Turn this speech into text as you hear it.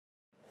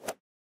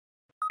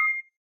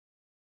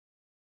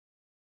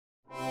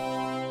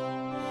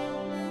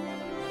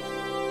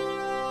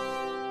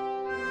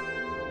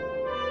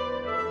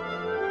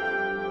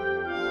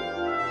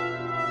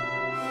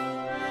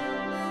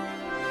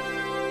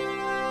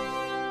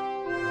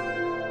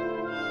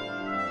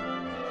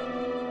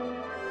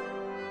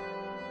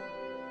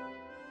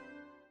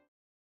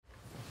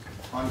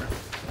On.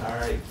 All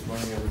right, good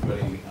morning,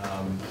 everybody.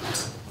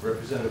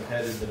 Representative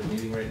Head is in a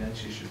meeting right now.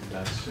 She should be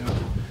back soon.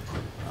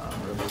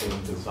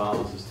 Representative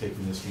Gonzalez is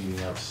taking this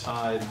meeting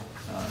outside.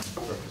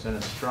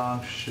 Representative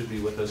Strong should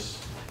be with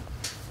us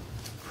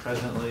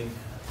presently,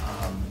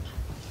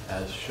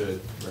 as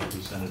should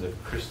Representative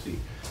Christie.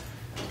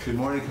 Good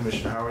morning,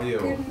 Commissioner. How are you?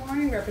 Good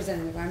morning,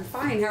 Representative. I'm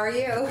fine. How are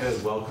you?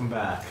 Good. Welcome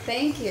back.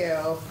 Thank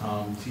you.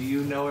 Do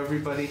you know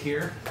everybody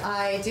here?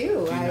 I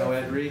do. Do you know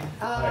Ed Reed?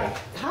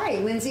 Hi,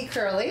 Lindsay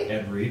Curley.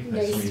 Ed Reed.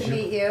 Nice to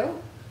meet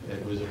you.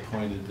 Ed was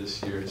appointed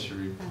this year to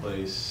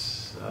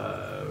replace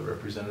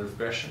Representative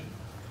Gresham.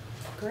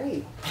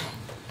 Great.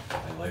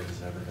 My life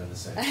has never been the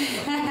same.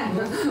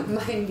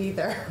 Mine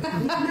neither.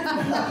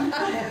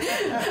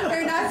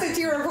 Or not since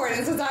you were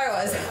appointed, since I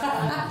was.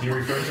 Do you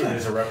refer to it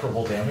as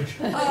irreparable damage?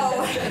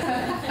 Oh.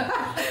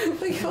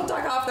 We'll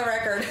talk off the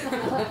record.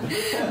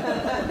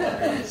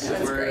 So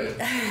That's great.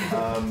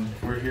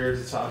 We're here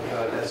to talk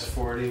about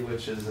S.40,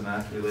 which is an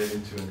act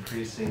relating to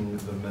increasing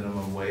the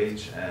minimum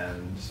wage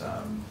and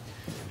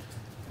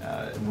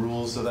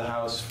rules of the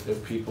House.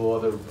 If people,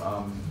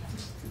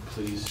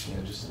 please,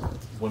 just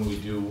when we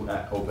do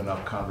open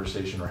up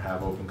conversation or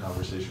have open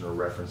conversation or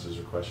references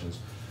or questions,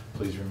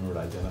 please remember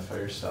to identify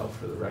yourself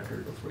for the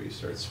record before you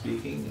start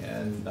speaking,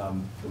 and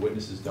the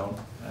witnesses don't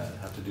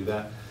have to do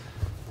that.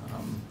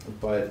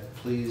 But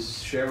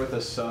please share with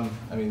us some.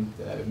 I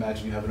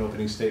imagine you have an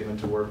opening statement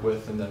to work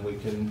with, and then we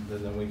can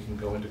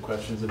go into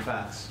questions and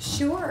facts.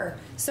 Sure.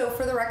 So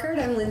for the record,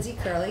 I'm Lindsay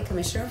Curley,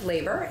 Commissioner of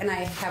Labor, and I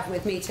have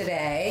with me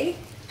today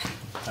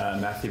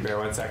Matthew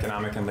Bearwitz,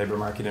 Economic and Labor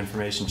Market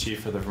Information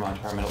Chief for the Vermont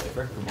Department of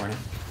Labor. Good morning.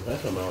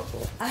 That's a mouthful.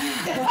 Just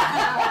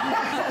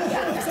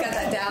got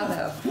that down,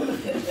 though.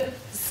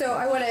 So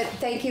I want to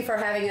thank you for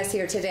having us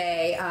here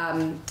today.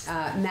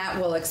 Matt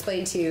will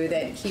explain to you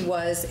that he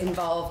was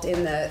involved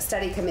in the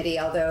study committee,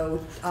 although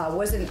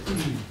wasn't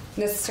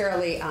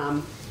necessarily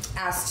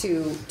asked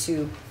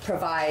to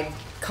provide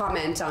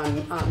comment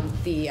on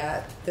the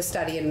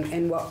study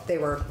and what they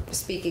were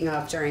speaking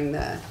of during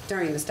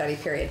the study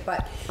period.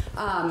 But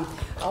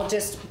I'll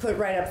just put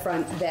right up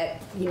front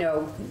that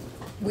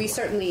we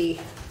certainly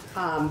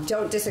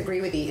don't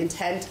disagree with the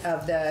intent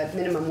of the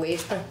minimum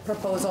wage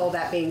proposal.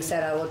 That being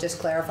said, I will just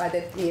clarify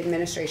that the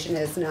administration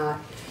is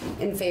not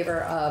in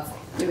favor of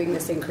doing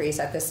this increase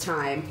at this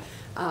time.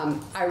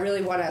 I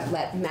really want to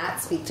let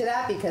Matt speak to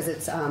that because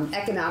it's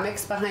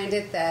economics behind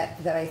it that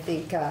I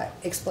think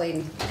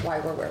explain why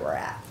we're where we're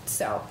at.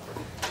 So,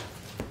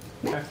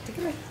 Matt, take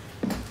it away.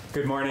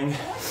 Good morning.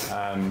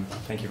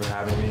 Thank you for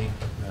having me.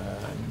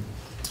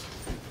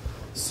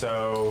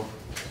 So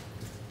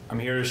I'm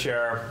here to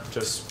share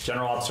just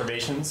general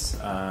observations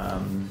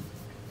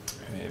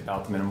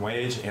about the minimum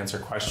wage, answer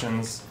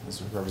questions.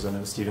 As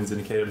Representative Stevens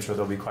indicated, I'm sure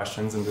there'll be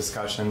questions and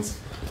discussions.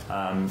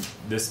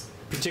 This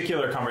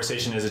particular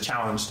conversation is a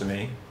challenge to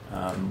me.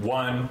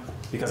 One,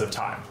 because of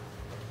time.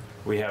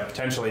 We have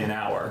potentially an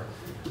hour,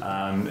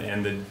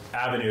 and the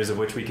avenues of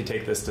which we could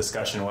take this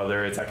discussion,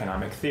 whether it's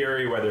economic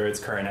theory, whether it's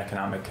current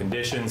economic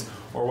conditions,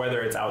 or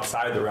whether it's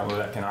outside the realm of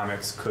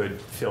economics, could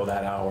fill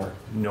that hour,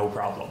 no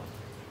problem.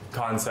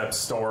 Concepts,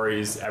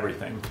 stories,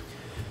 everything.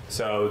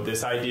 So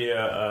this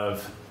idea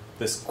of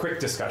this quick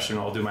discussion,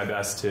 I'll do my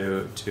best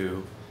to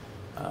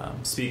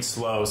speak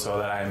slow so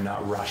that I'm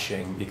not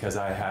rushing, because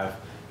I have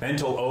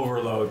mental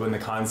overload when the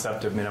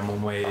concept of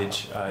minimum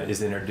wage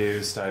is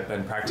introduced. I've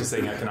been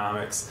practicing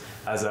economics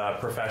as a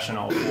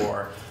professional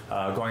for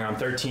going on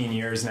 13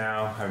 years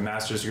now. I have a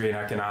master's degree in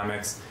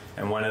economics,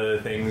 and one of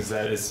the things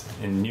that is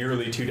in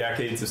nearly 2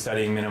 decades of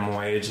studying minimum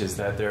wage is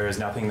that there is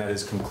nothing that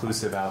is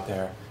conclusive out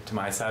there to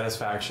my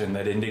satisfaction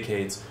that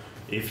indicates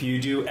if you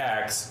do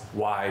X,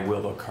 Y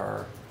will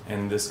occur.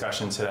 And the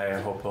discussion today, I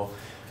hope, will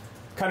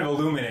kind of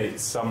illuminate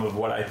some of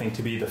what I think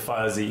to be the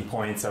fuzzy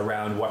points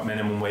around what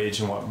minimum wage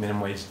and what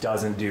minimum wage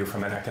doesn't do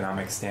from an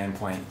economic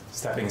standpoint.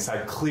 Stepping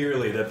aside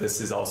clearly that this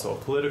is also a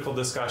political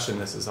discussion,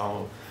 this is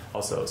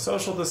also a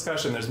social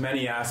discussion, there's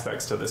many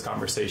aspects to this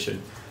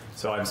conversation.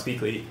 So I'm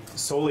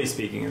solely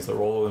speaking as the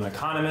role of an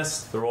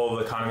economist. The role of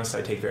the economist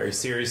I take very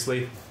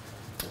seriously,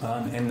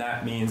 and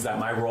that means that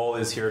my role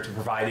is here to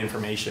provide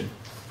information.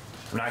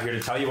 I'm not here to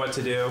tell you what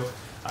to do.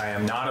 I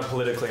am not a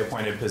politically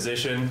appointed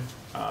position.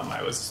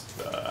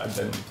 I've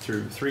been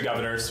through 3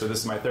 governors, so this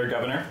is my 3rd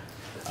governor.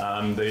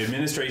 The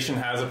administration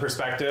has a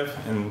perspective,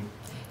 and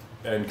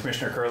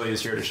Commissioner Curley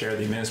is here to share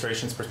the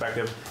administration's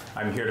perspective.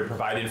 I'm here to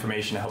provide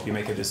information to help you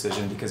make a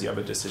decision because you have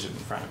a decision in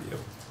front of you.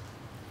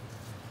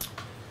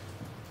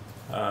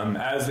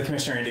 As the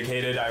Commissioner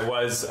indicated, I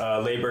was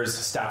Labor's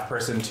staff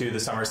person to the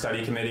Summer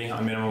Study Committee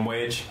on minimum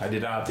wage. I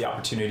did not have the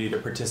opportunity to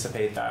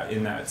participate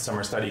in that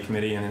Summer Study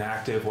Committee in an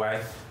active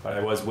way, but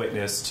I was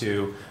witness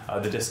to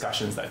the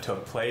discussions that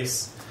took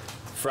place.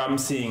 From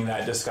seeing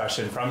that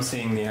discussion, from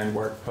seeing the end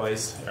work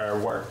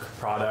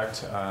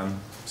product,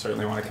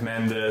 certainly want to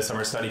commend the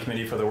Summer Study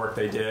Committee for the work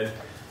they did.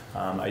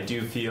 I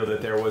do feel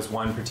that there was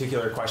one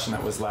particular question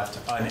that was left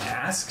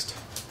unasked.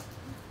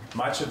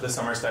 Much of the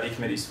Summer Study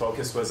Committee's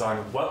focus was on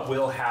what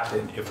will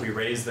happen if we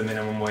raise the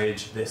minimum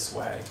wage this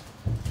way.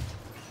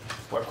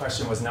 what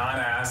question was not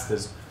asked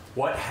is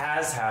what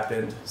has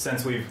happened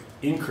since we've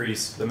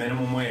increased the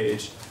minimum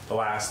wage the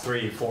last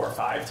 3, 4,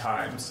 5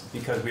 times,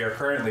 because we are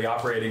currently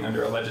operating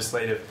under a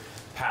legislative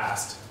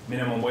passed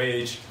minimum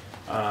wage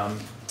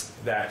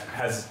that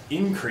has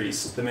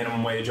increased the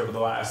minimum wage over the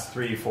last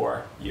 3,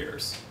 4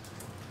 years.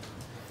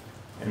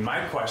 And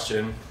my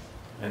question,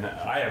 and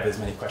I have as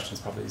many questions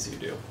probably as you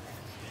do,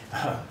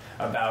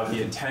 about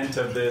the intent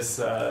of this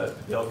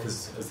bill,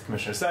 because as the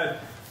Commissioner said,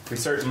 we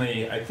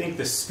certainly, I think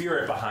the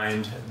spirit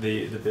behind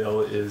the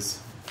bill is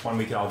one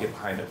we can all get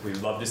behind it. We'd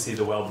love to see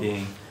the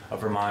well-being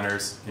of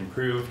Vermonters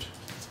improved,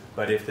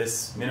 but if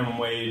this minimum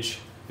wage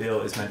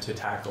bill is meant to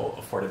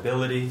tackle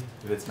affordability,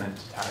 if it's meant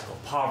to tackle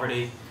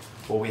poverty,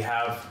 well, we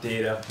have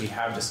data, we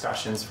have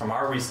discussions from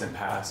our recent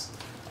past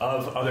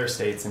of other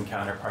states and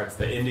counterparts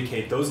that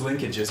indicate those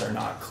linkages are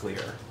not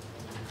clear.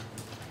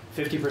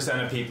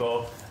 50% of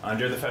people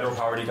under the federal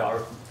poverty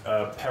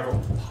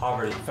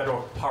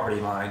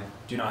line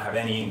do not have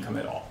any income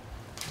at all.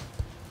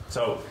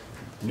 So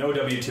no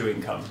W-2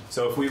 income.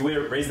 So if we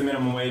raise the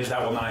minimum wage,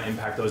 that will not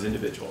impact those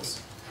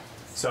individuals.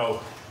 So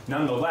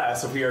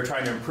nonetheless, if we are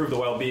trying to improve the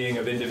well-being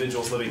of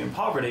individuals living in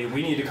poverty,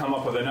 we need to come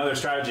up with another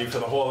strategy for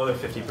the whole other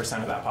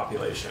 50% of that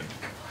population.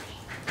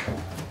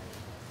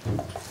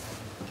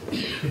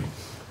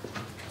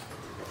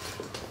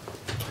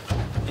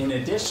 In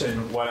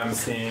addition, what I'm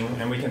seeing,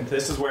 and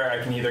this is where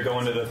I can either go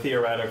into the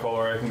theoretical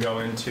or I can go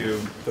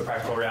into the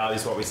practical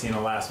realities of what we've seen in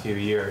the last few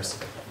years.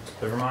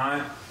 The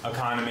Vermont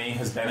economy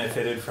has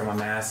benefited from a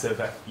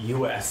massive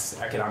U.S.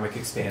 economic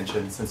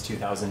expansion since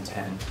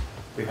 2010.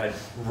 We've had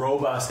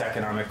robust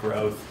economic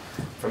growth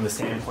from the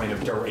standpoint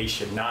of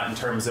duration, not in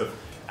terms of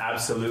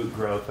absolute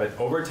growth, but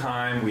over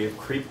time we have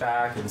creeped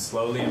back and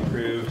slowly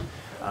improved.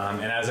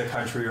 And as a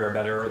country, we are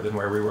better than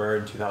where we were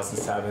in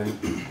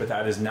 2007, but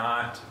that is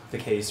not the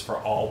case for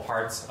all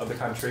parts of the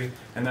country,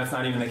 and that's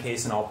not even the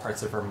case in all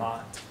parts of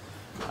Vermont.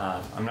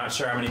 I'm not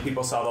sure how many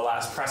people saw the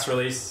last press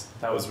release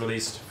that was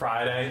released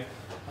Friday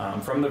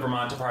from the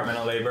Vermont Department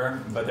of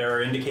Labor, but there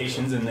are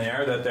indications in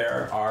there that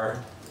there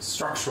are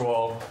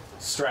structural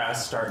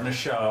stress starting to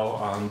show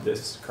on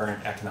this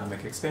current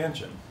economic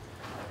expansion.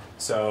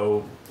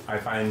 So I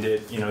find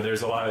it,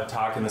 there's a lot of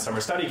talk in the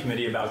Summer Study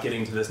Committee about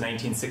getting to this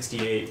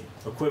 1968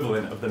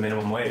 equivalent of the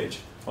minimum wage.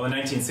 Well, in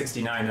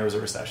 1969, there was a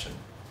recession.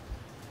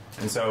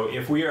 And so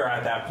if we are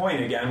at that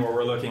point again where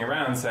we're looking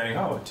around saying,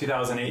 oh,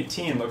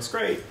 2018 looks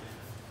great,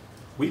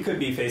 we could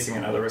be facing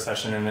another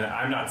recession. And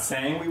I'm not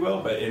saying we will,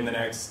 but in the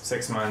next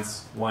 6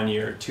 months, 1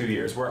 year, 2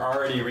 years, we're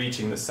already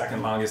reaching the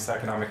second longest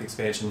economic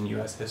expansion in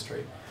U.S.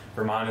 history.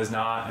 Vermont is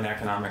not an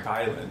economic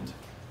island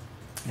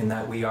in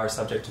that we are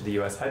subject to the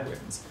U.S.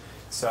 headwinds.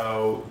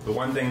 So the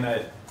one thing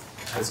that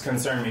has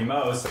concerned me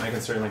most, and I can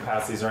certainly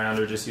pass these around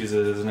or just use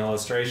it as an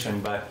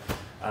illustration, but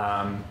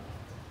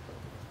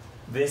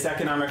this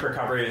economic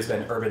recovery has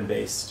been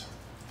urban-based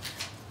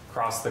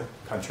across the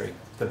country.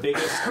 The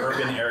biggest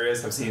urban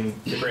areas have seen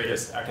the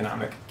greatest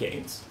economic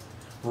gains.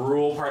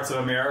 Rural parts of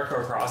America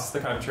across the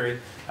country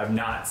have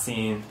not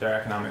seen their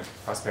economic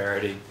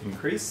prosperity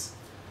increase.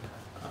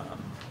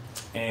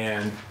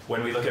 And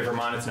when we look at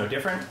Vermont, it's no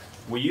different.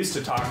 We used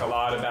to talk a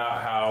lot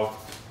about how,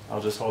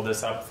 I'll just hold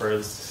this up for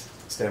the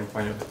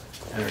standpoint of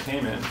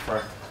entertainment.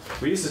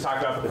 We used to talk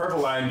about the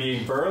purple line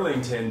being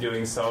Burlington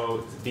being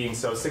so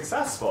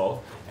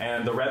successful,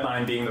 and the red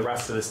line being the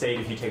rest of the state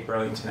if you take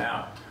Burlington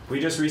out. We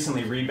just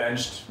recently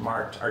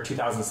re-benchmarked our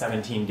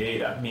 2017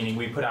 data, meaning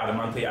we put out a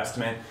monthly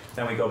estimate,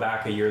 then we go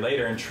back a year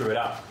later and true it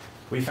up.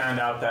 We found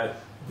out that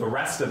the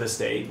rest of the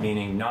state,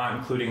 meaning not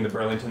including the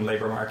Burlington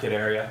labor market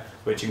area,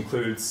 which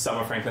includes some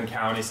of Franklin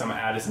County, some of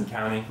Addison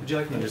County. Would you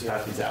like me to just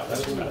pass these out?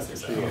 Do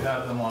you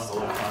have them on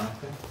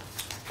electronically?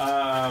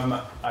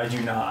 I do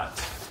not.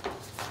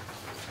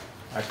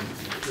 I can do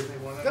these.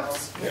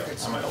 Oops. Yeah,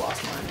 I might have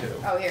lost mine too.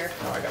 Oh, here.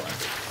 No, I got mine.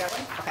 Got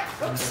one? Okay.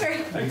 Oops, sorry. Are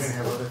you going to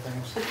have other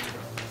things?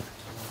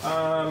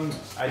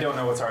 I don't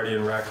know what's already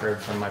in record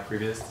from my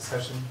previous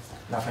discussion.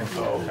 Nothing?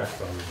 Oh, okay.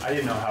 I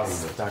didn't know how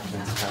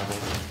documents travel.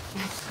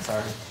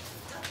 Sorry.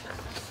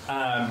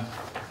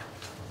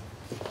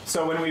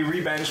 So when we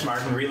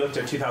re-benchmarked and re-looked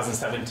at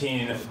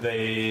 2017,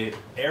 the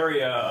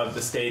area of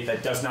the state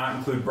that does not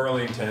include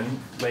Burlington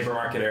labor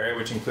market area,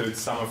 which includes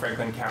some of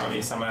Franklin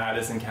County, some of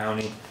Addison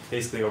County,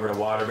 basically over to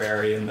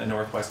Waterbury in the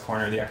northwest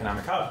corner of the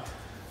economic hub.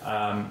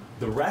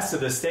 The rest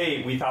of the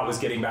state we thought was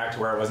getting back to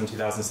where it was in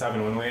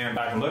 2007. When we went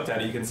back and looked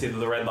at it, you can see that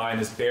the red line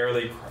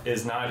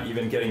is not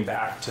even getting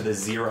back to the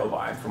zero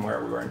line from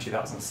where we were in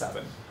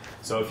 2007.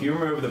 So if you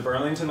remove the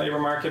Burlington labor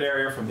market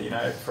area from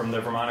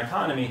the Vermont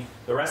economy,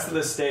 the rest of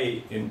the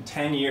state in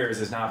 10 years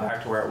is not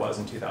back to where it was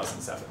in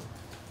 2007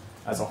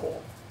 as a whole.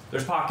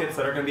 There's pockets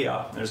that are going to be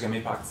up, and there's going to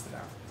be pockets that are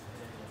down.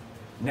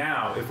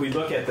 Now, if we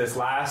look at this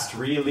last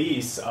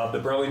release of the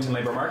Burlington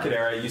labor market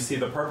area, you see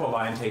the purple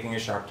line taking a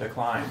sharp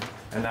decline.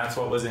 And that's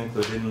what was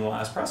included in the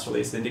last press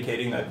release,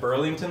 indicating that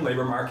Burlington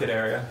labor market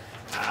area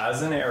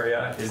as an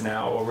area is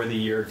now over the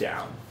year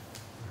down.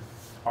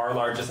 Our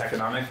largest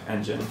economic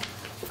engine,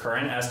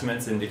 current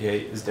estimates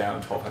indicate, is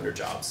down 1,200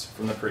 jobs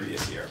from the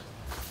previous year.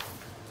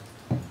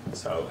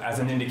 So as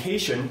an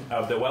indication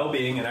of the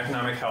well-being and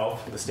economic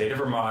health of the state of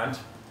Vermont,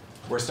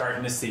 we're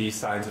starting to see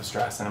signs of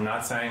stress. And I'm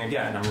not saying,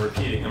 again, I'm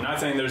repeating, I'm not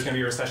saying there's going to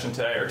be a recession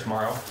today or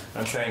tomorrow.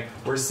 I'm saying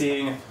we're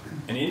seeing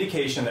an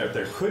indication that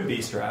there could be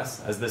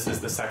stress, as this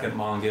is the second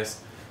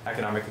longest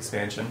economic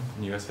expansion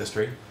in U.S.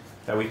 history,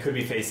 that we could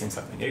be facing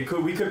something.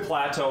 We could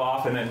plateau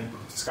off and then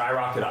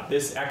skyrocket up.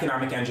 This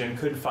economic engine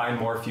could find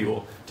more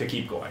fuel to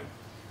keep going.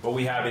 But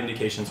we have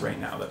indications right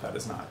now that that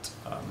is not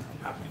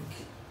happening.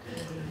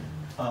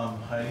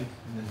 Heidi?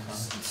 And then Tom.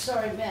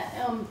 Sorry, Matt.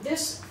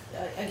 This,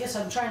 I guess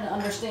I'm trying to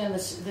understand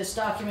this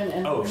document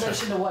in Oh,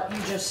 relation sure. to what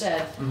you just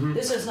said. Mm-hmm.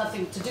 This has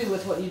nothing to do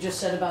with what you just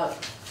said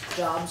about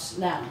jobs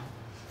now.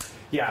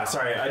 Yeah,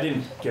 sorry, I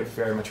didn't give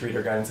very much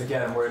reader guidance.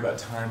 Again, I'm worried about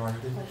time already.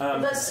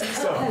 I'm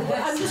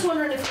just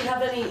wondering if you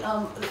have any,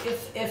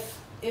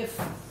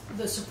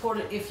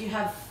 if you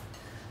have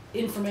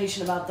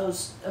information about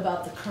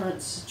the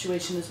current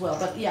situation as well.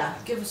 But yeah,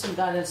 give us some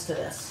guidance to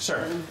this.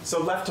 Sure.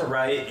 So left to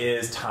right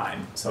is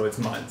time, so it's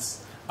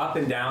months. Up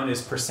and down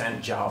is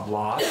percent job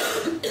loss.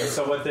 And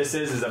so what this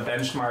is a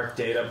benchmark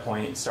data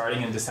point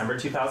starting in December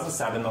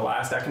 2007, the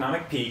last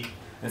economic peak,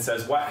 and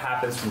says what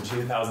happens from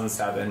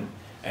 2007.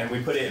 And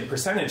we put it in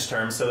percentage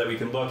terms so that we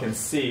can look and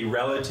see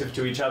relative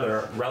to each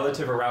other,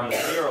 relative around the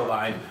zero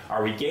line,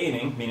 are we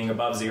gaining, meaning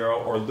above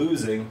zero, or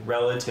losing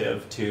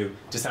relative to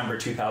December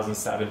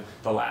 2007,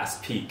 the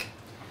last peak.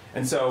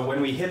 And so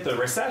when we hit the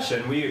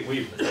recession,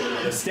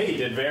 the state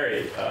had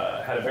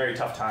a very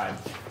tough time.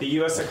 The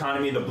U.S.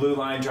 economy, the blue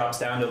line, drops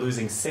down to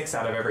losing 6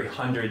 out of every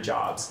 100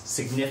 jobs,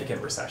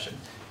 significant recession.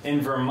 In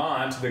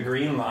Vermont, the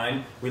green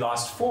line, we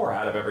lost 4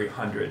 out of every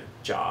 100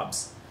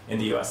 jobs in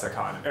the U.S.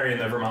 economy, or in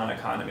the Vermont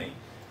economy.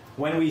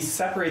 When we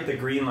separate the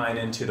green line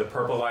into the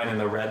purple line and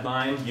the red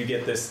line, you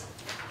get this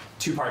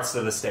 2 parts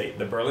of the state.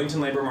 The Burlington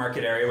labor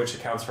market area, which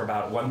accounts for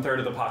about 1/3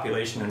 of the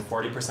population and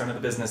 40% of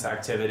the business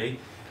activity,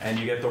 and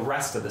you get the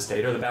rest of the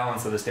state, or the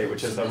balance of the state,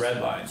 which is the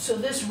red line. So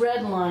this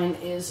red line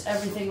is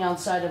everything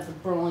outside of the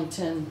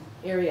Burlington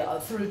area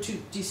through to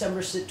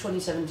December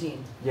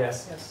 2017.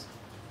 Yes. Yes.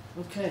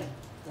 Okay,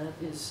 that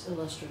is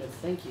illustrative.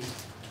 Thank you.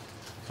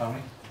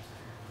 Tommy?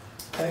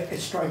 It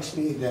strikes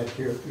me that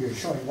you're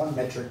showing one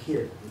metric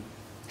here,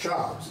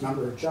 jobs,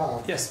 number of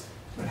jobs. Yes.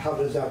 But how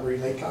does that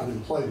relate to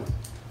unemployment?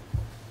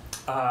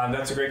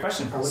 That's a great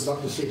question. I would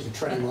love to see the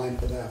trend line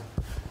for that.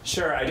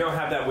 Sure, I don't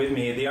have that with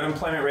me. The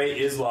unemployment rate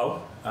is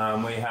low.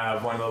 We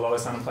have one of the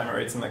lowest unemployment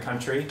rates in the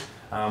country.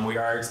 We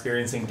are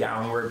experiencing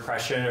downward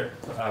pressure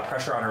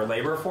on our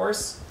labor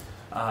force.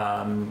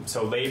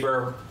 So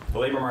the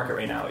labor market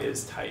right now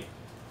is tight.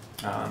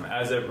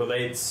 As it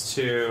relates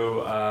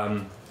to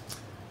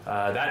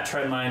that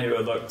trend line, it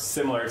would look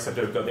similar, except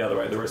it would go the other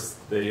way.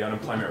 The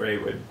unemployment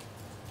rate would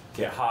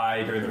get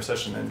high during the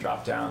recession and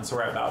drop down. So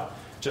we're at about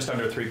just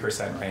under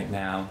 3% right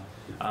now.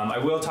 I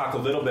will talk a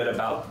little bit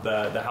about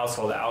the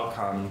household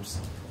outcomes.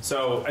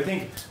 So I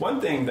think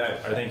one thing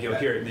that I think you'll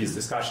hear in these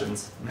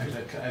discussions.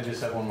 I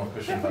just have one more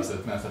question about the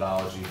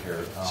methodology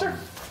here. Sure.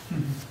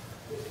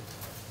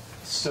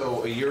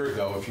 So a year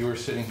ago, if you were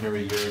sitting here a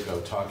year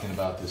ago talking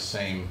about these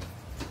same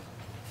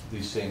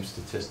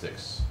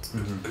statistics,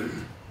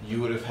 you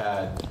would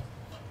have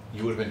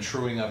been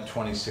truing up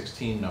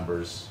 2016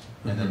 numbers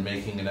and then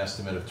making an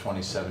estimate of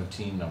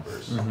 2017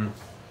 numbers.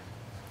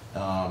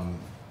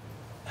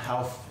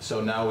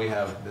 So now if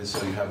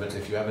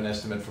you have an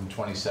estimate from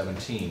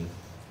 2017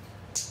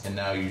 and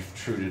now you've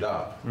trued it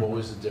up, what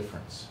was the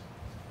difference?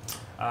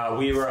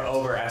 We were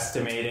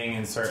overestimating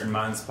in certain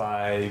months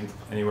by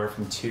anywhere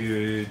from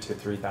 2,000 to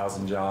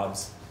 3,000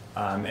 jobs.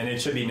 And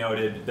it should be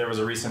noted, there was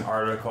a recent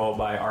article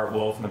by Art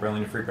Wolf in the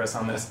Burlington Free Press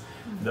on this.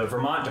 The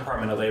Vermont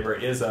Department of Labor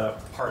is a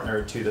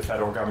partner to the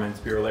federal government's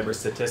Bureau of Labor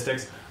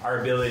Statistics. Our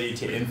ability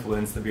to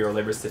influence the Bureau of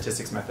Labor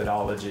Statistics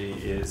methodology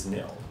is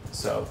nil.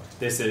 So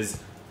this is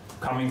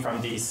coming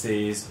from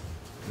DC's,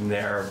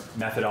 their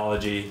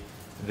methodology,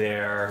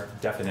 their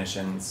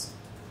definitions,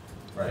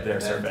 Right. their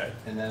survey.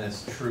 And then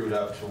it's trued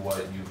up to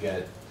what you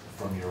get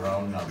from your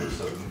own numbers.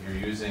 So you're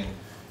using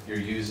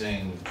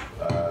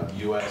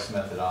U.S.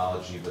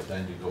 methodology, but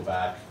then you go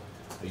back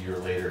a year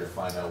later to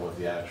find out what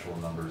the actual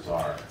numbers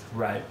are.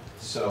 Right.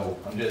 So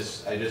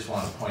I just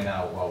want to point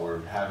out while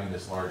we're having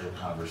this larger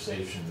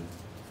conversation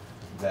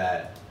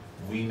that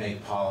we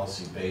make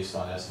policy based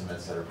on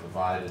estimates that are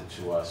provided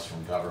to us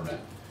from government,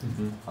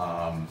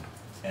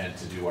 and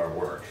to do our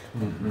work,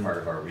 part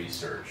of our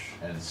research.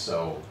 And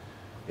so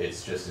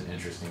it's just an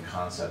interesting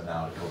concept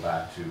now to go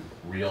back to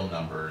real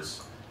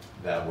numbers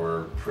that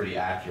were pretty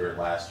accurate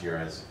last year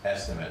as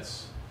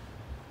estimates,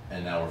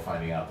 and now we're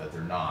finding out that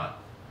they're not.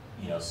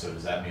 So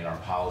does that mean our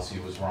policy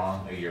was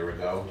wrong a year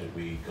ago? Did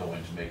we go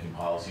into making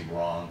policy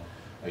wrong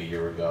a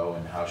year ago,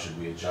 and how should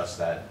we adjust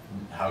that?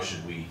 How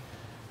should we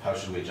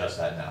adjust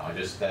that now?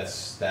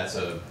 That's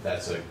a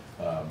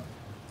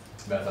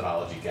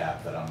methodology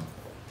gap that I'm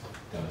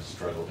going to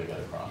struggle to get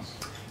across.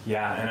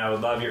 Yeah, and I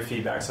would love your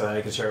feedback so that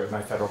I could share it with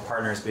my federal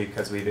partners,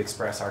 because we've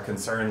expressed our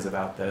concerns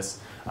about this.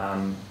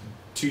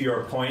 to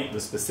your point, the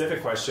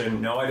specific question,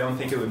 no, I don't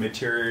think it would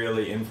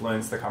materially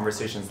influence the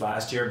conversations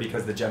last year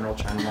because the general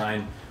trend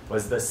line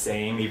was the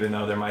same, even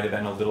though there might have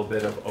been a little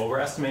bit of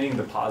overestimating.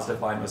 The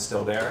positive line was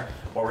still there.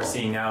 What we're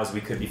seeing now is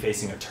we could be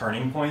facing a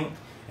turning point.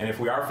 And if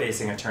we are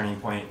facing a turning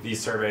point, these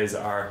surveys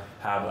have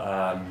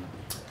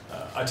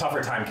a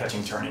tougher time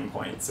catching turning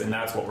points. And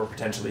that's what we're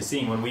potentially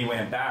seeing. When we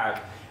went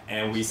back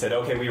and we said,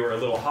 okay, we were a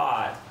little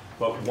hot,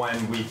 but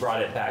when we brought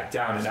it back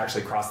down, it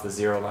actually crossed the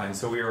zero line.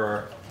 So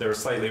there were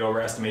slightly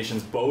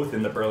overestimations both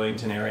in the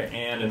Burlington area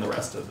and in the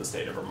rest of the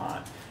state of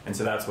Vermont. And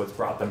so that's what's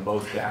brought them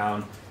both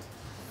down,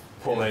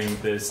 pulling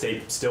the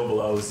state still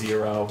below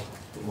zero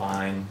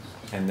line,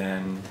 and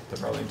then the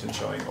Burlington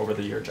showing over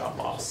the year job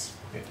loss.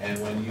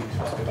 And when you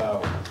talk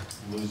about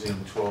losing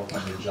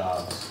 1,200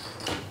 jobs,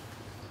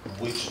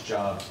 which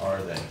jobs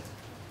are they?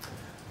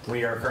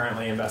 We are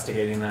currently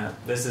investigating that.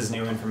 This is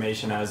new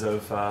information as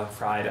of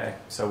Friday,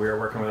 so we are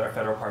working with our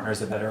federal partners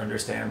to better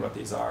understand what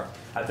these are.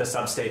 At the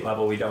sub-state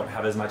level, we don't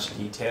have as much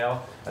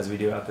detail as we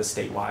do at the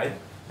statewide,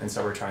 and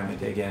so we're trying to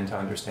dig in to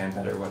understand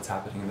better what's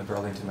happening in the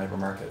Burlington labor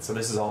market. So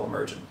this is all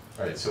emergent.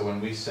 All right, so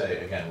when we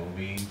say, again, when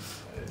we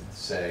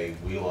say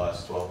we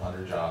lost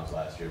 1,200 jobs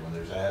last year, when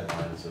there's a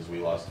headline that says we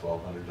lost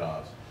 1,200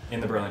 jobs, In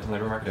the Burlington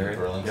labor market in area?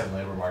 the Burlington Yep.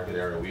 labor market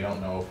area, we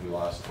don't know if we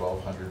lost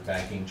 1,200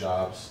 banking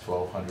jobs,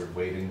 1,200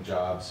 waiting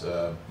jobs,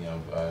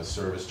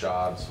 service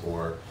jobs,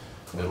 or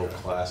middle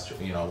class.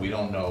 We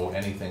don't know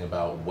anything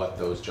about what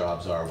those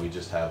jobs are. We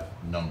just have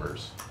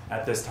numbers.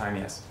 At this time,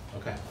 yes.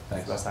 Okay, That's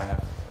thanks. the best I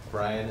have.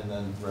 Brian, and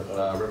then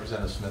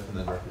Representative Smith, and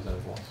then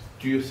Representative Walsh.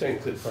 Do you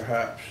think that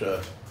perhaps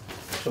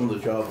some of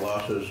the job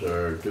losses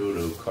are due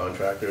to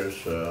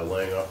contractors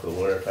laying off for the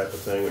winter type of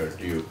thing, or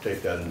do you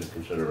take that into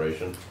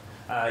consideration?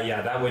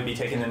 Yeah, that would be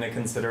taken into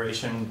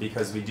consideration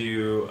because we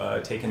do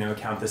take into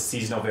account the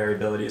seasonal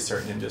variability of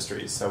certain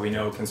industries. So we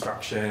know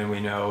construction, we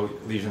know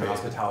leisure and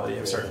hospitality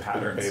have certain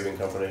patterns. Paving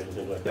companies and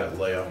things like that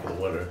lay off for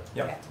the winter.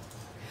 Yep.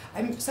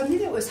 Something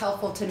that was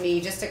helpful to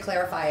me, just to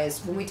clarify, is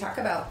when we talk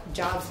about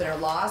jobs that are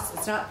lost,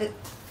 it's not that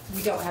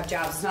we don't have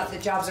jobs, it's not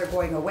that jobs are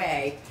going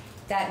away.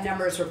 That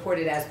number is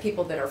reported as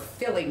people that are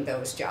filling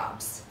those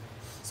jobs.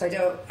 So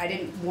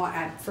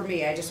for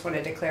me, I just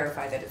wanted to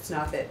clarify that it's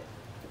not that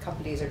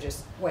companies are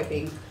just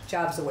wiping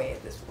jobs away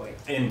at this point.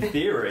 In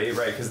theory,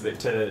 right, because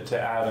to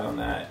add on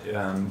that,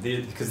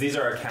 because these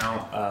are a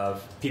count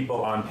of people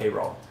on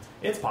payroll.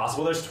 It's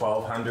possible there's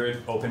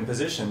 1,200 open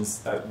positions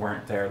that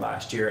weren't there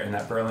last year and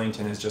that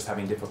Burlington is just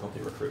having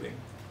difficulty recruiting.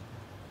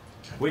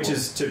 Which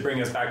is, to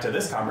bring us back to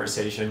this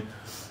conversation,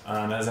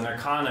 as an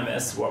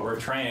economist, what we're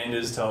trained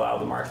is to allow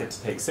the market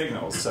to take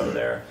signals. So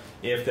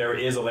if there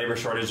is a labor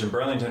shortage in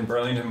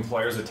Burlington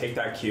employers would take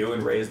that cue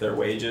and raise their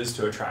wages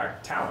to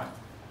attract talent.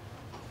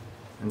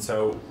 And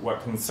so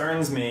what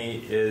concerns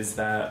me is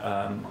that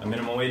a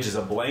minimum wage is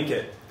a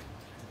blanket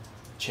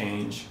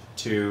change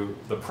to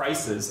the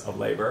prices of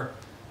labor,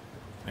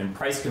 and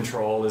price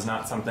control is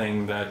not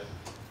something that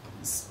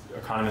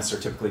economists are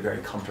typically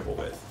very comfortable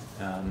with.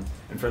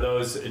 And for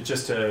those,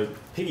 just to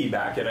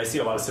piggyback it, I see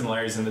a lot of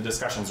similarities in the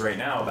discussions right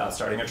now about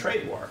starting a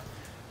trade war.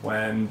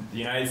 When the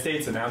United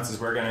States announces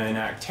we're going to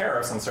enact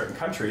tariffs on certain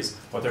countries,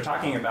 what they're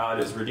talking about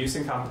is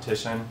reducing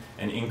competition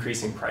and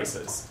increasing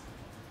prices.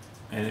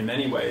 And in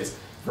many ways,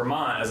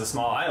 Vermont, as a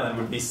small island,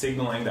 would be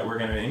signaling that we're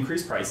going to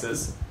increase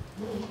prices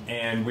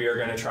and we are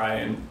going to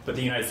try but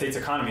the United States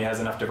economy has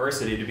enough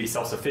diversity to be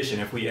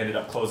self-sufficient. If we ended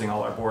up closing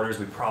all our borders,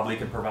 we probably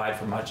could provide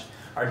for much.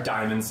 Our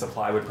diamond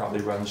supply would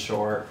probably run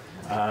short.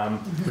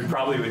 We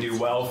probably would do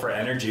well for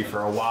energy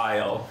for a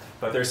while,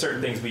 but there's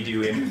certain things we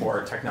do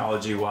import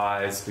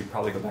technology-wise. We'd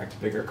probably go back to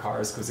bigger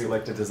cars because we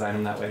like to design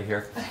them that way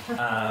here.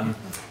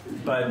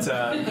 But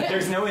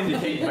there's no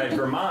indication by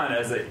Vermont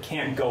as it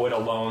can't go it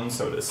alone,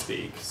 so to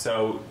speak.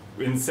 So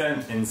in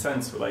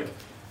sense, like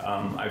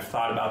I've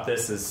thought about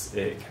this as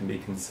it can be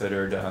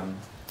considered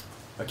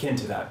akin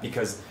to that,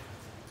 because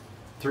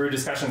through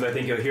discussions I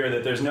think you'll hear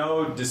that there's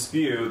no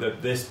dispute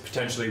that this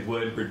potentially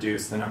would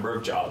reduce the number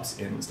of jobs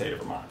in the state of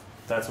Vermont.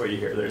 That's what you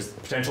hear. There's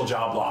potential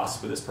job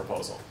loss with this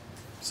proposal.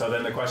 So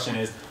then the question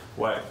is,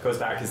 what goes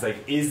back is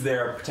like, is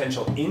there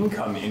potential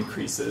income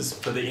increases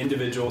for the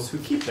individuals who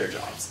keep their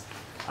jobs?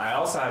 I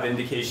also have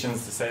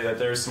indications to say that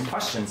there's some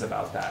questions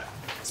about that.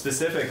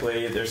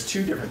 Specifically, there's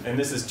two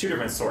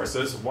different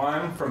sources.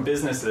 One from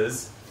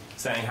businesses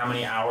saying how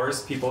many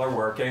hours people are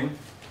working,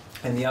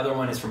 and the other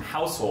one is from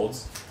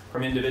households,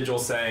 from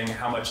individuals saying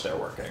how much they're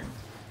working.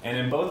 And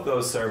in both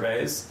those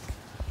surveys,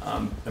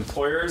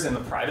 employers in the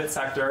private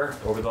sector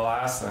over the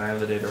last, and I have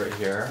the data right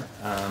here,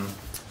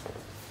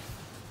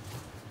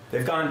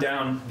 they've gone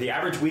down. The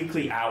average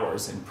weekly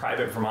hours in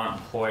private Vermont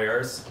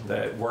employers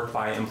that work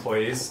by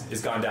employees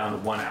has gone down to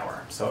 1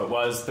 hour. So it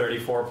was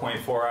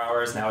 34.4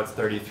 hours, now it's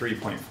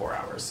 33.4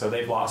 hours. So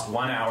they've lost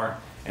 1 hour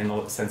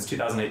since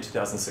 2008,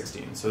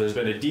 2016. So there's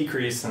been a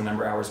decrease in the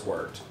number of hours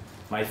worked.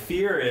 My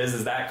fear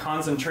is that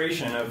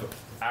concentration of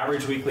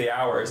average weekly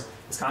hours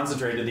is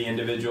concentrated to the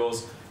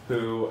individuals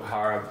who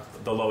have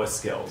the lowest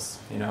skills.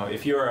 You know,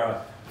 if you're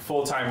a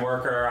full-time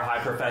worker, a high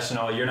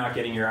professional, you're not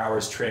getting your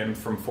hours trimmed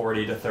from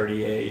 40 to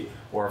 38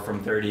 or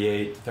from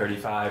 38,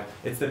 35.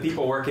 It's the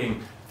people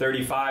working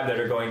 35 that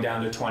are going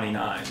down to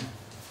 29.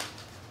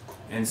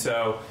 And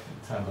so,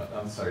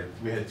 I'm sorry,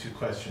 we had 2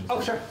 questions.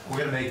 Oh, sure. We're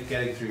going to make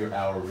getting through your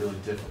hour really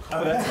difficult.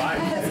 oh, that's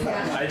fine.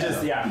 I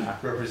just, yeah.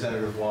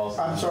 Representative Walls.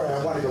 I'm sorry,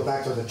 I want to go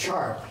back to the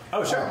chart.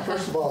 Oh, sure.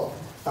 First of all,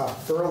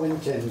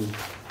 Burlington,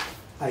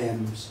 I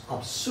am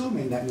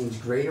assuming that means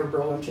greater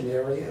Burlington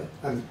area.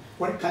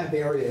 What kind of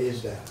area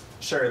is that?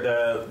 Sure.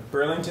 The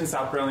Burlington,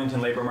 South Burlington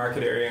labor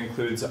market area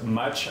includes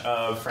much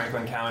of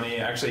Franklin County.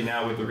 Actually,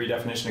 now with the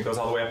redefinition, it goes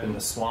all the way up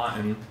into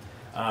Swanton.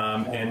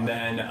 And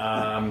then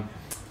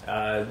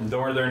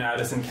northern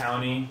Addison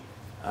County.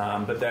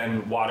 But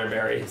then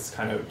Waterbury is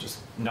kind of just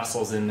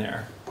nestles in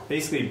there.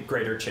 Basically,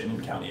 greater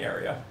Chittenden County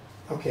area.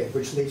 Okay,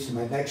 which leads to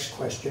my next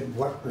question.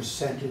 What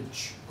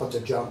percentage of the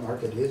job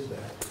market is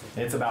that?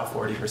 It's about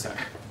 40%.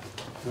 Okay,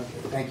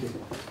 thank you.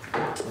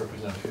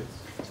 Representative.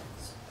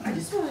 I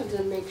just wanted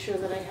to make sure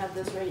that I have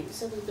this right. You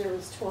said that there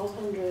was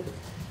 1,200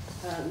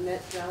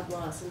 net job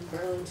loss in the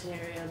Burlington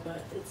area,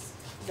 but it's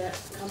that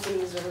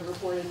companies are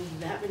reporting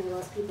that many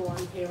less people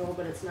on payroll,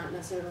 but it's not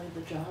necessarily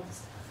the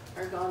jobs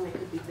are gone, they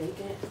could be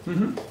vacant.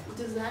 Mm-hmm.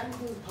 Does that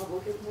include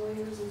public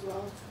employers as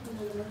well?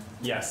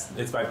 Yes,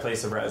 it's by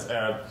place of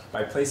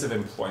by place of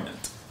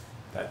employment,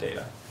 that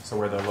data. So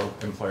where the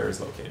employer is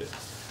located.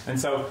 And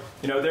so,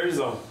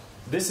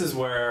 this is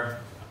where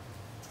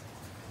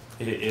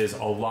it is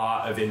a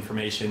lot of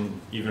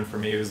information, even for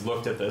me who's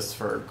looked at this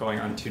for going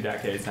on 2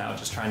 decades now,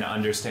 just trying to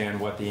understand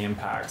what the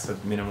impacts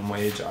of minimum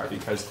wage are,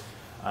 because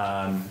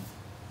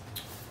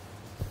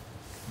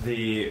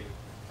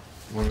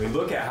when we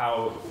look at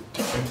how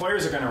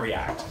employers are going to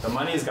react, the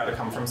money's got to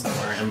come from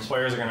somewhere, and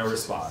employers are going to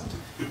respond.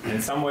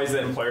 And some ways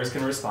that employers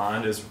can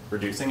respond is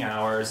reducing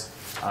hours,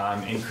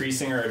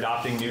 increasing or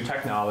adopting new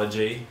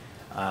technology,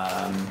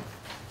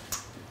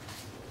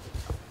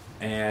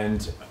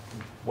 and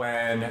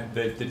when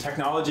the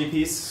technology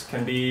piece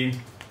can be,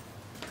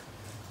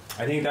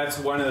 I think that's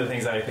one of the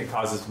things that I think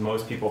causes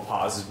most people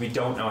pause, is we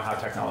don't know how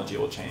technology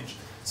will change.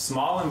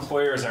 Small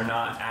employers are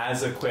not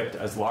as equipped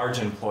as large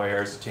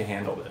employers to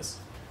handle this.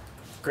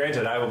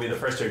 Granted, I will be the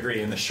first to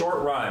agree, in the short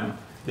run,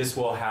 this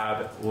will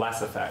have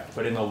less effect.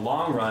 But in the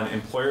long run,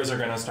 employers are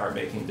going to start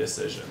making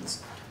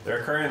decisions. There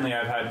are currently,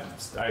 I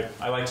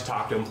like to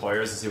talk to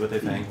employers to see what they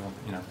think.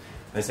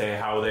 They say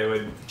how they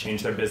would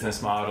change their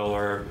business model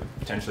or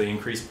potentially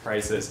increase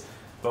prices.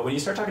 But when you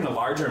start talking to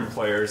larger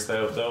employers,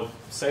 they'll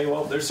say,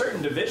 well, there's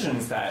certain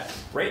divisions that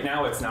right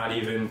now it's not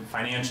even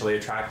financially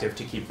attractive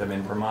to keep them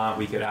in Vermont.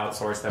 We could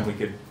outsource them. We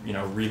could,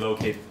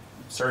 relocate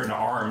certain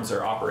arms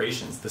or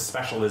operations, the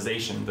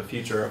specialization, the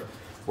future of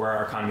where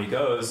our economy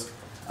goes.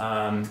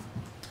 And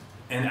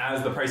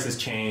as the prices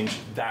change,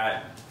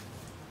 that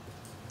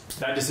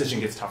decision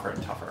gets tougher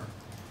and tougher.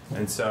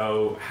 And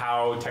so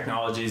how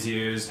technology is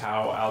used,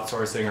 how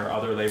outsourcing or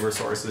other labor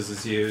sources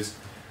is used,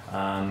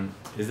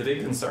 is a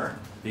big concern.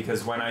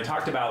 Because when I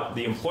talked about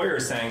the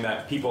employers saying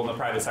that people in the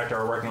private sector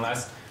are working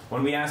less,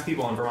 when we ask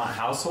people in Vermont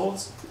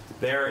households,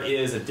 there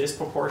is a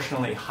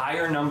disproportionately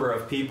higher number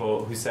of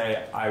people who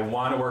say, I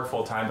want to work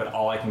full-time, but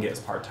all I can get is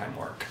part-time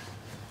work.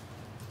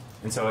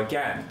 And so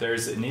again,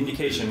 there's an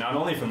indication not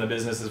only from the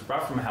businesses,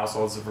 but from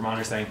households of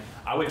Vermonters saying,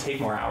 I would take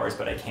more hours,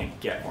 but I can't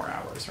get more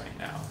hours right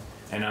now.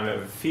 And I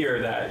have a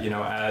fear that,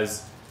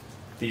 as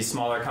these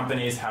smaller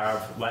companies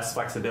have less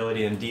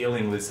flexibility in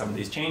dealing with some of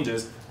these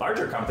changes,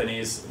 larger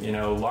companies,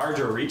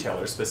 larger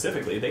retailers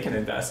specifically, they can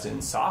invest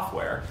in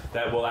software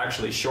that will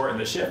actually shorten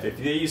the shift. If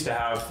they used to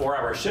have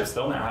 4-hour shifts,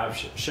 they'll now have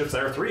shifts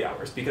that are 3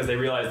 hours because they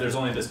realize there's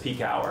only this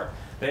peak hour.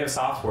 They have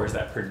softwares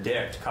that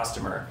predict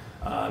customer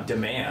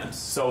demand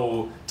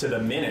so to the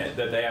minute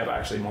that they have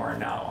actually more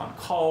now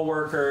on-call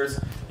workers.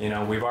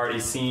 We've already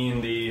seen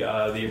the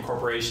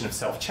incorporation of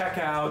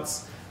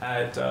self-checkouts.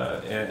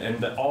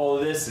 All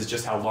of this is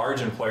just how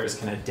large employers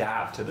can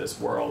adapt to this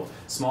world.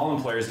 Small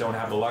employers don't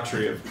have the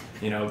luxury of,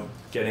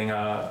 getting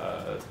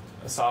a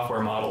software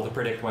model to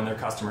predict when their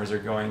customers are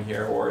going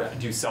here, or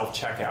do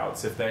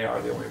self-checkouts if they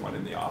are the only one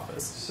in the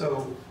office.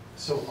 So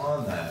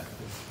on that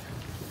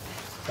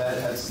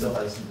still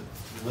has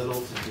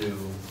little to do,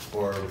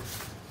 or a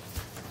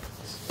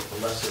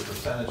lesser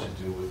percentage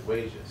to do with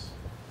wages.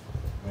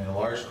 I mean, a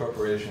large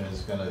corporation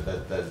is going to,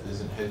 that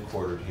isn't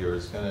headquartered here,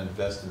 is going to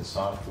invest in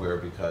software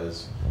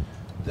because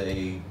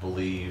they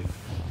believe,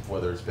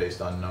 whether it's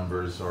based on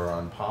numbers or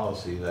on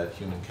policy, that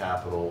human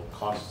capital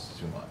costs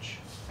too much.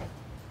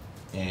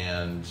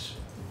 And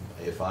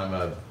if I'm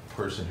a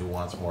person who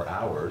wants more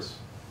hours,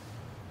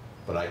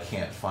 but I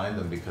can't find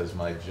them because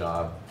my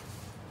job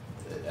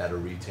at a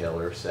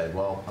retailer said,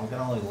 well, I'm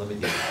going to only limit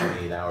you to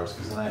 28 hours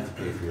because then I have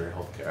to pay for your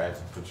health care. I have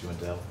to put you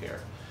into health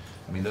care.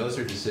 I mean, those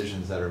are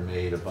decisions that are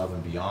made above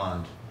and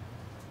beyond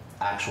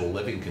actual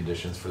living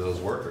conditions for those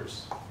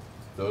workers.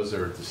 Those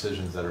are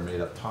decisions that are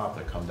made up top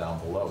that come down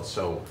below.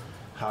 So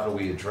how do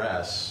we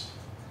address,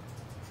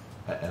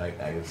 and I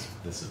guess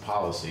this is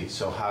policy,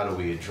 so how do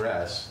we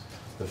address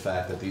the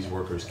fact that these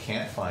workers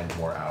can't find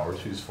more hours?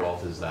 Whose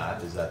fault is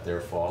that? Is that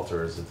their fault,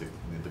 or is it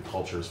the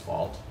culture's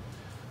fault?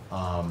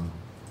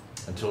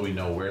 Until we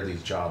know where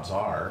these jobs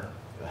are,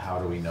 how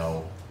do we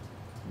know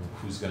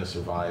who's going to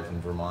survive in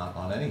Vermont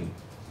on any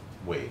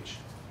wage?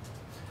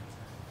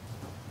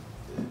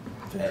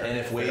 And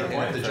if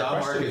the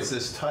job market's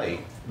this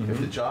tight, if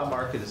the job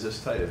market is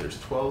this tight, if there's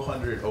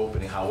 1,200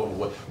 opening,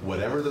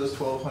 whatever those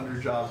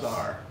 1,200 jobs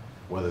are,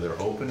 whether they're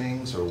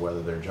openings or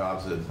whether they're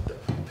jobs that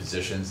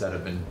positions that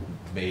have been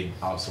made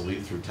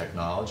obsolete through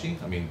technology,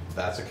 I mean,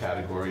 that's a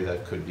category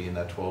that could be in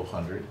that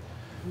 1,200.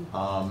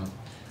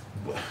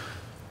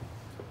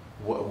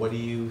 What do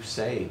you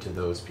say to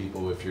those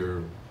people if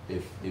you're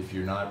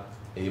not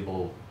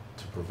able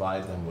to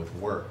provide them with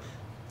work?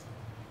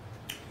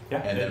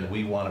 Yeah. And then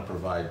we want to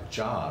provide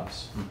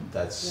jobs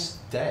that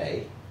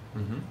stay.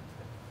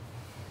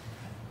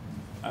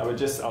 I'll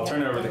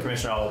turn it over to the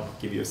commissioner. I'll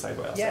give you a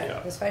segue. I'll set you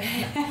up. That's fine.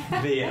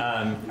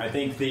 I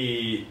think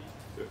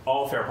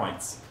all fair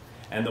points.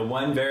 And the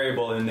one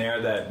variable in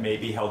there that may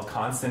be held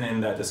constant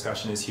in that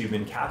discussion is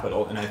human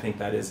capital, and I think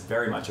that is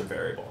very much a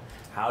variable.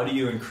 How do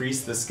you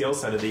increase the skill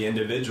set of the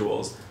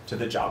individuals to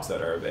the jobs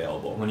that are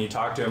available? When you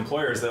talk to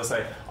employers, they'll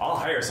say, I'll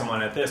hire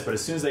someone at this, but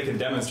as soon as they can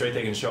demonstrate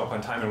they can show up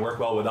on time and work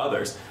well with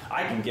others,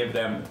 I can give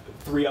them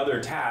 3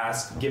 other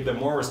tasks, give them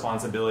more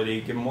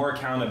responsibility, give them more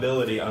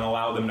accountability, and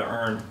allow them to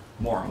earn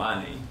more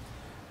money.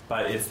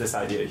 But it's this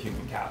idea of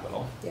human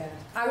capital. Yeah,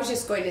 I was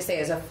just going to say,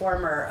 as a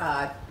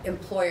former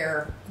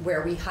employer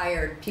where we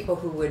hired people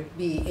who would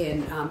be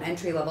in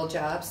entry-level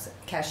jobs,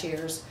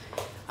 cashiers,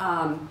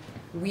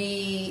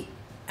 we,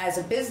 as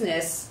a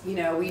business, we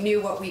knew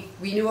what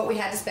we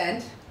had to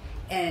spend,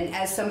 and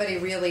as somebody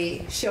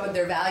really showed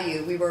their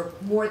value, we were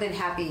more than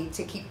happy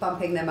to keep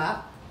bumping them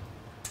up.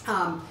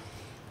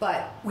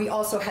 But we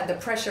also had the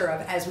pressure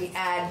of, as we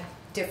add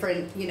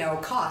different,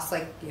 costs,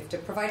 like you have to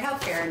provide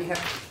health care, and you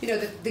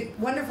have, the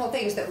wonderful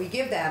things that we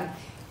give them,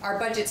 our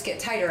budgets get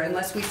tighter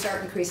unless we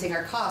start increasing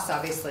our costs,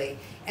 obviously.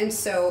 And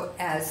so,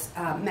 as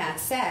Matt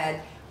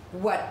said,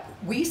 what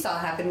we saw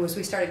happen was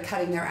we started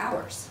cutting their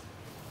hours,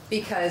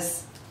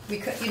 because we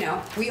could,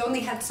 we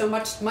only had so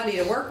much money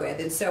to work with,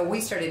 and so we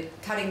started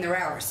cutting their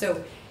hours.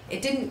 So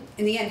it didn't,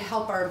 in the end,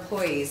 help our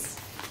employees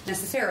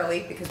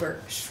necessarily, because we're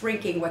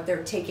shrinking what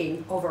they're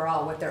taking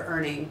overall, what they're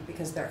earning,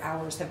 because their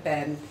hours have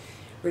been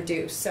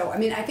reduced. So, I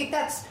mean, I think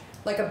that's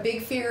like a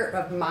big fear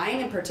of mine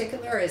in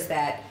particular, is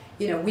that,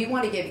 we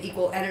want to give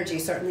equal energy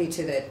certainly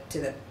to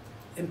the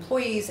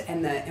employees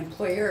and the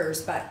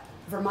employers, but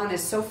Vermont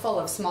is so full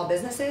of small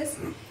businesses,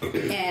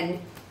 and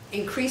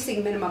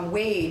increasing minimum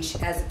wage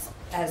as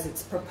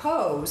it's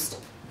proposed,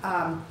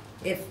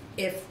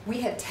 if we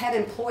had 10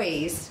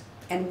 employees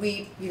and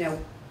we,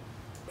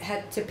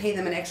 had to pay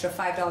them an extra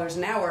 $5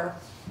 an hour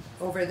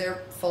over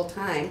their full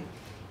time,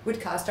 would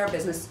cost our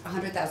business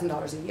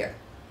 $100,000 a year.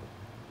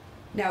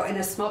 Now, in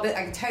a small bit,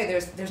 I can tell you,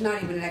 there's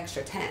not even an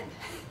extra 10.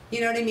 You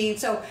know what I mean?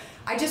 So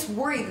I just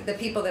worry that the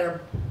people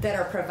that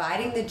are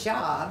providing the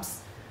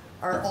jobs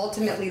are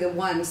ultimately the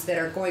ones that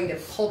are going to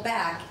pull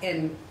back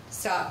and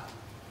stop,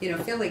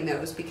 filling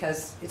those,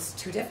 because it's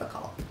too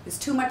difficult. It's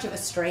too much of a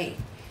strain.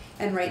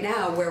 And right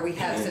now, where we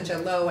have such a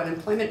low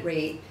unemployment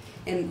rate,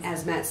 and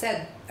as Matt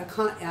said,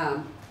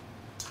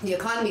 the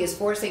economy is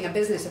forcing a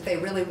business, if they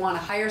really want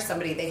to hire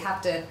somebody, they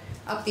have to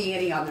up the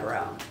ante on their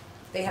own.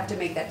 They have to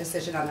make that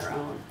decision on their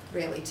own,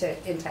 really,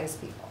 to entice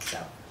people. So,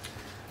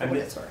 for what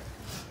it's worth.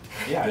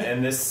 Yeah,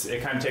 and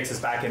it kind of takes us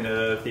back into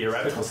the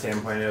theoretical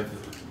standpoint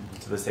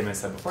to the statement I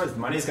said before.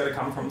 Money's got to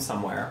come from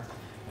somewhere.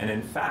 And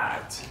in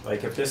fact,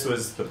 like if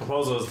the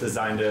proposal is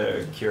designed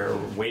to cure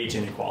wage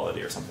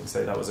inequality or something,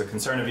 say that was a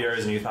concern of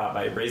yours and you thought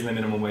by raising the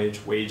minimum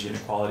wage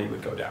inequality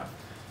would go down.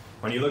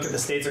 When you look at the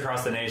states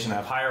across the nation that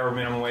have higher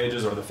minimum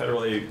wages or the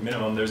federally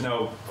minimum, there's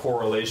no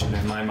correlation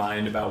in my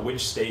mind about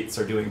which states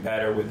are doing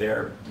better with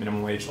their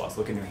minimum wage laws.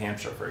 Look at New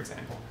Hampshire, for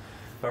example.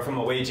 But from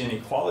a wage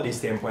inequality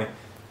standpoint,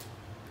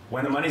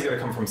 when the money's going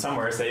to come from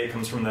somewhere, say it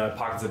comes from the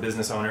pockets of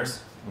business owners,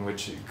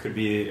 which could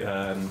be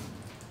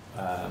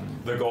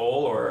the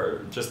goal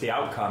or just the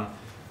outcome,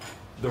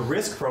 the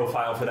risk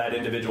profile for that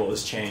individual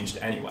has changed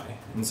anyway.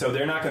 And so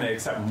they're not going to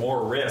accept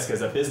more risk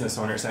as a business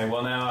owner saying,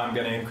 well, now I'm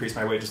going to increase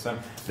my wages to them.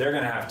 They're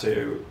going to have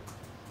to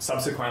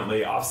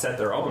subsequently offset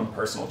their own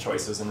personal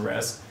choices and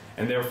risk,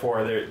 and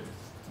therefore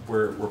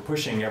we're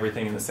pushing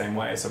everything in the same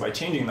way. So by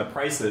changing the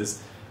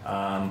prices,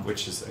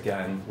 which is,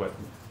 again, what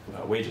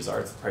wages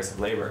are, it's the price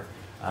of labor,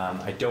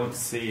 I don't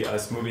see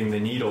us moving the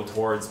needle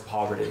towards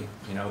poverty.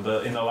 In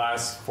the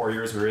last 4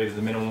 years, we raised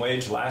the minimum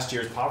wage. Last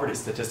year's poverty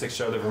statistics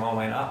show that Vermont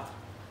went up.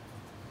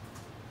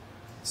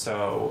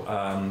 So,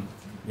 I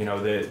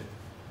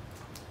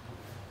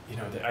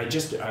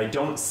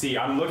don't see.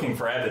 I'm looking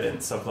for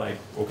evidence of like,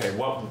 okay,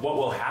 what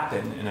will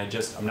happen, and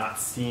I'm not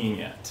seeing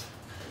it.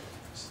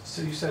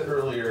 So you said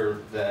earlier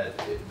that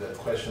the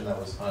question that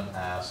was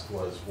unasked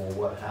was, well,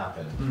 what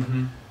happened?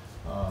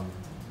 Mm-hmm.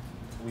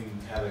 We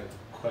had a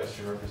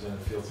question,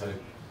 Representative Fields had a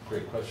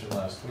great question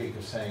last week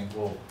of saying,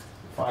 well,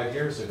 5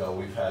 years ago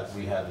we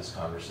had this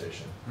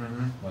conversation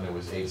when it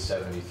was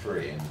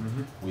 873, and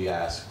we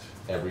asked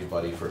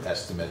everybody for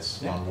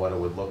estimates on what it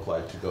would look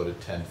like to go to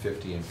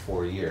 1050 in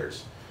 4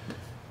 years.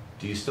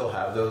 Do you still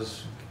have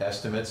those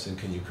estimates, and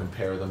can you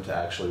compare them to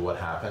actually what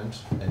happened?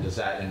 And does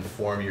that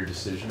inform your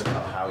decision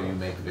about how you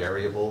make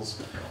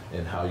variables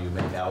and how you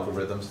make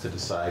algorithms to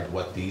decide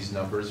what these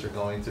numbers are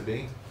going to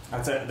be?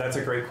 That's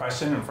a great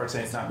question.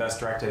 Unfortunately, it's not best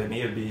directed at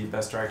me. It would be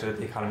best directed at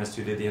the economist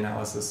who did the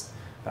analysis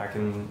back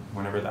in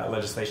whenever that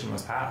legislation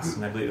was passed.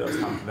 And I believe that was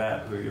Tom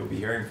Cavett, who you'll be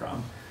hearing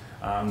from.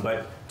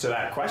 But to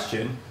that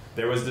question,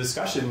 there was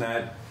discussion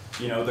that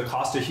the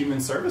cost of human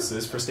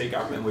services for state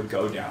government would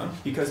go down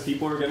because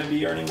people are going to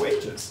be earning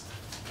wages.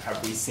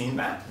 Have we seen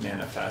that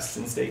manifest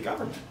in state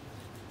government?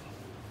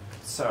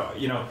 So,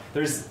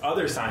 there's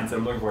other signs that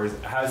I'm looking for.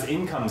 Has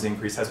incomes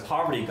increased? Has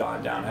poverty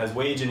gone down? Has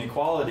wage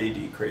inequality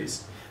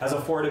decreased? Has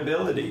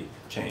affordability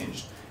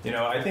changed?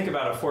 I think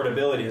about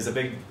affordability as a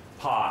big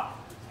pot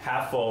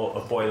half full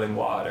of boiling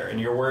water, and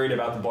you're worried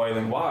about the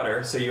boiling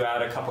water, so you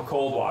add a cup of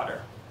cold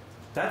water.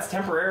 That's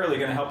temporarily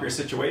going to help your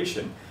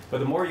situation. But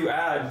the more you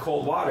add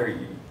cold water,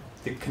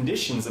 the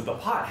conditions of the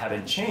pot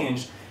haven't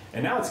changed,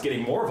 and now it's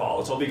getting more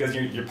volatile because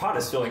your pot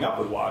is filling up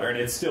with water and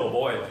it's still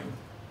boiling.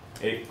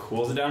 It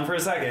cools it down for a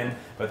second,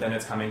 but then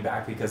it's coming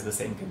back because of the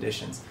same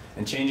conditions.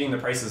 And changing the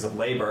prices of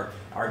labor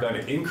are going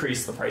to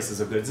increase the prices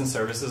of goods and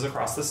services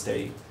across the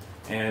state.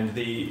 And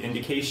the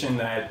indication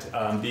that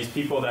these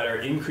people that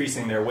are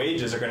increasing their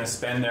wages are going to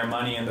spend their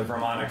money in the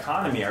Vermont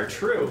economy are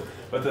true.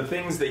 But the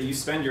things that you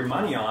spend your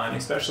money on,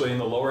 especially in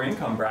the lower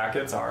income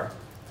brackets, are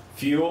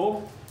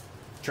fuel,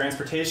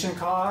 transportation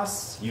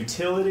costs,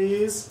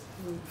 utilities,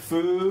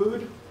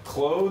 food,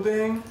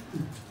 clothing.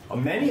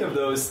 Many of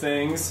those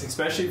things,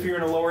 especially if you're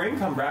in a lower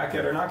income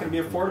bracket, are not going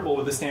to be affordable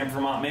with the stamp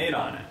Vermont made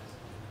on it.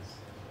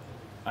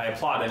 I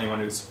applaud anyone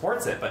who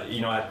supports it, but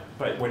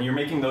but when you're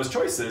making those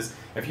choices,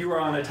 if you are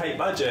on a tight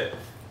budget,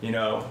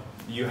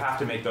 you have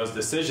to make those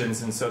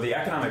decisions. And so the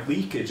economic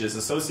leakages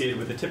associated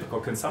with the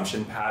typical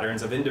consumption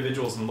patterns of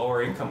individuals in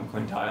lower income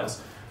quintiles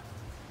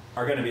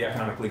are going to be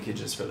economic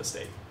leakages for the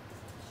state.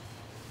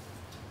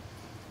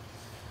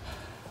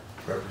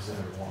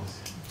 Representative Wong.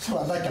 So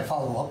I'd like to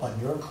follow up on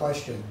your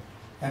question,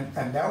 and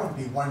that would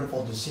be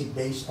wonderful to see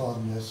based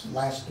on this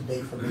last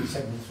debate from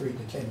 873 to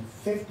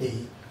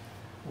 1050,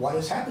 what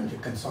has happened to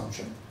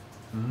consumption.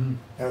 Mm-hmm.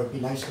 That would be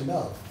nice to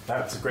know.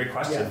 That's a great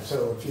question. Yeah,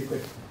 so if you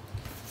could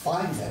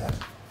find that,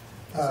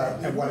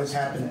 and what has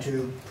happened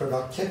to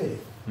productivity,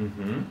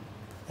 Mm-hmm.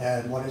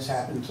 and what has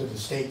happened to the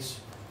state's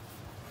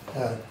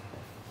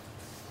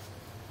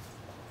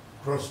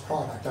gross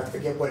product. I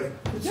forget what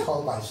it's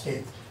called by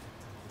state.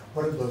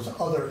 What are those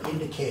other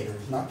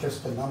indicators, not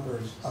just the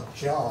numbers of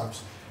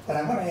jobs? And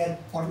I want to add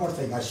one more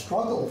thing. I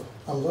struggle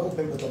a little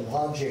bit with the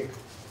logic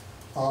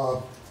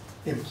of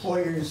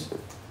employers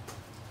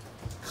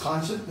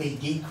constantly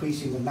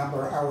decreasing the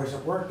number of hours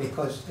at work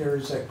because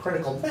there's a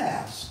critical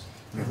mass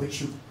in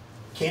which you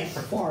can't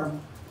perform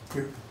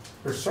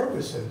your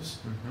services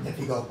if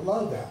you go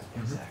below that.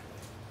 Exactly.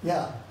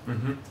 Yeah,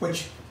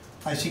 which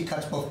I see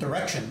cuts both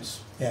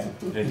directions. Yeah,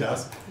 It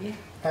does. Yeah.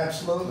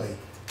 absolutely.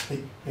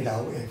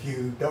 If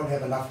you don't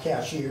have enough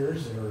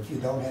cashiers, or if you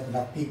don't have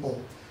enough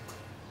people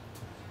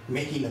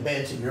making the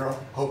beds in your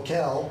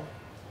hotel,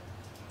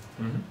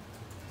 and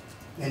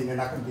you're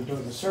not going to be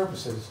doing the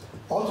services,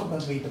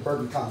 ultimately the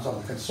burden comes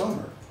on the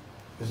consumer.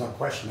 There's no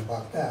question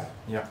about that.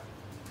 Yeah.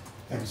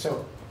 And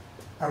so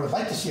I would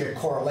like to see a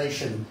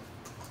correlation.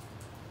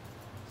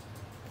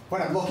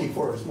 What I'm looking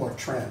for is more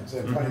trends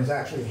and what has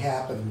actually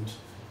happened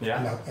in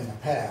the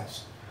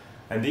past.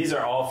 And these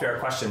are all fair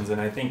questions, and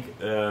I think,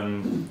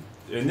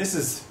 and this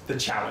is the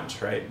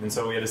challenge, right? And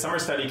so we had a summer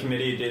study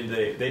committee,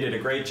 they did a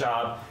great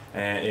job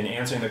in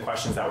answering the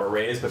questions that were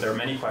raised, but there are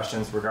many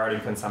questions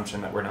regarding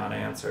consumption that were not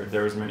answered.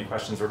 There was many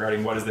questions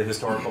regarding what is the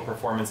historical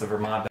performance of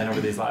Vermont been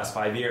over these last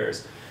 5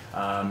 years.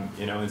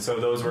 And so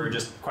those were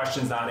just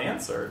questions not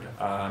answered.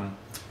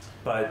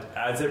 But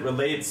as it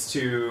relates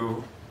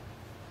to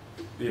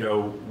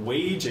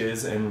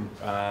wages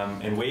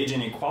and wage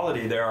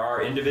inequality, there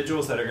are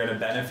individuals that are going to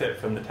benefit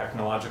from the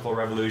technological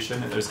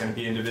revolution, and there's going to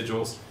be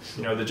individuals,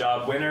 the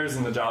job winners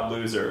and the job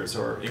losers,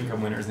 or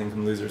income winners and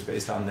income losers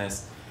based on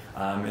this.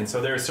 And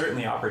so there are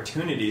certainly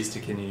opportunities to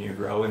continue to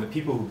grow, and the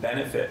people who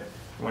benefit,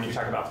 when you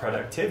talk about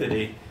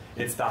productivity,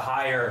 it's the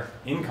higher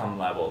income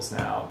levels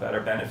now that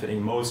are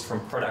benefiting most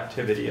from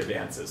productivity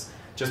advances.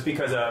 Just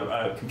because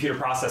a computer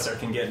processor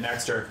can get an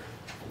extra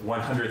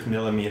 100th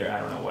millimeter, I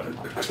don't know what I'm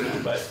talking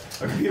about, but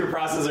a computer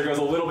processor goes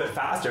a little bit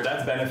faster,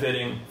 that's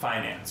benefiting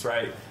finance,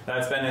 right?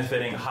 That's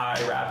benefiting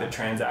high rapid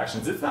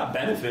transactions. It's not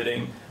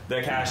benefiting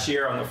the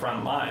cashier on the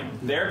front line.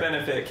 Their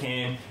benefit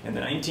came in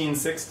the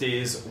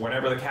 1960s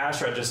whenever the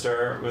cash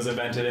register was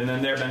invented, and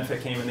then their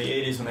benefit came in the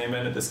 80s when they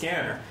invented the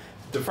scanner.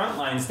 The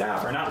frontline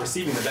staff are not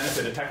receiving the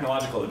benefit of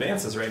technological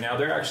advances right now.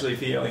 They're actually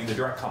feeling the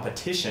direct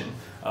competition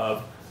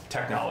of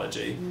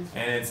technology.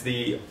 And it's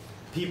the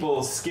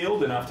people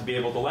skilled enough to be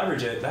able to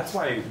leverage it. That's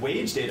why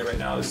wage data right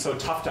now is so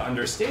tough to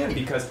understand,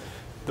 because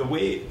the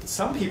way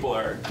some people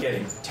are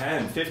getting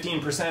 10,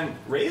 15%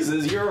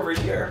 raises year over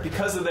year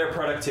because of their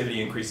productivity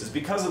increases,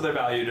 because of their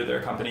value to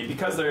their company,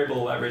 because they're able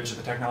to leverage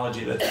the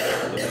technology that's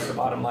there to make the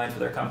bottom line for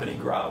their company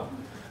grow.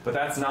 But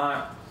that's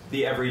not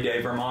the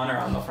everyday Vermonter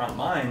on the front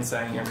line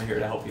saying, I'm here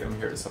to help you, I'm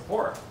here to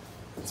support.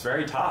 It's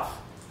very tough.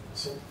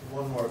 So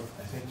one more,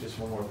 I think just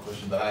one more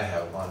question that I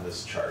have on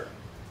this chart.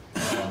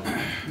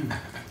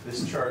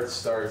 This chart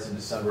starts in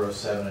December of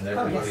 '07, and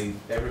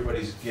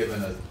everybody's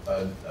given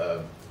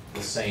the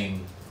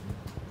same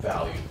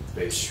value,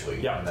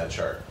 basically, Yeah. on that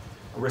chart.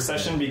 A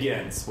recession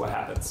begins, what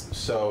happens?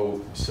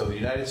 So the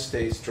United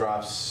States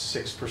drops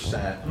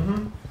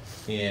 6%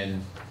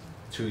 in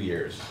 2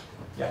 years.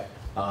 Yeah.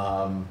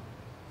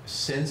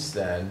 Since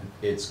then,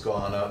 it's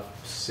gone up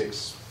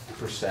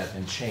 6%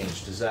 and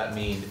change. Does that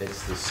mean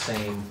it's the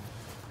same?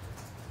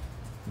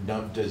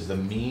 Does the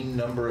mean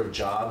number of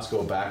jobs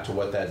go back to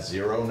what that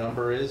zero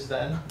number is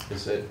then?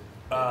 Is it?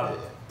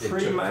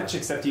 Pretty much,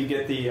 except you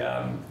get the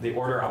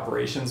order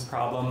operations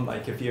problem.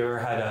 Like if you ever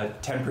had a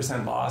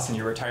 10% loss in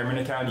your retirement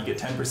account, you get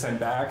 10%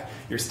 back,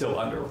 you're still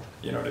under,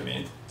 you know what I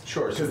mean?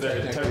 Sure. Because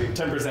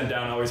 10%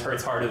 down always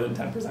hurts harder than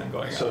 10%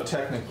 going up. So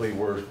technically,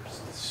 we're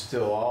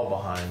still all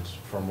behind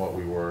from what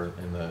we were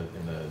in the.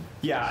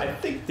 Yeah, I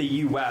think the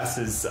U.S.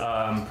 is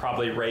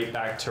probably right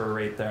back to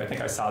right there. I think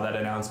I saw that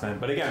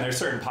announcement. But again, there's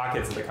certain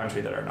pockets of the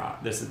country that are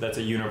not. That's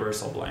a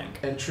universal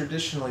blank. And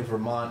traditionally,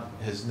 Vermont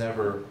has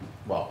never,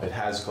 well, it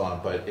has gone,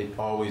 but it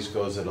always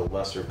goes at a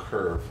lesser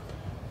curve.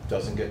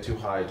 Doesn't get too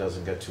high,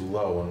 doesn't get too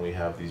low when we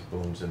have these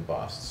booms and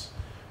busts.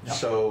 Yep.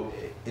 So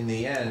in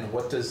the end,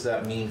 what does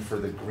that mean for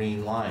the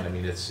green line? I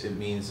mean, it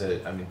means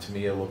that, I mean, to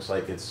me, it looks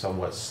like it's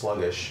somewhat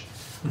sluggish,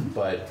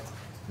 but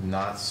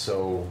not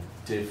so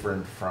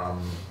different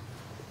from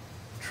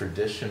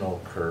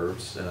traditional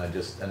curves. And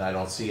I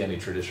don't see any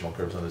traditional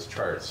curves on this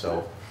chart.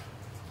 So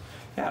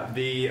yeah,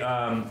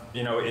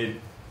 you know,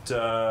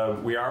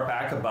 we are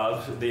back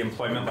above the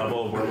employment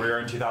level of where we were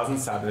in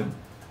 2007.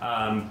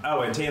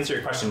 And to answer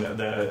your question,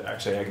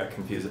 actually I got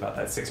confused about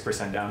that.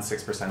 6% down,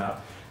 6%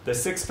 up. The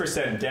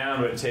 6%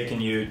 down would have taken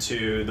you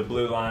to the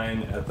blue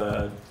line at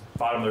the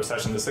bottom of the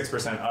recession. The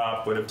 6%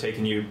 up would have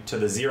taken you to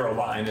the zero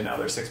line, and now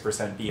they're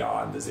 6%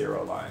 beyond the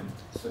zero line.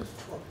 So it's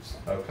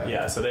 12%. okay.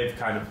 Yeah, so they've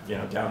kind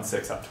of, down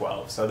 6, up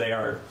 12. So they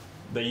are,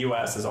 the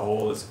U.S. as a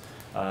whole is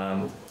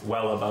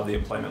well above the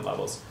employment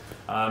levels.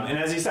 And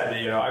as you said,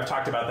 I've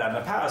talked about that in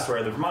the past,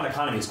 where the Vermont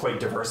economy is quite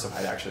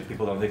diversified, actually.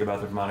 People don't think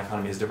about the Vermont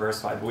economy as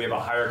diversified, but we have a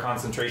higher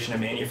concentration of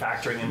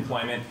manufacturing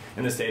employment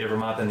in the state of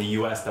Vermont than the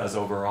U.S. does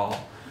overall.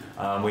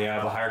 We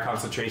have a higher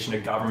concentration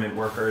of government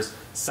workers,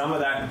 some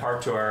of that in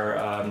part to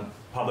our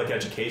public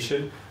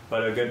education,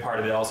 but a good part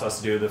of it also has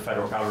to do with the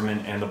federal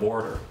government and the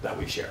border that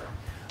we share.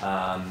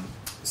 Then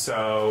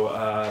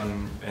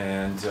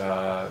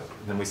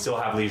we still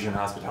have leisure and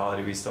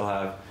hospitality, we still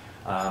have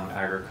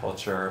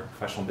agriculture,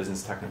 professional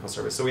business, technical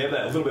service. So we have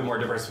that a little bit more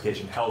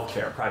diversification.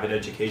 Healthcare, private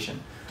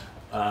education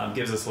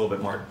gives us a little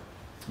bit more.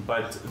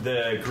 But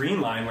the green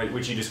line,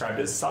 which you described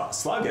as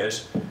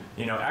sluggish,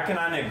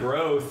 economic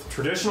growth,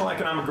 traditional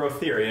economic growth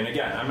theory, and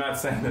again, I'm not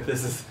saying that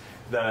this is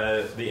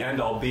the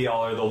end-all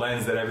be-all or the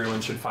lens that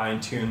everyone should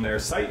fine-tune their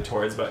sight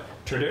towards, but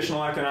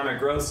traditional economic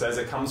growth says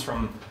it comes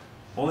from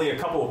only a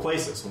couple of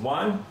places.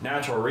 One,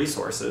 natural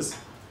resources.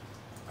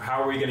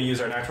 How are we going to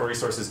use our natural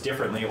resources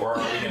differently, or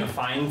are we going to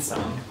find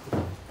some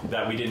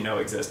that we didn't know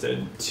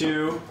existed?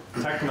 Two,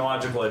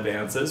 technological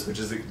advances, which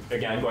is,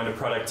 again, going to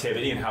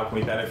productivity and how can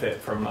we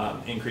benefit from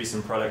increase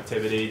in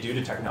productivity due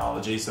to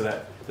technology so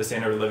that the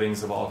standard of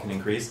livings of all can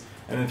increase.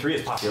 And then three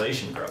is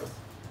population growth.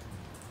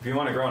 If you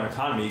want to grow an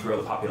economy, you grow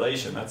the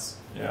population. That's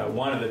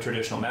one of the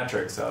traditional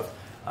metrics of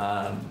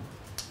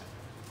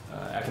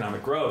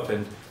economic growth.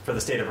 And for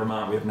the state of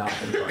Vermont, we have not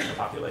been growing the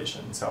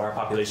population. So our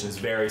population is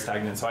very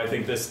stagnant. So I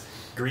think this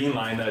green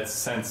line that's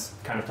since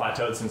kind of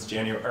plateaued since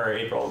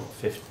April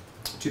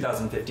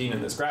 2015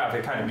 in this graph,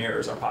 it kind of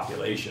mirrors our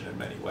population in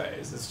many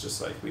ways. It's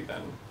just like we've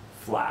been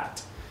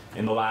flat.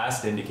 In the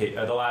last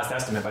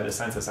estimate by the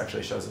census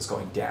actually shows us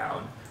going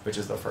down, which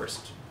is the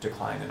first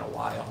decline in a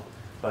while.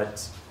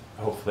 But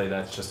hopefully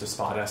that's just a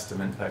spot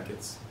estimate that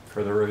gets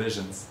further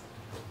revisions.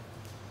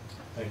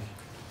 Thank you.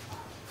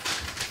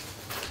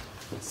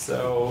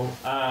 So,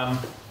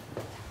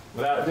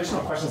 without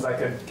additional questions, I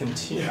could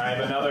continue.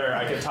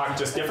 I could talk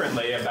just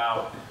differently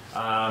about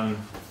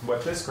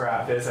what this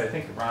graph is. I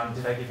think, Ron,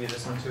 did I give you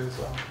this one too as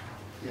well?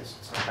 Yes.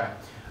 Okay.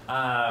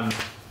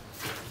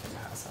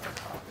 Pass out a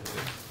copy.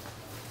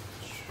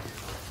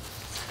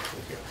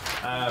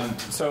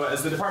 So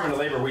as the Department of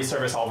Labor, we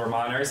service all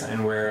Vermonters,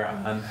 and we're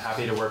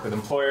happy to work with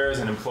employers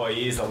and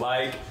employees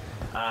alike.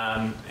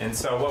 And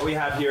so what we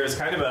have here is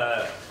kind of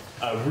a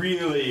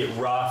really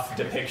rough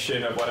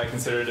depiction of what I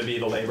consider to be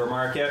the labor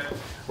market,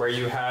 where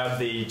you have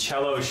the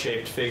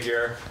cello-shaped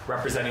figure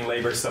representing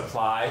labor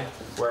supply,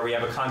 where we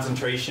have a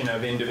concentration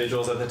of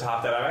individuals at the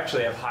top that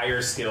actually have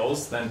higher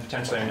skills than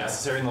potentially are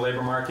necessary in the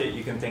labor market.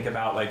 You can think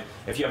about, like,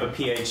 if you have a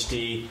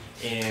PhD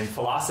in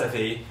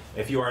philosophy,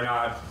 if you are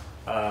not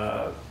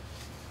a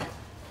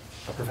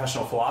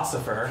professional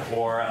philosopher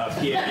or a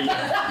PhD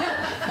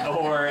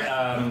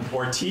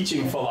or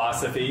teaching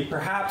philosophy,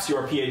 perhaps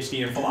your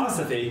PhD in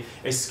philosophy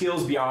is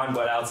skills beyond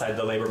what outside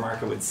the labor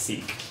market would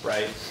seek,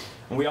 right?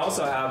 And we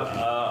also have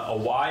a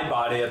wide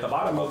body at the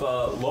bottom of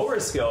a lower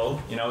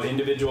skill,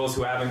 individuals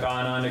who haven't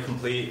gone on to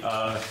complete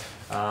a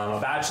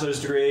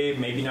bachelor's degree,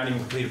 maybe not even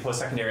complete a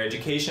post-secondary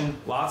education,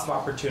 lots of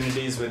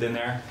opportunities within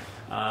there.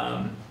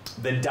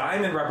 The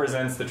diamond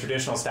represents the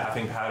traditional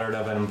staffing pattern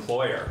of an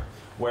employer,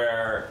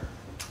 where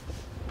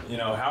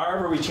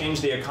however we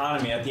change the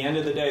economy, at the end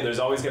of the day, there's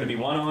always going to be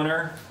one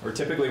owner, or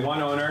typically one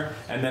owner,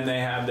 and then they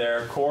have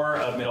their core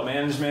of middle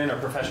management or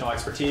professional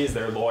expertise,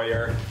 their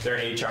lawyer, their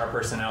HR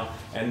personnel,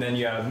 and then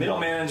you have middle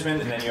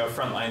management, and then you have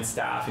frontline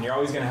staff, and you're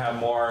always going to have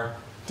more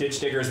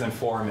ditch diggers than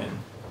foremen,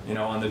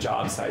 on the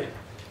job site.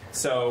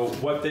 So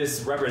what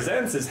this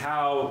represents is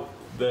how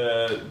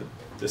the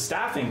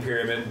staffing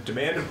pyramid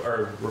demanded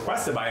or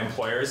requested by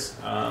employers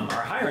are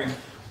hiring.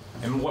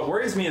 And what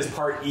worries me is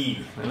part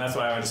E, and that's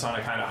what I just want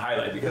to kind of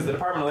highlight, because the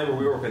Department of Labor,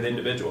 we work with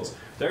individuals.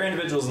 There are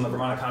individuals in the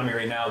Vermont economy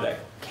right now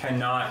that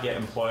cannot get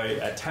employed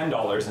at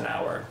 $10 an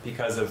hour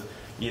because of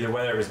either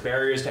whether it was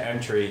barriers to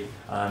entry,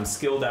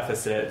 skill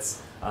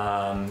deficits,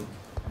 a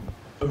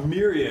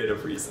myriad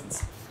of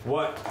reasons.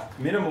 What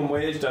minimum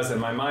wage does in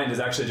my mind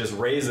is actually just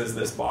raises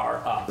this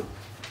bar up.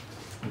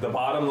 The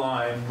bottom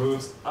line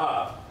moves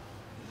up,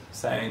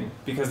 saying,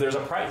 because there's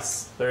a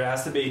price. There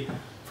has to be,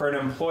 for an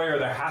employer,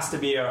 there has to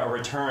be a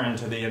return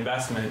to the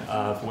investment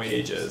of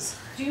wages.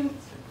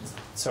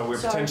 So we're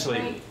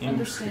potentially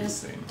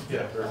increasing.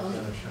 Yeah.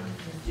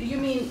 You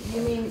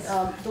mean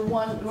the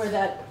one where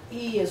that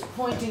E is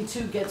pointing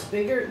to gets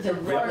bigger, the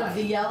part of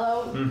the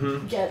yellow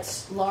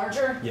gets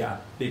larger? Yeah,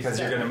 because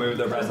you're going to move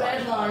the red line. The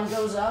red line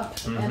goes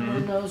up, and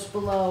then those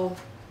below.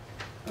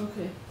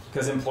 Okay.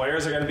 Because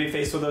employers are going to be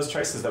faced with those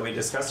choices that we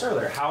discussed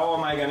earlier. How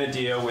am I going to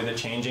deal with a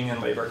changing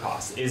in labor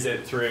costs? Is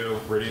it through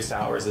reduced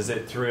hours? Is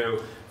it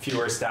through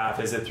fewer staff?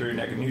 Is it through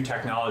new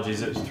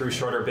technologies? Is it through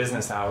shorter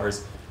business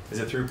hours? Is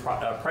it through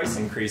price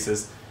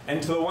increases?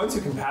 And to the ones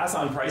who can pass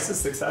on prices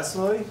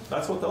successfully,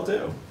 that's what they'll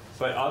do.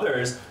 But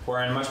others who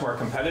are in a much more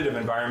competitive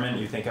environment,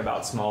 you think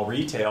about small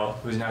retail,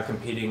 who's now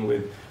competing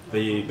with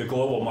the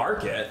global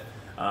market,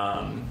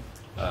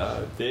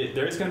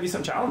 there's going to be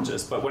some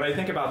challenges. But when I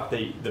think about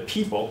the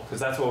people, because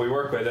that's what we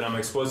work with and I'm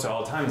exposed to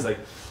all the time, is like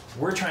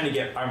we're trying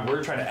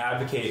to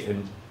advocate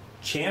and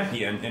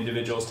champion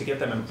individuals to get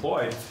them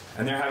employed,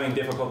 and they're having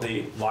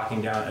difficulty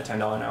locking down a $10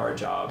 an hour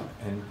job,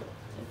 and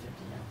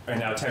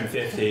now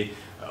 $10.50,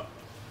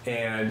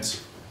 and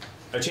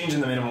a change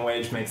in the minimum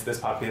wage makes this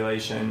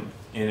population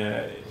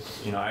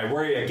I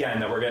worry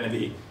again that we're going to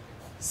be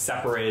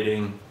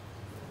separating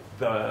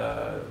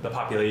the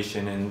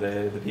population and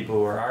the people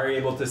who are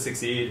able to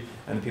succeed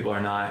and the people who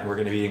are not, and we're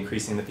going to be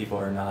increasing the people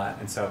who are not.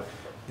 And so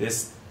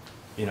this,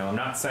 I'm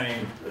not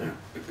saying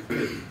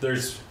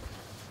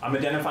I'm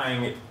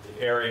identifying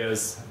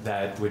areas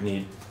that would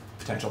need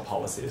potential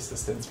policy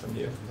assistance from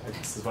you.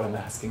 This is what I'm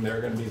asking. There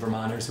are going to be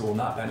Vermonters who will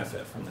not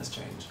benefit from this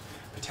change,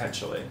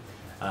 potentially.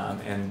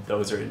 And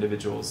those are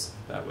individuals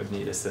that would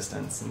need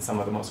assistance, and some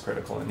of the most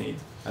critical in need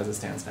as it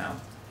stands now.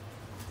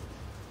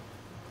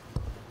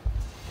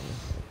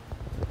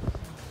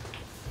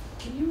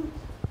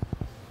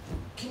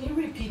 Can you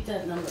repeat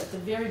that number at the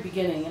very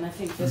beginning? And I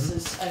think this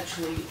is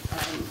actually,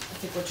 I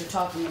think what you're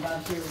talking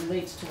about here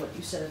relates to what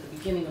you said at the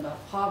beginning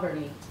about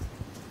poverty,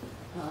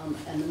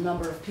 and the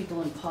number of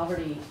people in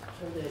poverty,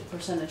 or the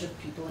percentage of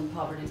people in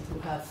poverty who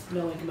have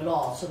no income at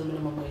all, so the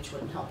minimum wage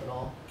wouldn't help at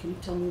all. Can you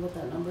tell me what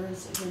that number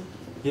is again?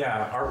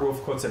 Yeah, Art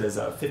Wolf quotes it as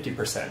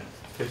 50%.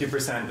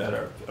 50% that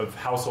are of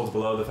households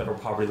below the federal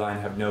poverty line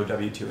have no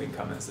W-2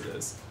 income as it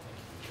is.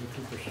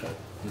 50%.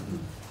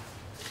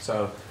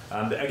 So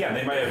again,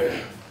 they might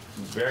have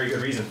very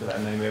good reason for that,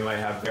 and they might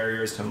have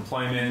barriers to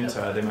employment.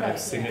 They might have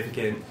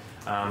significant,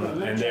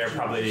 and they're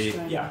probably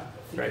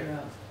right,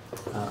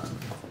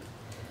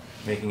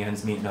 making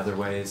ends meet in other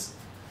ways.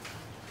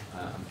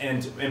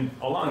 And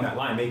along that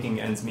line, making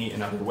ends meet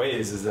in other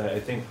ways is that I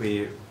think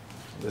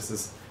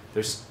there's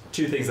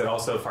two things that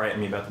also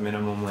frighten me about the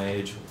minimum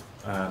wage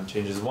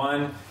changes.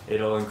 One, it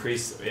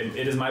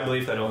is my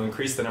belief that it'll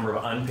increase the number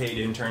of unpaid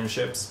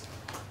internships,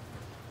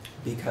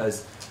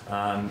 because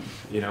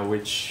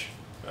which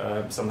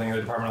something the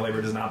Department of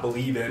Labor does not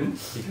believe in,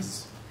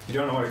 because you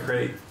don't know how to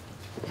create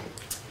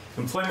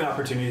employment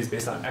opportunities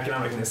based on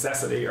economic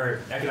necessity or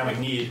economic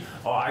need.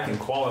 Oh, I can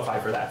qualify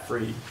for that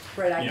free.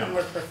 Right, I can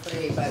work for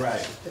free, but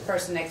right. The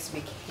person next to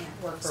me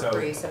can't work for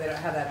free, so they don't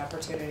have that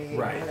opportunity.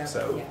 Right,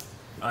 so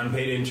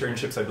unpaid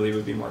internships, I believe,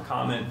 would be more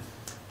common.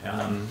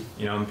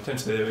 And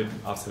potentially they would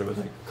offset it with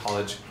like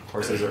college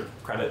courses or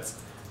credits,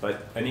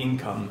 but an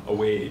income, a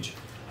wage,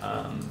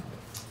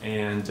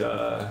 and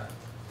the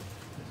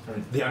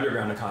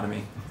underground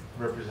economy.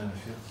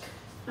 Representative.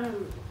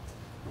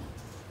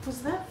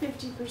 Was that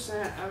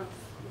 50% of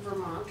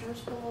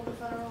Vermonters below the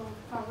federal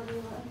poverty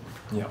line?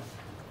 Yeah.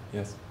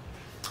 Yes.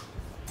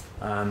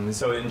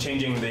 So in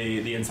changing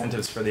the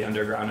incentives for the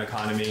underground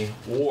economy,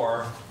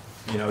 or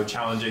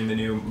challenging the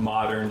new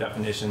modern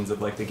definitions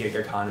of like the gig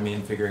economy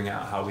and figuring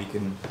out how we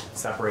can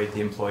separate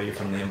the employee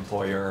from the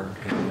employer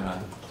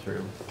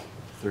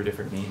through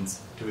different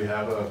means. Do we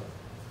have a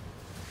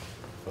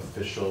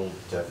official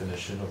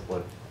definition of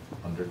what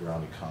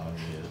underground economy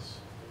is?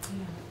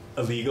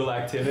 Illegal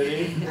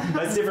activity.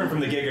 That's different from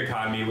the gig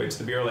economy, which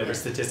the Bureau of Labor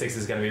Statistics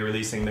is going to be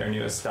releasing their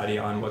newest study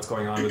on what's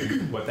going on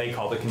with what they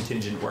call the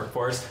contingent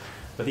workforce.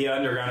 But the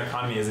underground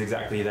economy is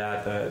exactly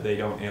that. They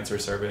don't answer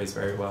surveys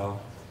very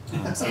well.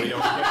 So we don't.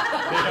 Nor do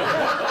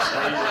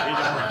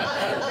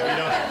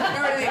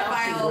they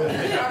file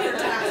proper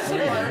tax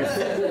returns.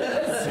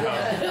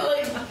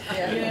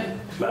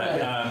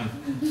 But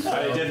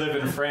I did live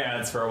in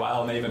France for a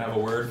while, and they even have a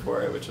word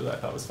for it, which I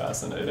thought was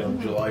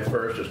fascinating. July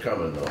 1st is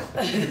coming though.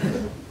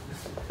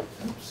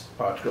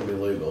 Pot's gonna be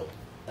legal.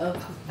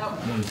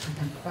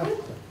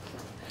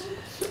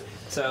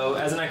 So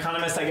as an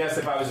economist, I guess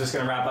if I was just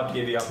going to wrap up to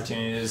give you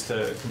opportunities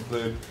to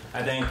conclude,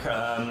 I think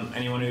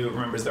anyone who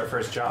remembers their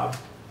first job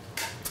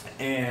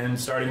and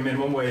starting a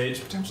minimum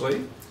wage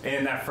potentially,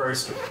 and that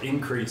first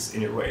increase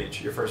in your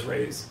wage, your first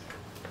raise,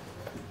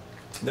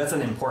 that's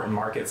an important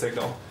market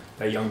signal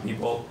that young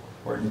people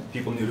or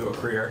people new to a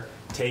career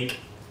take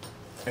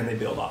and they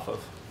build off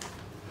of.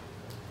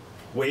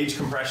 Wage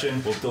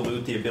compression will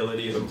dilute the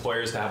ability of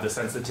employers to have the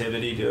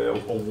sensitivity to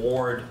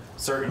award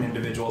certain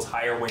individuals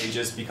higher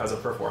wages because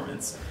of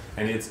performance.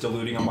 And it's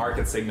diluting a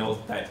market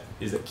signal that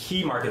is a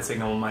key market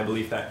signal in my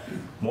belief that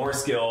more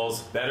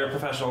skills, better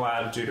professional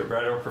attitude, or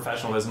better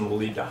professionalism will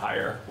lead to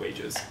higher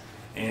wages.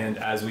 And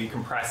as we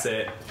compress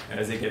it,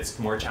 as it gets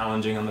more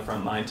challenging on the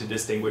front line to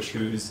distinguish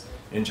who's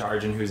in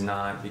charge and who's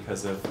not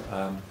because of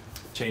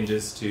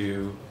changes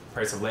to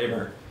price of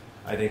labor,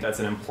 I think that's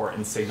an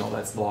important signal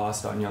that's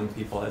lost on young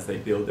people as they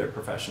build their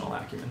professional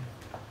acumen.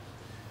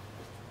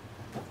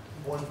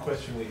 One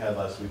question we had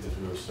last week as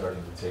we were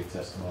starting to take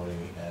testimony,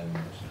 and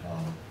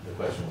the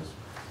question was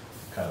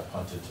kind of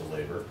punted to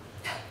labor,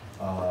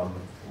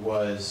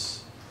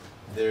 was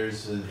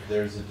there's a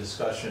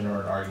discussion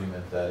or an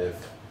argument that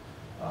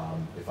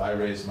if I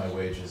raise my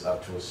wages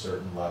up to a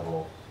certain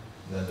level,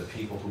 then the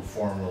people who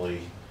formerly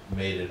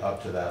made it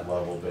up to that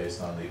level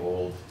based on the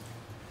old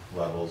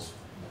levels,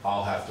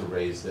 I'll have to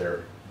raise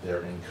their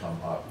income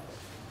up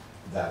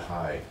that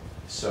high.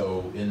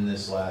 So in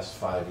this last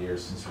 5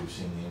 years since we've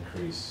seen the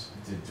increase,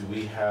 do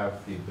we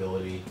have the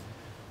ability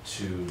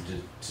to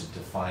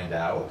find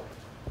out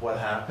what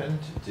happened?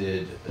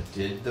 Did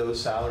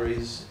those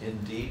salaries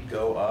indeed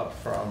go up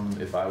from,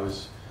 if I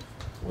was,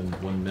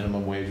 when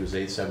minimum wage was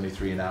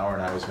 $8.73 an hour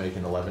and I was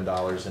making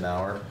 $11 an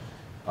hour,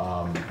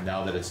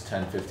 now that it's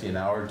 $10.50 an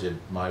hour, did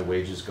my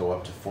wages go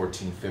up to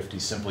 $14.50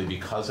 simply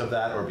because of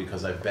that, or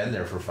because I've been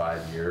there for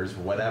 5 years?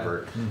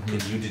 Whatever. Can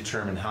you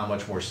determine how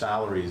much more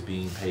salary is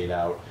being paid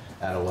out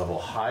at a level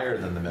higher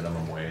than the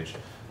minimum wage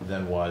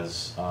than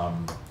was,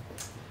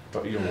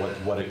 but you know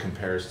what it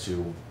compares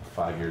to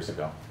 5 years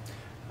ago?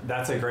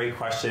 That's a great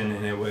question,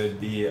 and it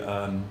would be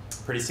a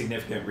pretty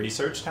significant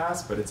research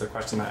task, but it's a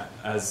question that,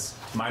 as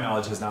to my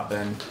knowledge, has not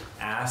been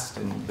asked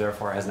and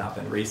therefore has not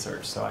been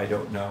researched, so I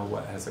don't know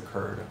what has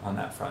occurred on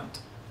that front.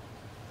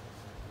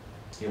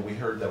 Yeah, we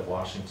heard that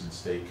Washington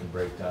State can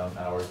break down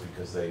hours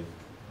because they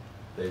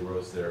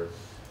rose their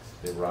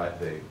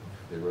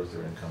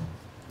income,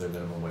 their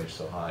minimum wage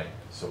so high,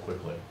 so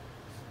quickly,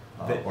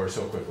 or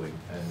so quickly,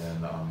 and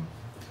then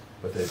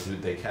but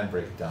they can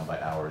break it down by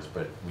hours,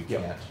 but we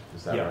can't.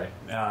 Is that right?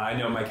 I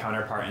know my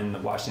counterpart in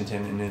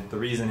Washington, and the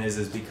reason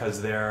is because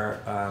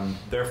their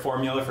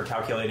formula for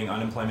calculating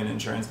unemployment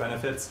insurance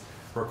benefits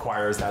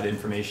requires that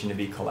information to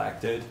be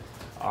collected.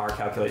 Our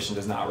calculation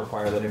does not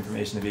require that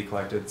information to be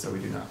collected, so we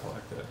do not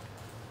collect it.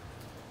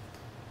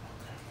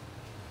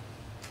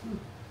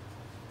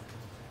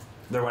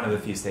 They're one of the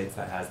few states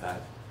that has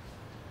that.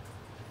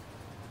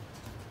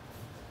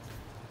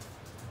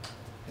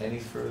 Any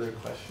further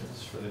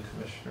questions for the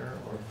commissioner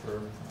or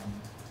for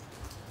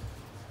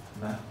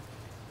Matt?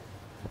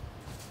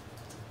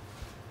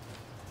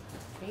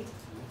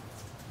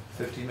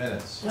 50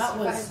 minutes. That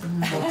was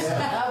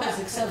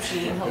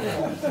exceptionally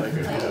helpful. Thank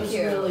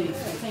you.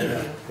 Thank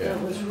you. That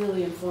was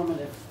really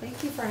informative.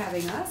 Thank you for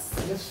having us.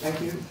 Yes,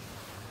 thank you.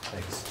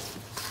 Thanks.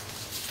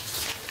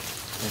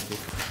 Thank you.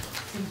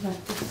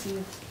 Good to see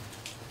you.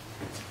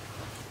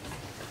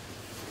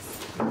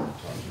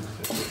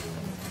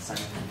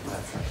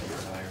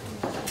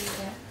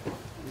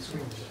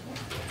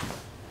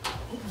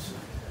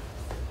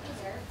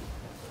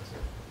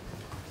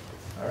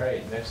 All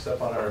right, next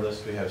up on our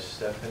list we have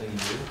Stephanie Yu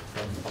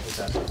from Public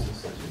Access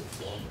Institute.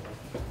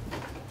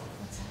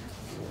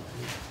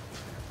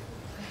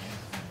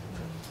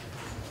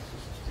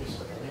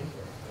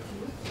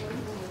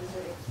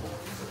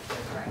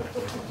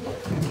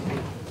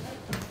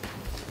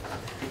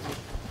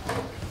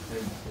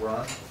 And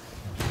Ron,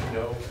 do you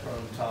know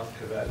from Tom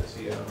Cavett, is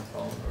he on the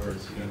phone or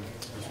is he?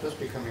 He's supposed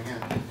to be coming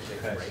in.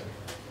 Okay.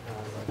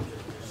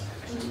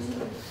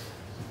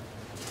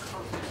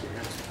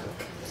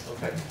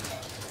 Okay.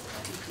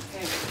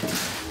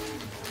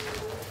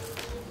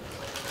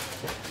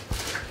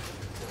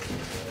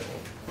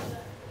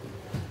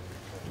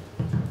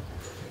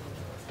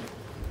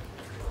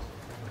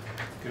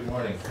 Good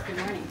morning. Good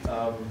morning.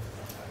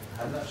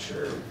 I'm not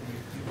sure, you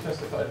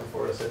testified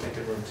before us, I think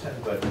in room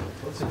 10, but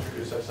let's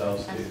introduce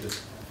ourselves to you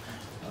just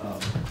a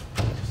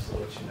little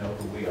let you know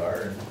who we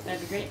are. And,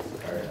 That'd be great.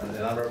 all right, and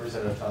I'm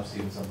Representative Tom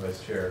Stevens, I'm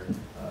Vice Chair.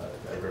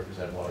 I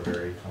represent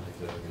Waterbury,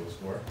 Huntington, and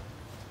Mullsmore,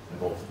 and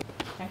Bolton.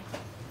 Okay.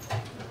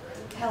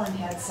 Helen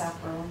had South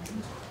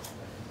Burlington.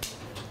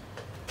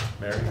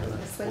 Mary,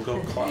 we'll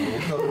go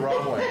the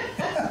wrong way.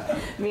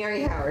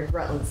 Mary Howard,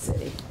 Rutland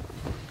City.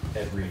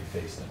 Ed Reed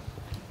Facein.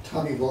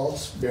 Tommy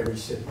Waltz, Berry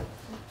City.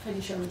 Heidi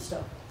Sherman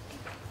Stowe.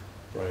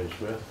 Brian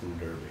Smith from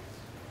Derby.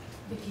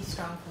 Vicki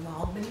Strong from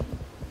Albany.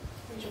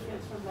 Rachel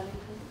Fields from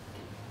Bennington.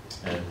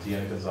 And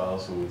Deanna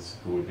Gonzalez,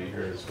 who would be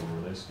here, is from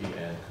Winooski,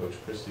 and Coach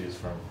Christie is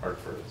from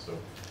Hartford. So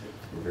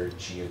we're very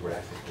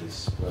geographically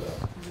split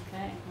up.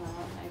 Okay, well,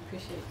 I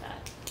appreciate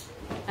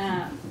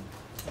that.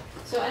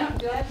 So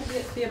do I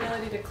have the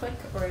ability to click,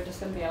 or does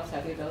somebody else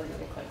have the ability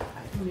to click?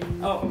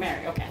 Oh,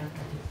 Mary, okay.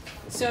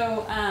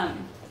 So,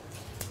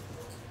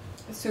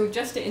 so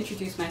just to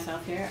introduce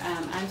myself here,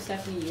 I'm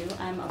Stephanie Yu.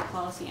 I'm a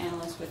policy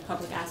analyst with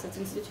Public Assets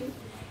Institute,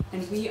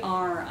 and we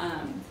are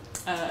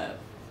a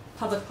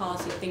public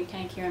policy think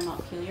tank here in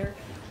Montpelier.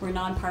 We're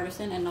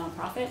nonpartisan and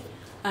nonprofit,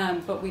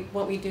 but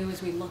what we do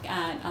is we look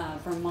at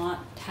Vermont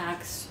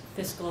tax,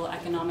 fiscal,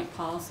 economic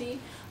policy,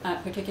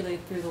 particularly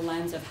through the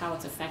lens of how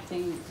it's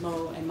affecting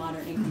low and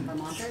moderate income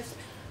Vermonters.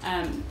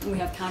 We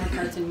have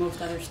counterparts in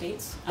most other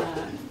states,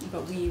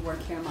 but we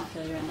work here in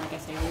Montpelier, and like I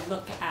say, we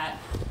look at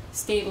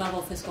state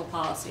level fiscal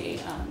policy,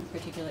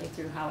 particularly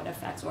through how it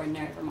affects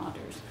ordinary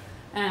Vermonters.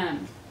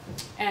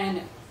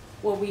 And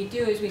what we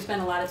do is we spend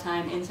a lot of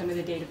time in some of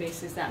the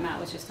databases that Matt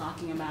was just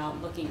talking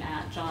about, looking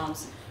at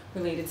jobs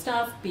related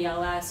stuff,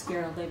 BLS,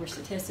 Bureau of Labor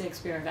Statistics,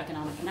 Bureau of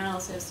Economic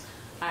Analysis,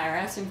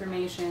 IRS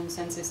information,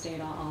 census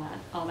data,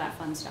 all that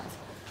fun stuff.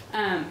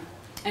 And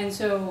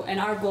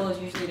our goal is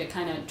usually to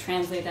kind of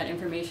translate that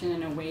information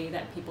in a way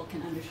that people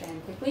can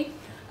understand quickly.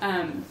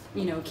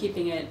 You know,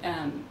 keeping it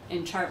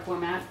in chart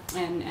format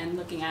and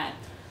looking at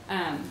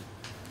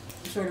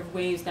sort of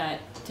ways that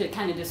to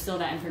kind of distill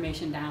that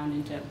information down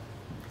into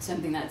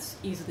something that's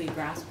easily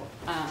graspable,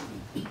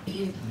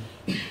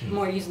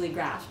 more easily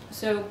grasped.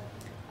 So.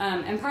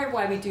 And part of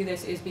why we do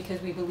this is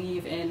because we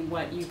believe in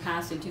what you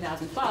passed in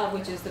 2012,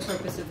 which is the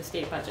purpose of the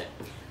state budget,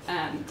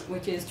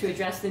 which is to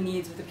address the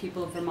needs of the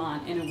people of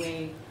Vermont in a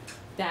way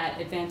that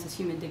advances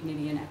human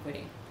dignity and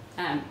equity,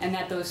 and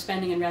that those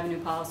spending and revenue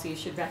policies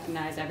should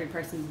recognize every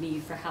person's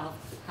need for health,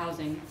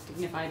 housing,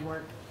 dignified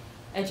work,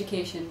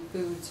 education,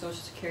 food,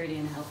 social security,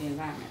 and a healthy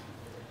environment.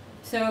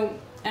 So,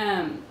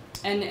 and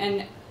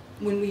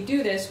when we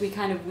do this, we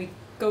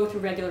go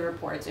through regular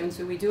reports, and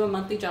so we do a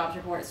monthly jobs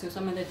report. So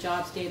some of the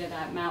jobs data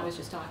that Matt was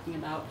just talking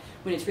about,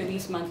 when it's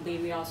released monthly,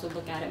 we also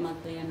look at it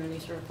monthly and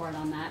release a report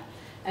on that.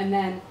 And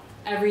then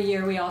every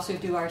year we also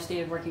do our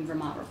State of Working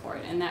Vermont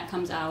report, and that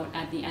comes out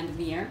at the end of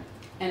the year.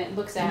 And it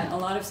looks at a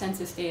lot of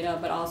census data,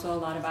 but also a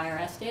lot of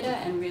IRS data,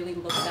 and really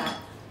looks at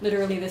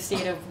literally the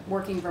state of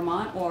working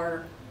Vermont,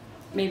 or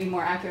maybe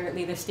more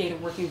accurately, the state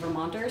of working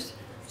Vermonters.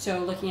 So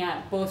looking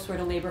at both sort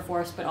of labor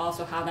force, but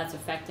also how that's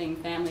affecting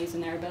families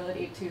and their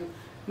ability to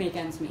make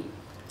ends meet.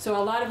 So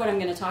a lot of what I'm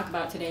going to talk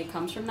about today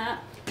comes from that.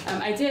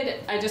 I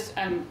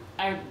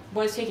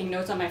was taking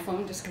notes on my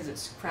phone just because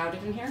it's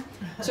crowded in here.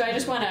 So I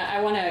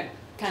want to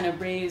kind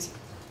of raise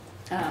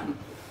a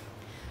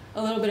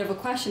little bit of a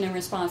question in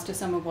response to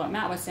some of what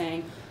Matt was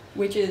saying,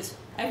 which is,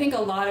 I think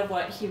a lot of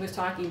what he was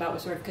talking about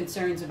was sort of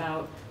concerns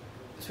about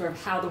sort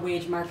of how the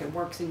wage market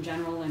works in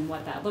general and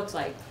what that looks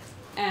like.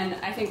 And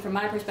I think from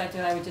my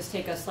perspective, I would just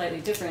take a slightly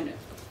different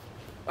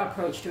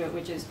approach to it,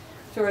 which is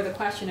sort of the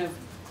question of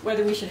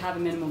whether we should have a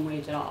minimum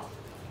wage at all.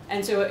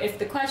 And so if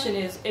the question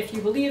is, if you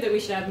believe that we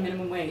should have a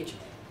minimum wage,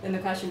 then the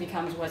question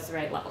becomes, what's the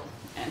right level?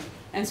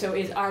 And so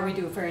are we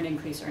due for an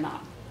increase or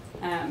not?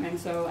 And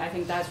so I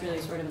think that's really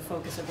sort of the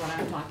focus of what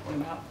I'm talking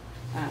about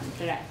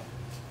today.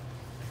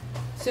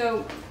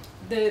 So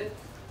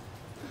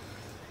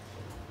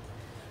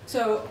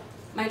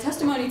my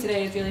testimony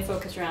today is really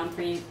focused around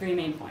three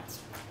main points.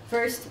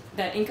 First,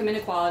 that income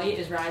inequality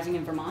is rising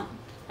in Vermont,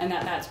 and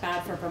that's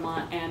bad for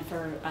Vermont and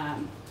for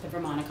the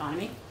Vermont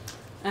economy.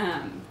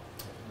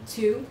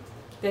 2,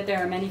 that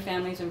there are many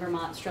families in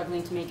Vermont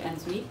struggling to make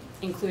ends meet,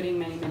 including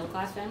many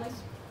middle-class families.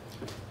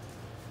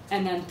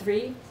 And then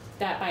 3,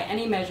 that by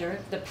any measure,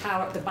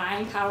 the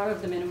buying power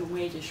of the minimum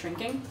wage is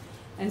shrinking,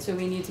 and so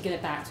we need to get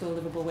it back to a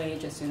livable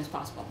wage as soon as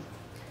possible.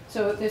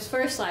 So this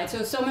first slide, so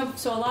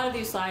a lot of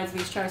these slides,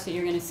 these charts that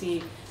you're going to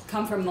see,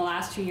 come from the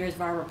last 2 years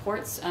of our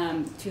reports,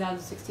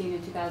 2016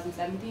 and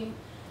 2017.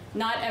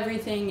 Not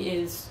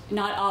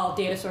all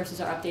data sources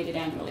are updated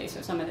annually.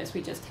 So some of this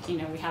we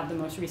have the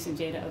most recent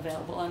data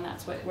available, and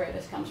that's where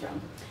this comes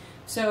from.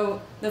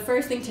 So the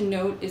first thing to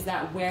note is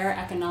that where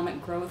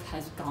economic growth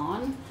has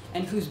gone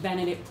and who's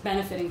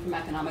benefiting from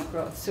economic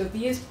growth. So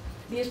these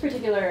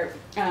particular,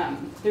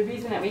 the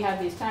reason that we have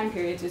these time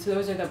periods is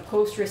those are the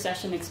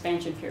post-recession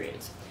expansion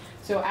periods.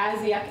 So as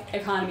the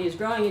economy is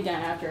growing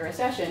again after a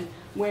recession,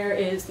 where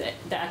is the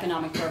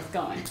economic growth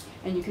going?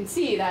 And you can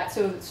see that,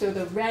 so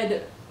the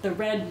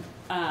red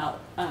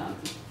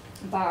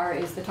bar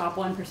is the top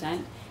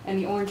 1%, and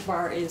the orange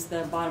bar is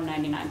the bottom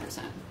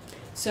 99%.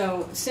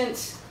 So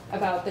since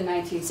about the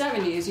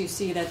 1970s, you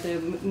see that the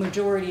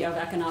majority of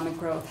economic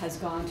growth has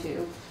gone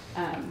to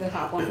the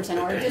top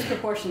 1%, or a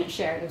disproportionate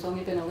share. There's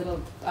only been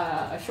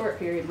a short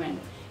period when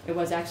it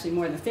was actually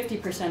more than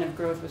 50% of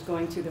growth was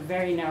going to the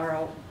very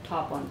narrow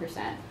top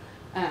 1%.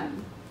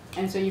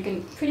 And so you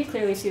can pretty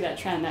clearly see that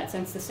trend, that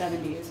since the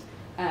 70s,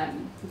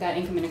 that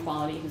income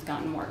inequality has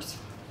gotten worse.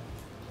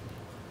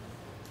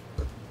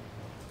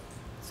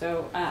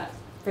 So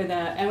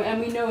and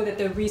we know that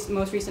the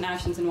most recent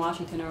actions in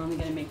Washington are only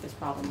going to make this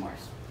problem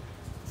worse.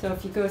 So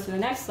if you go to the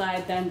next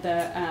slide, then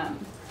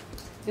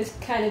this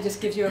kind of just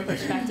gives you a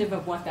perspective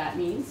of what that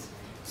means.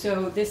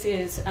 So this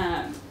is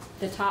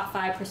the top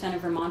 5%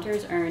 of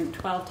Vermonters earn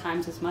 12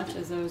 times as much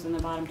as those in the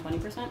bottom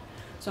 20%.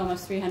 So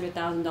almost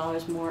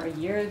 $300,000 more a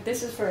year.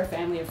 This is for a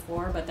family of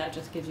 4, but that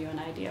just gives you an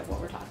idea of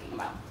what we're talking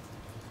about.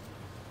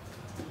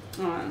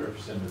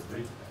 Representative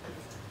Reed.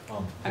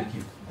 Thank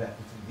you.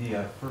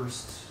 The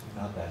first,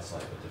 not that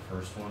slide, but the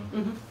first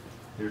one,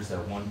 there's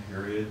that one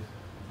period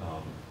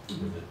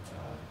with the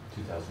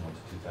 2001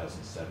 to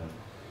 2007,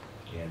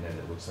 and then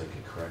it looks like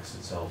it corrects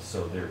itself.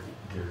 So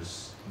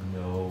there's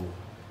no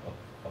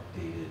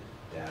updated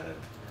data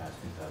past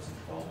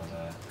 2012 on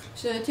that.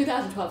 So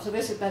 2012. So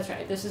that's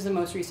right. This is the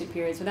most recent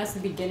period. So that's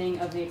the beginning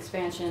of the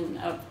expansion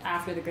of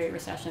after the Great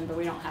Recession. But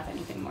we don't have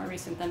anything more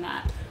recent than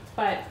that.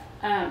 But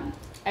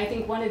I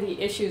think one of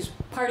the issues,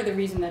 part of the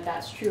reason that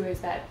that's true, is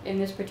that in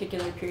this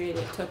particular period,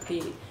 it took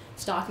the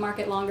stock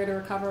market longer to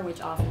recover,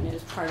 which often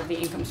is part of the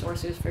income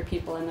sources for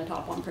people in the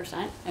top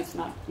 1%. It's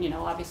not,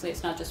 obviously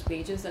it's not just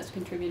wages that's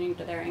contributing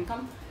to their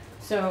income.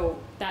 So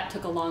that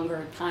took a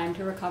longer time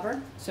to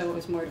recover, so it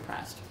was more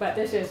depressed. But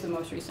this is the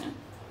most recent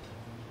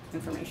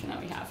information that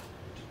we have.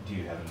 Do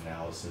you have an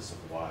analysis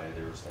of why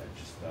there was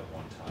just that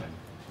one time,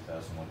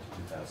 2001 to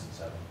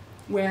 2007?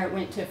 Where it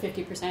went to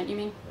 50%, you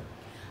mean?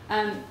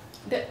 Yeah.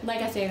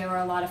 Like I say, there were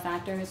a lot of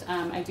factors.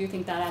 I do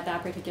think that at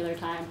that particular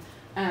time,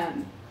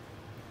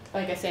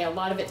 like I say, a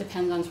lot of it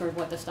depends on sort of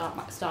what the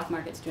stock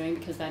market's doing,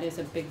 because that is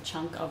a big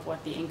chunk of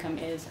what the income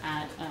is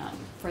at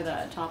for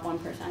the top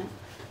 1%.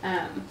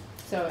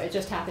 So it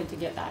just happened to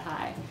get that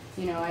high.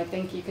 I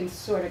think you can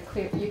sort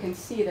of you can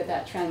see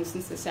that trend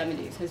since the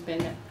 70s has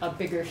been a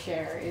bigger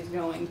share is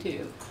going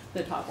to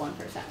the top 1%.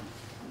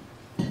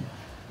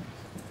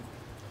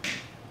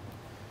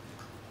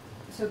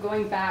 So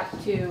going back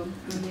to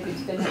maybe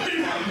to the next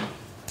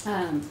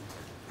slide,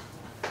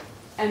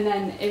 and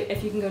then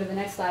if you can go to the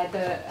next slide,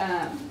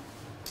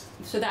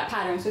 so that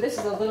pattern. So this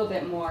is a little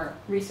bit more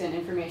recent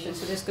information.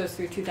 So this goes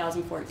through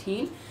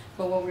 2014,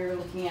 but what we were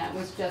looking at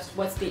was just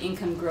what's the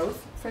income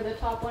growth for the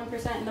top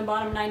 1% and the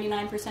bottom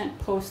 99%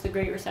 post the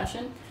Great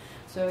Recession.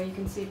 So you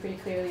can see pretty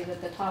clearly that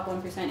the top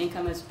 1%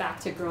 income is back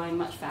to growing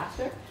much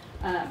faster.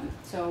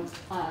 So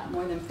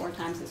more than 4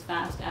 times as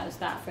fast as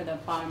that for the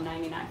bottom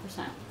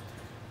 99%.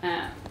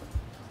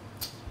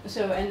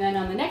 So, and then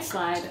on the next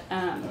slide,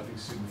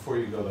 before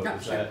you go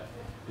though,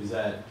 is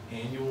that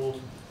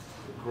annual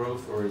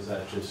growth, or is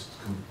that just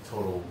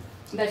total?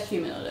 That's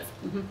cumulative.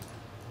 Thank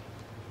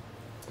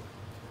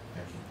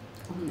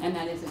you. And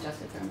that is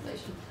adjusted for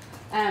inflation.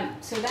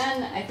 So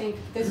then I think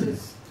this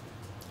is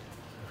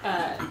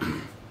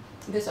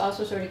this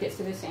also sort of gets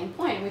to the same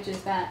point, which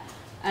is that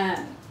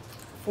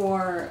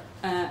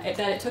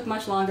that it took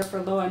much longer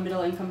for low and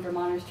middle income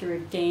Vermonters to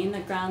regain the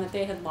ground that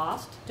they had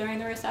lost during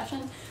the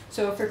recession.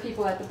 So for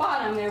people at the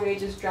bottom, their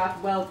wages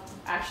dropped,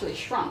 actually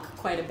shrunk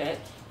quite a bit,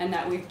 and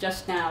that we've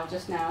just now,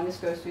 and this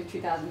goes through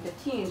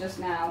 2015, just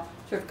now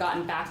sort of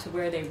gotten back to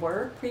where they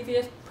were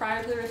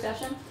prior to the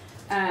recession.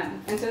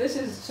 And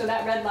so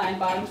that red line,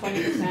 bottom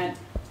 20%,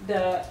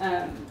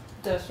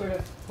 the sort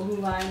of blue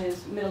line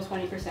is middle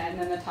 20%, and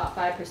then the top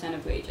 5%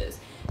 of wages.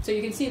 So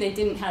you can see they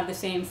didn't have the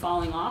same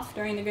falling off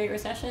during the Great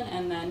Recession,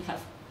 and then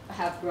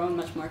have grown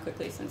much more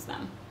quickly since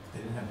then.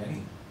 They didn't have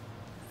any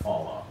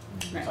fall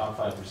off. The top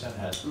 5%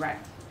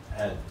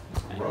 had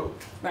growth.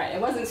 Right.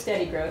 It wasn't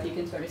steady growth. You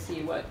can sort of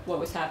see what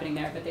was happening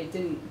there, but they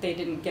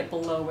didn't get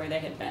below where they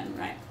had been.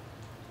 Right.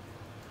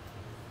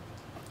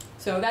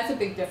 So that's a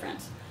big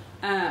difference.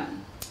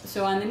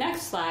 So on the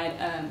next slide,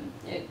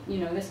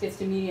 this gets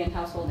to median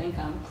household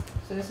income.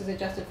 So this is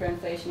adjusted for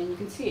inflation, and you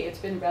can see it's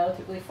been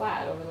relatively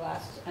flat over the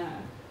last,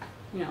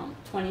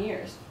 20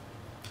 years,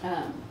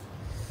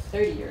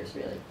 30 years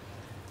really.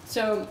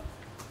 So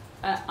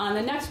on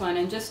the next one,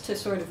 and just to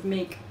sort of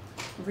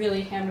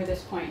really hammer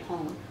this point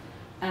home,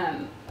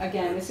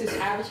 again, this is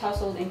average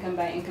household income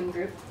by income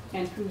group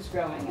and who's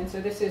growing. And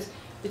so this is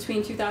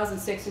between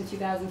 2006 and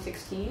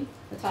 2016.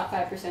 The top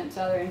 5%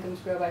 saw their incomes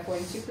grow by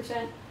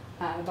 42%.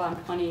 The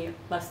bottom 20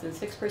 less than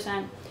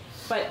 6%.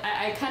 But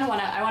I kind of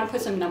want to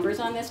put some numbers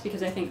on this,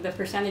 because I think the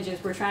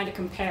percentages, we're trying to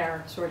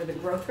compare sort of the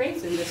growth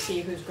rates and just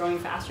see who's growing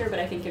faster. But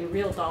I think in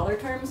real dollar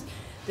terms,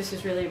 this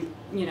is really,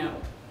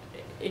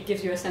 it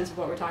gives you a sense of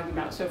what we're talking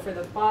about. So for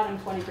the bottom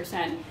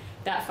 20%,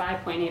 that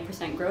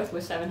 5.8% growth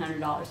was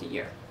 $700 a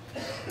year.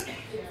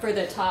 For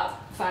the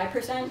top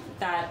 5%,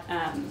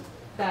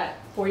 that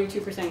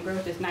 42%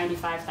 growth is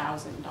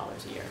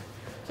 $95,000 a year.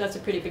 So that's a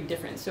pretty big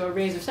difference. So a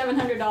raise of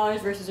 $700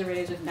 versus a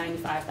raise of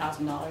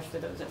 $95,000 for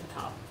those at the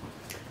top.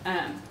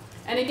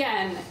 And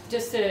again,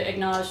 just to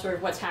acknowledge sort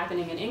of what's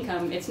happening in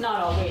income, it's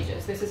not all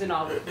wages. This isn't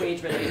all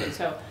wage related.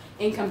 So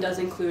income does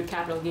include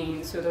capital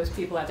gains. So those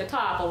people at the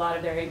top, a lot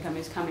of their income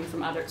is coming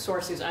from other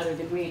sources other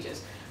than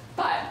wages.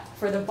 But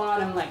for the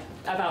bottom, like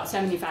about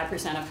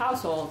 75% of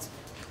households,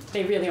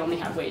 they really only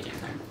have wage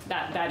income.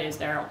 That is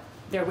their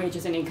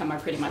wages and income are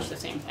pretty much the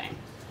same thing.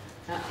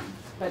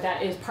 But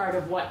that is part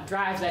of what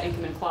drives that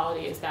income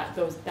inequality is that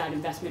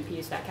investment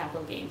piece, that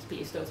capital gains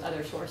piece, those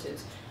other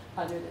sources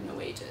other than the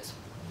wages.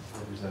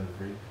 Representative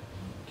Reed?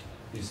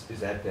 Is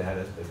that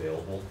data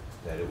available,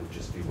 that it would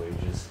just be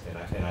wages? And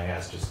I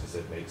ask just because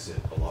it makes it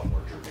a lot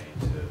more germane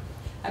to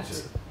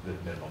the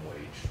minimum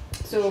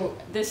wage. So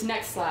this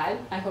next slide,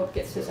 I hope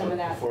gets to some of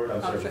that. Before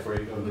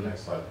you go to the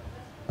next slide,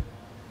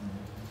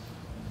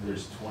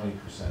 there's 20%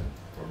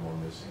 or more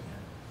missing here.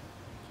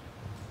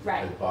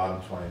 Right. At the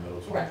bottom 20,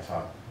 middle 20, Right.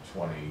 top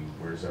 20,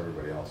 where's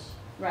everybody else?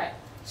 Right.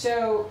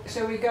 So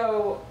we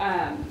go.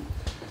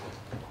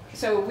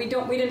 So we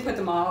didn't put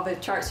them all. The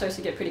chart starts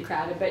to get pretty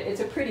crowded, but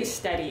it's a pretty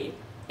steady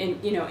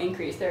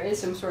increase. There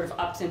is some sort of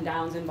ups and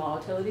downs and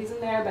volatilities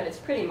in there, but it's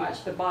pretty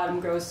much the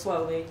bottom grows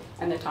slowly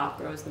and the top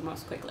grows the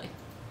most quickly.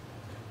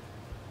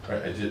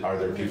 Are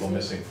there people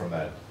missing from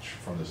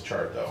this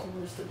chart though?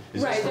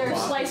 Is Right, this there are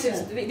Vermont?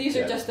 slices. These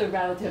are Yeah. just the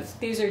relatives.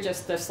 These are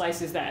just the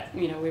slices that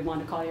we want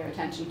to call your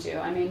attention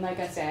to. I mean, like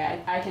I say,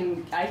 I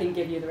can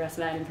give you the rest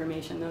of that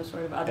information, those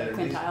sort of other And are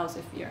these- quintiles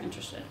if you're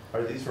interested.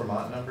 Are these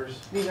Vermont numbers?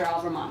 These are all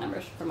Vermont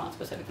numbers, Vermont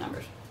specific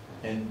numbers.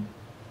 And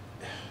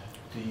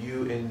do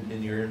you,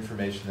 in your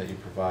information that you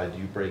provide, do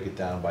you break it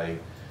down by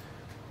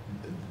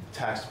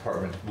tax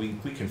department? We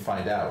can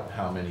find out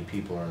how many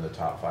people are in the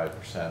top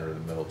 5% or the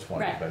middle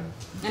 20. Right. But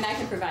And I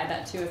can provide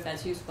that too if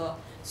that's useful.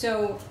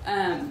 So,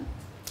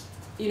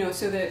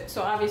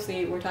 so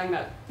obviously we're talking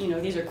about,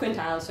 these are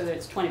quintiles, so that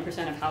it's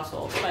 20% of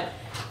households. But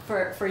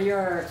for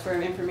your sort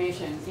of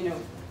information,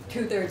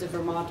 2/3 of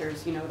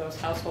Vermonters, those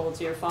households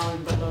here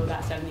falling below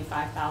that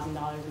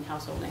 $75,000 in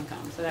household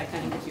income. So that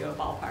kind of gives you a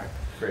ballpark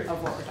Great.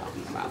 of what we're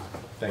talking about.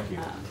 Thank you.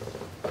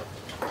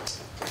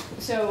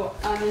 So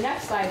on the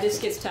next slide,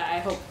 I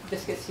hope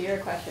this gets to your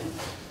question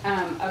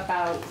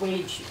about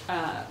wage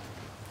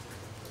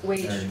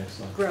Mary, next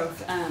slide.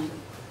 growth.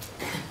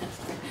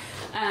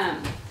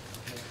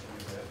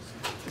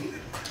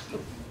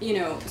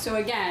 So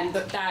again,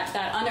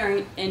 that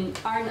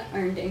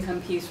unearned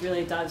income piece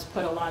really does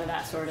put a lot of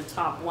that sort of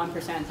top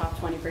 1%, top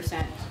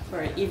 20%,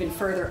 or even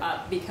further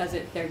up because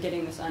they're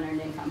getting this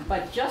unearned income.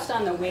 But just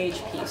on the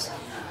wage piece.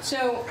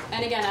 So,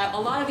 and again,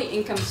 a lot of the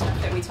income stuff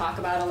that we talk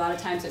about, a lot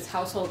of times it's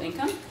household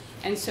income.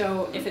 And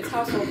so if it's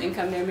household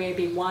income, there may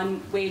be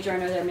one wage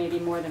earner, there may be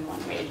more than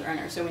one wage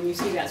earner. So when you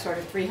see that sort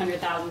of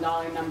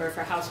 $300,000 number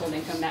for household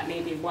income, that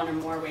may be one or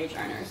more wage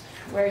earners.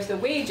 Whereas the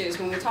wages,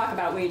 when we talk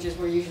about wages,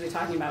 we're usually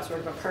talking about sort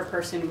of a per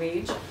person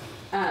wage.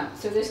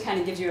 So this kind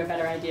of gives you a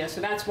better idea.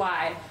 So that's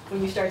why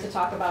when you start to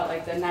talk about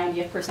like the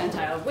 90th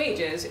percentile of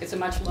wages, it's a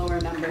much lower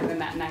number than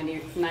that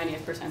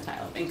 90th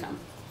percentile of income.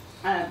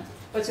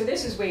 But so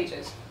this is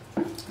wages.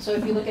 So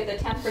if you look at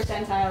the 10th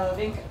percentile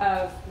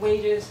of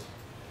wages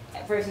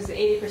versus the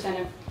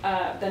 80%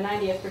 of the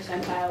 90th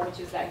percentile, which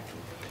is that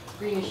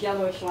greenish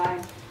yellowish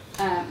line,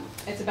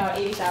 it's about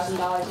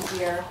 $80,000 a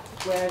year,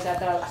 whereas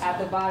at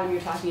the bottom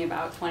you're talking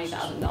about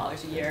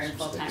 $20,000 a year in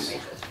full-time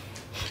wages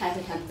at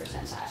the 10th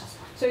percentile.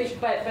 So,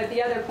 but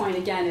the other point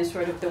again is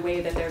sort of the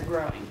way that they're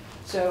growing.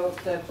 So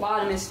the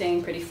bottom is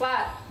staying pretty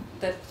flat,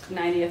 the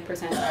 90th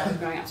percentile is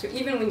going up. So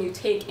even when you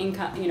take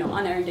income,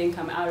 unearned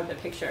income out of the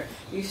picture,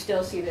 you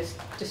still see this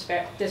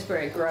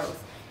disparate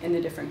growth in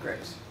the different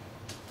groups.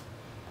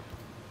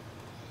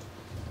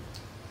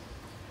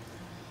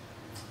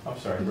 I'm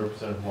sorry,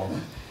 Representative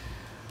Walton.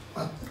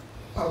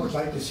 I would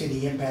like to see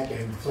the impact of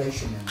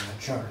inflation in that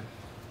chart.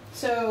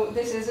 So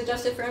this is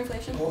adjusted for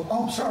inflation? Oh,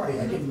 I'm sorry,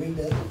 I didn't read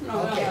that. No,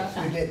 Okay,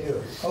 no. you did do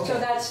it.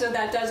 Okay. So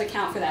that does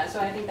account for that. So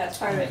I think that's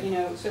part of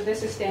it. So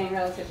this is staying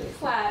relatively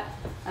flat.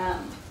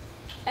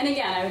 And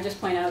again, I would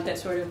just point out that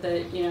sort of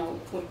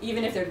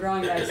even if they're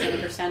growing by the same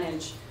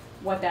percentage,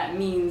 what that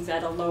means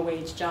at a low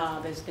wage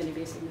job is going to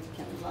be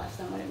significantly less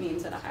than what it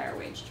means at a higher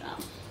wage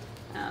job.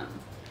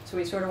 So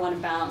we sort of want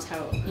to balance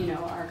how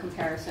our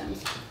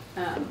comparisons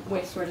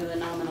with sort of the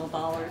nominal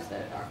dollars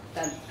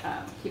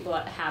that people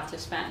have to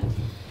spend.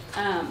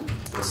 I'm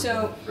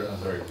sorry,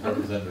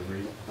 Representative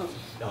Reed.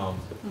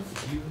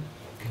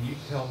 Can you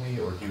tell me,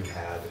 or do you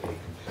have a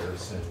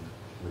comparison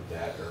with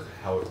that, or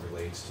how it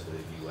relates to the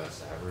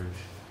U.S. average?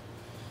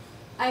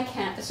 I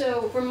can't.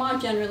 So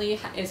Vermont generally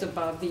is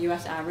above the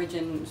U.S. average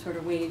in sort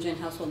of wage and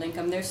household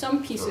income. There's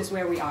some pieces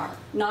where we are,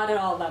 not at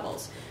all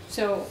levels.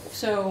 So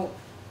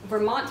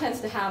Vermont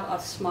tends to have a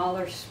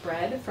smaller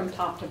spread from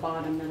top to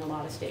bottom than a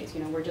lot of states.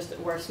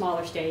 We're a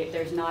smaller state.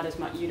 There's not as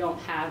much. You don't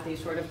have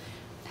these sort of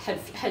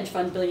hedge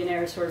fund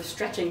billionaires sort of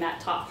stretching that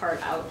top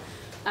part out.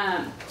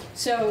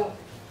 So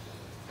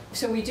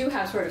we do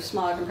have sort of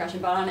smaller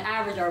compression, but on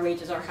average our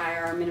wages are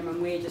higher. Our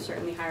minimum wage is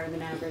certainly higher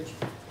than average.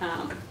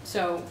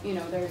 So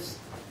there's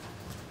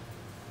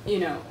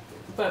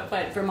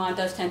but Vermont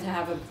does tend to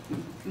have a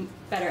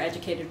better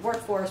educated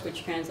workforce,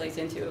 which translates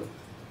into,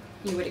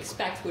 you would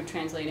expect would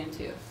translate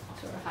into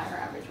sort of higher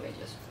average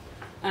wages.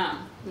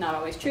 Not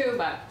always true,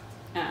 but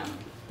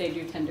they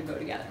do tend to go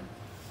together.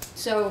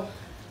 So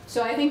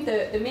I think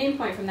the main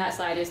point from that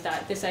slide is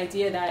that this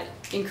idea that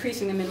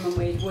increasing the minimum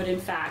wage would in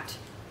fact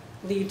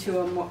lead to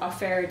a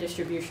fairer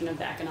distribution of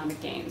the economic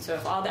gains. So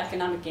if all the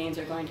economic gains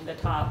are going to the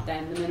top,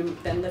 then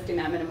lifting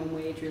that minimum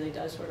wage really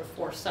does sort of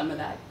force some of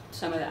that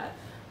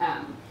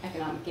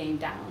economic gain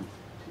down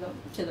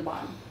to the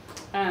bottom.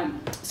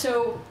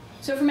 So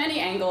from any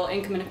angle,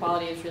 income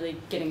inequality is really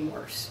getting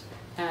worse,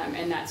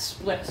 and that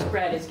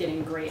spread is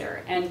getting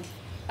greater. And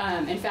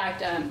in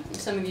fact,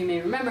 some of you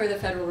may remember the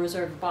Federal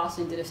Reserve of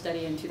Boston did a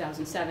study in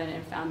 2007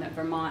 and found that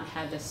Vermont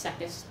had the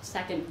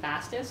second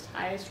fastest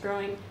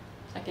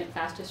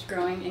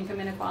growing income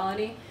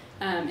inequality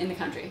in the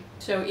country.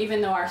 So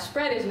even though our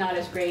spread is not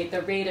as great,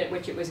 the rate at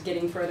which it was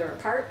getting further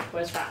apart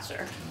was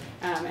faster,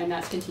 and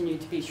that's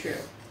continued to be true.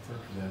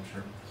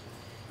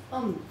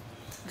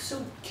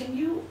 So can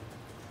you,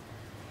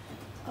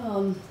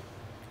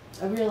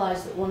 I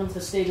realize that one of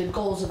the stated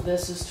goals of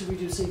this is to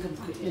reduce income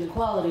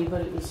inequality,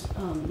 but it was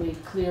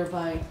made clear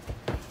by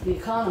the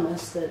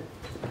economists that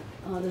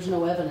there's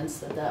no evidence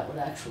that that would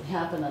actually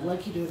happen. I'd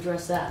like you to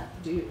address that.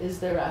 Is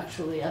there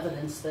actually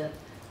evidence that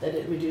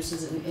it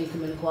reduces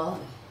income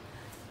inequality?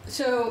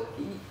 So,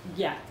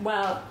 yeah,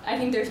 well, I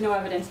think there's no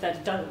evidence that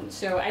it doesn't.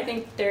 So I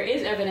think there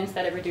is evidence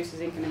that it reduces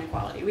income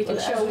inequality. We can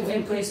show we've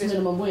increased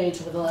minimum wage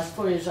over the last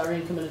 4 years, our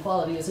income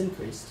inequality has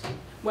increased.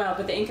 Well,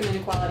 but the income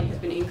inequality has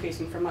been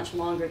increasing for much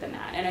longer than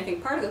that. And I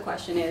think part of the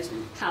question is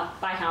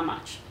by how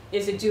much?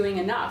 Is it doing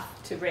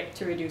enough to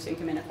reduce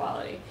income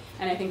inequality?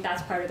 And I think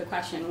that's part of the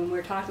question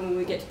when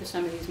we get to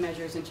some of these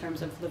measures in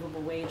terms of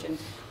livable wage. And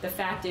the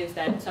fact is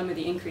that some of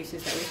the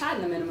increases that we've had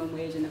in the minimum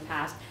wage in the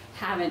past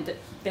haven't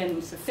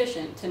been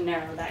sufficient to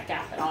narrow that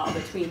gap at all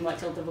between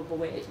what's a livable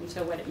wage and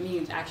so what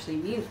it actually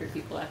means for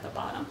people at the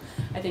bottom.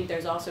 I think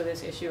there's also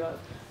this issue of,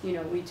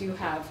 we do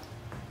have,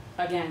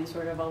 again,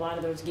 sort of a lot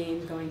of those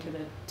gains going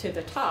to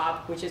the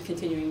top, which is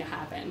continuing to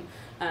happen.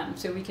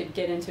 So we could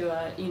get into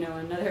a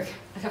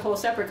whole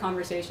separate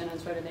conversation on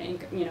sort of the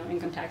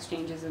income tax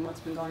changes and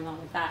what's been going on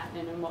with that,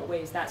 and in what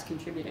ways that's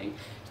contributing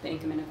to the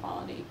income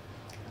inequality.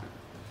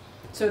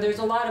 So there's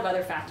a lot of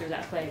other factors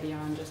at play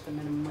beyond just the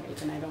minimum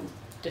wage, and I don't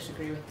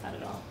disagree with that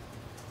at all.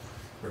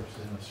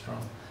 Representative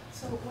Strong.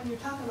 So when you're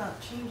talking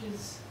about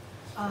changes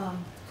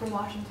from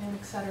Washington,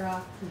 et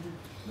cetera,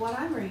 what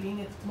I'm reading,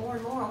 it's more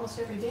and more almost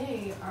every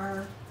day,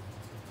 are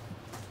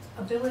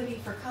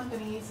ability for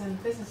companies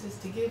and businesses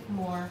to give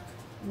more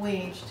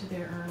wage to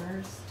their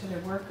earners, to their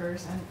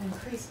workers, and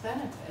increase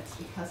benefits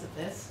because of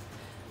this.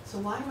 So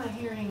why am I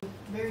hearing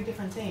very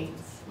different things?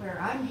 Where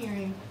I'm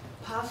hearing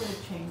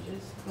positive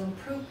changes will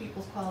improve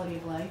people's quality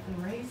of life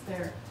and raise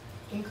their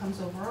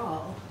incomes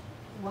overall.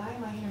 Why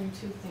am I hearing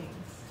two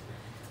things?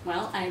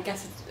 Well, I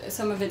guess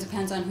some of it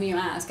depends on who you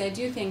ask. I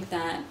do think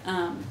that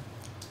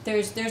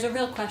there's a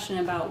real question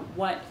about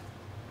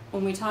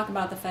when we talk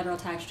about the federal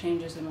tax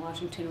changes in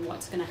Washington,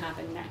 what's going to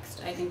happen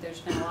next. I think there's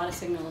been a lot of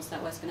signals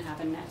that what's going to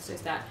happen next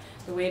is that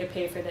the way to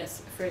pay for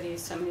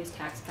some of these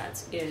tax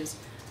cuts is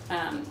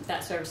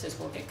that services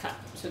will get cut.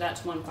 So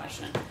that's one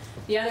question.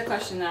 The other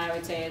question that I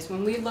would say is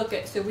when we look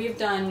at,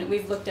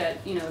 we've looked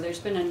at, there's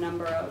been a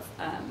number of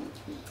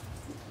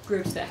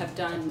groups that have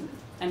done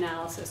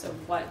analysis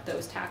of what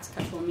those tax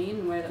cuts will mean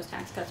and where those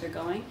tax cuts are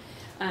going.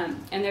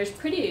 And there's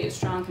pretty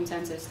strong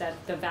consensus that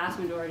the vast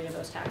majority of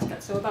those tax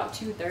cuts, so about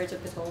 2/3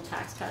 of the total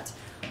tax cuts,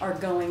 are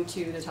going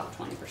to the top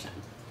 20%.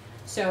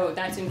 So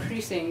that's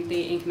increasing the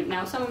income.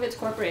 Now, some of it's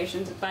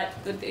corporations, but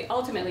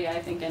ultimately,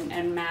 I think,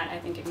 and Matt, I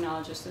think,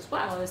 acknowledges this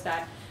well, is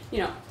that,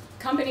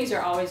 companies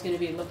are always going to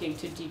be looking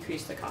to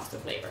decrease the cost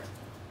of labor.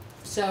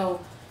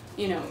 So,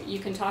 you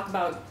can talk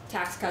about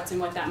tax cuts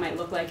and what that might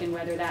look like and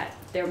whether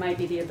there might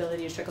be the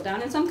ability to trickle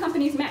down. And some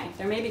companies may.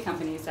 There may be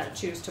companies that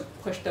choose to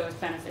push those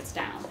benefits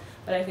down.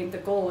 But I think the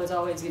goal is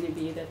always going to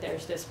be that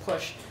there's this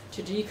push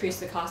to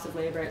decrease the cost of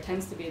labor. It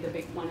tends to be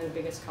one of the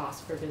biggest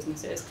costs for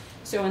businesses.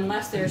 So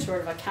unless there's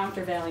sort of a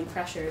countervailing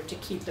pressure to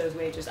keep those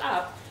wages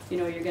up,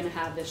 you're going to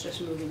have this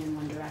just moving in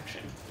one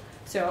direction.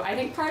 So I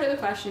think part of the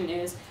question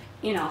is,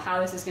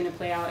 how this is going to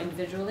play out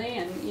individually,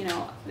 and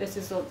this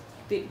is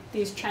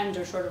these trends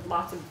are sort of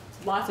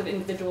lots of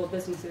individual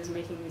businesses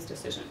making these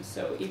decisions.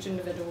 So each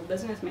individual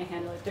business may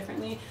handle it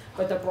differently,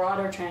 but the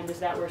broader trend is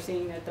that we're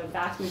seeing that the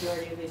vast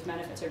majority of these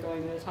benefits are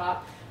going to the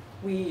top.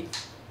 We've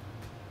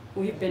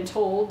been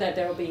told that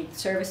there will be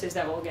services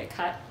that will get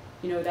cut.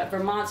 That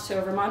Vermont's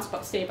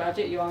state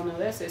budget, you all know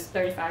this, is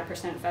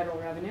 35% federal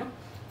revenue.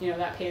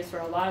 That pays for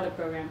a lot of the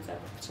programs that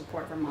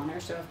support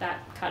Vermonters. So if that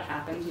cut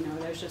happens,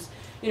 there's just,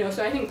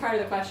 so I think part of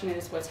the question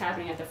is what's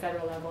happening at the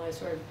federal level is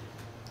sort of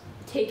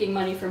taking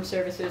money from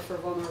services for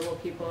vulnerable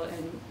people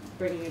and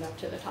bringing it up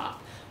to the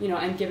top,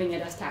 and giving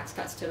it as tax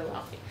cuts to the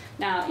wealthy.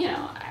 Now,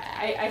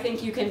 I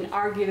think you can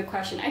argue the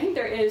question. I think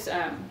there is,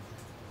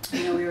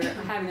 we were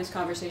having this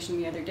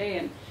conversation the other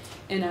day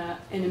in a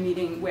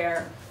meeting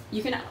where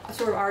you can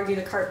sort of argue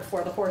the cart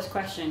before the horse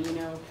question, you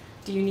know,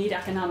 do you need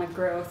economic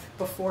growth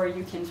before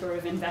you can sort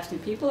of invest in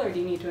people, or do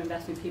you need to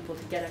invest in people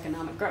to get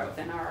economic growth?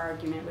 And our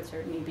argument would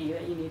certainly be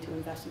that you need to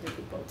invest in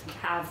people to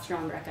have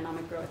stronger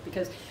economic growth,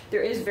 because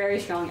there is very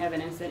strong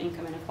evidence that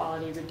income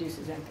inequality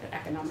reduces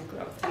economic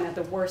growth, and that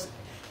the worst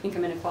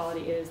income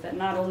inequality is that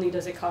not only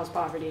does it cause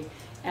poverty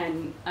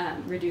and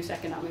reduce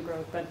economic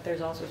growth, but there's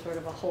also sort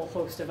of a whole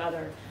host of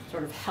other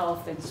sort of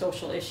health and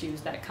social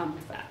issues that come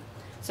with that.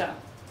 So,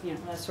 you know,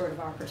 that's sort of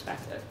our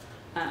perspective.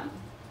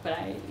 But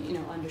I, you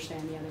know,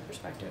 understand the other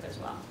perspective as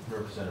well.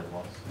 Representative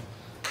Walz.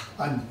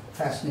 I'm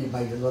fascinated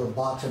by your little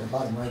box in the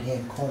bottom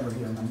right-hand corner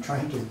here, and I'm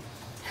trying to,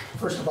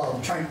 first of all,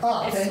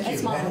 thank you,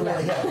 small. that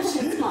really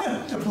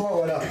helps to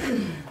blow it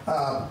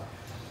up.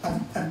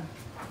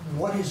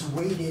 What is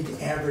weighted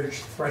average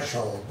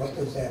threshold? What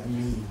does that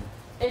mean?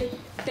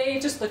 They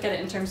just look at it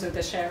in terms of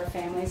the share of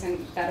families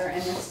and that are in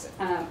this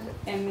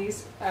in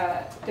these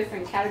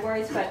different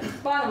categories. But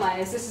bottom line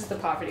is, this is the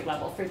poverty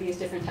level for these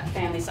different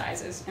family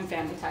sizes and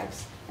family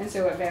types, and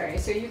so it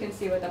varies. So you can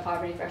see what the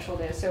poverty threshold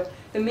is. So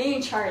the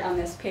main chart on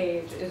this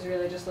page is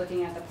really just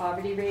looking at the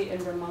poverty rate in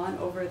Vermont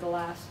over the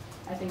last,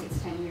 I think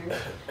it's 10 years.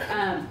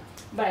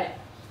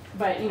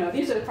 But you know,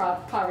 these are the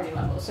poverty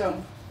levels. So,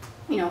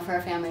 you know, for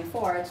a family of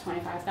 4, it's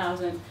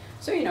 25,000.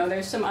 So, you know,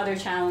 there's some other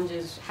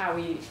challenges how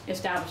we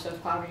establish those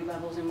poverty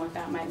levels and what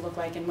that might look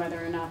like, and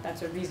whether or not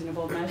that's a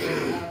reasonable measure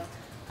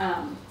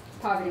of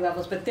poverty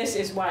levels. But this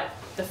is what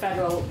the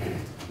federal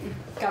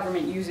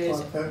government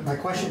uses. Well, my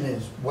question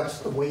is, what's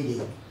the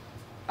weighting?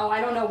 Oh,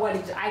 I don't know what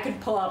I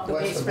could pull up the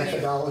weights for you. What's the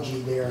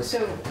methodology there? So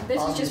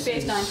this is just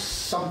based on...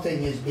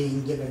 Something is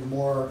being given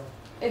more...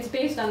 It's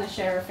based on the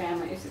share of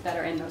families that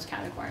are in those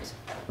categories.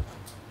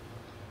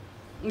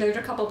 There's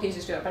a couple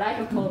pieces to it, but I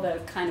can pull the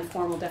kind of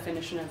formal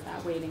definition of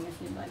that weighting if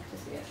you'd like to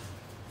see it.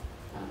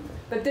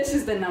 But this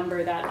is the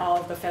number that all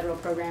of the federal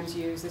programs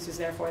use. This is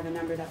therefore the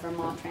number that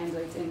Vermont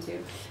translates into.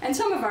 And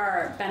some of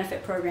our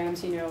benefit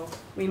programs, you know,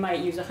 we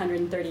might use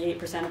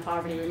 138% of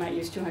poverty, we might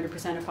use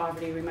 200% of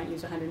poverty, we might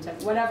use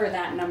 107%. Whatever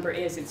that number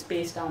is, it's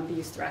based on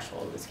these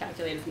thresholds. It's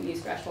calculated from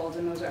these thresholds,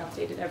 and those are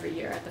updated every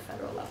year at the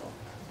federal level.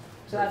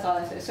 So that's all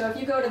this is. So if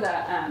you go to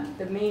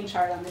the main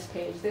chart on this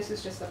page, this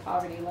is just the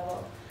poverty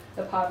level,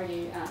 the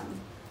poverty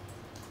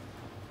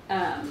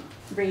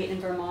rate in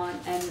Vermont.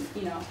 And,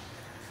 you know,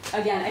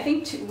 again, I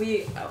think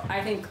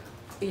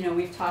you know,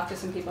 we've talked to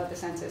some people at the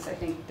census. I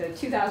think the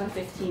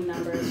 2015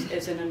 numbers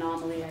is an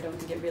anomaly. I don't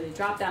think it really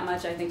dropped that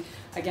much. I think,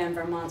 again,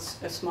 Vermont's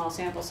a small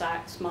sample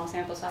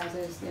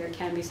sizes. There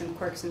can be some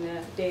quirks in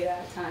the data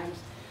at times.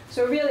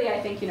 So really, I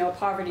think, you know,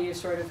 poverty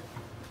is sort of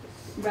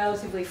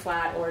relatively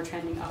flat or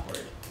trending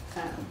upward.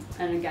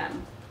 And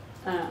again,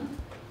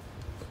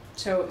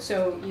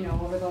 so you know,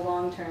 over the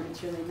long term,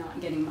 it's really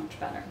not getting much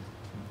better.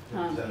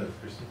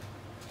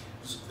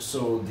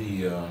 So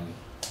the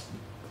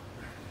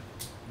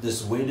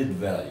this weighted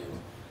value,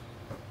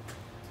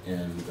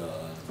 and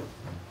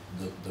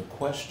the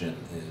question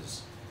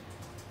is,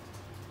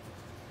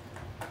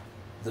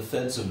 the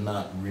feds have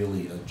not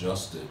really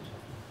adjusted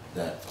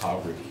that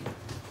poverty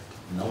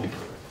number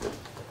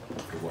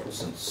for what,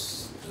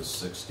 since the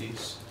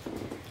 60s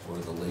or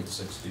the late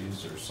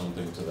 60s or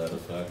something to that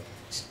effect.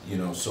 You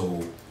know,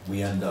 so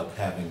we end up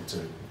having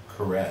to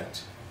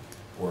correct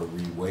or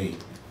reweight,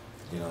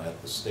 you know,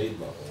 at the state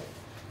level,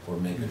 or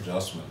make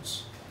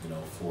adjustments, you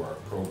know, for our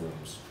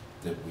programs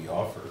that we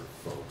offer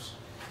folks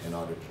in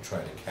order to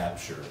try to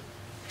capture,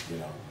 you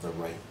know, the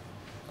right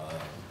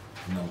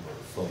number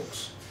of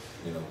folks,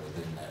 you know,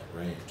 within that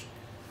range.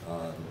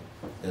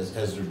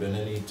 Has there been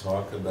any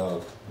talk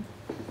about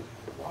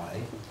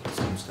why? It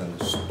seems kind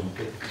of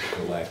stupid,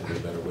 for lack of a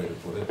better way to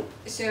put it.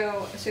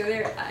 So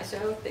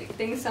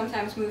things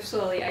sometimes move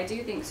slowly. I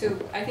do think so.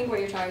 I think what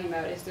you're talking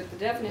about is that the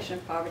definition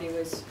of poverty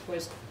was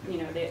you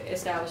know, they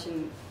established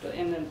in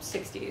the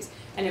 60s,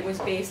 and it was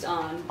based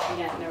on,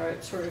 again, there were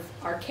sort of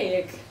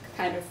archaic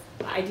kind of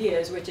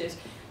ideas, which is,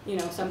 you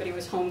know, somebody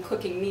was home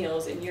cooking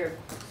meals, and your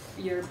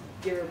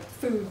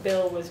food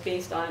bill was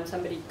based on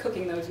somebody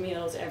cooking those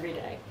meals every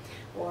day.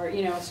 Or,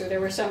 you know, so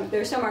there's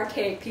some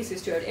archaic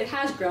pieces to it. It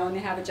has grown. They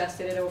have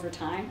adjusted it over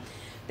time.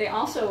 They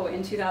also,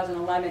 in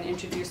 2011,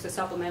 introduced the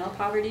supplemental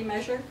poverty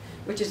measure,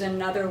 which is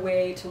another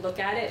way to look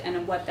at it.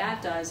 And what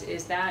that does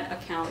is that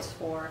accounts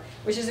for,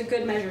 which is a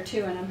good measure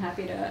too, and I'm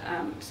happy to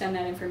send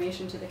that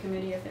information to the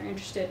committee if they're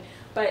interested.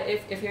 But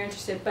if you're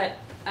interested, but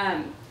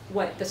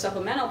what the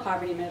supplemental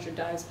poverty measure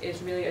does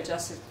is really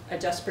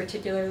adjust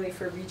particularly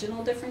for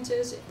regional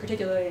differences,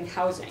 particularly in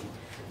housing.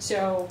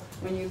 So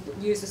when you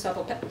use the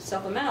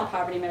supplemental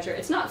poverty measure,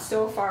 it's not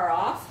so far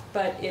off,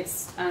 but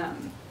it's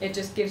it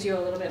just gives you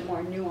a little bit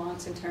more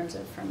nuance in terms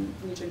of from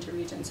region to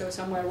region. So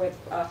somewhere with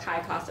a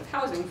high cost of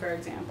housing, for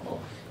example,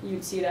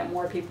 you'd see that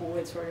more people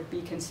would sort of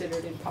be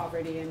considered in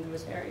poverty in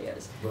those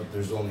areas. But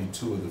there's only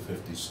 2 of the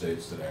 50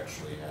 states that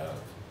actually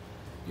have,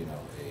 you know,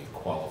 a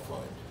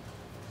qualified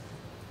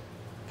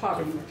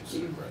poverty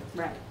measures.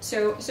 Right.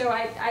 So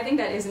I think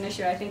that is an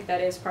issue. I think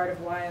that is part of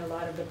why a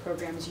lot of the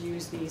programs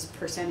use these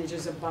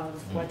percentages above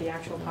what the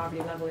actual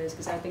poverty level is,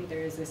 because I think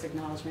there is this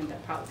acknowledgement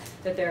that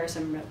that there are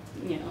some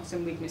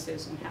some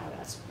weaknesses in how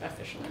that's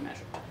officially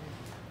measured.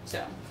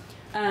 So.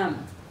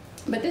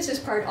 But this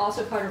is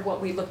also part of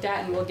what we looked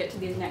at, and we'll get to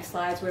these next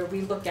slides, where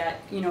we look at,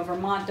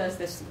 Vermont does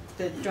this,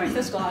 the Joint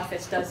Fiscal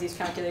Office does these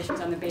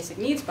calculations on the basic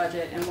needs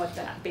budget and what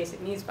that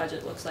basic needs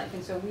budget looks like.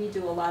 And so we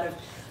do a lot of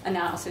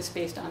analysis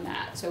based on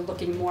that. So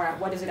looking more at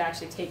what does it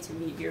actually take to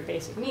meet your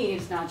basic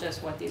needs, not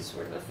just what these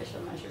sort of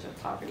official measures of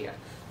poverty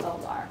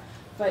level are.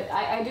 But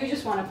I do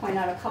just want to point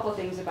out a couple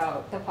things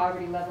about the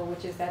poverty level,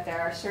 which is that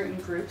there are certain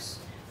groups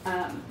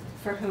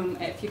for whom,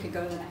 if you could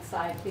go to the next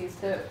slide, please,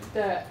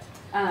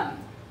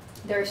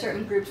 there are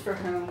certain groups for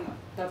whom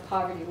the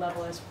poverty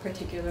level is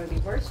particularly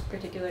worse,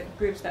 particular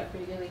groups that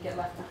particularly get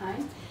left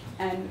behind,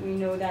 and we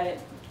know that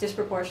it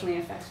disproportionately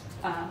affects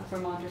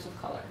Vermonters of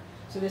color.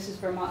 So this is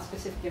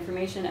Vermont-specific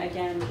information.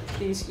 Again,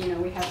 these,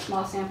 we have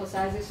small sample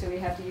sizes, so we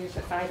have to use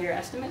the 5-year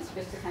estimates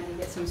just to kind of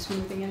get some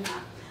smoothing in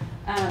that.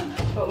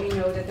 But we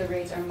know that the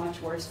rates are much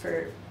worse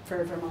for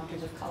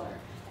Vermonters of color.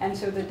 And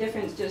so the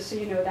difference, just so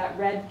you know, that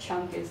red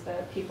chunk is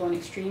the people in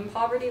extreme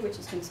poverty, which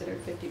is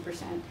considered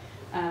 50%.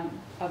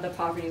 Of the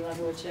poverty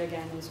level, which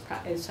again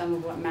is some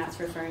of what Matt's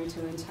referring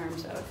to in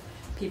terms of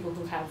people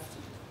who have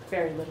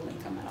very little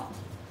income at all.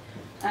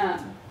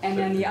 And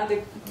then the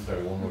other... I'm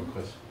sorry, one more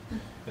question.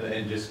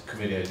 And just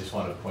committee, I just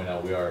want to point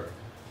out we are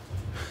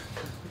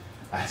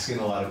asking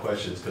a lot of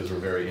questions because we're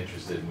very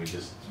interested, and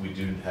we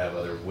do have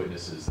other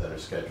witnesses that are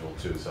scheduled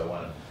too. So I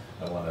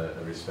want to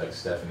respect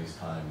Stephanie's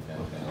time and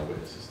our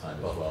witnesses' time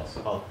as well.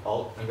 So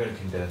I'm going to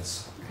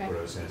condense Okay. what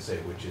I was going to say,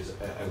 which is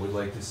I would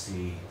like to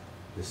see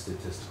the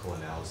statistical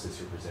analysis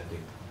you're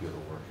presenting be a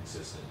little more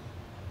consistent,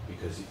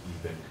 because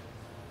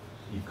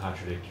you've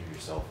contradicted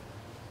yourself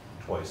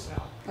twice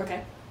now.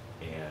 Okay.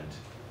 And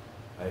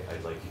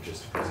I'd like you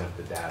just to present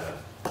the data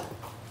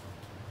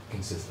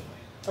consistently.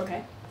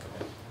 Okay.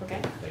 Okay.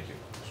 Thank you.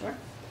 Sure.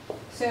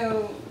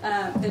 So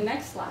the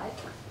next slide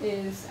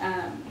is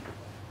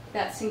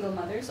that single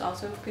mothers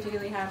also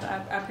particularly have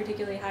a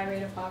particularly high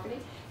rate of poverty.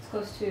 It's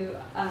close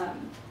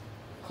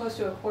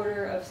to a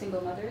quarter of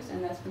single mothers,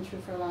 and that's been true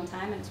for a long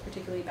time, and it's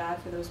particularly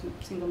bad for those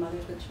single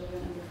mothers with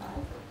children under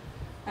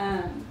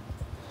 5.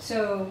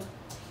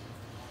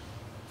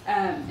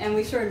 And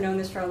we've sort of known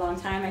this for a long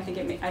time. I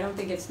don't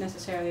think it's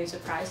necessarily a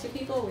surprise to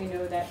people. We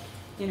know that,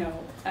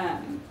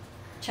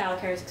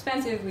 childcare is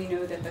expensive. We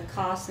know that the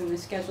costs and the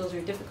schedules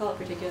are difficult,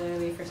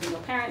 particularly for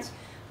single parents.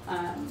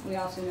 We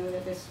also know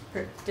that this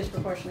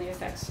disproportionately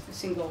affects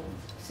single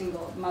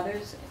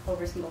mothers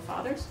over single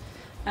fathers.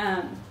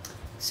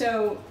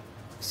 So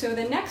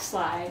the next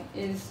slide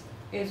is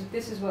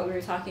this is what we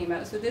were talking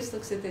about. So this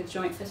looks at the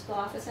Joint Fiscal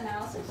Office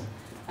analysis.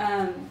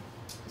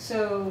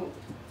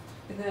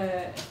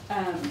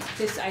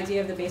 This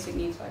idea of the basic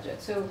needs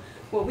budget. So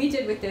what we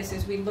did with this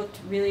is we looked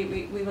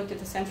at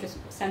the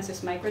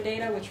census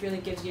microdata, which really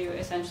gives you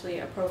essentially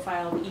a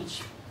profile of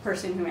each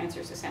person who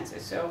answers the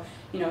census. So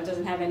it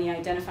doesn't have any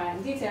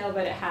identifying detail,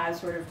 but it has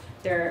sort of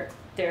their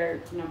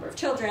number of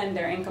children,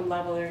 their income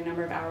level, their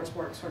number of hours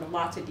worked, sort of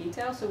lots of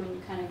detail. So when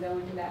you kind of go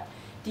into that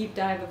deep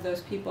dive of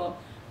those people,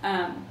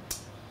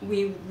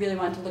 we really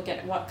wanted to look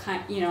at what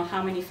kind,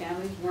 how many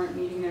families weren't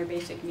meeting their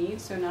basic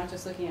needs. So not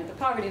just looking at the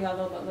poverty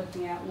level, but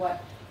looking at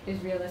what is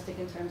realistic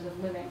in terms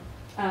of living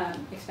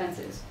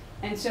expenses.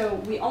 And so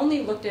we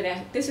only looked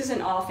at this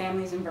isn't all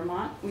families in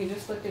Vermont. We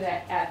just looked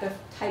at the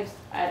types,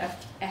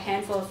 at a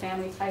handful of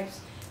family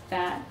types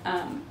that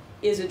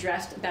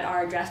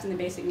are addressed in the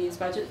basic needs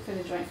budget for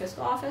the Joint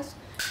Fiscal Office.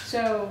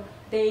 So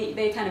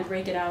they kind of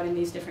break it out in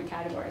these different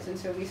categories, and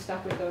so we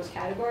stuck with those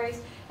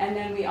categories. And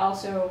then we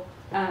also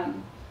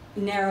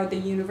narrowed the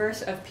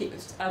universe of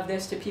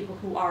this to people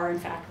who are in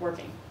fact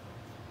working.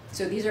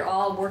 So these are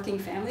all working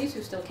families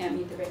who still can't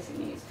meet their basic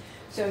needs.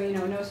 So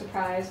no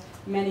surprise,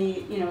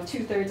 many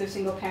 2/3 of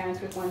single parents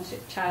with one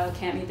child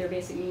can't meet their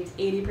basic needs.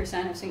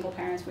 80% of single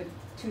parents with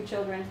 2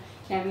 children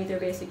can't meet their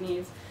basic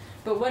needs.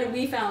 But what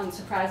we found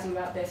surprising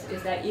about this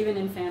is that even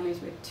in families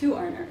with 2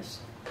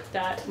 earners,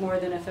 that more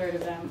than 1/3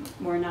 of them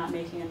were not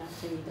making enough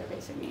to meet their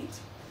basic needs.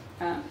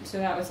 So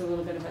that was a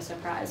little bit of a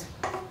surprise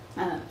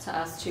to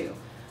us too.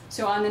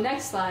 So on the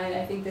next slide,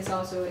 I think this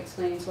also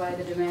explains why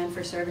the demand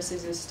for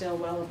services is still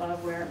well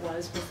above where it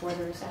was before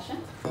the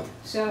recession.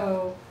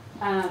 So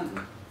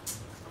the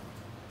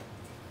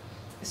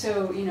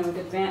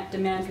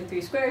demand for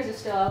 3 squares is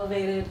still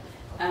elevated.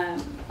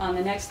 On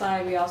the next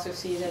slide, we also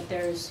see that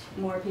there's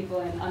more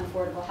people in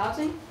unaffordable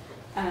housing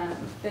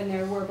than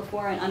there were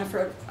before, and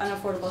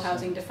unaffordable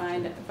housing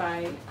defined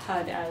by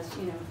HUD as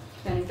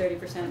spending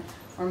 30%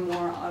 or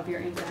more of your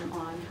income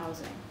on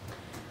housing.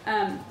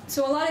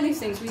 So a lot of these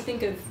things we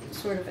think of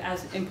sort of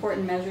as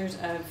important measures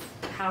of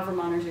how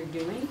Vermonters are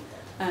doing,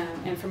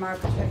 and from our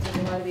perspective,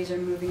 a lot of these are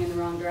moving in the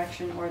wrong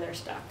direction or they're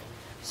stuck.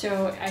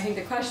 So I think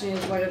the question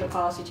is, what are the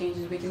policy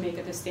changes we can make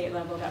at the state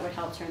level that would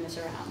help turn this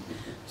around?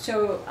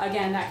 So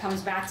again,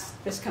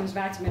 this comes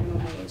back to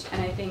minimum wage,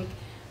 and I think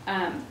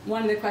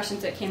one of the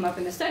questions that came up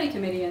in the study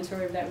committee and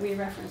sort of that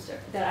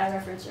I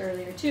referenced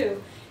earlier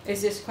too,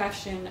 is this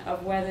question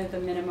of whether the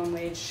minimum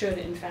wage should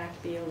in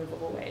fact be a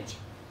livable wage.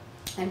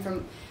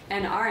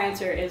 And our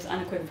answer is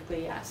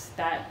unequivocally yes,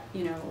 that,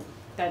 you know,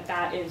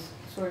 that is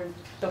sort of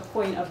the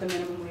point of the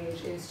minimum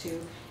wage, is to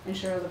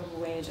ensure a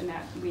livable wage, and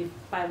that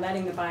by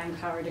letting the buying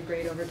power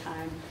degrade over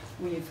time,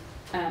 we've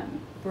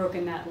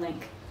broken that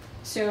link.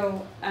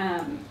 So,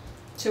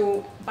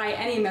 so by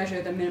any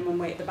measure, the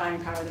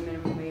buying power of the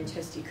minimum wage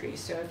has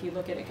decreased. So if you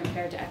look at it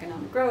compared to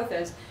economic growth,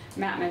 as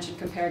Matt mentioned,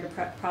 compared to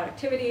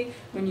productivity,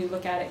 when you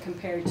look at it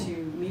compared to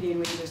median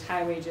wages,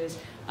 high wages,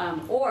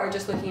 or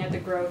just looking at the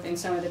growth in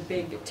some of the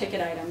big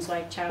ticket items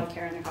like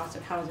childcare and the cost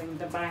of housing,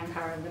 the buying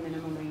power of the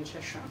minimum wage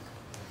has shrunk.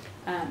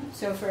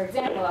 So for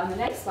example, on the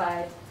next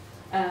slide,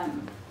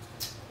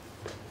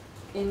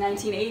 in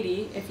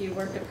 1980, if you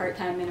worked a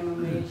part-time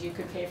minimum wage, you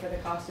could pay for the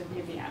cost of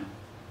UVM.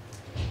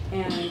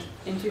 And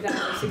in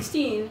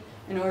 2016,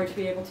 in order to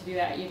be able to do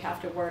that, you'd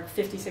have to work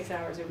 56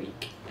 hours a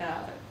week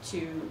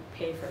to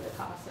pay for the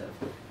cost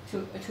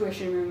of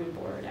tuition, room, and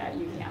board at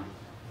UVM,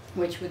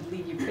 which would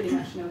leave you pretty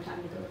much no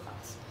time to go to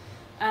class.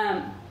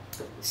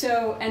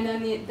 So, and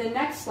then the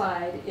next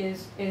slide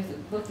is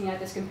looking at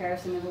this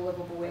comparison of the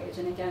livable wage.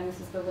 And again, this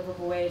is the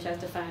livable wage as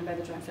defined by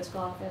the Joint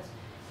Fiscal Office.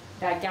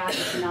 That gap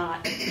is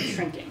not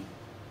shrinking.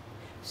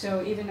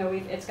 So even though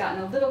it's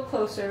gotten a little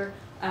closer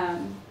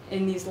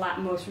in these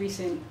most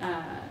recent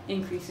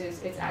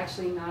increases, it's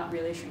actually not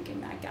really shrinking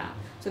that gap.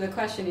 So the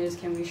question is,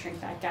 can we shrink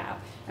that gap,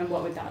 and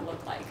what would that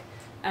look like?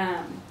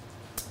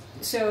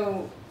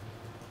 So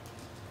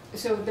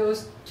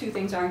those two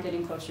things aren't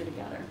getting closer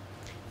together.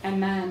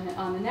 And then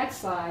on the next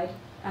slide,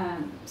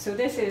 so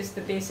this is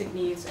the basic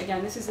needs.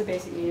 Again, this is the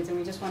basic needs, and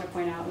we just want to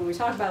point out, when we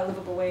talk about a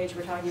livable wage,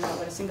 we're talking about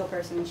what a single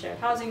person in shared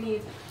housing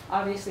needs.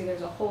 Obviously,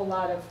 there's a whole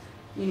lot of,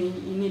 you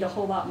need a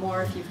whole lot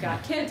more if you've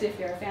got kids, if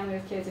you're a family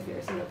with kids, if you're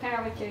a single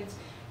parent with kids.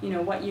 You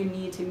know, what you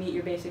need to meet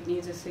your basic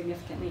needs is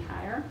significantly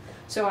higher.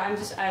 So I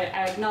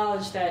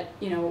acknowledge that,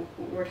 you know,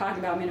 we're talking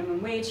about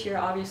minimum wage here.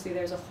 Obviously,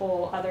 there's a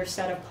whole other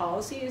set of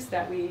policies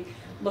that we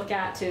look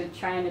at to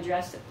try and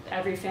address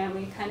every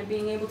family kind of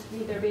being able to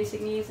meet their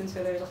basic needs, and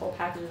so there's a whole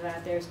package of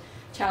that. There's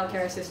child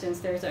care assistance,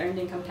 there's the earned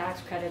income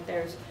tax credit,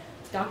 there's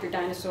Dr.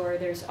 Dinosaur,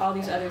 there's all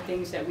these other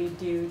things that we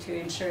do to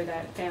ensure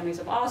that families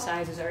of all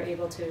sizes are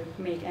able to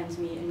make ends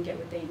meet and get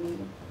what they need.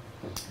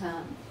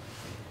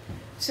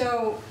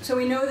 So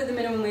we know that the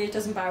minimum wage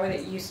doesn't buy what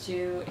it used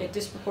to. It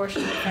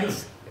disproportionately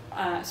affects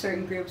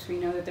certain groups. We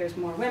know that there's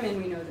more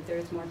women. We know that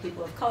there's more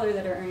people of color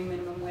that are earning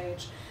minimum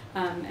wage,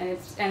 and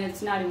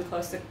it's not even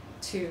close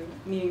to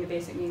meeting the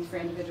basic needs for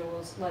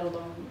individuals, let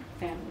alone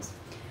families.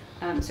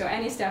 So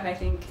any step, I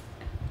think,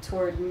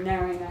 toward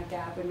narrowing that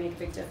gap would make a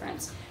big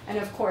difference. And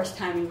of course,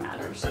 timing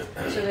matters.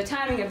 So the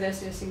timing of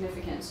this is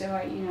significant. So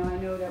I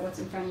know that what's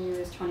in front of you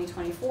is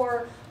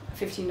 2024,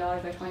 $15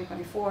 by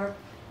 2024.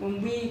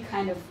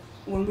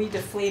 When we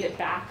deflate it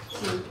back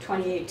to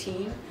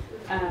 2018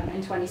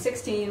 and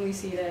 2016, we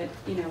see that,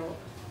 you know,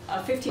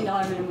 a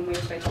 $15 minimum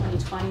wage by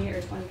 2020 or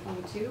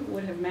 2022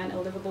 would have meant a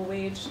livable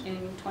wage in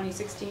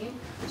 2016.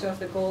 So if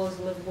the goal is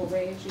a livable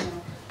wage, you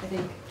know, I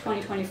think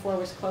 2024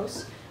 was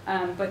close.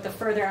 But the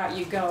further out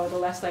you go, the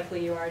less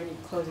likely you are to be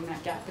closing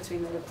that gap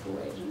between the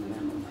livable wage and the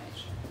minimum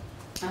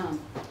wage.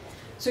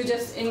 So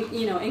just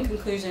in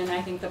conclusion,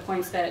 I think the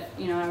points that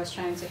I was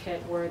trying to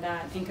hit were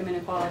that income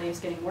inequality is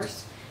getting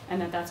worse,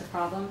 and that's a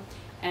problem,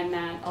 and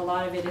that a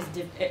lot of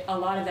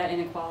that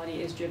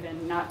inequality is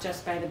driven not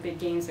just by the big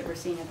gains that we're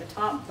seeing at the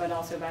top, but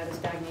also by the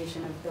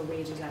stagnation of the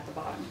wages at the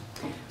bottom.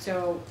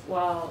 So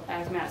while,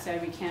 as Matt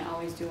said, we can't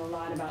always do a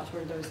lot about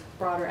sort of those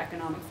broader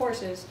economic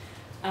forces,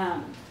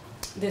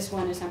 this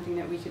one is something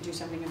that we could do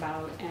something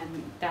about,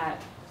 and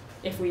that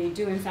if we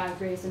do in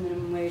fact raise the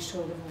minimum wage to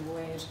a livable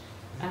wage,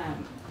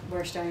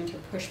 we're starting to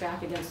push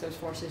back against those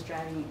forces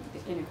driving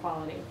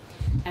inequality.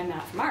 And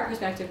that from our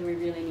perspective, we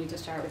really need to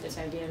start with this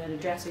idea that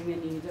addressing the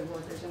needs of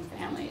workers and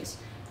families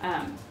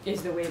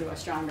is the way to a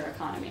stronger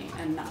economy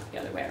and not the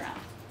other way around.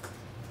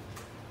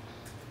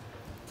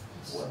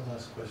 One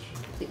last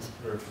question,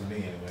 or for me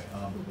anyway.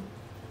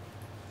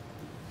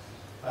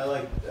 I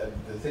like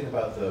the thing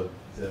about the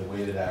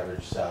weighted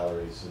average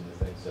salaries and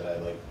the things that I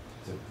like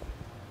to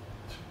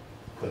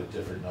put a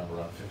different number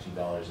on,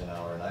 $15 an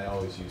hour, and I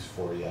always use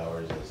 40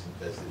 hours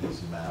as the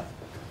easy math.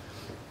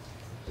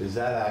 Is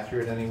that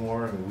accurate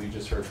anymore? I mean, we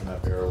just heard from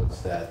that Barrowwood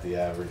stat the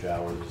average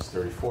hour is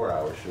 34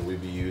 hours. Should we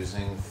be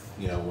using,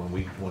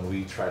 when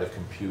we try to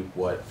compute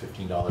what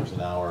 $15 an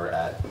hour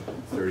at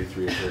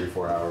 33 or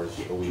 34 hours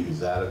a week,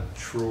 is that a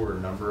truer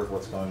number of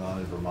what's going on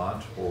in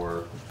Vermont,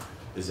 or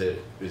is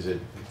it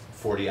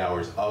 40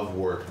 hours of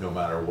work no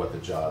matter what the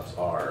jobs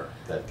are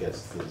that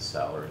gets to the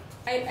salary?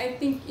 I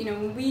think,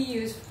 when we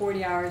use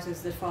 40 hours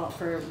as the default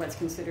for what's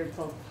considered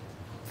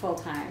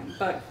full-time,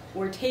 but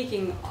we're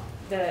taking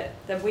the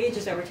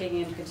wages that we're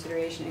taking into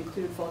consideration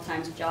include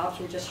full-time jobs.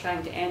 We're just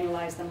trying to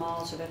annualize them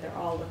all so that they're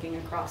all looking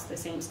across the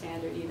same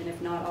standard, even if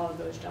not all of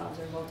those jobs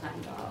are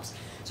full-time jobs.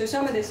 So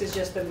some of this is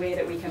just the way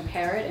that we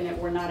compare it, and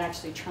we're not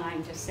actually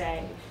trying to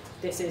say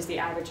this is the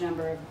average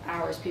number of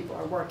hours people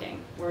are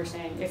working. We're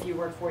saying if you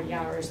work 40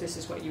 hours, this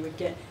is what you would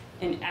get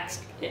in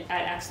X, at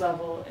X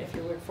level. If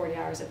you work 40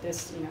 hours at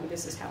this,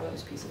 this is how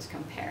those pieces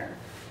compare.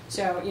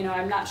 So,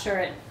 I'm not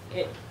sure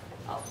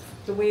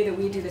the way that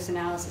we do this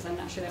analysis, I'm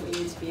not sure that we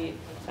need to be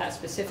that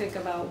specific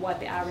about what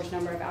the average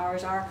number of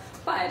hours are.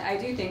 But I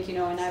do think,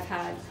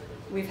 and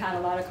we've had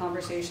a lot of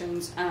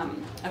conversations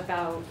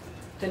about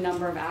the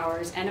number of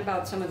hours and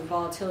about some of the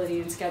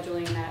volatility in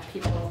scheduling that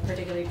people,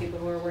 particularly people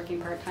who are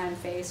working part-time,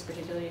 face,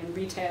 particularly in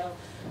retail.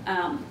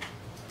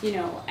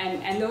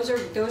 And those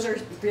are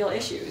real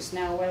issues.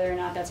 Now, whether or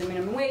not that's a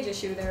minimum wage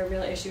issue, there are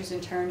real issues in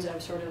terms of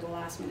sort of the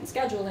last-minute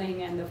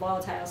scheduling and the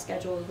volatile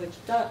schedules,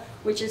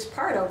 which is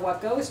part of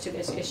what goes to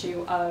this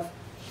issue of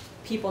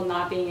people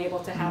not being able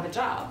to have a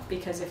job,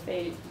 because if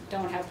they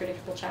don't have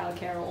predictable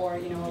childcare, or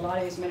a lot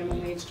of these minimum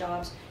wage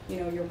jobs,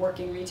 you're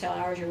working retail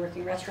hours, you're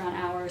working restaurant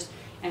hours,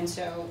 and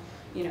so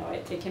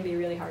it can be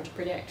really hard to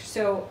predict.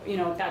 So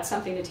that's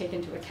something to take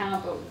into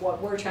account. But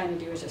what we're trying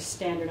to do is just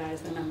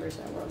standardize the numbers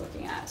that we're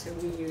looking at. So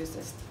we use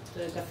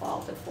the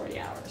default of 40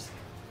 hours.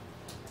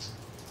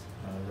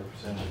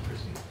 Representative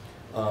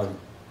Christie.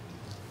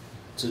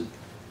 To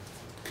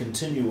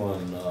continue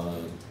on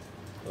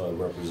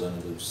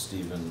Representative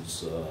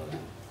Stevens'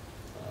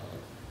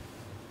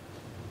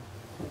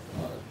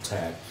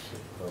 tack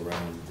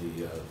around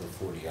the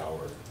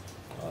 40-hour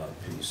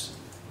piece.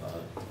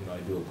 I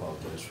do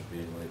apologize for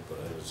being late, but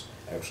I was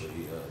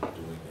actually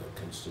doing a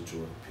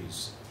constituent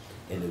piece,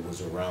 and it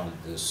was around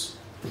this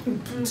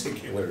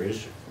particular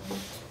issue.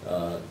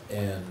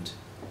 And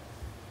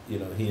he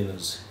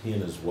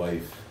and his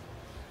wife,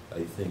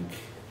 I think,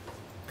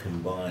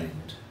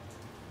 combined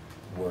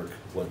work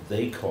what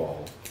they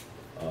call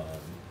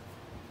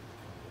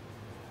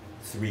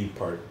 3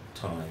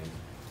 part-time,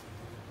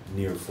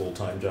 near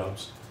full-time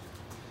jobs,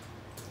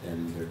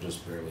 and they're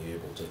just barely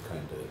able to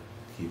kind of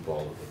keep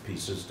all of the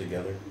pieces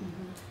together.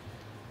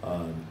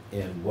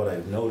 And what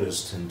I've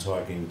noticed in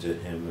talking to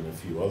him and a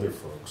few other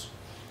folks,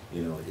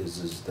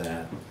 is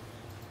that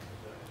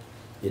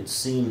it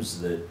seems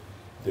that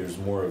there's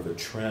more of a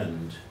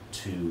trend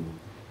to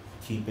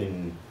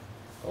keeping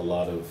a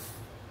lot of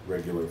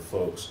regular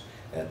folks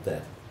at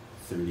that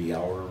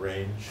 30-hour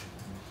range,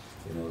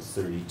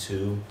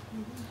 32.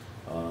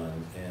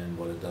 And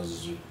what it does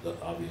is,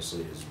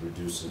 obviously,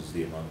 reduces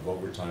the amount of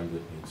overtime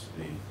that needs to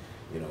be,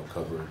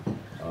 covered,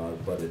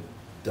 but it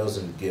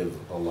doesn't give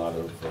a lot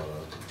of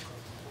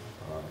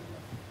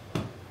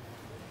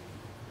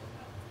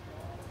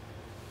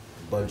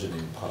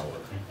budgeting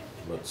power,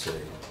 let's say,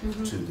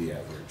 to the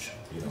average,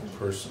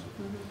 person.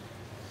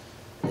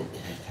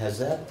 Has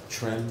that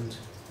trend,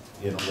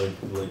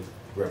 like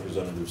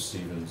Representative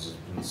Stevens has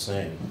been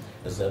saying,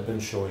 has that been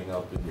showing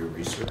up in your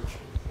research?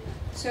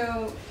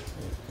 So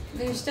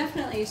there's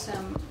definitely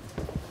some,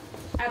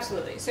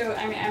 absolutely. So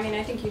I mean,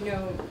 I think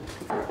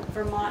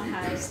Vermont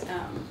has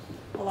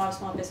a lot of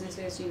small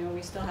businesses.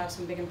 We still have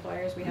some big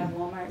employers. We have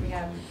Walmart. We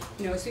have,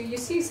 so you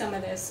see some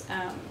of this.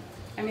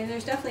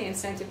 There's definitely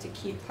incentive to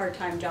keep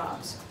part-time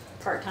jobs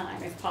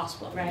part-time if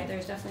possible, right?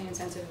 There's definitely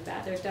incentive of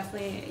that. There's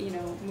definitely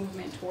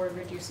movement toward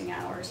reducing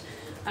hours.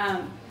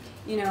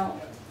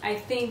 I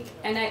think,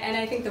 and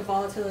I think the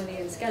volatility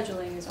in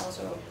scheduling is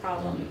also a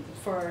problem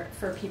for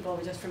people,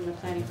 just from the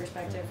planning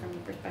perspective, from the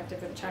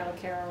perspective of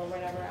childcare or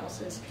whatever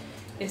else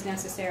is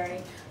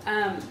necessary.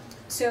 I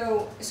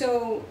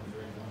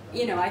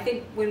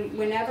think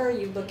whenever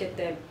you look at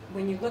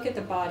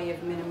the body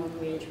of minimum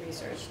wage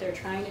research, they're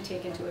trying to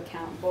take into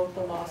account both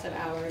the loss of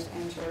hours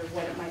and sort of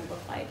what it might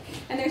look like.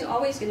 And there's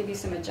always going to be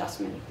some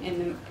adjustment in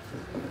the,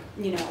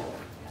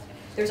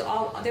 there's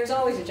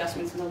always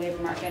adjustments in the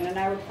labor market. And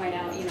I would point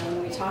out,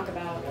 when we talk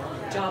about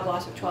job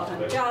loss of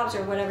 1,200 jobs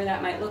or whatever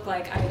that might look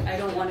like, I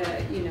don't want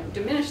to,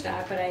 diminish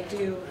that, but I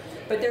do.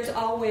 But there's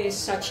always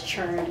such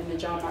churn in the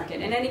job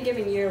market. In any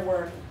given year,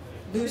 we're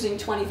losing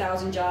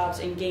 20,000 jobs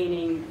and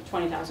gaining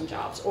 20,000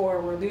 jobs, or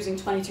we're losing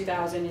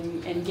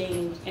 22,000 and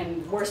gaining,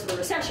 and worse of the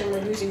recession, we're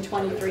losing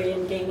 23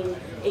 and gaining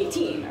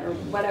 18, or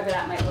whatever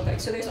that might look like.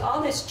 So there's all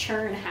this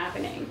churn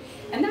happening,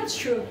 and that's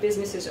true of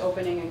businesses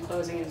opening and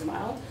closing as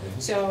well.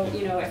 So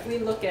if we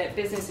look at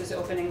businesses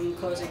opening and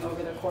closing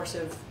over the course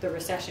of the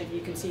recession,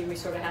 you can see we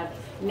sort of had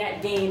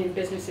net gain in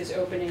businesses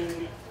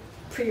opening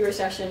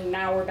pre-recession.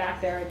 Now we're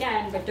back there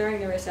again, but during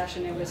the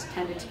recession it was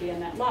tended to be a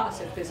net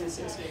loss of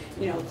businesses,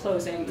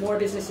 closing, more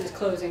businesses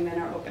closing than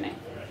are opening.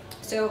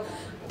 So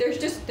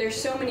there's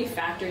so many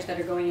factors that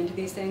are going into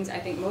these things. I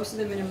think most of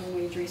the minimum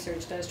wage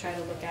research does try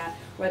to look at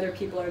whether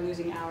people are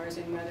losing hours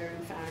and whether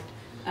in fact,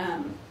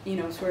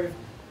 sort of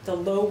the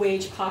low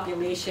wage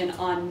population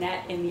on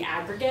net in the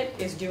aggregate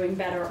is doing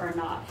better or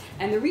not.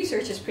 And the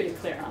research is pretty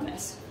clear on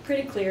this.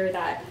 Pretty clear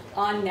that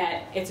on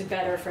net, it's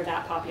better for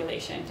that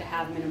population to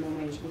have minimum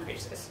wage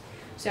increases.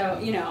 So,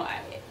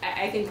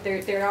 I think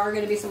there are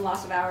going to be some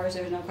loss of hours.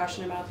 There's no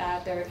question about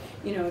that. There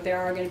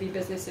are going to be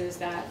businesses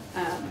that,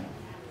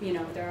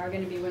 there are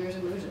going to be winners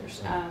and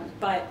losers.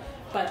 But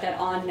that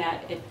on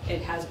net,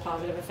 it has a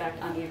positive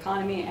effect on the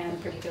economy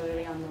and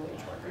particularly on the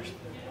wage workers.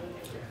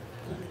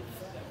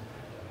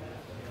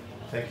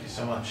 Thank you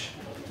so much.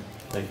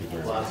 Thank you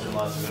very much. Lots and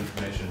lots of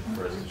information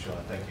for us to show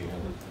on. Thank you.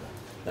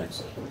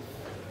 Thanks.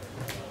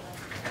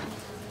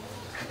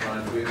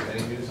 Ron, do we have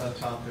any news on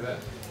Tom Cadet?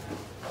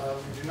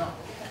 We do not.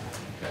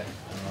 Okay.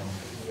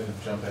 I'm going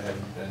to jump ahead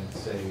and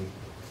say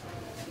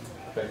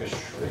Becca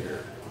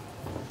Schrader.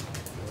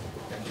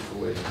 Thank you for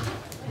waiting.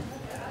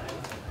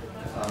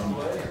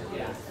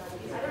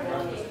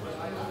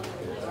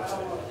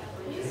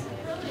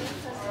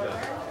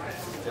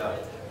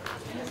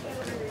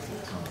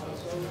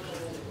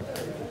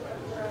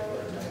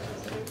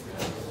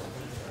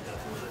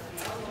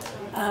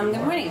 Good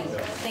morning.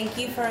 Thank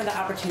you for the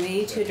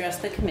opportunity to address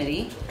the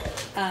committee.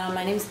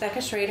 My name is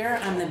Becca Schrader.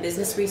 I'm the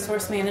Business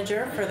Resource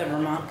Manager for the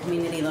Vermont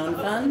Community Loan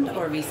Fund,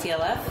 or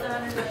VCLF.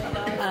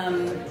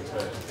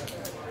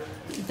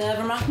 The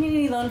Vermont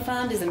Community Loan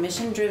Fund is a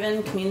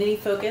mission-driven,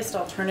 community-focused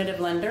alternative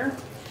lender.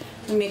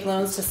 We make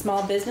loans to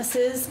small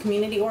businesses,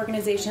 community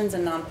organizations,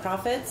 and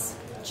nonprofits,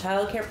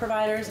 child care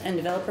providers, and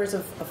developers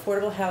of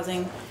affordable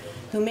housing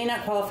who may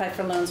not qualify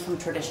for loans from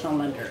traditional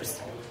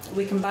lenders.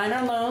 We combine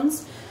our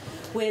loans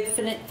with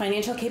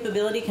financial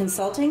capability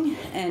consulting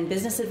and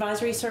business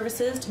advisory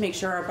services to make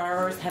sure our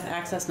borrowers have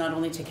access not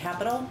only to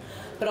capital,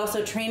 but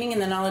also training in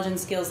the knowledge and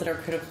skills that are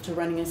critical to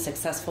running a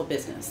successful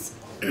business.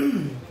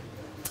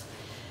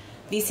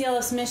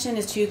 VCLF's mission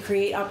is to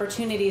create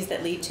opportunities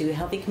that lead to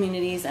healthy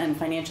communities and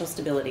financial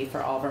stability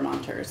for all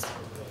Vermonters.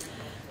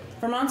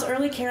 Vermont's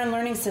early care and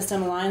learning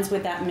system aligns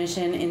with that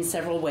mission in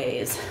several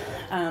ways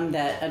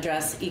that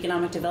address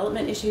economic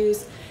development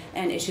issues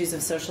and issues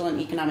of social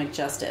and economic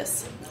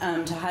justice.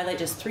 To highlight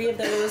just three of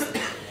those,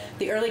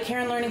 the early care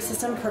and learning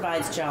system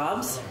provides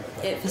jobs,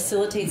 it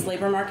facilitates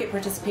labor market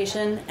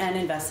participation, and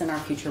invests in our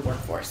future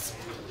workforce.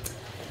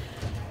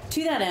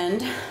 To that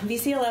end,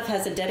 VCLF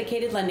has a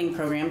dedicated lending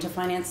program to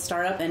finance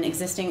startup and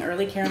existing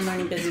early care and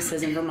learning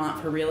businesses in Vermont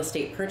for real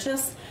estate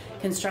purchase,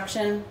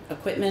 construction,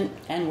 equipment,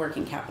 and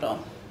working capital.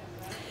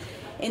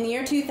 In the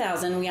year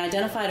 2000, we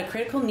identified a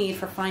critical need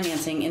for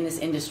financing in this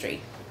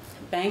industry.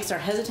 Banks are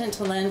hesitant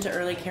to lend to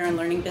early care and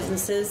learning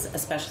businesses,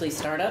 especially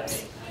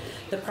startups.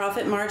 The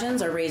profit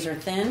margins are razor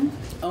thin,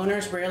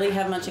 owners rarely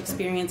have much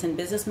experience in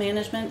business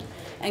management,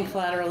 and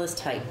collateral is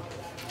tight.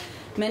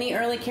 Many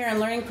early care and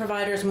learning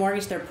providers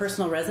mortgage their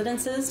personal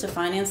residences to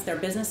finance their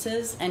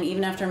businesses, and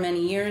even after many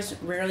years,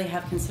 rarely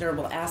have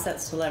considerable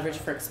assets to leverage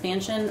for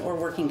expansion or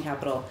working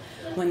capital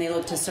when they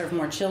look to serve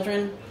more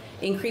children,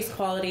 increase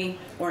quality,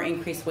 or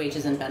increase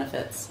wages and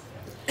benefits.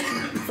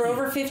 For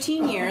over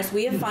 15 years,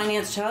 we have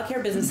financed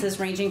childcare businesses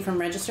ranging from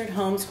registered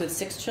homes with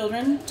 6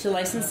 children to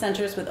licensed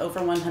centers with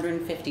over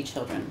 150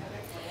 children.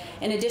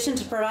 In addition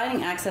to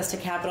providing access to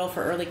capital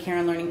for early care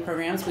and learning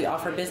programs, we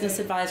offer business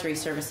advisory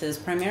services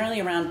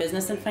primarily around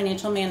business and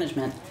financial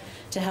management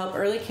to help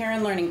early care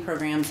and learning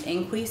programs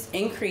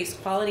increase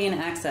quality and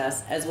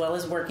access, as well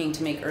as working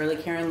to make early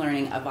care and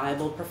learning a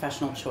viable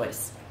professional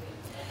choice.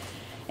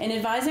 In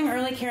advising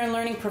early care and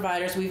learning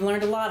providers, we've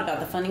learned a lot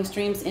about the funding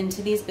streams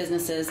into these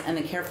businesses and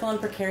the careful and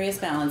precarious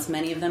balance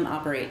many of them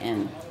operate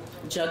in.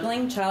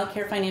 Juggling Child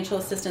Care Financial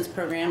Assistance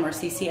Program, or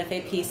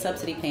CCFAP,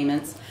 subsidy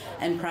payments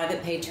and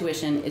private pay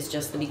tuition is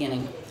just the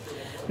beginning.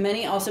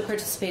 Many also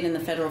participate in the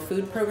federal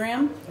food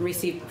program,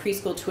 receive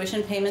preschool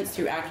tuition payments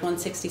through Act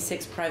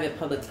 166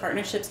 private-public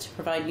partnerships to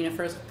provide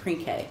universal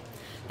pre-K.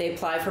 They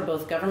apply for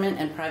both government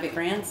and private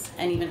grants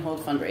and even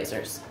hold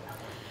fundraisers.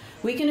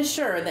 We can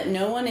assure that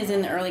no one is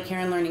in the early care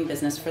and learning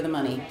business for the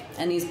money,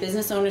 and these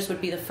business owners would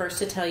be the first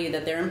to tell you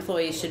that their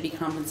employees should be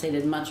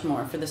compensated much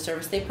more for the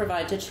service they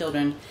provide to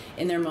children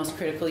in their most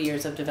critical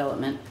years of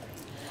development.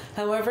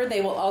 However, they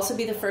will also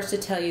be the first to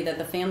tell you that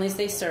the families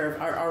they serve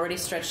are already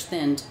stretched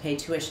thin to pay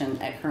tuition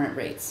at current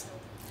rates.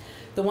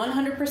 The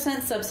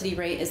 100% subsidy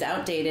rate is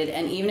outdated,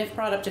 and even if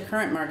brought up to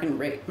current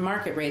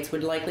market rates,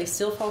 would likely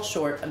still fall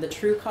short of the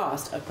true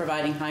cost of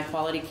providing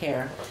high-quality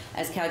care,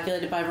 as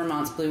calculated by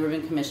Vermont's Blue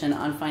Ribbon Commission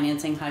on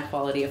financing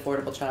high-quality,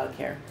 affordable child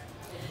care.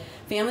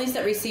 Families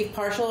that receive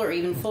partial or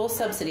even full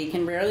subsidy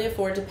can rarely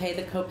afford to pay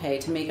the copay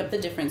to make up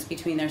the difference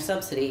between their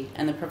subsidy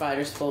and the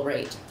provider's full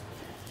rate.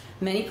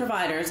 Many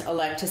providers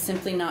elect to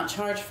simply not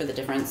charge for the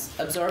difference,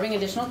 absorbing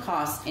additional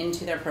costs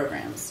into their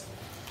programs.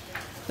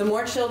 The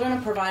more children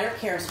a provider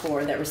cares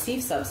for that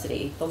receive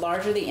subsidy, the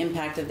larger the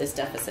impact of this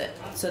deficit,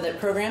 so that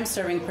programs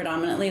serving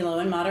predominantly low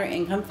and moderate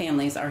income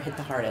families are hit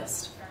the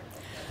hardest.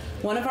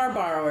 One of our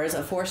borrowers,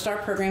 a 4-star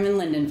program in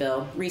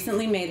Lyndonville,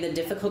 recently made the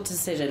difficult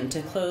decision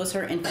to close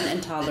her infant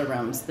and toddler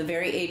rooms, the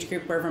very age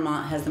group where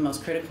Vermont has the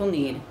most critical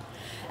need,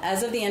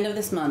 as of the end of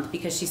this month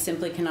because she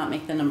simply cannot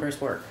make the numbers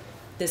work.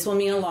 This will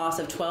mean a loss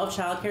of 12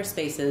 childcare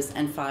spaces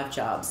and 5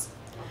 jobs.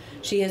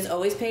 She has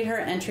always paid her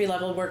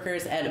entry-level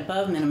workers at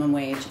above minimum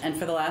wage, and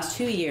for the last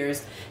 2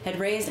 years had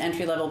raised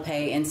entry-level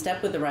pay in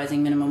step with the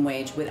rising minimum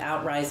wage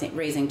without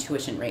raising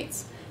tuition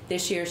rates.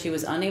 This year, she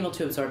was unable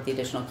to absorb the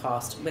additional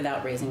cost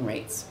without raising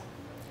rates.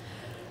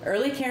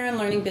 Early care and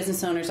learning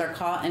business owners are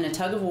caught in a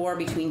tug-of-war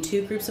between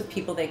 2 groups of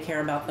people they care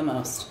about the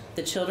most: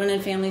 the children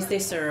and families they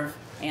serve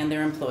and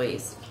their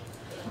employees.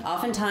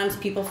 Oftentimes,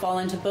 people fall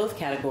into both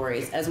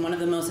categories, as one of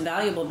the most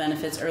valuable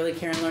benefits early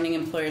care and learning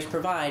employers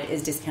provide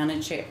is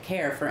discounted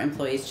care for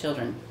employees'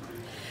 children.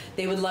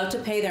 They would love to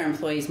pay their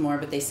employees more,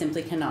 but they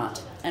simply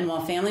cannot. And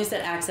while families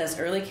that access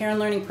early care and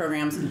learning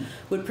programs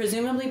would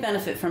presumably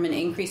benefit from an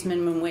increased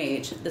minimum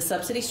wage, the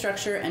subsidy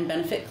structure and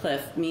benefit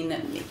cliff mean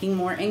that making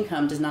more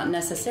income does not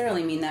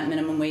necessarily mean that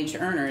minimum wage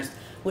earners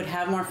would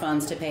have more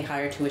funds to pay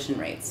higher tuition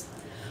rates.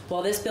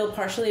 While this bill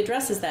partially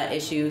addresses that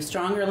issue,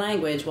 stronger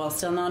language, while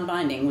still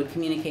non-binding, would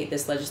communicate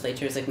this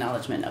legislature's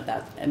acknowledgement of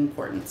that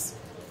importance.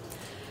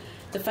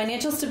 The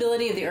financial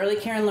stability of the early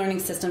care and learning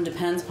system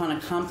depends upon a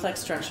complex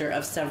structure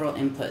of several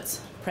inputs.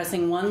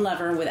 Pressing one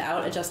lever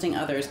without adjusting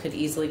others could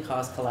easily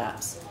cause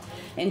collapse.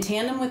 In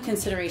tandem with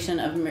consideration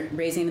of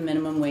raising the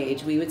minimum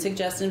wage, we would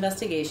suggest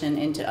investigation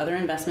into other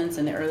investments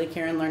in the early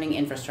care and learning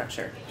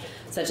infrastructure,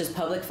 such as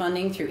public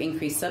funding through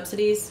increased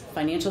subsidies,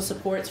 financial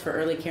supports for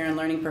early care and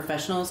learning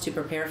professionals to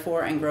prepare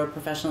for and grow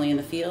professionally in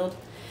the field,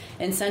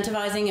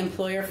 incentivizing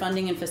employer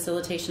funding and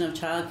facilitation of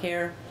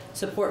childcare,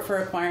 support for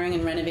acquiring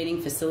and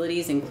renovating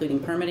facilities, including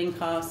permitting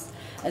costs,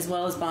 as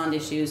well as bond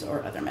issues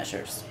or other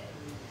measures.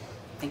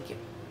 Thank you.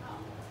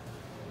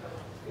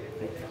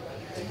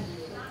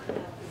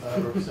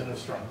 Representative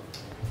Strong.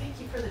 Thank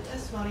you for the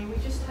testimony. We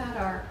just had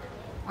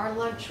our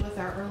lunch with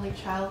our early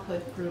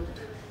childhood group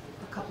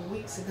a couple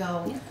weeks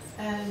ago, Yes.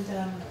 and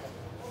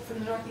from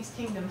the Northeast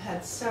Kingdom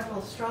had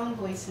several strong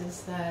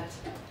voices that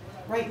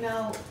right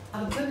now,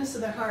 out of the goodness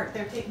of their heart,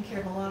 they're taking care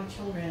of a lot of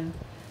children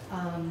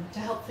to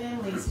help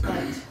families,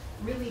 but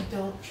really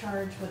don't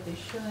charge what they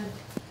should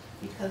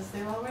because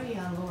they're already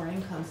on lower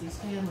incomes, these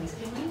families.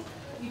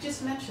 You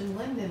just mentioned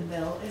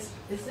Lyndonville. Is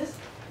this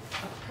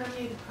a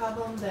permeated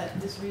problem that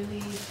is really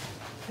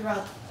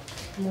throughout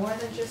more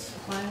than just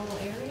my little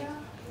area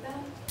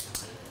then?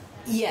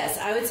 Yes,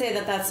 I would say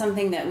that that's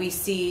something that we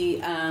see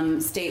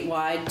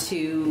statewide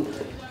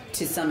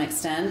to some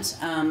extent,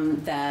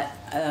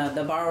 that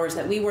the borrowers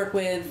that we work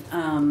with,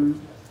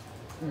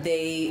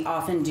 they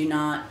often do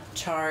not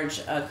charge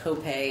a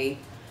copay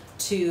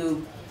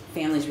to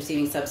families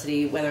receiving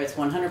subsidy, whether it's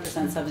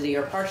 100% subsidy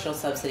or partial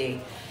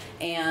subsidy.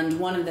 And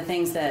one of the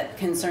things that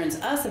concerns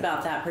us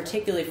about that,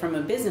 particularly from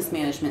a business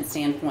management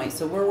standpoint,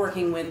 so we're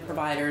working with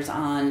providers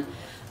on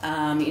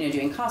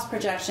doing cost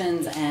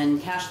projections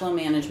and cash flow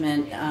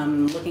management,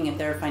 looking at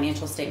their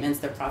financial statements,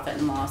 their profit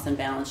and loss and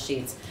balance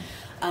sheets.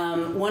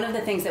 One of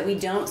the things that we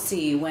don't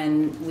see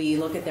when we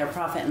look at their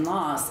profit and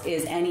loss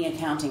is any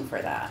accounting for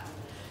that.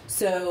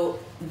 So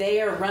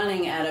they are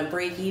running at a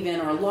break even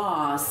or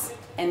loss,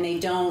 and they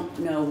don't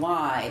know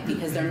why,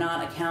 because they're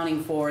not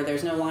accounting for,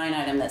 there's no line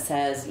item that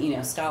says,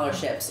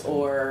 scholarships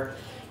or,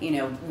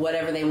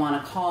 whatever they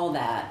want to call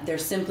that. They're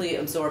simply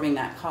absorbing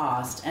that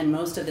cost, and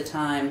most of the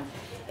time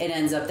it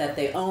ends up that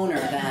the owner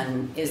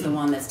then is the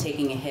one that's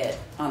taking a hit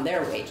on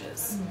their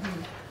wages.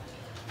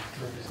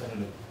 Mm-hmm.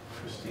 Representative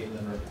Christine,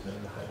 then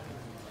Representative Head.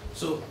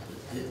 So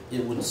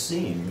it would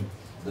seem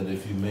that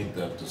if you make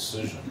that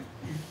decision,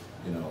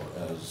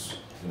 as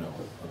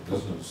a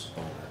business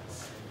owner,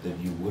 that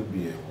you would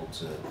be able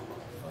to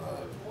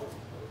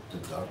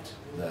deduct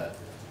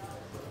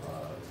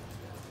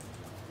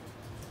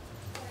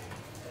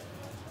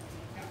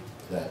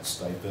that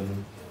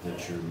stipend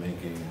that you're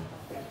making,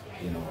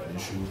 an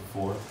issue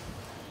for.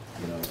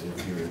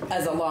 If you're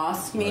As a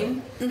loss, you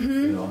mean? Right.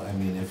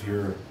 Mm-hmm. If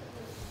you're,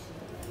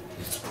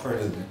 it's part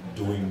of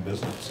doing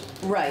business.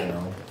 Right.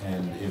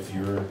 And if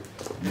you're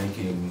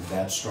making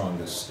that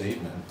strongest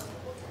statement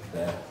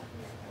that,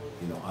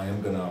 I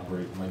am going to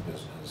operate my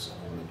business,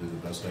 I'm going to do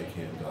the best I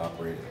can to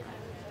operate it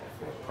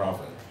for a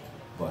profit,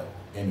 but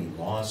any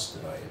loss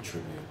that I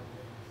attribute,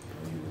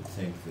 you would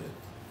think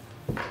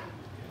that,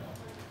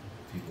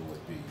 people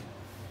would be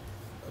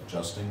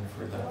adjusting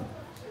for that.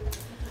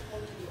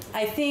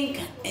 I think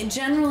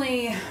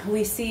generally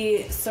we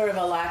see sort of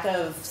a lack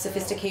of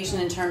sophistication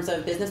in terms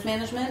of business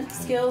management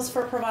skills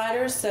for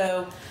providers.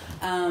 So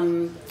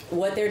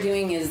what they're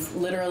doing is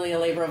literally a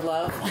labor of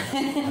love.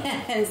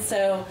 And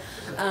so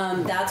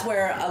that's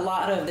where a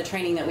lot of the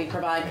training that we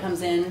provide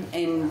comes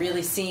in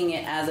really seeing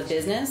it as a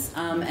business.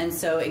 And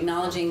so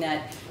acknowledging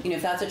that,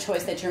 if that's a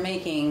choice that you're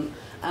making,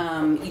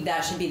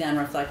 that should be then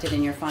reflected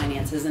in your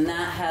finances. And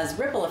that has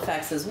ripple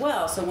effects as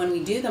well. So when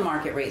we do the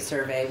market rate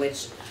survey,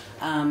 which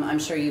I'm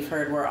sure you've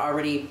heard we're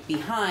already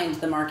behind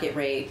the market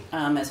rate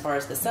as far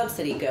as the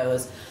subsidy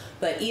goes.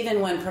 But even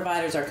when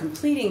providers are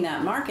completing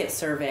that market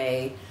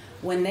survey,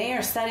 when they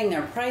are setting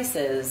their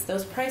prices,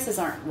 those prices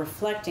aren't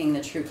reflecting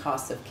the true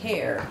cost of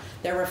care.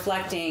 They're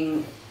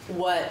reflecting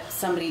what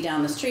somebody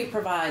down the street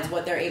provides,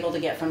 what they're able to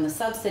get from the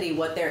subsidy,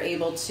 what they're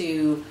able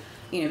to,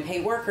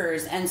 pay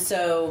workers. And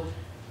so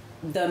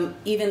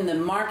even the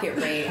market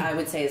rate, I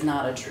would say, is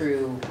not a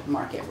true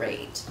market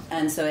rate.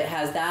 And so it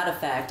has that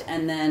effect.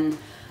 And then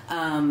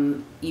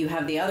you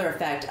have the other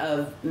effect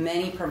of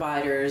many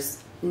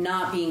providers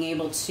not being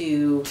able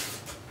to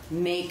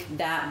make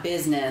that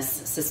business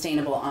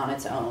sustainable on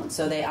its own.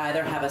 So they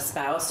either have a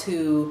spouse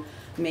who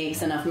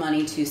makes enough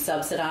money to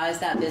subsidize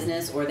that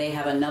business, or they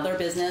have another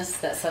business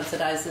that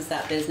subsidizes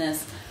that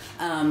business.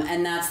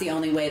 And that's the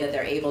only way that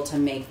they're able to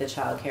make the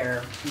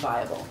childcare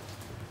viable.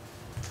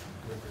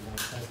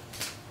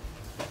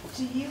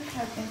 Do you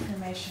have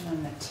information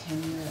on the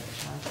tenure of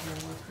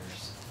childcare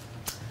workers?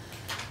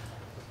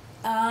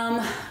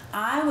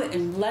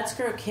 Let's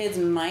Grow Kids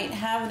might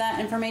have that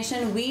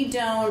information. We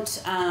don't,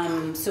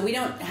 so we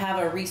don't have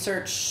a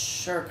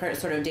research or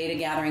sort of data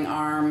gathering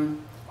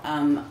arm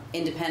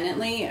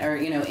independently or,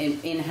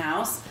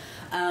 in-house.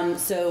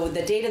 So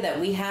the data that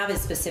we have is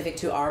specific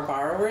to our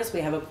borrowers.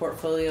 We have a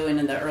portfolio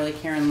in the early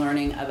care and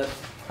learning of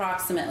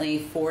approximately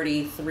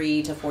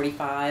 43 to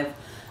 45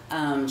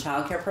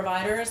 childcare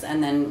providers.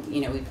 And then,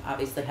 we've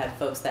obviously had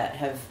folks that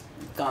have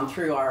gone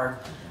through our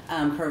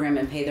program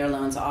and pay their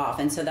loans off.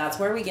 And so that's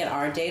where we get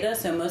our data.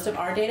 So most of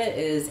our data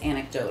is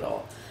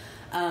anecdotal.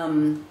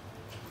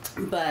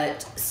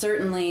 But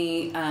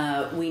certainly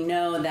we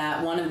know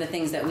that one of the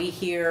things that we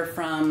hear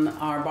from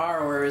our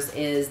borrowers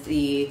is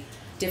the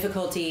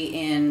difficulty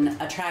in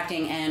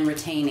attracting and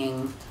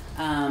retaining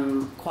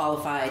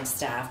qualified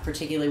staff,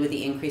 particularly with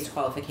the increased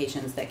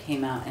qualifications that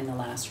came out in the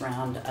last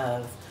round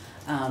of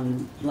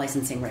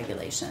licensing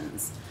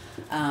regulations.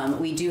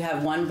 We do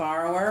have one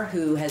borrower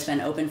who has been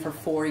open for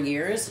 4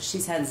 years.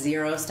 She's had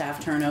 0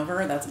 staff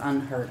turnover. That's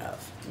unheard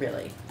of,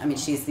 really. I mean,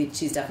 she's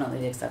definitely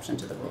the exception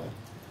to the rule.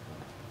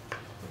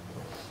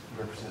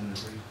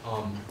 Representative Reed?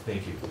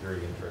 Thank you.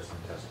 Very interesting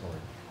testimony.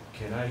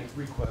 Can I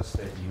request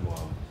that you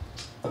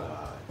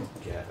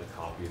get a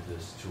copy of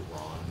this to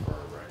Ron for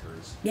our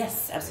records?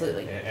 Yes,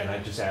 absolutely. And I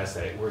just asked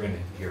that we're going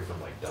to hear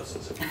from like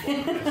dozens of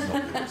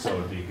people, so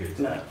it'd be good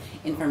to have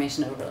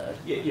information overload.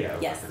 Yeah,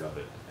 a yes, record of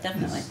it.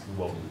 Definitely. It's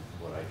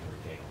what I can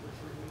retain over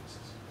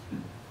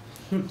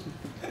 3 weeks.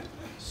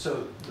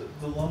 So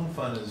the loan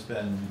fund has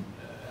been,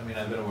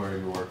 I've been aware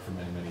of your work for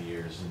many, many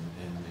years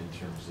in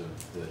terms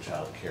of the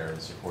child care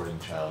and supporting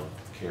child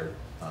care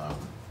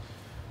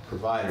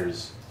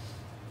providers.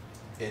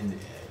 And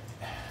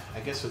I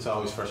guess what's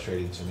always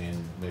frustrating to me,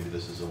 and maybe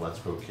this is a Let's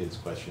Grow Kids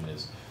question,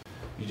 is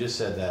you just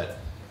said that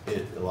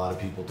a lot of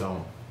people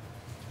don't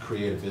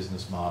create a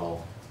business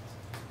model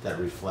that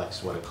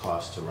reflects what it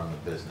costs to run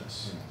the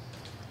business.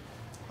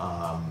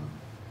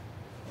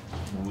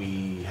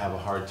 We have a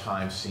hard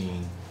time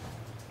seeing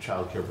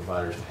child care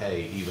providers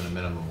pay even a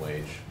minimum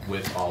wage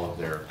with all of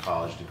their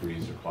college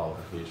degrees or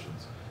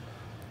qualifications.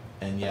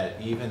 And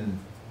yet, even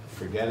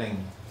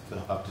forgetting the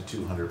up to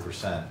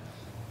 200%,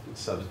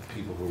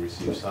 people who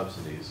receive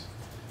subsidies,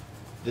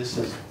 this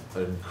is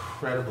an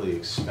incredibly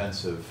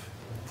expensive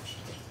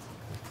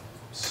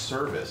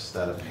service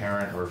that a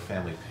parent or a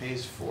family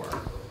pays for,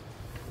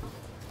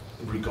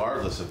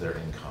 regardless of their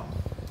income.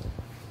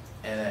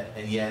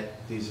 And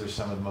yet, these are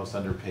some of the most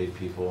underpaid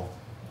people,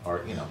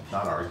 or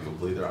not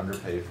arguably, they're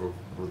underpaid for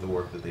the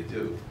work that they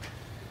do.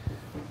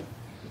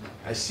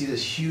 I see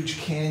this huge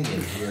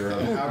canyon here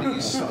of how do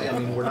you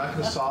we're not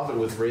going to solve it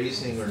with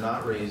raising or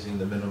not raising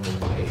the minimum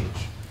wage.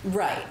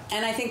 Right,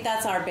 and I think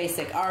that's our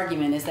basic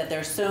argument, is that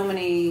there's so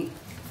many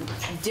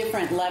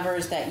different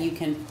levers that you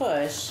can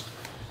push.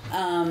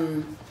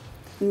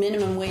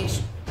 Minimum wage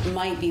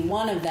might be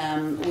one of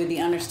them, with the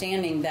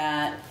understanding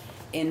that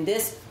in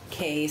this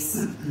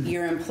case,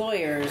 your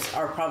employers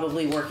are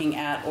probably working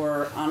at,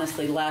 or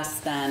honestly less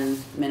than,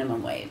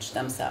 minimum wage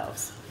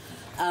themselves.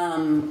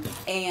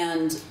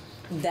 And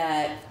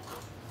that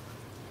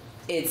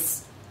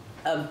it's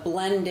a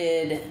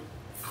blended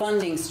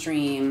funding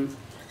stream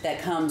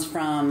that comes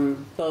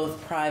from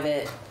both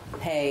private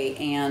pay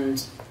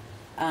and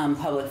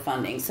public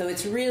funding. So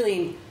it's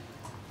really,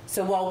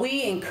 so while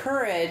we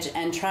encourage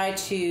and try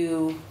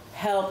to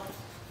help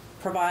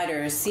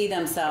providers see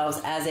themselves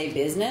as a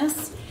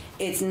business,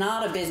 it's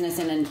not a business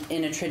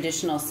in a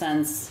traditional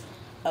sense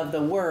of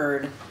the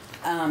word,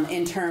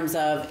 in terms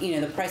of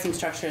the pricing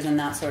structures and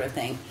that sort of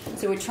thing.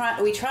 So we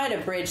try to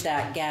bridge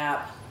that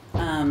gap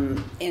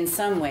in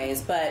some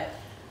ways, but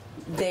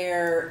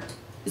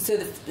so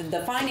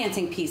the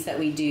financing piece that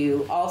we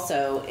do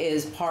also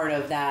is part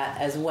of that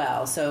as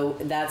well. So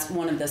that's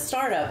one of the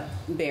startup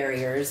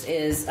barriers,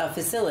 is a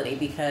facility,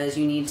 because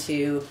you need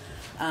to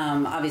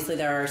obviously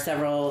there are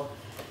several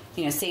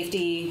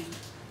safety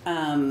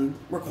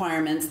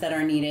requirements that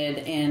are needed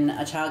in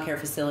a childcare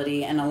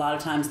facility, and a lot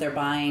of times they're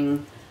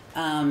buying,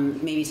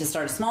 maybe to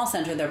start a small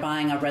center, they're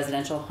buying a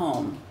residential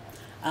home.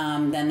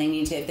 Then they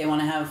need to, if they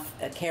want to have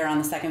care on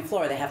the second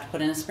floor, they have to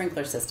put in a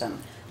sprinkler system.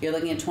 You're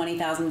looking at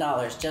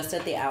 $20,000 just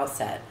at the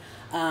outset.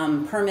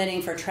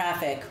 Permitting for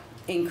traffic,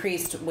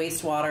 increased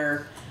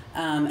wastewater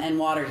and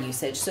water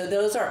usage. So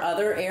those are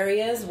other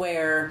areas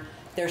where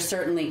there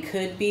certainly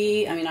could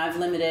be, I've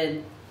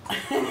limited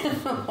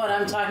what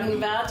I'm talking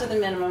about to the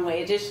minimum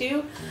wage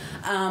issue,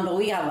 but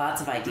we got lots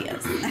of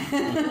ideas. All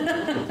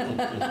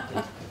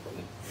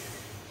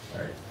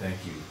right,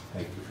 thank you.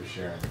 Thank you for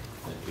sharing.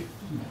 Thank you.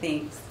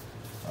 Thanks.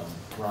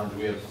 Ron, do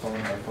we have a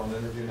phone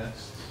interview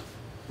next?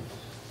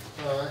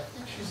 I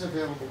think she's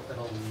available at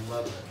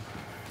 11.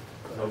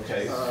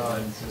 Okay,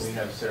 can we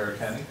have Sarah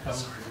Kenny come?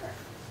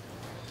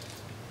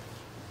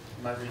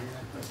 Am I reading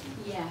that?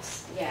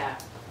 Yes, yeah,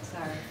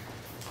 sorry.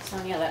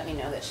 Sonia let me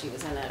know that she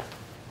was in a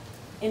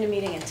in a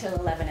meeting until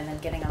 11 and then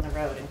getting on the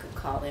road and could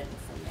call in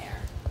from there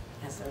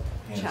as a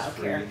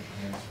childcare.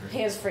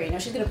 Hands-free. No,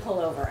 she's going to pull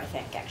over, I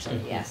think,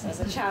 actually, yes.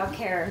 As a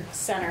childcare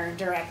center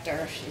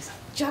director, she's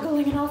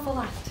juggling an awful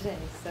lot today.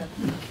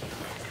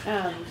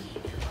 So,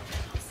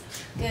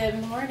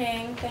 good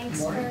morning.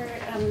 Thanks for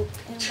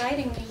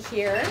inviting me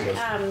here.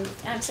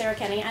 I'm Sarah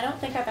Kenny. I don't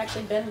think I've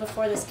actually been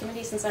before this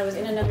committee since I was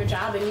in another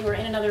job and you were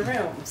in another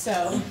room.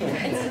 So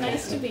it's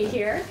nice to be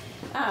here.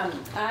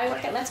 I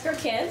work at Let's Grow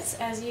Kids.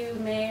 As you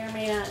may or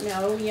may not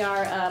know, we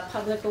are a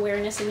public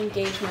awareness and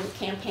engagement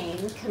campaign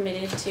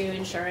committed to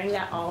ensuring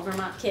that all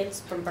Vermont kids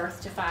from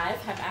birth to 5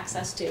 have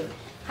access to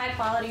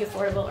high-quality,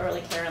 affordable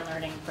early care and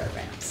learning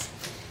programs.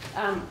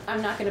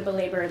 I'm not going to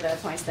belabor the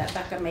points that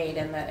Becca made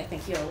and that I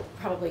think you'll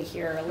probably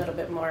hear a little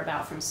bit more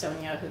about from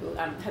Sonia, who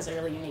has a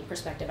really unique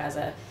perspective as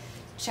a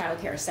child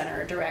care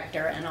center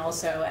director and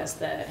also as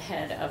the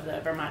head of the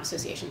Vermont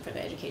Association for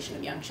the Education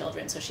of Young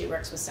Children. So she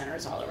works with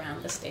centers all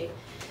around the state.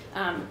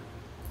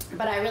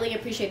 But I really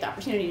appreciate the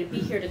opportunity to be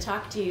here to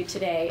talk to you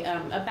today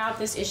about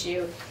this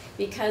issue,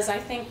 because I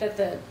think that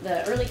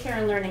the early care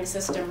and learning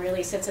system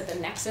really sits at the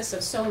nexus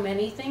of so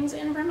many things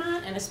in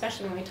Vermont, and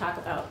especially when we talk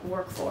about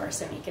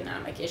workforce and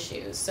economic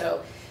issues.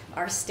 So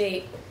our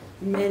state,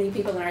 many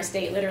people in our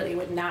state literally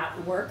would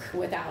not work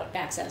without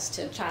access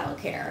to child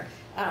care.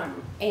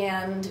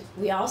 And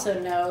we also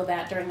know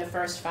that during the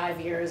first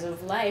 5 years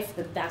of life,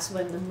 that's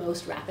when the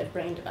most rapid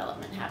brain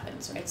development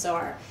happens, right? So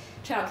our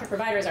child care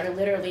providers are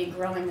literally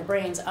growing the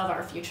brains of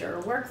our future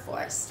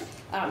workforce.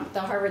 The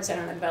Harvard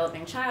Center on the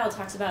Developing Child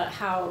talks about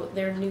how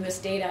their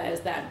newest data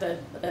is that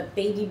the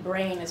baby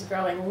brain is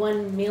growing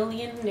 1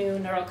 million new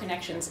neural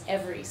connections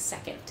every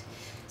second.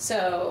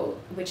 So,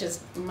 which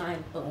is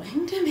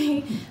mind-blowing to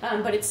me,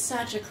 but it's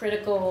such a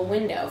critical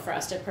window for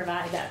us to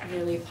provide that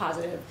really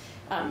positive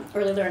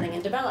early learning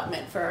and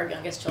development for our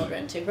youngest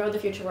children, to grow the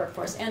future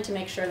workforce and to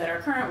make sure that our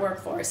current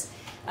workforce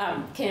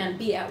can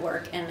be at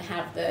work and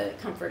have the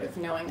comfort of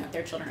knowing that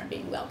their children are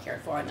being well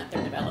cared for and that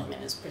their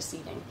development is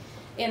proceeding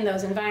in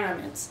those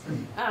environments.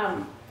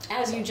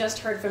 As you just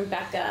heard from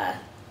Becca,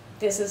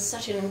 this is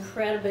such an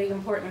incredibly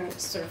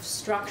important sort of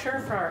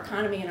structure for our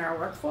economy and our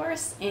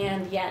workforce,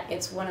 and yet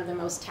it's one of the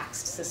most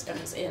taxed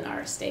systems in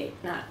our state,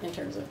 not in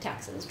terms of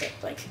taxes, but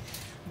like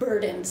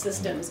burden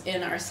systems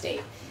in our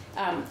state.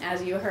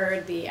 As you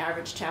heard, the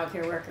average child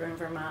care worker in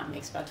Vermont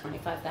makes about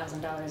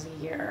 $25,000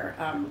 a year.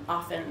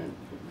 Often,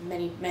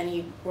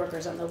 many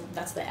workers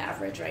that's the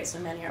average, right? So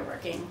many are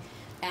working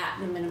at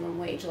the minimum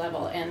wage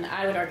level, and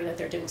I would argue that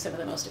they're doing some of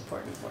the most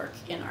important work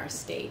in our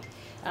state.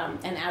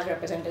 And as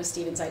Representative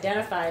Stevens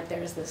identified,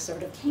 there's this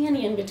sort of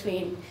canyon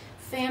between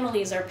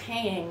families are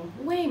paying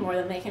way more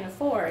than they can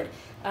afford.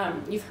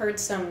 You've heard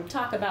some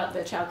talk about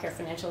the Child Care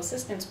Financial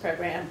Assistance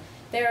Program.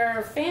 There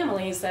are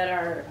families that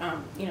are,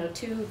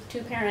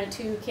 two-parent,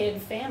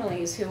 two-kid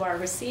families who are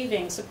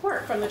receiving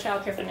support from the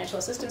Child Care Financial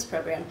Assistance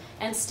Program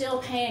and still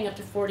paying up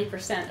to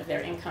 40% of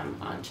their income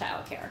on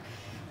child care.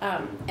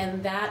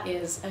 And that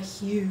is a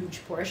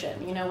huge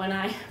portion. You know,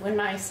 when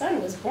my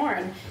son was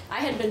born, I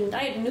had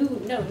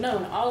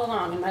known all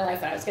along in my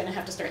life that I was going to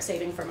have to start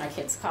saving for my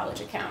kid's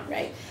college account,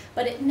 right?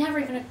 But it never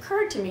even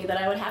occurred to me that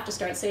I would have to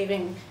start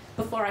saving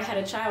before I had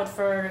a child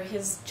for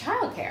his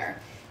child care.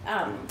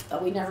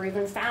 But we never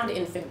even found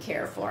infant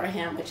care for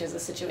him, which is a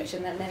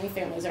situation that many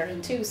families are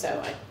in too.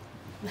 So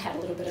I had a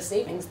little bit of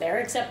savings there,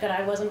 except that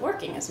I wasn't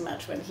working as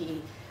much when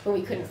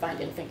we couldn't find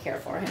infant care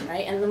for him,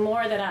 right? And the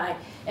more that I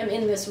am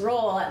in this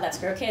role at Let's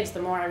Grow Kids,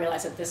 the more I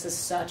realize that this is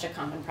such a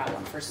common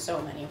problem for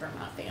so many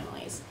Vermont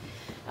families.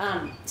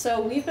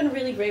 So we've been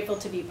really grateful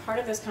to be part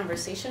of this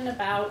conversation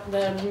about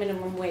the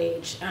minimum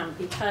wage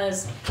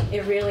because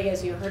it really,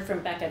 as you heard from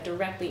Becca,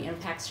 directly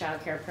impacts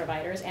child care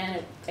providers,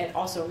 and it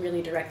also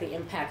really directly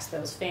impacts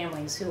those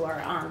families who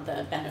are on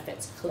the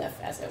benefits cliff,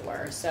 as it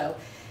were. So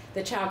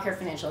the Child Care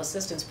Financial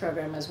Assistance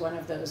Program is one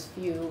of those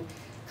few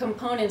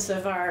components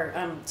of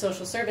our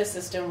social service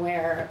system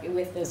where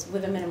with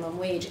a minimum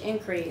wage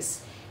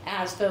increase,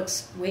 as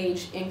folks'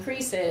 wage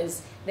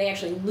increases, they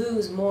actually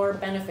lose more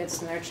benefits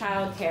in their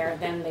child care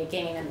than they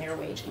gain in their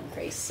wage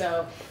increase.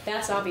 So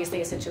that's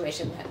obviously a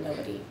situation that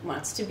nobody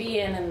wants to be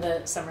in, and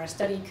the Summer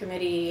Study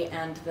Committee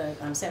and the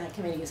Senate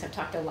committees have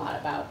talked a lot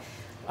about,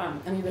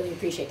 and we really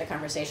appreciate the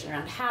conversation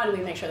around how do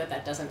we make sure that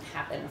that doesn't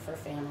happen for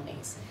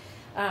families.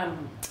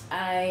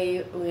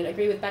 I would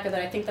agree with Becca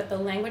that I think that the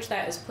language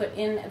that is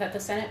that the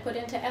Senate put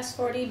into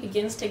S.40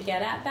 begins to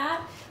get at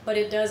that, but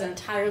it does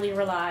entirely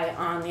rely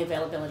on the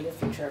availability of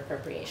future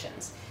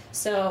appropriations.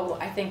 So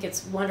I think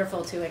it's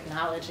wonderful to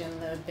acknowledge in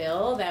the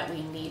bill that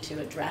we need to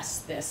address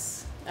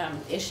this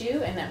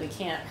issue and that we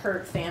can't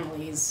hurt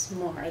families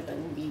more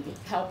than we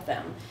help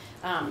them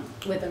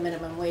with a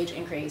minimum wage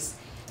increase.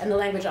 And the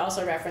language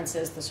also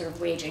references the sort of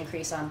wage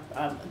increase on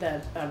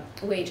the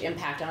wage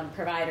impact on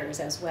providers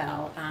as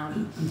well.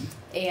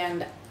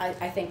 And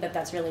I think that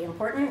that's really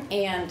important.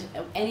 And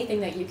anything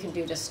that you can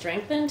do to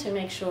strengthen to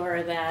make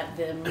sure that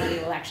the money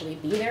will actually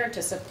be there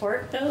to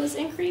support those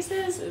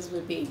increases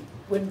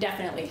would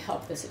definitely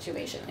help the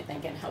situation, I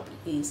think, and help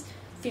ease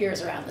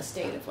fears around the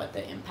state of what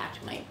the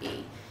impact might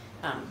be.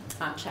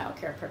 on child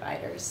care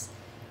providers.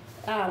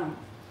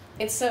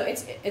 It's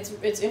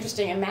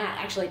interesting, and Matt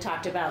actually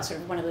talked about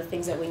sort of one of the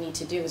things that we need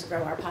to do is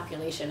grow our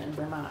population in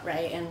Vermont,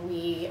 right?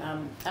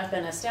 And I've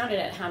been astounded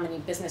at how many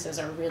businesses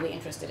are really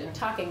interested in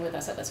talking with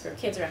us at Let's Grow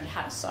Kids around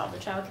how to solve the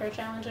child care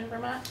challenge in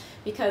Vermont,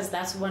 because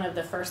that's one of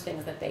the first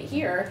things that they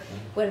hear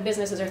when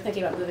businesses are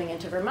thinking about moving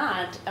into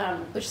Vermont,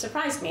 which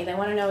surprised me. They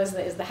want to know is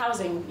the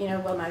housing,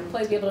 will my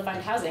employees be able to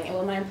find housing, and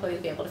will my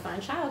employees be able to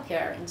find child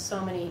care? And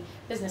so many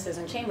businesses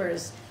and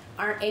chambers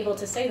aren't able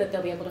to say that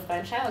they'll be able to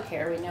find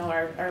childcare. We know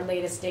our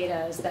latest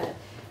data is that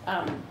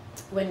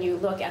when you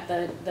look at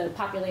the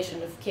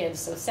population of kids,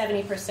 so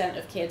 70%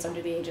 of kids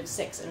under the age of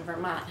 6 in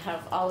Vermont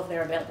have all of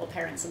their available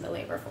parents in the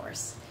labor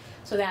force.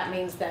 So that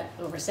means that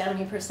over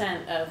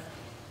 70% of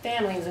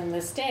families in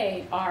the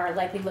state are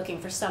likely looking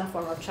for some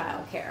form of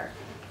childcare.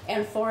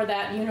 And for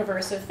that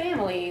universe of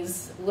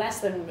families,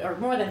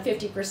 more than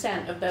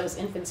 50% of those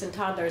infants and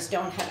toddlers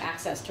don't have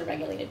access to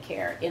regulated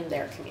care in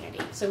their community.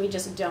 So we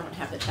just don't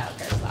have the child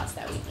care slots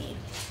that we need.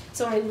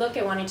 So when we look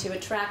at wanting to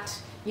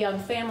attract young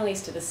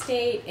families to the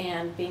state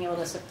and being able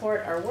to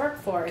support our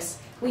workforce,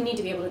 we need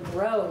to be able to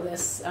grow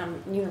this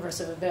universe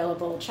of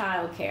available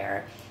child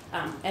care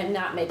and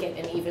not make it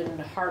an even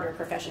harder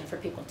profession for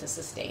people to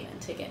sustain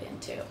and to get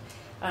into.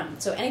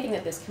 So anything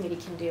that this committee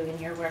can do in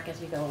your work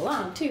as we go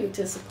along, too,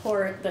 to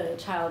support the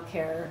child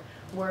care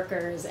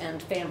workers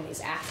and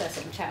families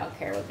accessing child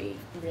care would be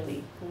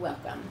really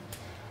welcome.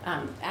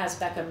 As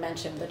Becca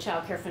mentioned, the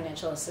Child Care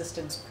Financial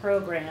Assistance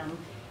Program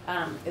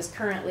is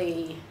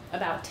currently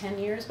about 10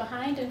 years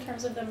behind in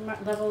terms of the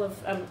level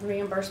of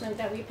reimbursement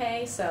that we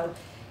pay. So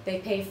they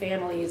pay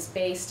families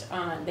based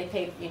on, they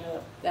pay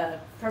the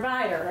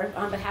provider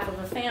on behalf of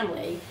a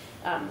family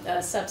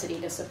a subsidy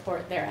to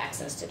support their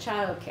access to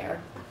child care.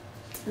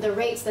 The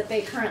rates that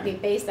they currently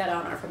base that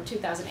on are from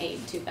 2008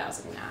 and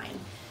 2009.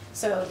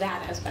 So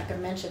that, as Becca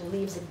mentioned,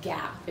 leaves a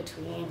gap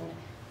between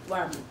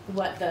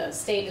what the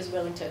state is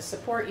willing to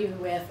support you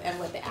with and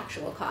what the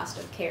actual cost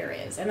of care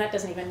is. And that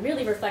doesn't even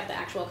really reflect the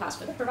actual cost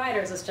for the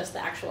providers, it's just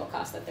the actual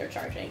cost that they're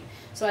charging.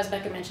 So as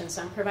Becca mentioned,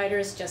 some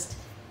providers just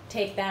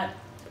take that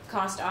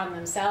cost on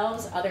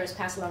themselves, others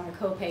pass along a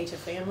copay to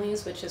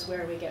families, which is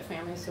where we get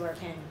families who are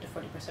paying up to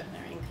 40% of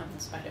their income in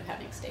spite of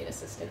having state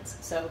assistance.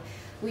 So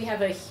we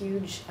have a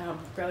huge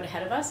road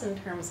ahead of us in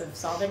terms of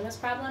solving this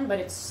problem, but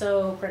it's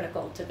so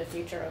critical to the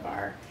future of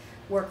our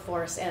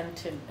workforce and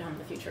to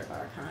the future of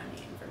our economy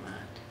in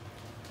Vermont.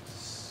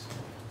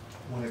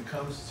 When it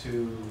comes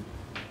to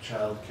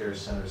child care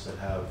centers that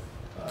have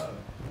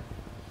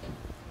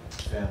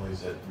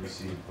families that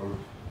receive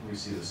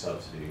a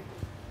subsidy,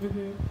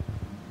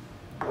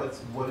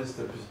 what is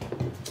the,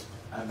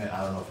 I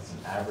don't know if it's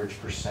an average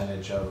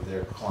percentage of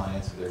their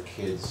clients, of their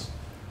kids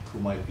who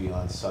might be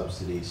on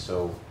subsidy,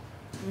 so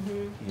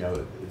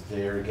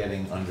they're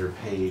getting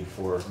underpaid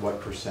for what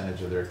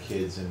percentage of their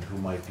kids and who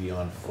might be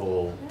on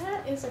full?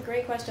 That is a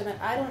great question that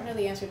I don't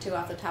really answer to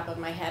off the top of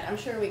my head. I'm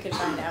sure we could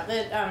find out.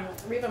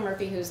 Reva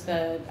Murphy, who's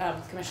the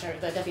commissioner,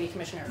 the deputy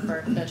commissioner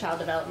for the Child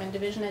Development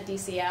Division at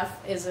DCF,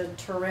 is a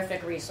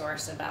terrific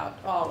resource about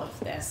all of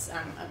this.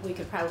 We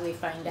could probably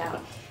find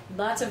out.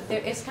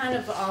 It's kind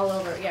of all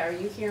over. Yeah, are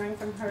you hearing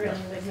from her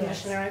and the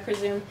commissioner, I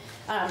presume?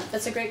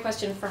 That's a great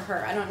question from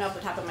her. I don't know off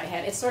the top of my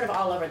head. It's sort of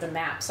all over the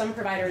map. Some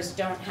providers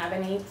don't have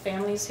any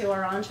families who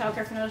are on child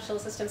care financial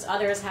assistance.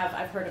 Others have.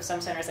 I've heard of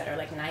some centers that are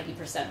like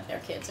 90% of their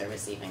kids are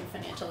receiving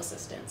financial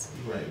assistance.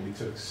 Right. We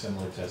took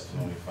similar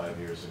testimony 5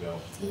 years ago.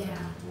 Yeah.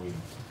 We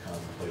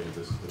contemplated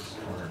this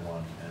current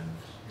one, and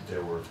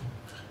there were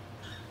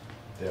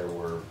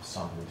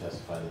some who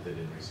testified that they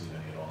didn't receive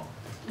any at all.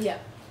 Yeah.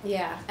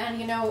 Yeah,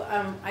 and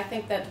I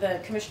think that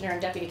the commissioner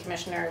and deputy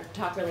commissioner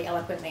talk really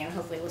eloquently, and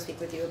hopefully we'll speak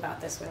with you about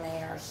this when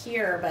they are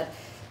here, but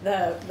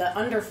the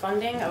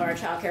underfunding of our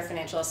child care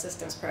financial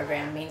assistance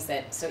program means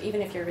that, so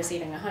even if you're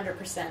receiving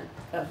 100%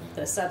 of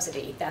the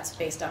subsidy, that's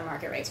based on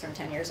market rates from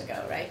 10 years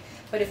ago, right?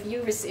 But if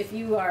your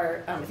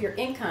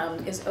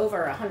income is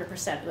over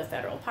 100% of the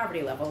federal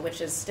poverty level, which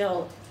is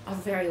still a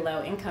very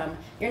low income,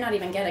 you're not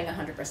even getting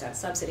 100%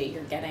 subsidy,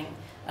 you're getting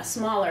a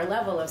smaller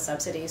level of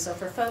subsidy. So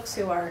for folks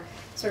who are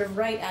sort of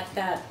right at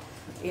that,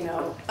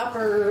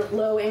 upper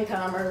low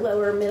income or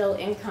lower middle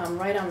income,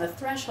 right on the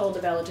threshold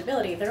of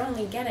eligibility, they're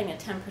only getting a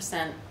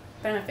 10%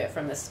 benefit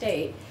from the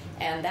state,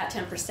 and that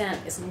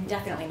 10% is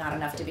definitely not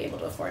enough to be able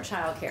to afford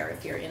childcare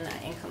if you're in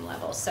that income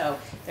level. So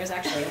there's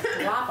actually a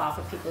drop off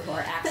of people who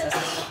are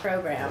accessing the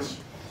program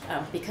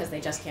because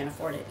they just can't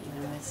afford it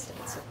even with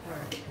state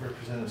support.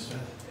 Representative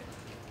Smith.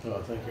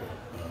 Oh, thank you.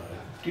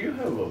 Do you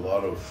have a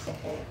lot of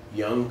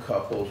young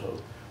couples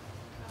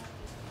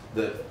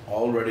that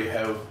already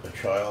have a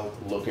child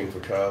looking for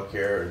child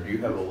care, or do you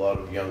have a lot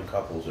of young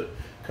couples that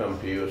come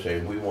to you and say,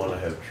 we want to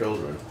have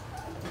children,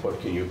 what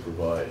can you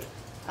provide?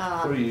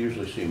 What do you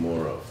usually see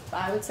more of?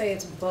 I would say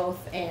it's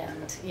both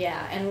and,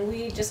 yeah. And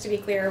we, just to be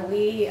clear,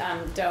 we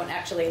don't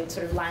actually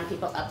sort of line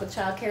people up with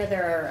childcare.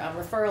 There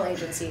are referral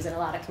agencies in a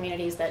lot of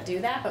communities that do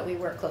that, but we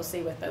work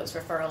closely with those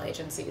referral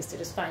agencies to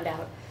just find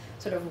out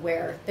sort of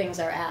where things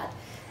are at.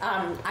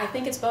 I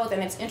think it's both,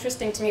 and it's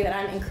interesting to me that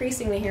I'm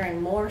increasingly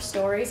hearing more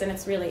stories, and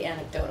it's really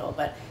anecdotal,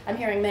 but I'm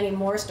hearing many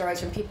more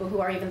stories from people who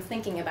are even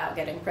thinking about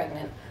getting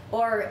pregnant,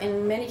 or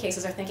in many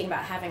cases are thinking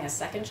about having a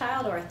second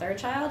child or a third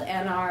child,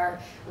 and are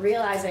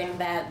realizing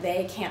that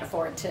they can't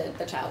afford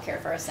the child care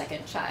for a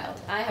second child.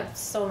 I have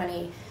so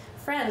many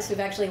friends who've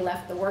actually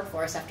left the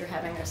workforce after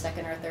having their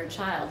second or third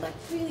child, like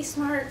really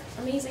smart,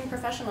 amazing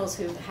professionals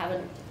who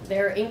haven't,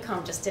 their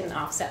income just didn't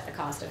offset the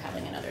cost of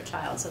having another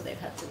child, so they've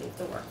had to leave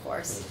the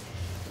workforce.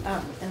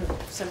 And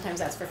sometimes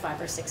that's for 5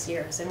 or 6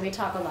 years. And we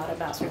talk a lot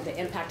about sort of the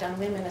impact on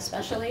women,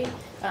 especially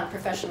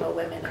professional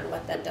women, and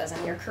what that does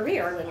in your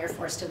career when you're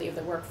forced to leave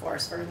the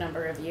workforce for a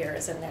number of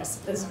years. And there's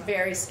this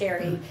very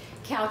scary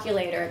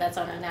calculator that's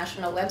on a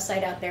national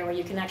website out there where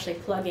you can actually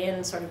plug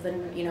in sort of the,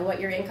 you know,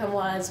 what your income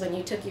was when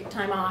you took your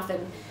time off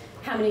and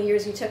how many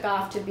years you took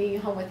off to be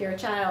home with your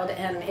child,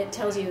 and it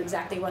tells you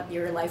exactly what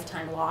your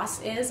lifetime loss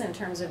is in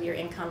terms of your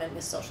income and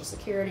with Social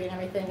Security and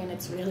everything, and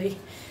it's really,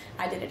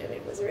 I did it and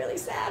it was really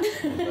sad.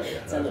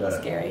 It's a little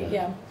scary,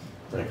 yeah.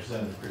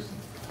 Representative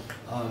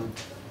Kristen.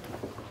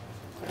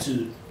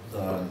 To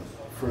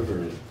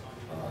further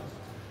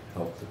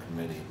help the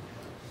committee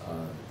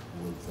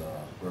with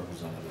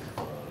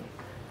Representative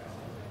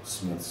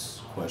Smith's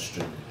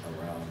question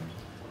around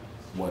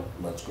what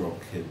Let's Grow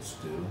Kids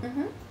do.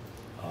 Mm-hmm.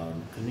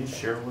 Can you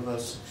share with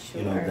us,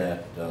 Sure. you know,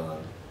 that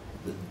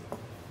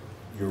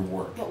your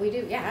work? What we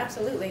do, yeah,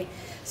 absolutely.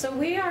 So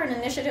we are an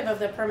initiative of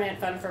the Permanent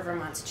Fund for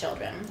Vermont's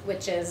Children,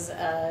 which is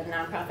a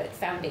nonprofit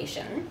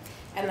foundation.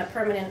 And the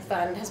Permanent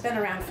Fund has been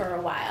around for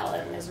a while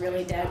and is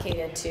really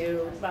dedicated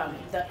to,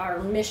 our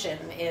mission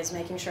is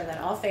making sure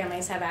that all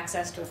families have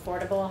access to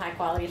affordable,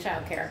 high-quality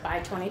childcare by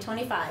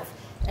 2025,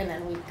 and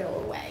then we go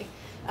away.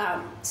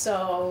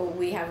 So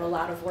we have a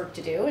lot of work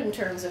to do in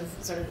terms of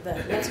sort of the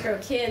Let's Grow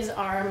Kids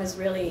arm is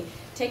really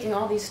taking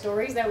all these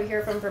stories that we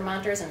hear from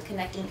Vermonters and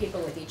connecting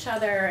people with each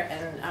other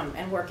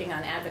and working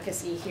on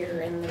advocacy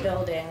here in the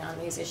building on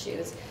these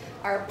issues.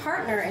 Our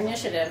partner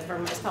initiative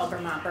is called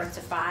Vermont Birth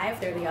to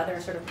 5. They're the other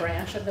sort of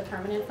branch of the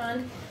Permanent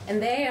Fund,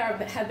 and they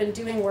have been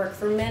doing work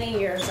for many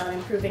years on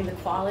improving the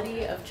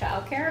quality of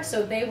childcare.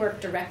 So they work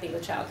directly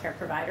with childcare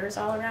providers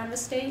all around the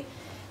state.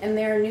 And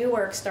their new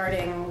work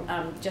starting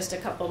just a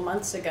couple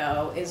months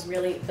ago is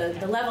really,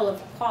 the level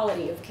of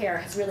quality of care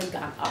has really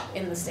gone up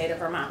in the state of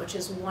Vermont, which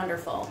is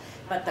wonderful.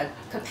 But the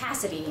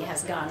capacity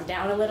has gone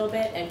down a little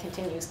bit and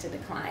continues to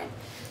decline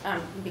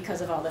because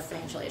of all the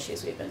financial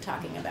issues we've been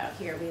talking about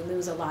here. We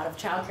lose a lot of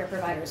childcare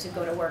providers who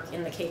go to work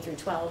in the K through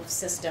 12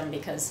 system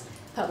because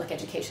public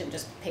education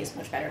just pays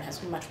much better and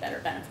has much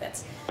better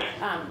benefits.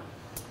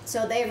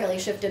 So they really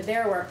shifted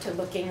their work to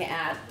looking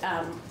at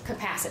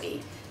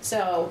capacity.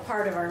 So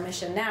part of our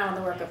mission now in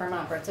the work of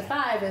Vermont Birth to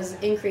 5 is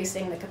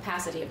increasing the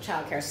capacity of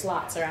childcare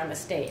slots around the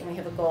state, and we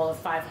have a goal of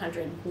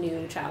 500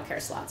 new childcare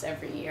slots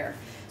every year.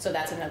 So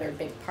that's another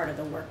big part of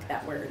the work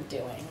that we're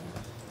doing.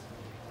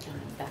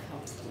 That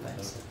helps you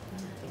guys.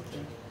 Thank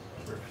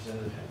you.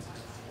 Representative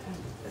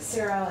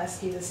Sarah, I'll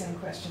ask you the same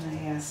question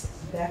I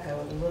asked Becca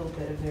with a little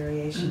bit of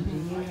variation.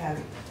 Do you have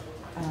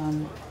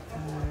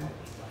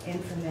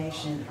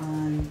information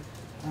on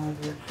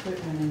the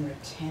recruitment and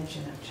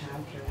retention of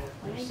childcare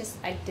workers?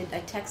 I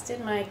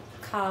texted my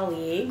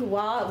colleague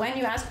when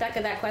you asked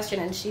Becca that question,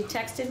 and she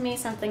texted me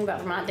something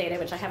about Vermont data,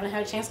 which I haven't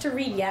had a chance to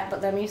read yet,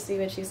 but let me see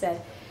what she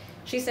said.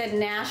 She said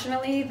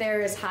nationally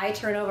there is high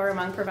turnover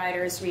among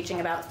providers,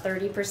 reaching about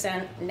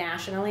 30%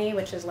 nationally,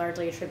 which is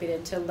largely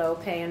attributed to low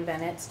pay and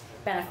benefits.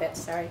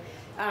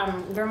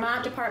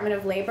 Vermont Department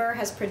of Labor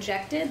has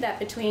projected that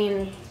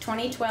between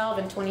 2012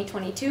 and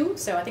 2022,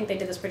 so I think they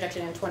did this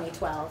projection in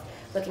 2012,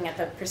 looking at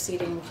the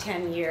preceding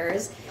 10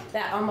 years,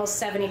 that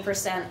almost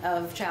 70%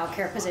 of child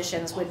care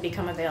positions would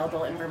become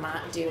available in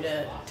Vermont due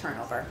to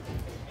turnover.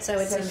 So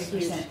it's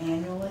 70%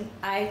 annually?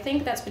 I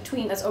think that's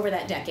over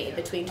that decade,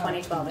 between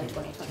 2012 and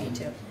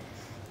 2022.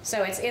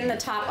 So it's in the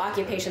top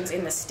occupations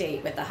in the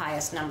state with the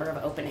highest number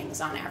of openings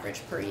on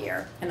average per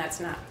year. And that's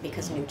not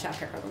because new child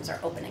care programs are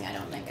opening, I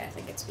don't think. I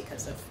think it's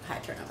because of high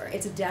turnover.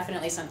 It's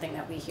definitely something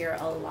that we hear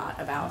a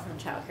lot about from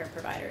child care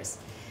providers.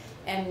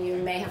 And you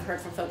may have heard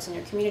from folks in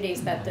your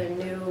communities that the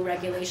new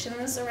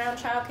regulations around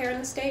child care in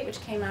the state, which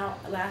came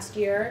out last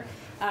year,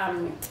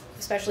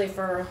 especially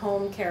for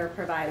home care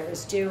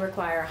providers, do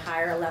require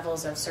higher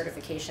levels of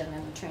certification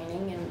and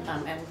training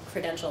and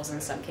credentials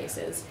in some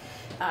cases.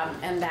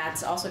 And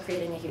that's also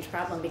creating a huge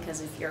problem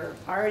because if you're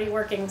already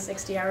working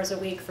 60 hours a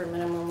week for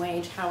minimum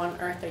wage, how on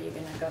earth are you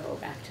going to go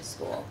back to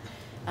school?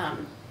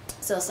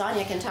 So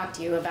Sonia can talk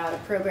to you about a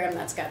program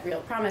that's got real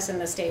promise in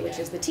the state, which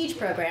is the TEACH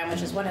program,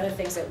 which is one of the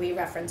things that we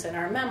reference in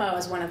our memo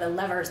as one of the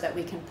levers that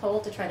we can pull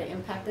to try to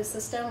impact this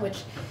system,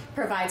 which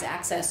provides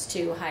access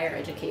to higher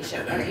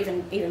education or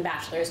even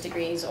bachelor's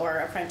degrees or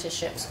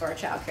apprenticeships for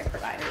child care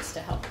providers to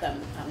help them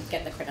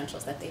get the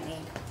credentials that they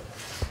need.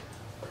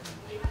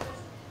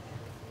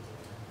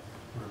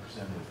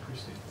 Representative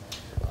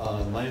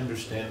Christie. My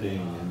understanding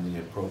in the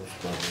approach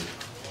budget,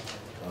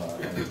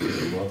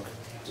 I look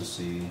to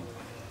see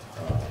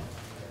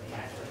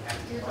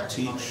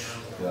teach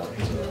that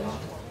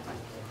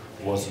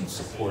wasn't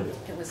supported.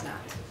 It was not.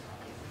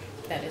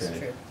 That is Okay.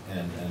 true.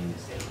 And,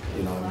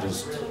 you know, I'm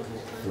just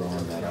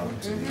throwing that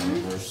out to the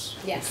universe.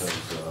 Yes. Because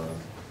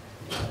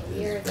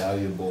You're- as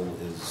valuable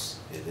as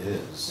it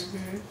is,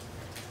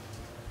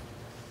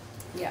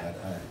 Yeah.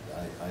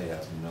 I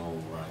have no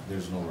rhyme,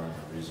 there's no rhyme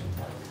or reason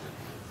why we didn't,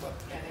 but.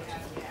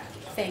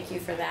 Thank you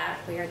for that.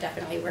 We are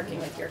definitely working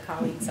with your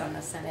colleagues on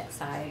the Senate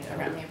side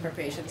around the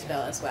appropriations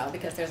bill as well,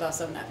 because there's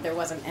also not, there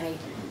wasn't any,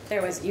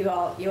 there was, you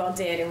all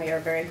did, and we are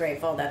very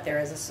grateful that there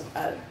is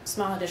a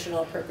small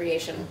additional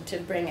appropriation to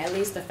bring at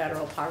least the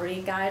federal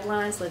poverty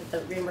guidelines,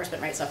 the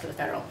reimbursement rates up to the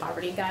federal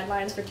poverty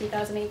guidelines for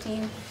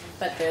 2018,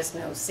 but there's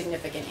no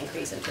significant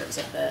increase in terms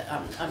of the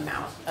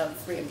amount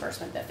of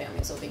reimbursement that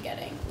families will be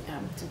getting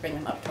to bring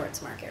them up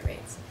towards market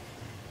rates.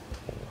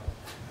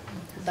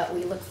 But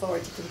we look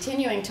forward to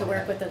continuing to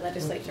work with the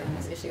legislature on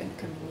this issue in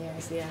the coming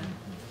years, yeah.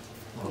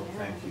 Well,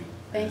 thank you.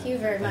 Thank you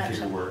very much. Thank you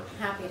for your work.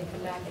 I'm happy to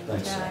come back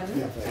Thanks, anytime.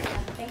 Sonia.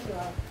 Thank you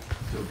all.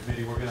 So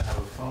committee, we're gonna have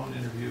a phone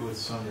interview with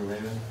Sonia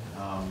Raymond,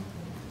 and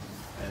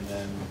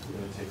then we're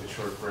gonna take a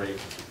short break,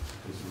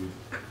 because we've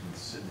been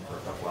sitting for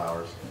a couple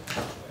hours,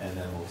 and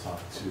then we'll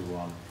talk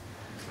to,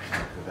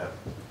 Quebec.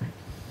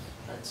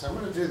 All right, so I'm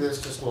going to do this,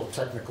 just a little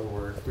technical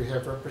work. We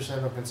have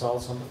Representative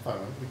Gonzalez on the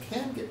phone. We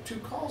can get 2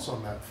 calls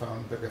on that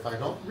phone, but if I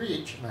don't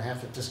reach and I have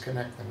to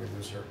disconnect, then we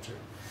lose her too.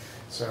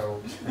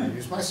 So I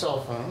use my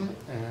cell phone,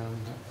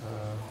 and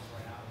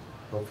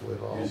hopefully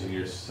it'll all Using be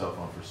your good. cell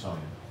phone for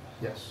Sonia.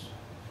 Yes,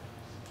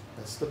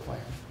 that's the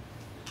plan.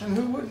 And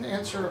who wouldn't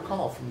answer a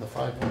call from the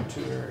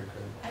 512 area code?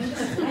 I did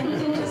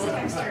just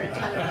text her and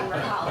tell her we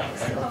were calling,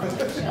 so.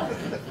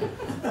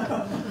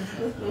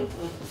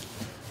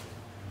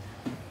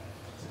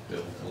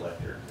 Bill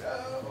collector.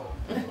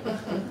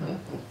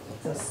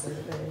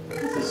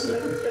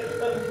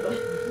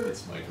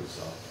 It's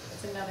Microsoft.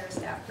 It's another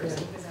staff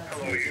person who's out.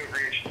 Hello, you've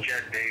reached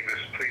Jed Davis.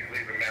 Please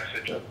leave a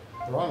message. The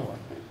wrong one.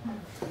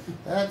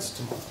 That's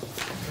tomorrow.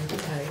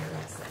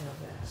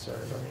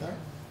 Sorry about that.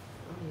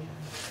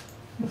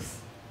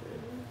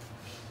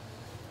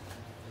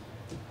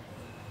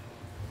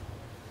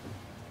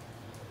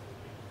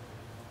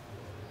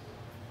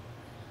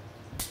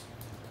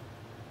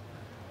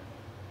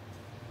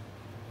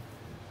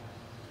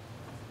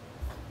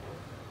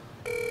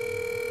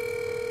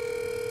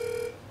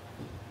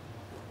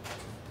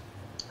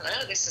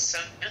 Hello, this is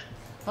Sonia.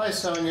 Hi,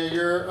 Sonia.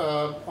 You're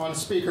on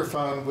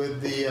speakerphone with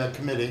the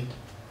committee.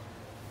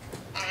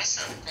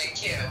 Awesome,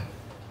 thank you.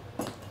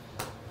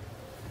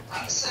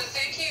 So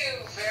thank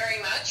you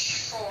very much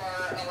for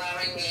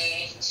allowing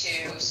me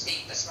to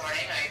speak this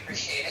morning. I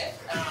appreciate it.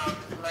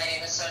 My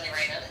name is Sonia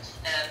Raymond,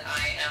 and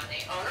I am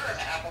the owner of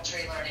Apple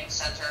Tree Learning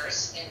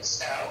Centers in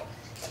Stowe.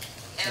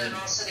 And I'm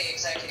also the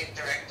executive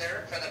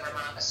director for the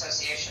Vermont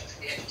Association for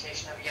the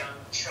Education of Young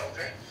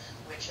Children,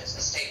 which is a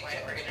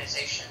statewide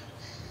organization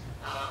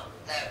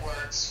that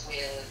works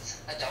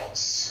with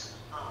adults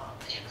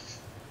and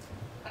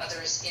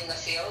others in the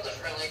field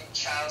of early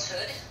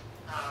childhood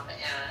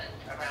and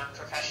around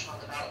professional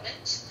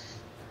development.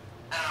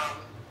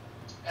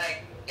 I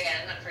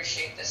again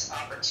appreciate this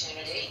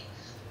opportunity.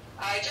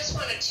 I just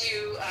wanted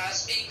to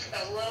speak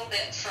a little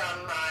bit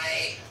from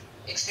my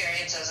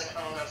experience as an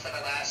owner for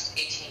the last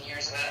 18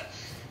 years of an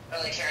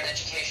early care and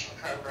education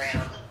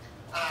program.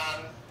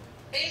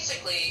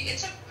 Basically,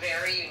 it's a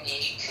very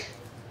unique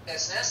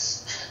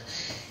business.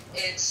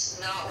 It's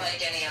not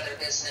like any other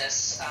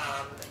business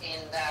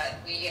in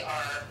that we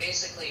are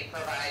basically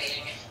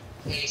providing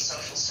a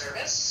social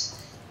service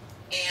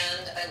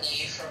and a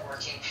need for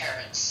working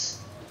parents.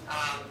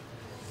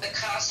 The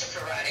cost of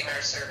providing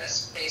our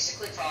service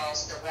basically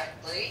falls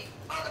directly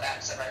on the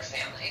backs of our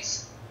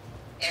families.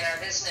 And our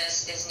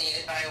business is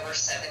needed by over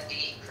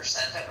 70%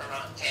 of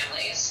Vermont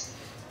families.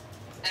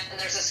 And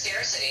there's a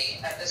scarcity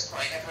at this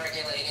point of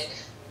regulated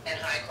and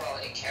high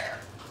quality care.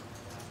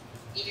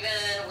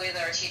 Even with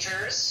our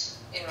teachers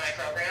in my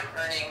program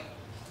earning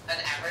an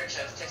average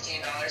of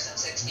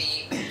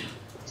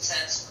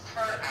 $15.60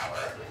 per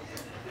hour,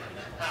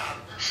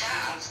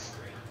 half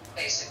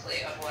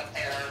basically of what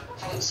their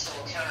public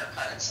school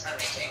counterparts are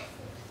making.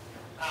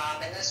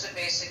 And this would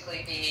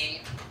basically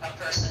be a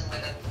person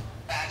with a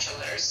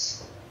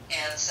bachelor's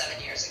and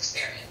 7 years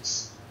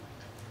experience.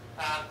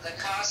 The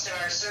cost of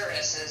our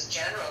service is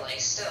generally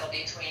still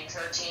between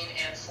 13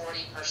 and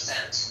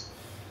 40%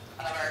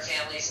 of our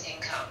family's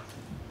income.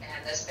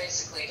 And this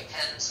basically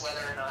depends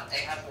whether or not they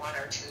have 1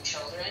 or 2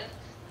 children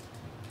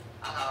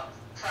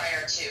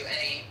prior to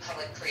any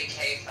public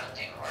pre-K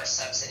funding or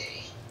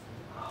subsidy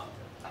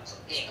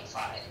being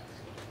applied.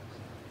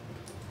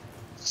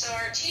 So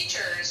our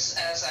teachers,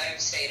 as I've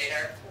stated,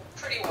 are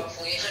pretty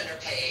woefully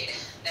underpaid,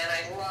 and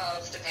I'd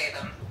love to pay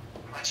them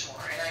much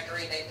more, and I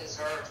agree they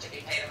deserve to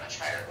be paid a much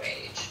higher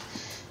wage.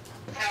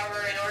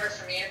 However, in order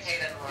for me to pay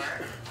them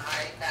more,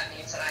 that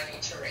means that I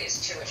need to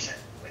raise tuition,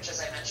 which, as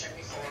I mentioned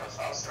before,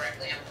 falls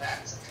directly on the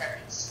backs of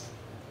parents.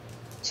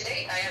 To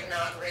date, I have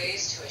not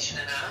raised tuition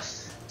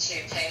enough to to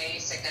pay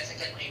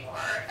significantly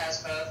more,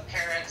 as both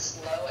parents,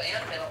 low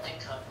and middle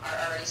income, are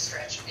already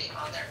stretched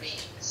beyond their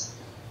means.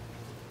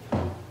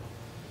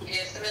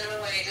 If the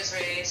minimum wage is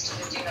raised to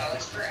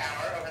 $50 per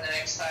hour over the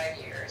next 5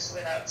 years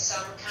without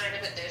some kind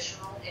of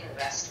additional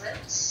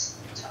investments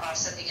to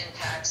offset the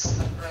impacts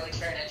of early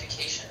care and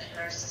education in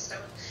our system,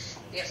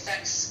 the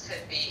effects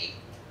could be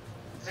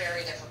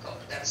very difficult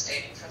and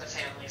devastating for the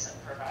families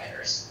and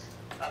providers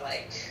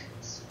alike.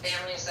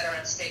 Families that are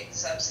on state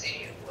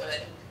subsidy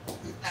would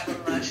have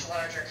a much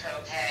larger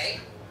copay.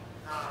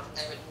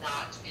 They would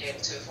not be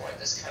able to afford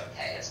this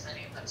copay, as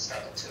many of them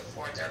struggle to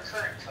afford their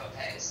current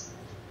copays.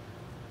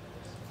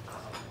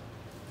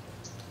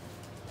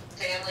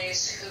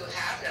 Families who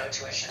have no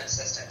tuition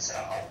assistance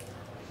at all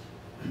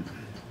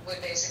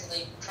would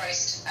basically be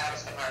priced out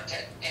of the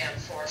market and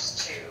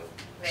forced to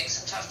make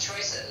some tough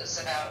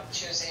choices about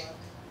choosing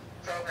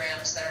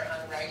programs that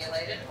are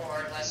unregulated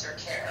or lesser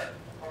care,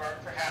 or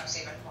perhaps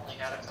even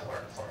pulling out of the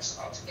workforce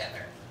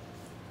altogether.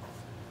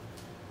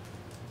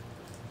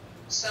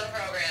 Some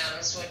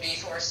programs would be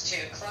forced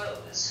to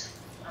close,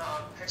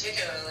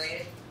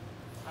 particularly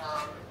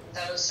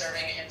those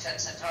serving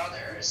infants and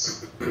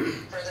toddlers,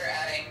 further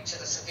adding to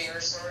the severe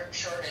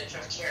shortage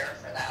of care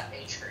for that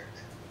age group.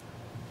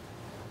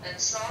 And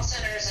small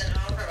centers and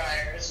home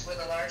providers with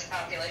a large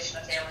population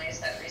of families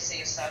that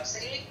receive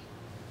subsidy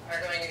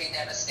are going to be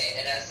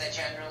devastated, as they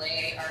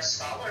generally are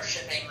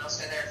scholarshiping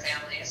most of their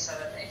families so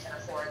that they can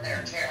afford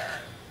their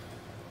care.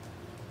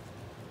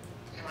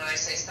 And when I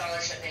say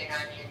scholarshiping,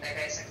 I mean they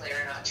basically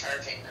are not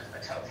charging them the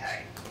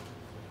copay.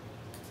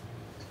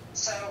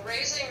 So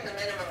raising the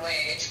minimum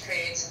wage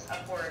creates an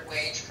upward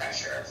wage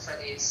pressure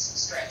for these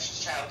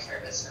stretched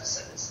childcare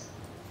businesses.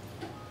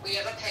 We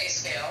have a pay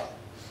scale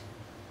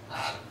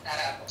at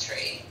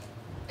Appletree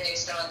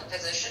based on the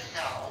position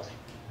held,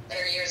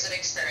 their years of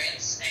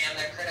experience, and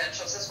their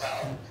credentials as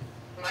well,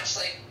 much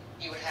like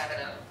you would have in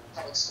a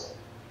public school.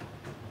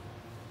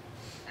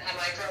 At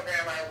my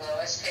program, our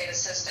lowest paid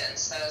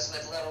assistants, those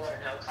with little or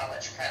no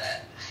college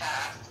credit,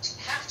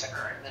 have to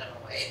earn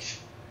minimum wage.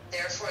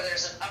 Therefore,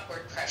 there's an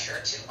upward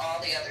pressure to all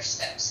the other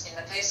steps in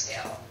the pay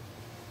scale.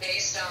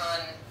 Based on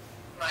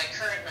my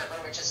current number,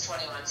 which is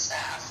 21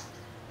 staff,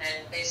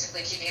 and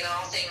basically keeping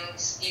all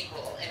things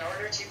equal, in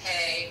order to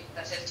pay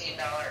the $15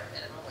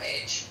 minimum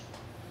wage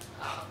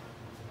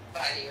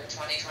by the year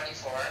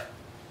 2024,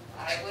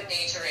 I would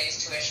need to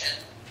raise tuition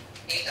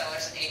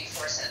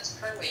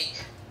 $8.84 per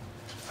week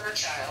per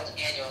child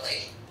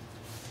annually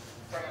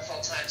from a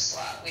full-time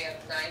slot. We have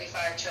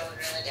 95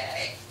 children a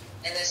day,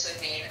 and this would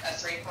mean a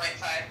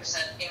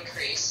 3.5%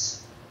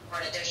 increase, or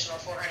an additional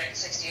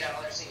 $460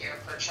 a year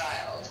per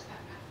child.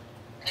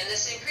 And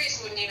this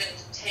increase wouldn't even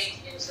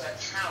take into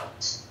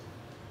account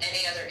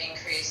any other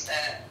increase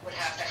that would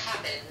have to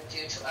happen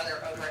due to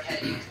other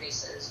overhead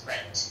increases,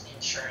 rent,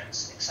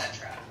 insurance,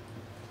 etc.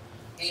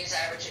 These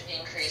average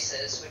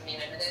increases would mean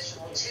an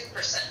additional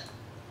 2%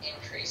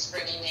 increase,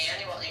 bringing the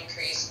annual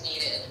increase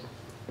needed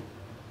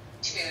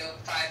to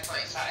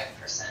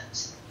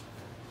 5.5%.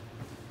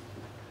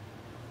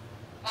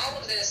 All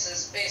of this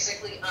is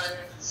basically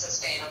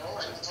unsustainable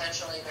and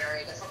potentially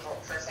very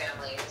difficult for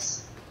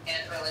families and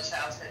early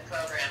childhood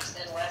programs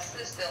unless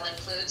this bill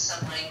includes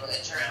some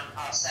language around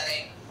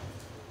offsetting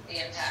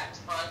the impact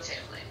on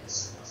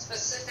families.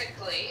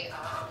 Specifically,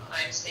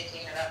 I'm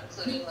speaking about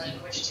including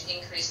language to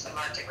increase the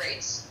market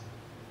rates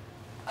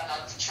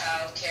of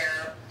child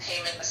care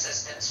payment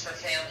assistance for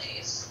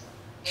families,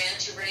 and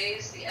to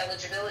raise the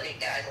eligibility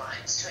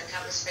guidelines to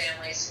encompass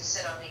families who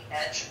sit on the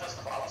edge of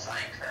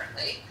qualifying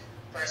currently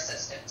for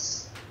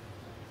assistance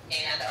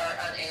and are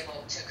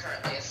unable to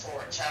currently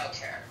afford child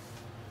care.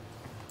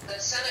 The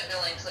Senate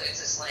bill includes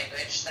this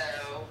language,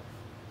 though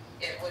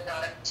it would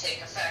not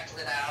take effect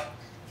without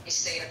a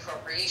state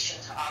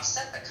appropriation to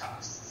offset the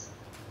costs.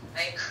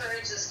 I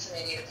encourage this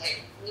committee to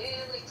pay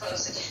really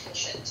close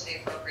attention to the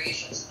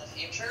appropriations in the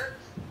future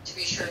to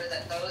be sure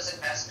that those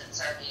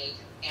investments are made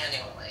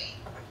annually.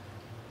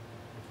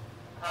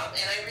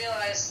 And I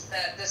realize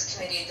that this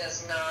committee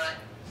does not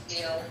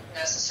deal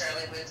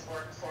necessarily with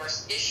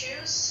workforce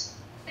issues,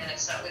 and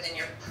it's not within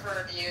your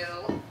purview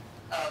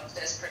of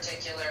this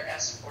particular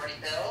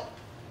S.40 bill,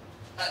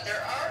 but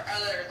there are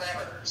other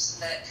levers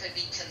that could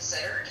be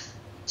considered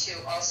to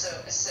also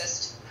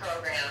assist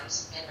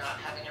programs in not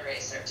having to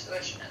raise their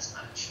tuition as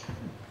much.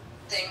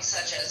 Things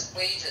such as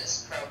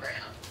Wages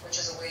program, which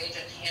is a wage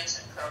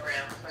enhancement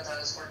program for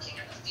those working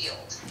in the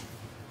field,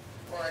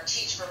 or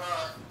Teach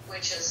Vermont,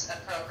 which is a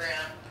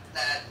program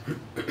that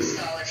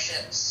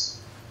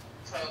scholarships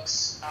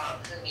folks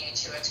who need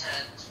to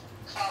attend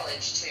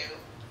college to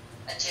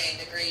attain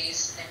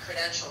degrees and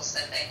credentials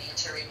that they need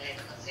to remain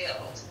in the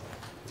field.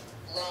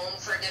 Loan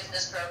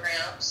forgiveness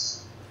programs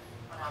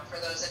for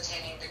those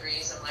attaining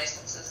degrees and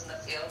licenses in the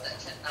field that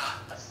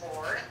cannot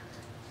afford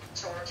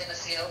to work in the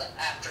field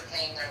after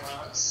paying their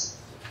loans.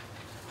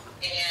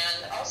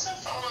 And also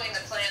following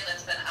the plan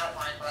that's been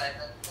outlined by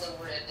the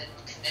Blue Ribbon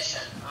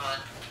Commission on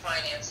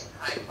financing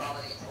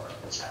high-quality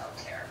affordable child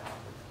care.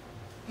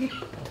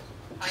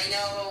 I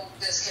know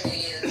this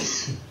committee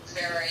is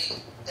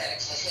very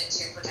dedicated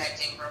to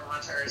protecting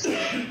Vermonters,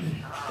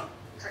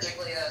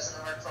 particularly those in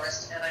the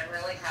workforce, and I'm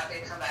really happy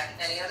to come back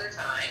any other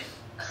time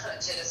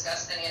to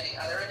discuss any of the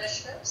other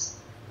initiatives.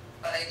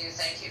 But I do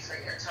thank you for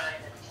your time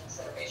and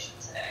consideration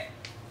today.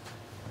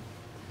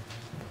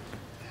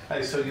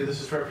 Hi, so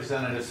this is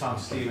Representative Tom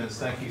Stevens.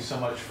 Thank you so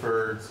much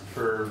for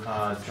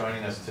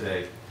joining us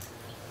today.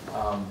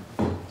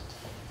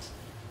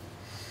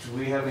 Do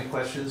we have any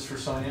questions for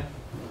Sonia?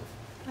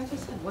 I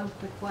just had one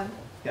quick one.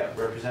 Yeah,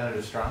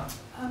 Representative Strong.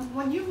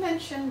 When you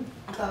mentioned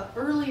the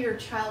earlier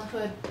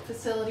childhood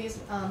facilities,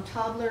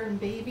 toddler and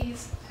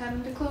babies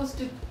having to close,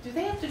 do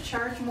they have to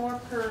charge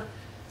more per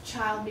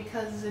child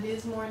because it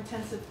is more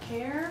intensive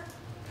care?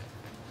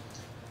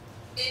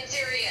 In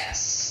theory,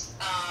 yes.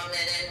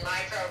 And in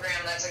my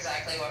program, that's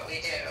exactly what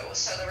we do.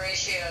 So the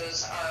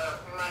ratios are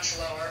much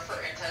lower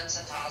for infants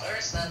and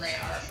toddlers than they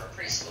are for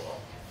preschool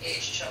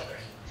age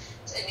children.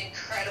 It's an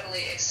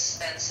incredibly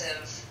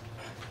expensive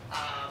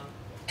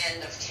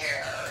end of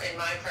care. In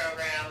my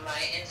program,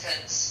 my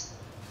infants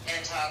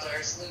and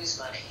toddlers lose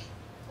money,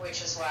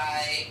 which is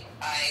why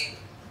I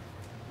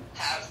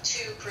have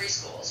 2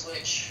 preschools,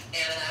 and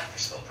an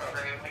after-school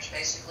program, which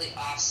basically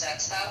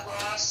offsets that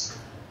loss.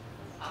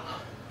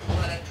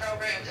 But a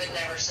program could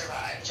never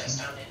survive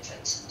just on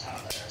infants and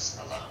toddlers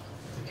alone.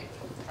 It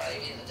would probably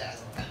be the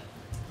death of them.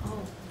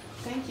 Oh,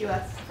 thank you.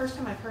 That's the first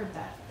time I've heard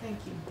that. Thank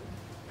you.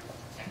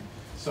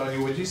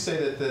 Sonia, would you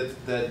say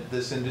that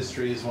this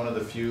industry is one of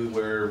the few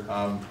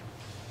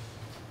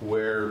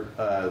where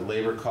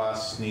labor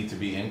costs need to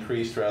be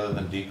increased rather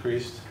than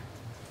decreased?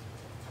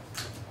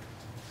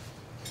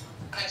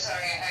 I'm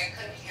sorry, I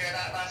couldn't hear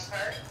that last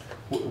part.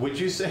 Would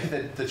you say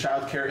that the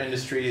child care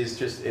industry is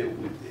just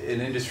an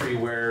industry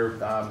where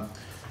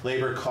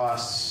labor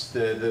costs,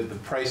 the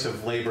price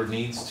of labor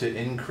needs to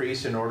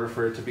increase in order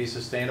for it to be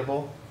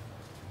sustainable?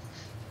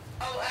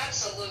 Oh,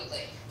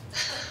 absolutely.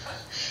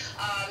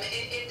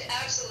 It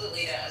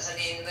absolutely does. I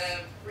mean,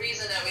 the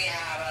reason that we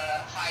have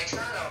a high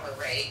turnover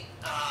rate,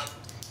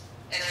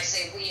 and I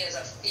say we as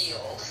a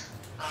field,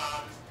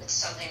 it's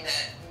something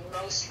that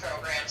most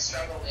programs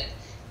struggle with,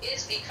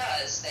 is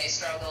because they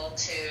struggle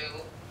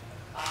to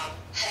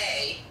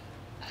pay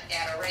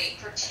at a rate,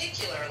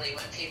 particularly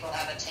when people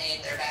have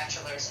attained their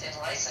bachelor's in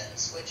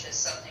license, which is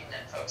something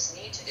that folks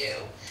need to do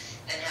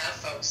and have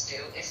folks do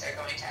if they're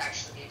going to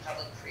actually be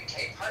public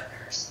pre-K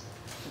partners.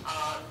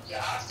 You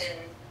often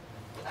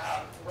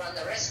run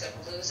the risk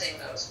of losing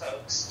those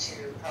folks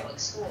to public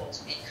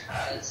schools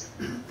because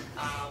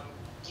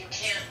you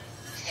can't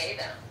pay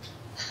them.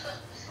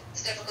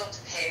 It's difficult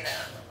to pay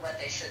them what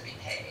they should be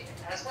paid,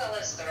 as well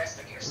as the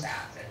rest of your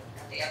staff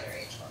and the other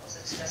age levels.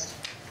 It's just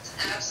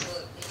an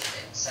absolute need.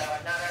 And so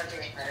I'm not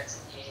arguing that it's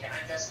a need.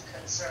 I'm just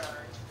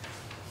concerned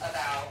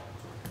about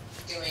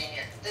doing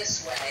it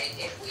this way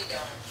if we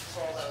don't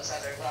pull those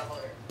other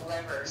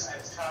levers I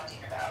was talking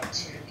about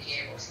to be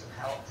able to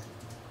help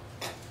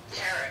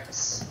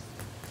parents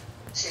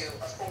to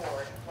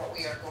afford what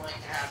we are going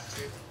to have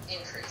to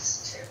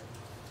increase to.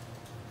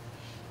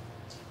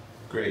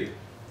 Great.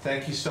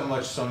 Thank you so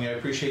much, Sonia. I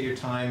appreciate your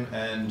time,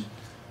 and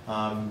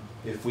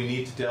if we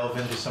need to delve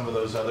into some of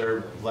those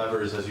other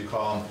levers, as you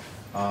call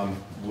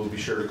them, we'll be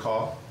sure to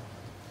call.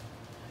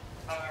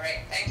 All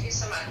right. Thank you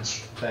so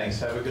much. Thanks.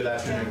 Have a good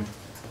afternoon.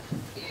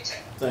 You too.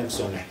 Thanks,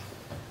 Sonia.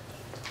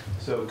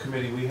 So,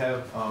 committee, we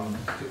have,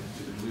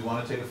 do we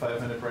want to take a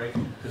 5-minute break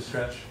to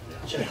stretch?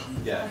 Sure.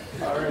 Yeah.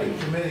 All right,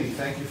 committee,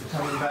 thank you for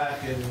coming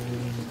back in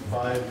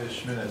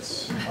 5-ish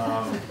minutes.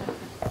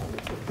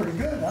 Pretty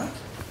good, huh?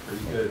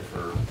 Pretty good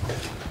for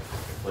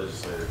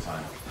legislator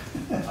time.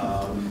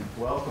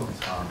 Welcome,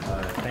 Tom.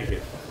 Thank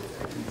you.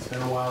 It's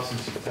been a while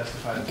since you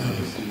testified in front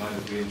of us. Do you mind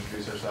if we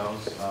introduce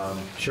ourselves?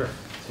 Sure.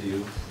 To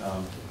you,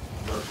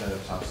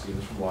 Representative Tom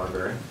Stevens from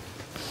Waterbury.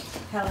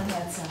 Helen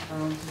Hadson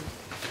from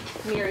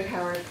Mary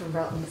Howard from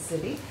Rutland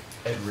City.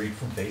 Ed Reed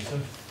from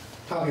Basin.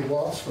 Tommy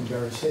Walsh from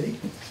Berry City.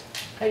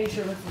 Heidi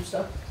Sherman from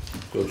Stowe.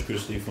 Coach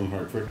Christie from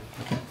Hartford.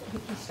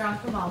 Vicki Strong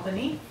from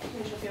Albany.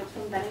 Rachel Field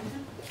from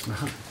Bennington.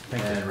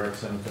 Thank you. And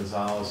Representative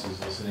Gonzalez is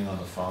listening on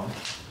the phone.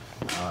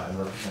 And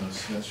Representative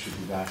Smith should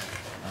be back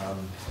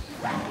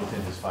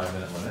within his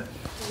 5-minute limit.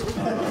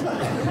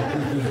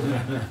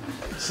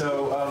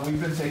 So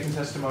we've been taking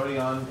testimony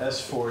on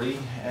S.40,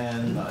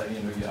 and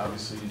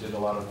obviously you did a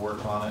lot of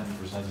work on it and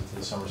presented to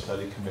the Summer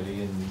Study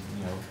Committee, and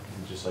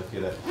we'd just like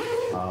you to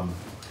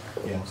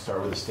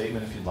start with a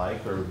statement if you'd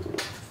like, or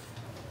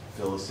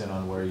fill us in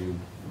on where you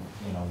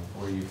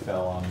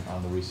fell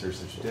on the research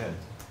that you did.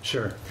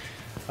 Sure.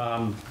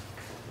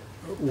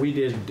 We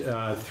did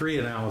 3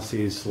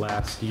 analyses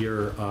last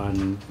year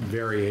on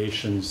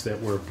variations that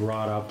were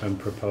brought up and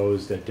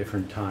proposed at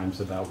different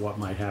times about what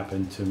might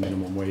happen to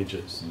minimum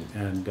wages.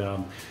 And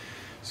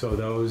so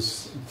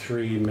those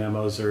 3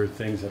 memos are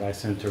things that I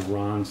sent to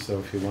Ron, so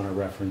if you want to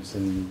reference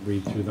and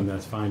read through them,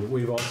 that's fine.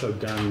 We've also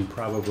done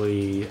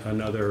probably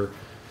another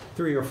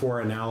 3 or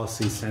 4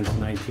 analyses since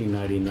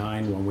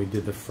 1999 when we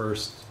did the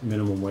first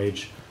minimum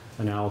wage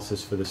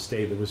analysis for the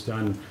state. It was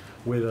done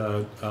with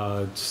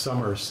a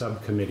summer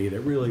subcommittee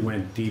that really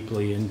went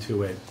deeply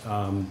into it.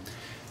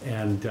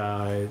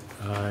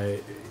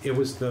 It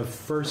was the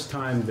first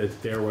time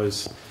that there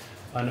was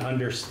an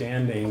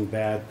understanding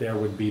that there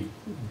would be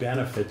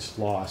benefits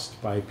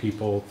lost by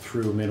people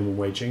through minimum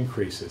wage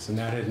increases, and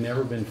that had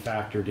never been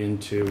factored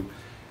into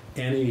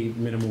any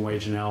minimum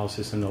wage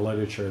analysis in the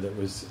literature that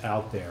was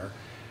out there.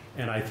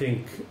 And I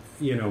think,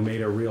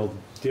 made a real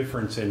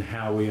difference in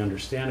how we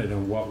understand it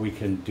and what we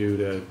can do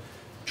to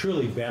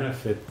truly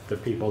benefit the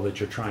people that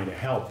you're trying to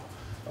help,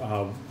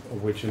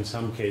 which in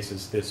some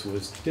cases this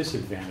was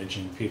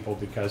disadvantaging people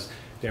because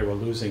they were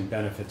losing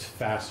benefits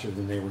faster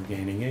than they were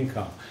gaining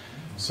income.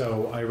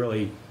 So I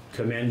really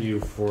commend you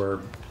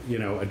for,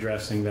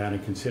 addressing that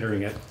and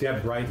considering it.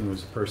 Deb Brighton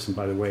was a person,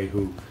 by the way,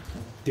 who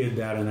did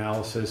that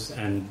analysis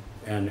and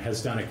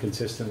has done it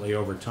consistently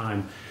over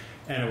time.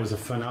 And it was a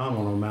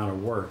phenomenal amount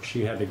of work.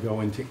 She had to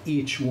go into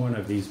each one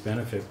of these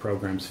benefit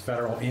programs,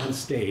 federal and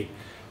state,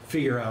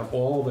 figure out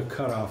all the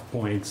cutoff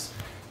points,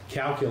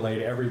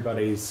 calculate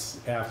everybody's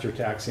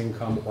after-tax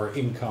income or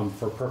income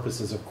for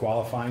purposes of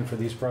qualifying for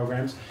these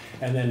programs,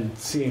 and then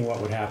seeing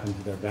what would happen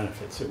to their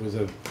benefits. It was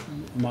a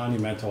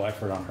monumental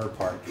effort on her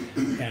part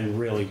and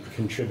really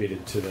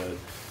contributed to the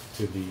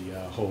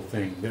whole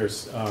thing.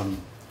 There's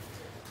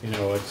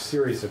a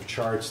series of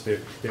charts that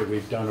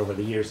we've done over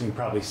the years, and you've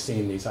probably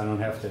seen these. I don't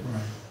have to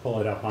pull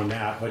it up on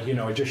that, but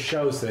it just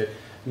shows that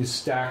you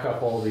stack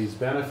up all these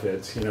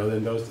benefits,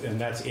 and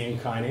that's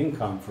in-kind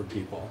income for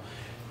people.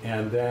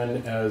 And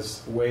then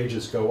as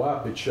wages go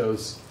up, it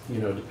shows,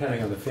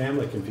 depending on the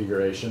family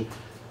configuration,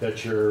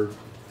 that your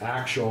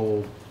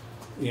actual,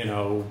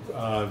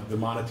 the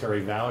monetary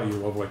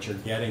value of what you're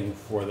getting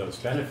for those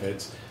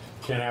benefits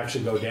can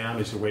actually go down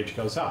as your wage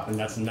goes up. And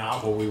that's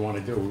not what we want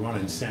to do. We want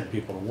to incent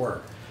people to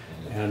work.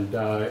 And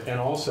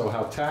also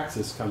how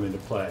taxes come into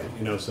play.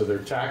 So there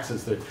are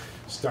taxes that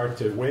start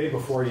to, way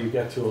before you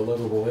get to a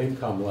livable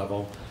income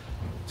level,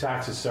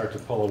 taxes start to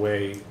pull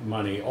away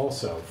money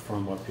also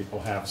from what people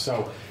have.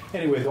 So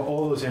anyway,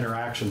 all those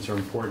interactions are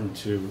important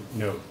to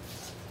note.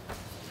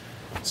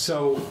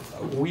 So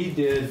we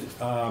did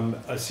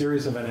a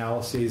series of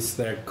analyses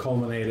that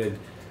culminated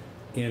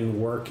in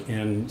work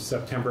in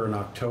September and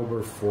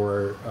October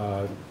for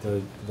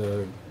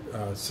the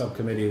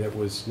subcommittee that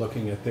was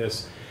looking at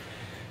this.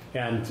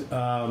 And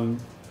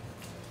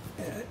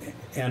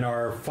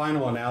our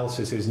final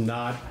analysis is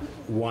not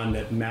one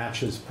that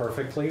matches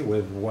perfectly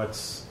with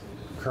what's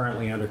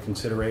currently under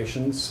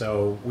consideration.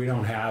 So we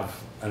don't have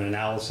an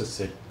analysis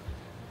that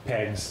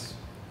pegs,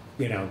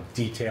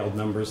 detailed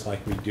numbers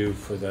like we do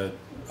for the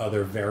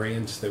other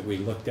variants that we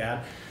looked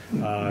at.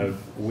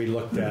 We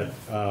looked at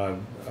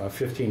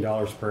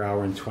 $15 per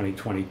hour in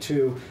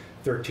 2022,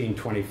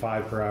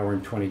 $13.25 per hour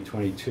in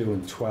 2022,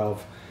 and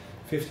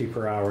 $12.50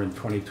 per hour in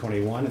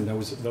 2021, and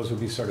those would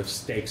be sort of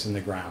stakes in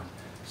the ground,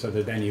 so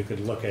that then you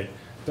could look at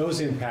those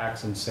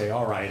impacts and say,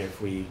 all right,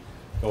 if we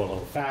go a little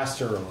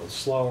faster or a little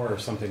slower or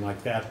something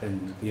like that,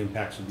 then the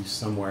impacts would be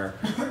somewhere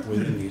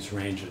within these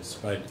ranges.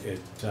 But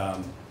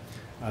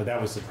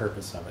that was the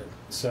purpose of it.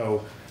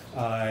 So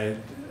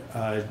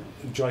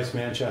Joyce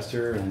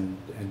Manchester and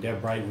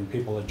Deb Brighton,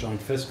 people at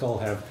Joint Fiscal,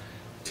 have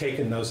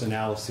taken those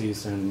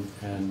analyses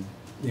and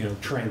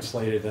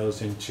translated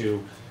those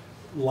into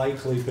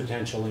likely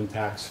potential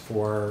impacts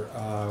for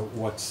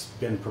what's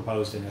been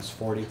proposed in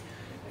S.40,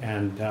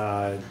 and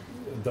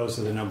those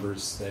are the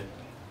numbers that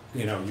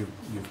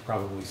you've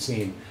probably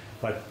seen,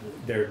 but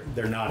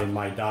they're not in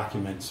my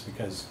documents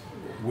because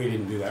we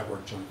didn't do that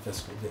work. Joint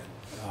Fiscal did.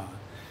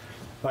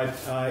 But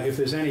if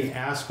there's any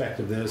aspect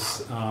of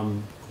this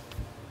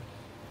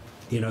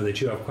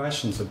that you have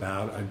questions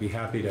about, I'd be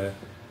happy to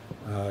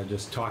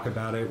just talk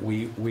about it.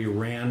 We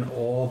ran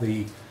all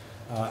the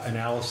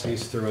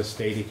analyses through a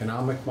state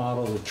economic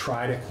model to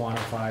try to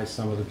quantify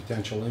some of the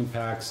potential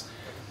impacts.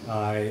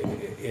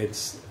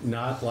 It's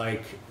not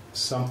like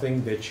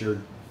something that you're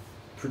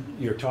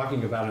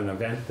talking about an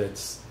event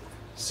that's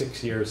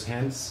 6 years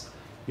hence.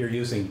 You're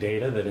using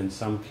data that in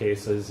some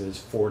cases is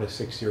 4 to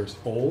 6 years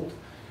old.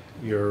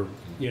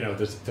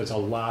 There's a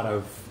lot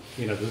of,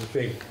 there's a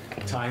big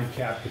time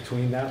cap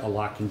between that. A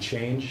lot can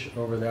change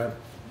over that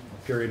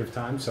period of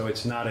time. So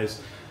it's not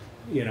as,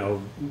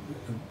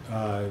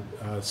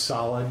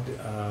 solid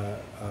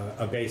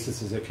a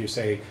basis as if you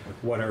say,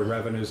 what our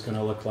revenue is going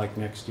to look like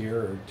next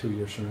year or 2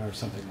 years from now or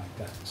something like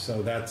that.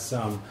 So that's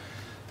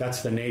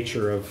the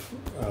nature of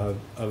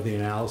the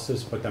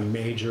analysis, but the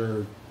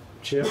major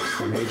shifts,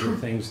 the major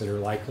things that are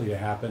likely to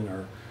happen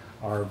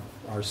are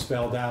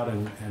spelled out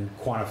and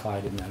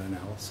quantified in that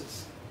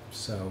analysis.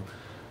 So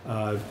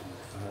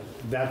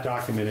that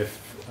document,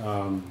 if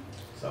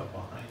it's up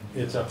behind.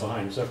 It's up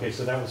behind. So, okay,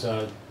 so that was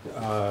a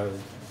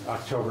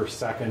October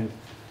 2nd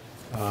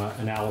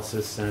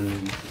analysis,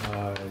 and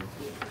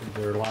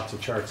there are lots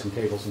of charts and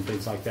tables and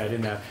things like that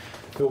in that.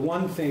 The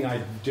one thing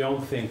I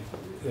don't think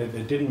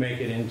that didn't make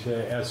it into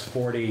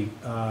S.40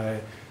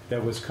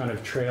 that was kind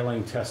of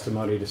trailing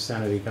testimony to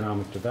Senate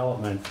Economic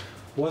Development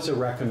was a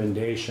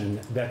recommendation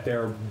that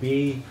there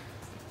be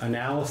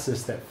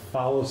analysis that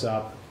follows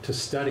up to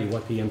study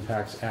what the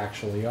impacts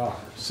actually are.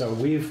 So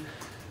we've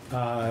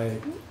done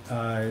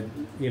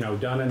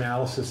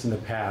analysis in the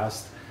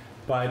past,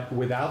 but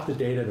without the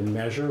data to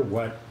measure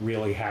what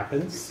really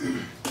happens,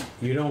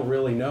 you don't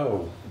really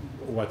know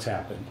what's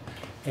happened.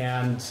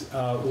 And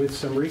with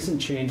some recent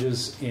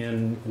changes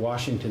in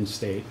Washington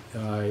State,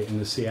 in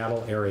the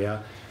Seattle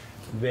area,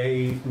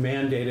 they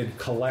mandated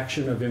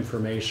collection of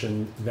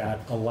information that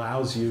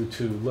allows you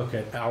to look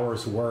at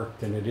hours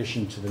worked in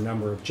addition to the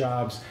number of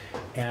jobs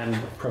and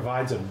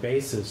provides a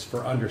basis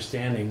for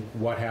understanding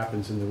what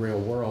happens in the real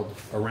world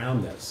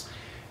around this.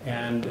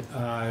 And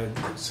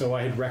so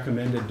I had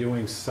recommended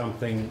doing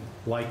something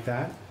like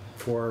that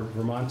for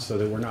Vermont so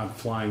that we're not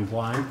flying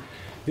blind.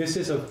 This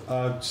is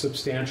a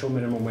substantial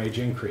minimum wage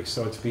increase,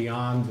 so it's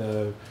beyond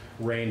the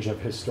range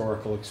of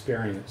historical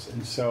experience.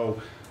 And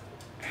so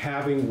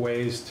having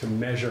ways to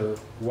measure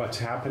what's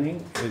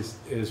happening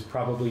is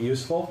probably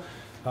useful,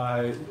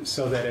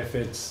 so that if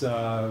it's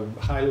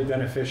highly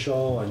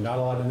beneficial and not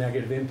a lot of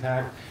negative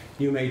impact,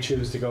 you may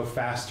choose to go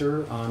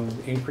faster on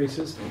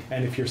increases.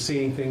 And if you're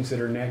seeing things that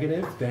are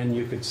negative, then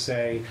you could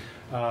say,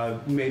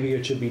 maybe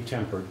it should be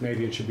tempered,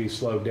 maybe it should be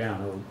slowed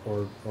down,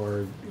 or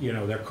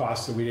there are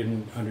costs that we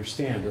didn't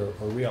understand or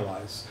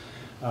realize.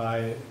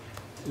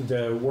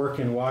 The work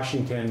in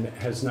Washington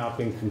has not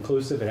been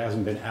conclusive. It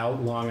hasn't been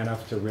out long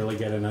enough to really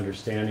get an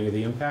understanding of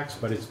the impacts,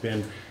 but it's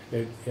been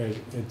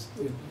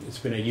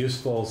a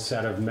useful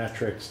set of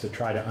metrics to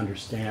try to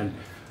understand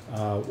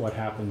what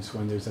happens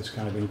when there's this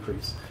kind of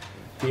increase.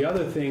 The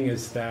other thing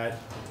is that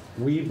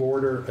we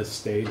border a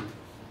state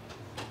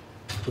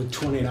with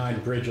 29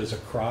 bridges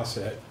across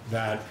it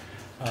that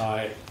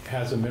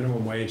has a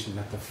minimum wage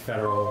at the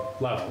federal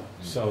level.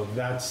 So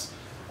that's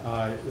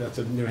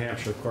New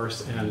Hampshire, of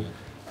course, and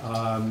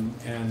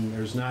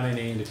there's not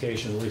any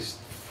indication, at least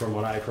from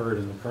what I've heard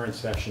in the current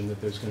session, that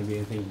there's going to be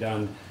anything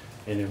done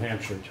in New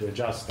Hampshire to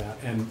adjust that.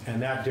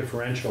 And that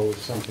differential is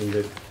something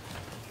that,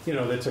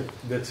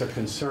 that's a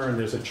concern.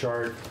 There's a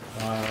chart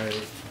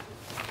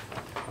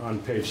on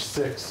page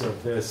 6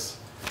 of this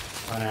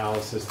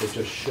analysis that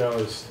just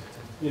shows,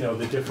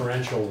 the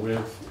differential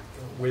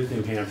with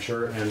New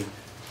Hampshire, and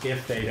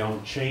if they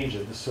don't change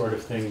it, the sort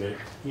of thing that,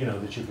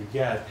 that you could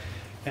get.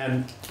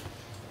 And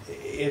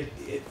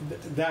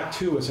that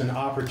too is an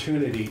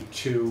opportunity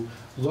to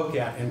look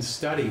at and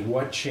study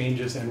what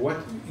changes and what,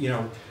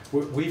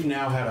 we've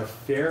now had a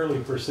fairly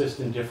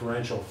persistent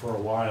differential for a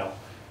while.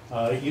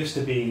 It used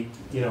to be,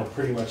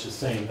 pretty much the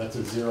same. That's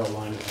a zero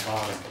line at the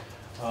bottom.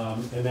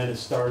 And then it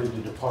started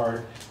to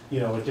depart,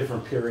 at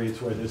different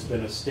periods where there's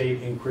been a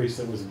state increase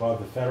that was above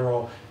the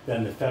federal,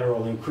 then the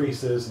federal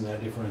increases and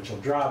that differential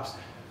drops.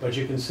 But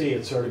you can see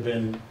it's sort of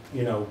been,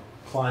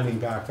 climbing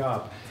back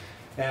up.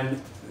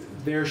 And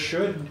there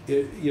should,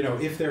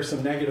 if there's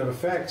some negative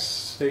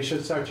effects, they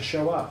should start to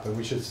show up, and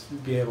we should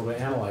be able to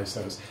analyze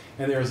those.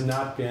 And there has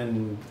not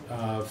been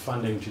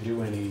funding to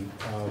do any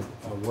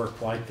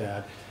work like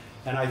that.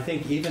 And I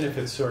think even if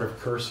it's sort of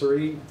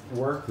cursory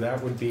work,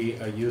 that would be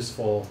a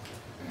useful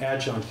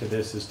adjunct to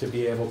this, is to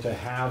be able to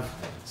have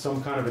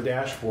some kind of a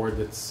dashboard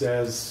that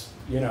says,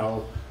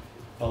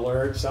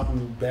 alert,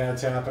 something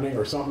bad's happening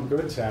or something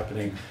good's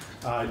happening.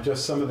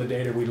 Just some of the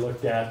data we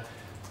looked at,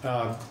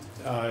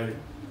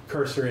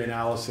 cursory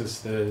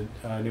analysis, the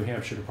New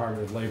Hampshire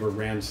Department of Labor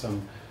ran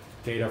some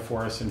data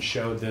for us and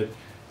showed that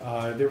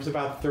there was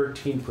about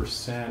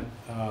 13%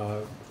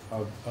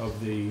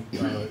 of the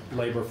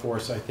labor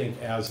force, I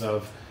think, as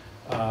of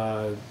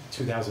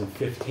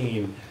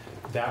 2015,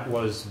 that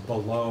was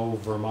below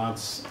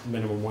Vermont's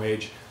minimum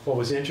wage. What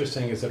was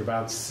interesting is that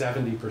about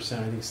 70%,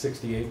 I think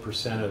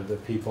 68% of the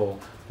people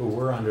who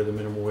were under the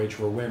minimum wage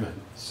were women.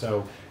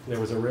 So there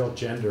was a real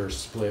gender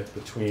split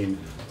between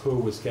who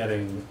was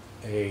getting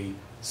a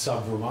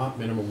sub-Vermont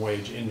minimum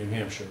wage in New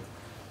Hampshire.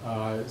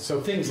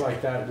 So things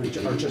like that which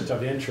are just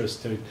of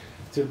interest to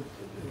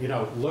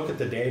look at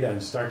the data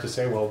and start to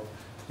say, well,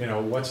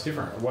 what's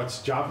different?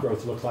 What's job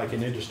growth look like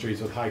in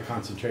industries with high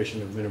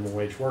concentration of minimum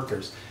wage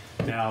workers?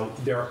 Now,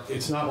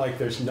 it's not like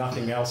there's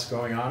nothing else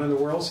going on in the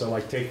world. So,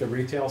 like, take the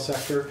retail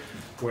sector,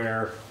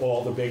 where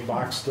all the big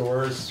box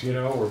stores,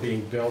 were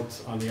being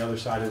built on the other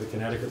side of the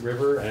Connecticut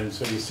River, and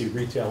so you see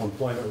retail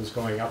employment was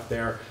going up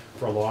there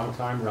for a long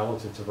time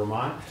relative to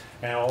Vermont,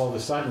 and all of a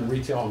sudden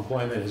retail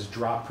employment has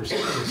dropped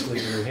precipitously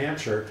in New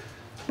Hampshire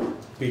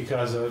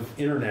because of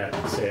internet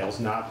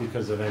sales, not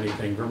because of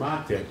anything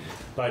Vermont did.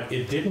 But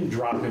it didn't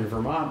drop in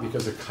Vermont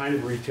because the kind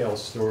of retail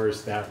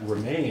stores that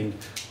remained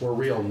were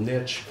real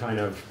niche, kind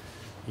of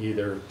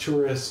either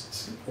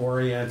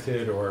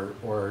tourist-oriented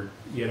or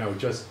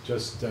just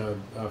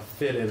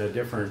fit in a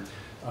different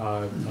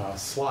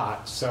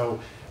slot. So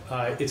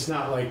it's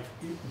not like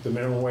the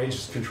minimum wage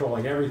is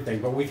controlling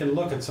everything, but we can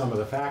look at some of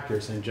the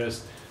factors and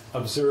just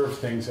observe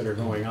things that are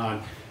going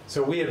on.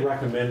 So we had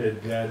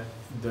recommended that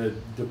the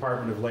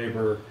Department of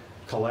Labor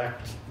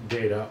collect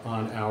data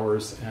on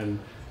hours and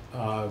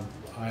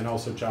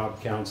also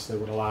job counts that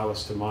would allow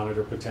us to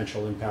monitor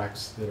potential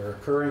impacts that are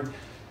occurring,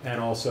 and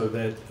also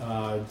that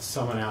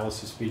some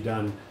analysis be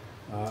done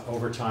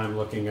over time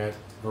looking at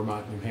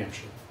Vermont, New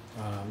Hampshire.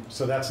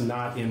 So that's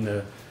not in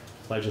the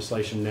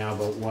legislation now,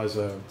 but was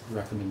a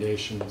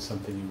recommendation,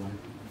 something you might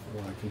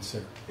want to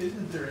consider.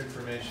 Isn't there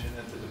information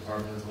at the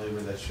Department of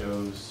Labor that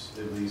shows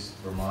at least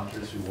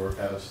Vermonters who work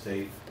out of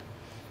state,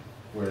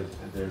 where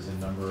there's a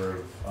number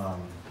of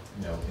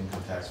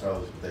income tax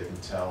filers, but they can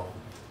tell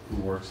who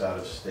works out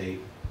of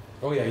state?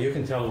 Oh yeah, you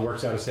can tell who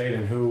works out of state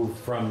and who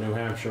from New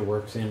Hampshire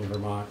works in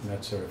Vermont and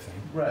that sort of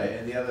thing. Right,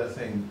 and the other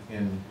thing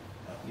I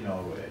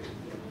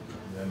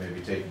may be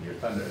taking your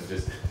thunder,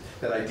 just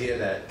that idea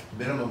that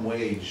minimum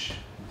wage,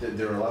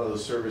 there are a lot of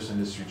those service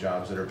industry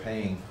jobs that are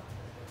paying,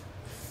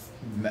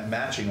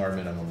 matching our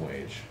minimum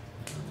wage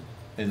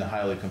in the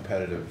highly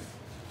competitive.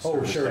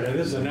 Oh, sure. Now,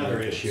 this is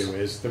another issue,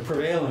 is the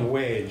prevailing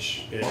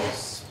wage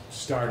is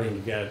starting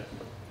to get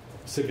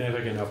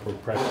significant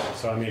upward pressure.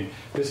 So, I mean,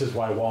 this is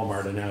why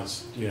Walmart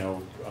announced,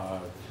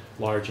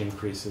 large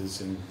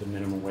increases in the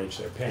minimum wage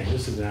they're paying.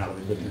 This isn't out of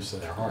the goodness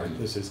of their heart.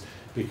 This is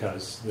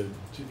because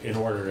in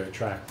order to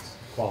attract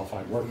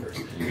qualified workers,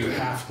 you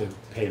have to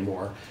pay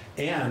more.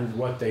 And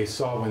what they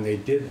saw when they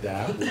did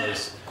that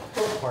was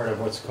part of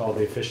what's called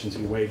the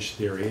efficiency wage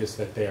theory, is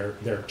that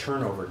their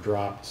turnover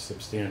dropped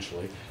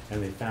substantially,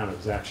 and they found it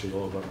was actually a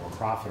little bit more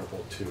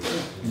profitable to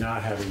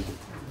not having to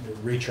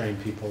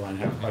retrain people and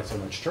have quite so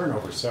much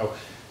turnover. So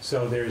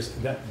there's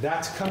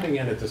that's coming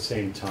in at the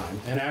same time,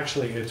 and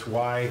actually it's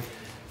why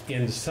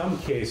in some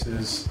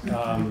cases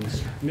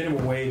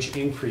minimum wage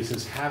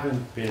increases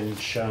haven't been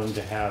shown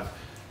to have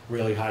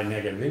really high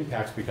negative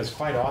impacts, because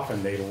quite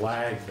often they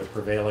lag the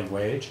prevailing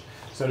wage.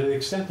 So to the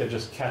extent they're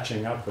just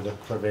catching up with a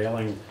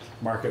prevailing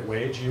market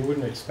wage, you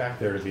wouldn't expect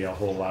there to be a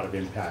whole lot of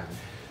impact.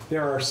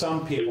 There are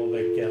some people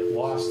that get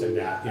lost in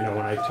that. When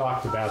I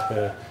talked about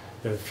the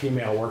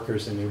female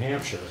workers in New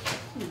Hampshire,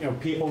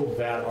 people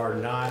that are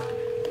not,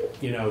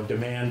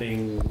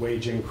 demanding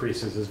wage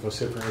increases as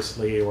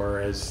vociferously or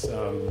as,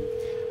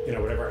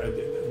 whatever,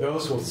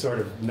 those will sort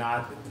of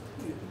not,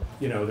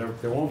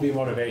 there won't be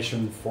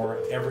motivation for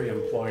every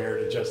employer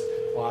to just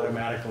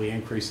automatically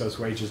increase those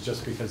wages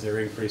just because they're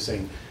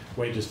increasing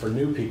wages for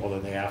new people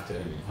that they have to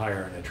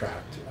hire and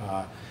attract.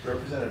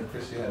 Representative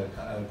Christie had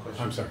a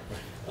question. I'm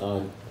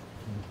sorry.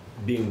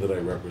 Being that I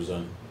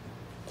represent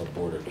a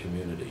border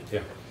community,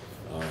 yeah.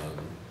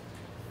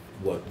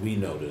 What we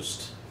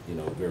noticed,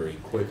 very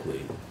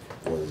quickly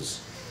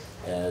was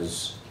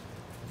as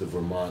the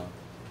Vermont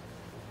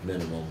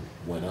minimum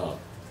went up,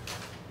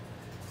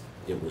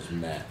 it was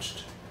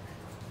matched,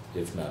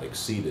 if not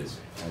exceeded,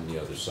 on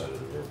the other side of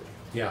the river.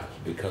 Yeah.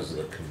 Because of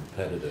the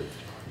competitive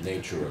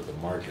nature of the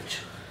market.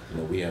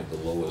 We have the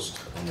lowest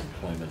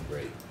unemployment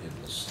rate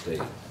in the state,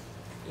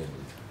 in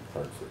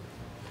Hartford,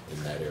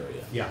 in that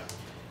area. Yeah.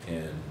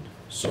 And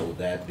so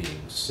that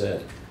being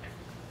said,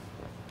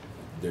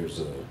 there's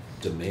a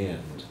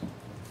demand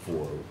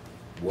for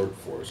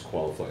workforce,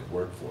 qualified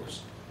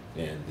workforce,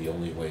 and the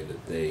only way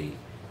that they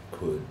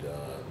could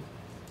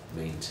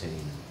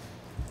maintain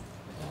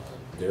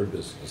their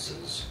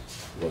businesses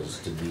was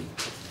to meet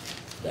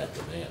that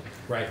demand.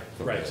 Right,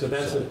 right. So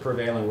that's the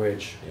prevailing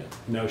wage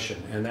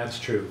notion, and that's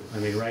true. I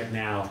mean, right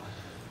now,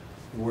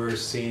 we're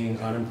seeing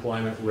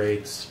unemployment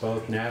rates,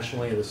 both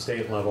nationally and the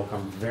state level,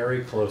 come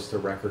very close to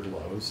record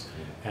lows,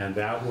 and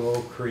that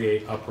will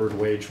create upward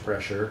wage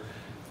pressure,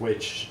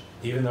 which,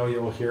 even though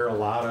you'll hear a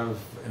lot of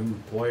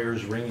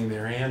employers wringing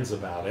their hands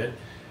about it,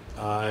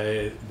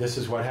 this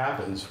is what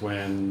happens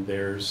when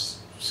there's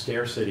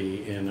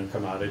scarcity in a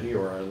commodity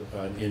or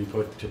an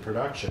input to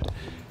production.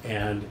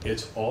 And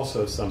it's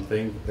also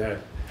something that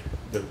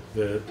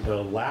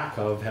the lack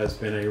of has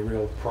been a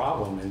real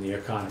problem in the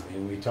economy.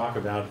 And we talk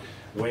about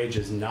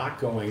wages not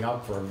going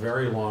up for a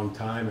very long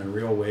time, and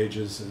real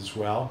wages as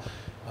well.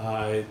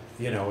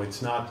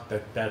 It's not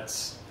that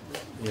that's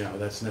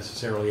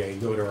necessarily a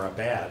good or a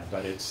bad,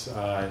 but it's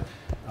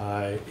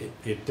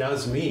it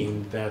does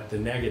mean that the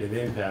negative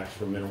impacts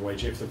from minimum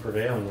wage, if the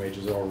prevailing wage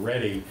is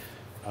already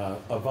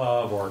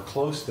above or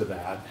close to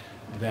that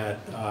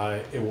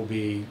it will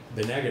be,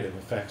 the negative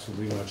effects will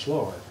be much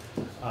lower.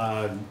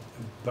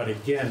 But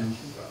again,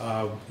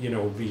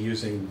 we'll be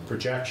using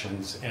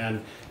projections,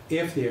 and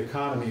if the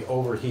economy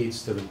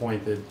overheats to the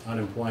point that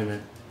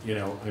unemployment,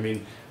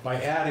 by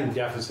adding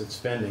deficit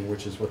spending,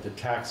 which is what the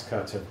tax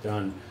cuts have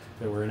done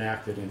that were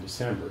enacted in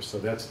December, so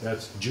that's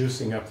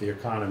juicing up the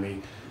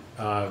economy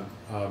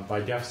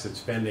by deficit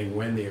spending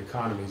when the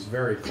economy is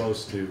very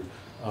close to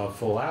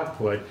full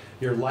output,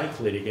 you're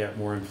likely to get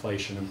more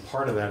inflation, and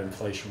part of that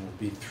inflation will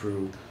be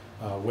through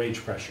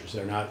wage pressures.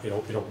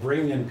 It'll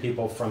bring in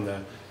people from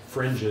the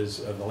fringes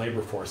of the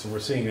labor force, and we're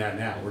seeing that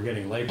now. We're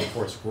getting labor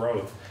force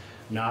growth,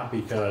 not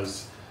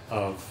because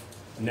of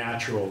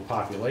natural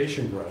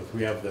population growth.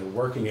 We have the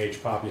working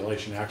age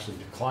population actually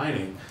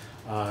declining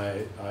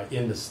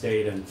in the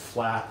state and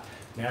flat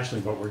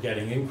nationally, but we're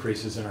getting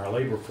increases in our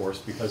labor force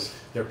because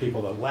there are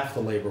people that left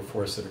the labor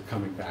force that are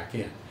coming back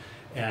in.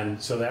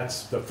 And so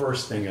that's the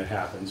first thing that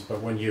happens.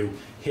 But when you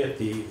hit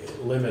the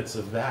limits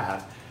of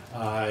that,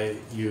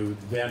 you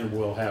then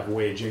will have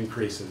wage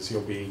increases.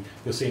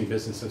 You'll see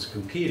businesses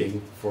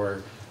competing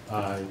for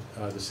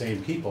the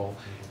same people,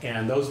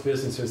 and those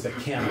businesses that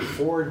can't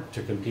afford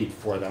to compete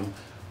for them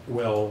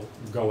will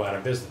go out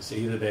of business.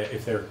 Either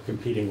if they're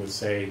competing with,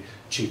 say,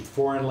 cheap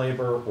foreign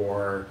labor,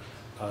 or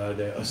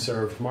a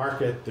served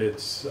market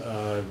that's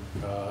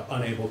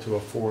unable to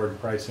afford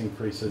price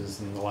increases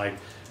and the like,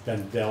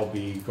 then they'll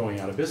be going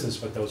out of business,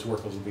 but those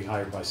workers will be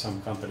hired by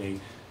some company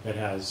that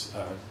has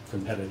a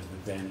competitive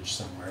advantage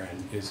somewhere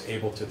and is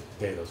able to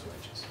pay those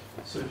wages.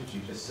 So did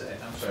you just say,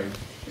 I'm sorry, did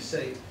you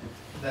say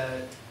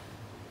that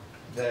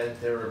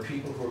there are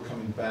people who are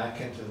coming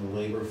back into the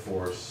labor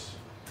force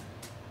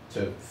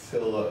to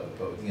fill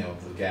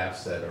the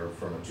gaps that are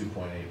from a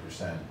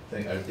 2.8%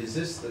 thing?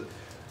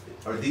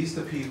 Are these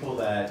the people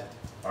that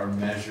are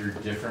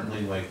measured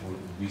differently? Like, would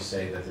we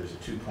say that there's a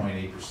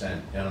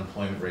 2.8%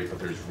 unemployment rate, but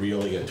there's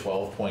really a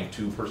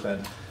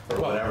 12.2% or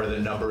whatever the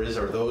number is?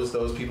 Are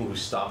those people who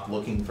stopped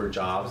looking for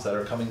jobs that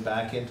are coming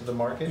back into the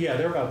market? Yeah,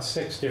 there are about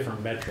 6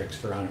 different metrics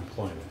for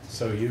unemployment.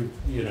 So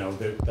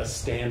the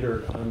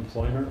standard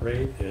unemployment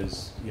rate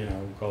is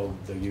called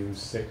the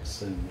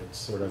U6, and it's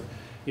sort of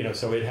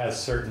so it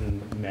has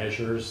certain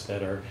measures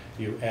that are,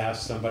 you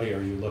ask somebody,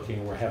 are you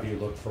looking, or have you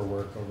looked for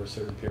work over a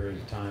certain period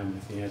of time?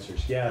 If the answer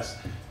is yes,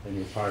 then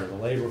you're part of the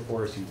labor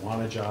force, you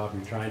want a job,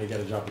 you're trying to get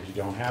a job, but you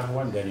don't have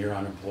one, then you're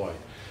unemployed.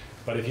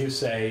 But if you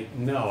say,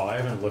 no, I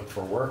haven't looked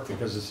for work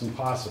because it's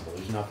impossible,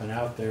 there's nothing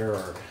out there,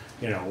 or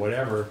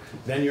whatever,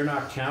 then you're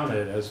not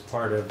counted as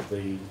part of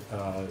the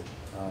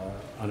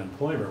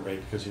unemployment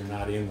rate because you're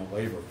not in the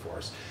labor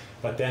force.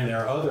 But then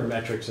there are other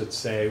metrics that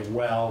say,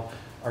 well,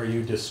 are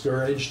you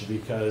discouraged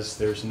because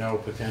there's no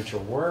potential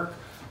work?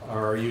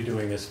 Or are you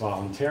doing this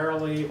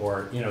voluntarily?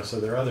 Or,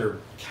 so there are other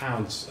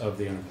counts of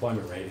the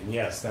unemployment rate. And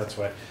yes, that's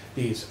what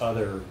these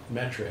other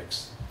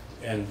metrics,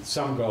 and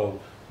some go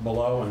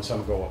below and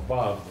some go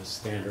above the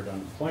standard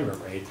unemployment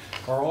rate,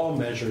 are all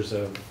measures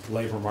of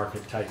labor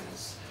market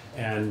tightness.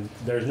 And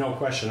there's no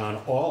question on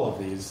all of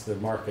these, the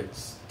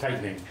market's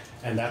tightening.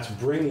 And that's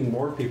bringing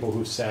more people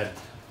who said,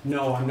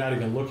 no, I'm not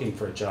even looking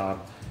for a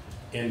job,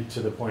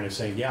 into the point of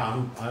saying,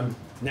 yeah,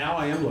 now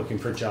I am looking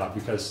for a job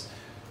because,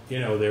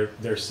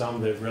 there's some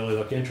that really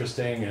look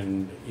interesting,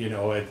 and,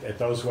 at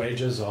those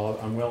wages,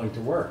 I'm willing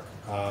to work.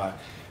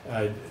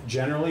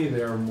 Generally,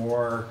 there are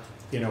more,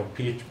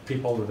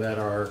 people that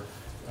are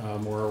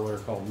more what are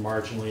called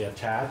marginally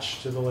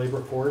attached to the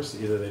labor force.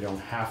 Either they don't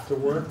have to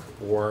work,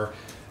 or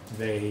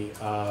they,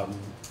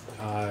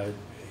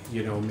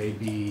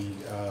 maybe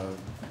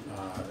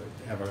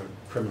have a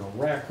criminal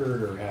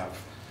record, or have,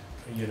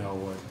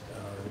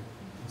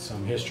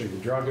 some history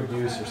of drug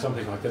abuse or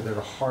something like that, that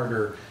are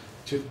harder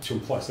to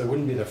employ. So they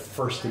wouldn't be the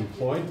first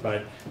employed,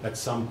 but at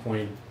some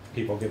point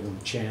people give them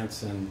a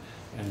chance, and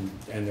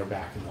they're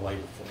back in the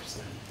labor force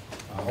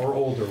then. Or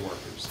older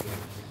workers.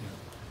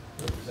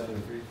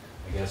 Representative Reed?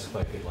 I guess if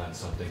I could lend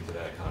something to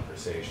that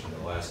conversation,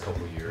 the last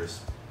couple of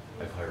years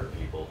I've hired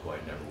people who I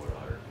never would have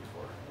hired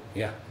before.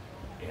 Yeah.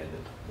 And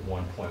at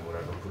 1 point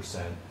whatever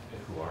percent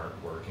who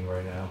aren't working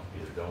right now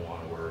either don't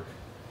want to work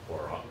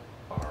or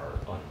are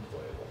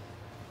unemployable.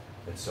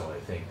 And so I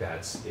think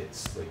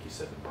it's like you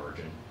said, the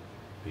margin.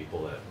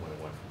 People that when it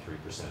went from 3%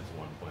 to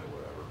 1 point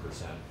whatever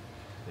percent,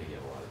 they get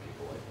a lot of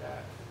people like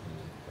that.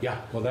 Yeah,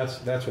 well,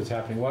 that's what's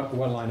happening. What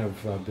line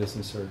of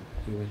business are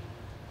you in?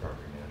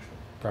 Property management.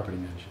 Property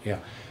management, yeah.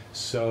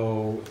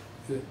 So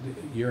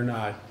you're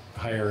not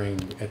hiring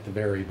at the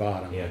very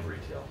bottom. And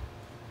retail.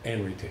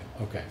 And retail,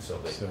 okay. So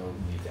they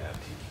need to have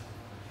teeth.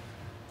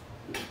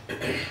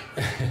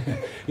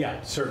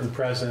 Yeah, certain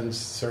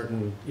presence,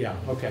 yeah,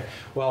 okay.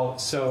 Well,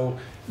 so,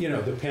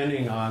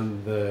 depending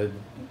on the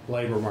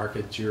labor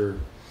market you're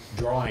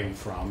drawing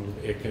from,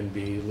 it can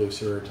be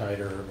looser or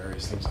tighter or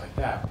various things like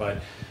that.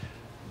 But,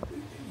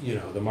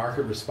 the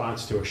market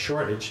response to a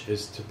shortage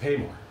is to pay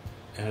more.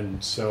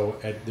 And so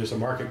there's a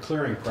market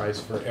clearing price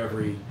for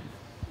every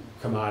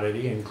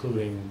commodity,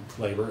 including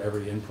labor,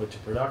 every input to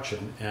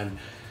production. And,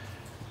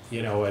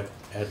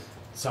 at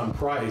some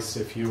price,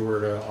 if you were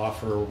to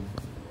offer,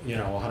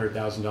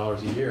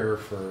 $100,000 a year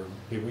for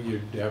people,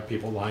 you'd have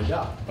people lined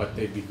up, but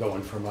they'd be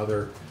going from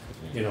other,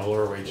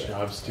 lower wage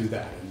jobs to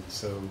that. And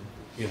so,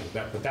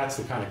 but that's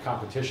the kind of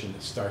competition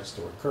that starts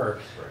to occur.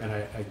 Right. And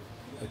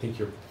I think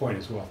your point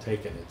is well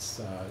taken. It's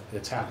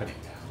happening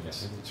now.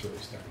 Yes. It's really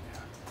starting to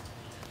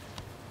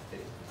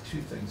happen.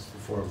 Two things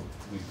before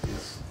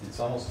it's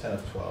almost 10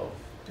 of 12,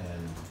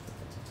 and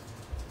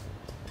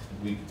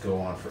we could go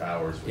on for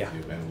hours with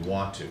you, and we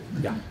want to.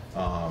 Yeah.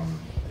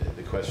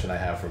 The question I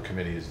have for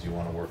committee is, do you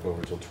want to work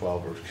over till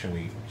 12, or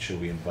should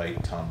we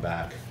invite Tom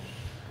back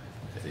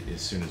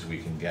as soon as we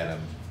can get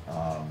him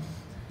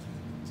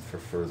for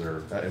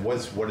further?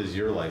 What is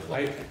your life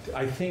like?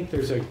 I think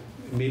there's a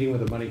meeting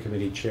with the money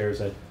committee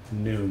chairs at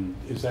noon.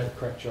 Is that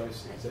correct,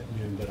 Joyce? Is that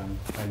noon that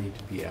I need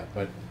to be at?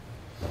 But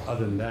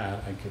other than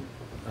that,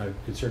 I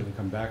could certainly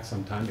come back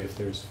sometime if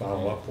there's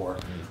follow-up or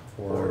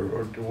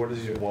what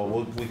is your,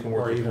 we can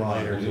work or with even Ron.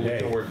 later today. We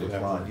can work with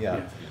Ron,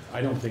 yeah.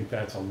 I don't think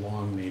that's a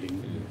long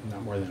meeting,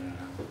 not more than an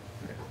hour.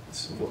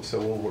 So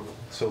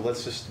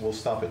we'll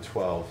stop at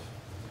 12.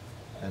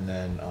 and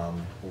then I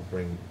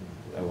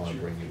want to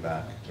bring you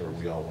back, or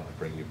we all want to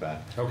bring you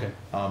back. Okay.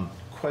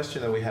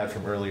 Question that we had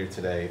from earlier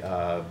today,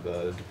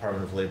 the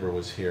Department of Labor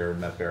was here,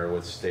 Matt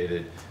Barowitz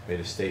made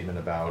a statement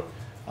about,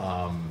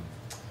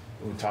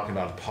 we were talking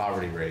about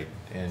poverty rate,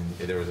 and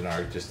there was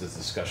just this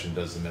discussion,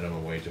 does the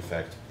minimum wage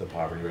affect the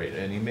poverty rate?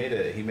 And he made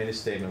a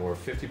statement where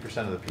 50%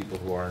 of the people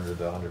who are under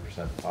the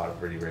 100%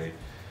 poverty rate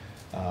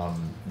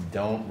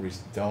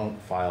don't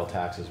file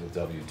taxes with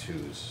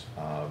W-2s.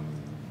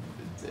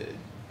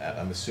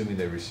 I'm assuming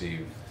they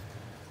receive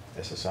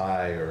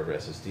SSI or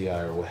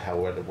SSDI or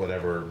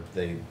whatever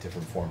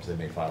different forms they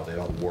may file. They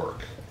don't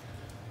work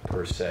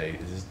per se.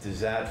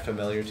 Is that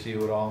familiar to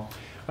you at all?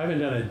 I haven't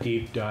done a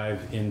deep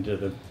dive into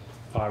the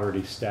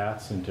poverty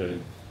stats, into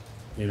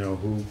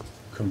who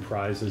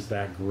comprises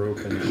that group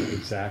and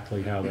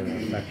exactly how they're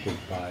affected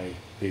by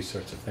these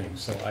sorts of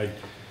things. So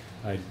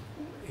I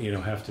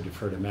have to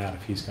defer to Matt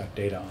if he's got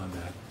data on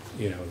that.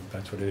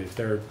 That's what it is. If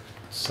there are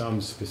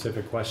some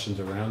specific questions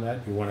around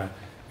that you want to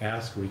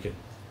ask, we could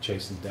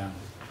chase them down.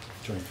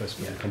 Joint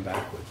fiscal and come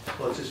back with.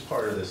 Well, it's just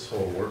part of this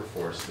whole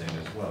workforce thing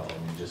as well. I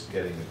mean, just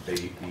getting a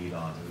beat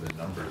on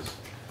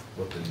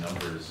what the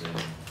numbers in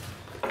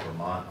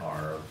Vermont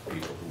are of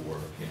people who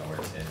work,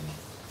 and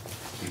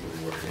people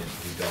who work and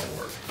who don't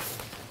work,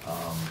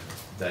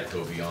 that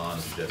go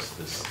beyond just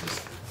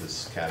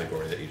this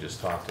category that you just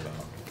talked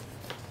about.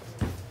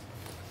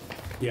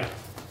 Yeah.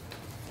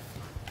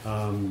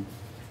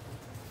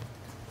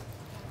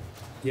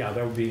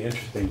 That would be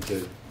interesting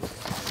to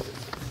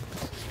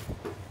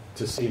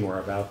see more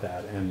about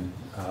that and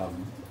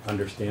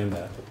understand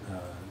that.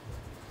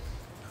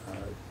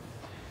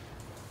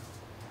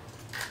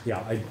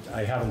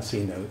 I haven't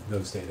seen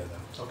those data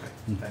though. Okay,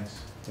 thanks.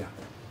 Yeah.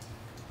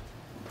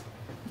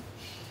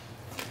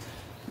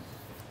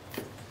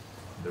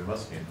 There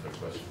must be another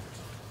question.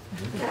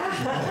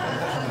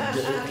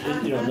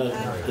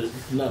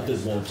 Not that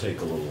won't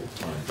take a little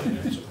time to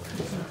answer.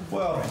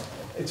 Well,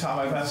 Tom,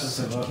 I've asked this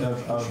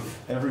of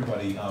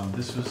everybody.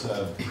 This was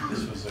a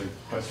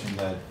question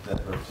that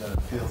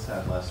Representative Fields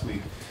had last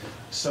week.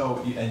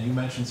 So, and you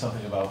mentioned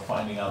something about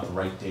finding out the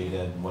right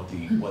data and what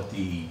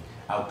the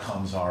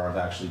outcomes are of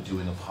actually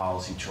doing a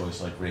policy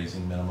choice like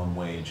raising minimum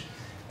wage.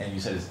 And you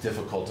said it's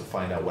difficult to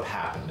find out what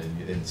happened,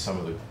 and some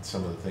of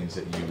the things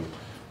that you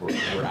were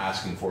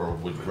asking for or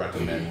would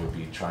recommend would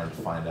be trying to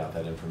find out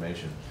that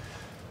information.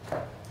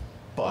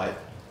 But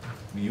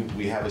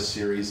we have a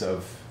series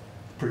of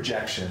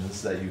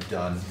projections that you've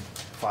done.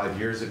 5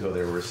 years ago,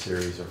 there were a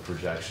series of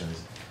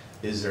projections.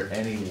 Is there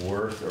any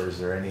worth or is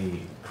there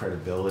any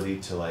credibility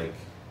to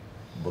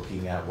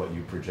looking at what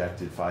you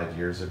projected 5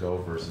 years ago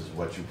versus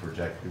what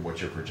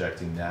you're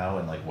projecting now,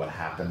 and what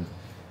happened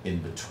in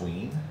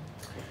between?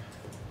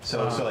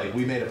 So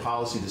we made a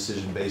policy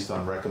decision based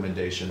on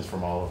recommendations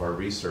from all of our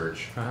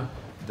research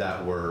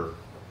that were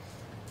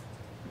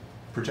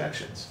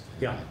projections.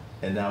 Yeah.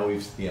 And now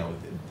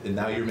and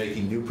now you're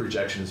making new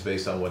projections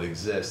based on what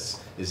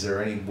exists. Is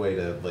there any way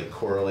to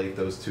correlate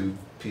those two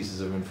pieces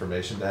of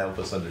information to help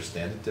us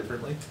understand it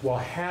differently? Well,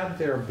 had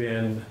there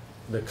been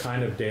the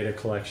kind of data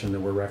collection that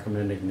we're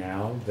recommending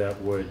now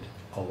that would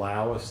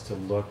allow us to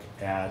look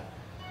at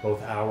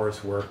both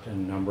hours worked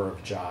and number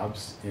of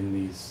jobs in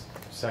these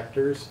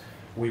sectors,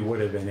 we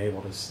would have been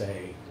able to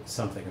say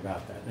something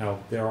about that. Now,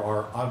 there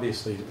are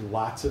obviously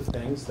lots of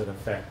things that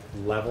affect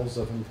levels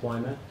of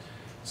employment.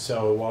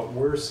 So what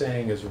we're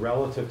saying is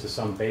relative to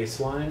some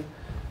baseline,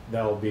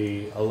 there'll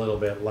be a little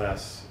bit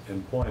less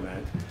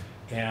employment.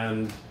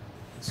 And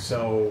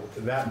so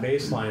that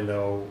baseline,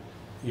 though,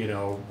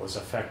 was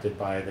affected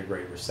by the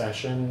Great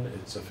Recession.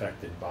 It's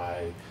affected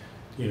by,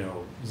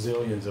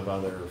 zillions of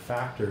other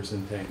factors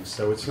and things.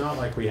 So it's not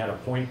like we had a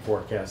point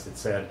forecast that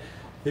said,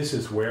 this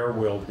is where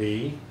we'll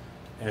be,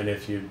 and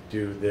if you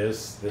do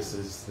this, this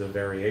is the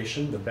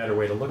variation. The better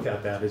way to look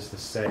at that is to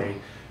say,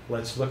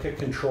 let's look at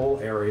control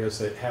areas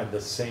that had the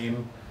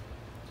same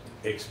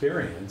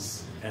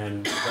experience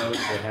and those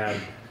that had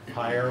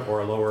higher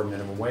or lower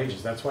minimum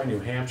wages. That's why New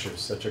Hampshire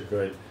is such a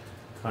good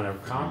kind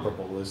of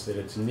comparable, is that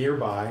it's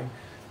nearby.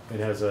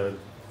 It has a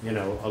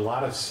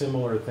lot of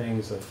similar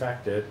things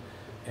affect it,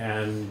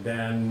 and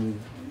then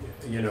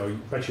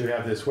but you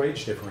have this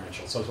wage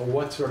differential. So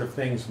what sort of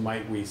things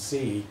might we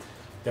see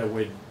that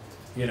would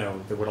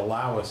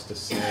allow us to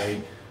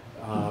say,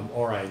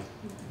 all right,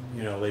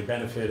 they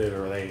benefited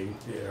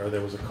or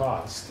there was a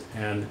cost,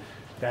 and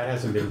that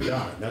hasn't been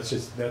done. That's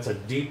a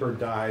deeper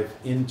dive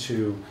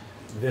into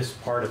this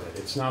part of it.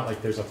 It's not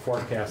like there's a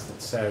forecast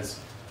that says,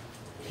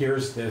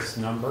 here's this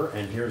number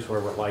and here's where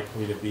we're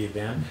likely to be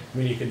then. I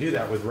mean, you can do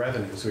that with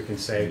revenues. We can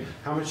say,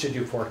 how much did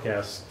you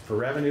forecast for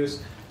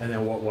revenues, and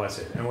then what was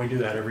it? And we do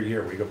that every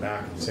year. We go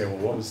back and say, well,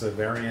 what was the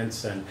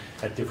variance, and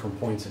at different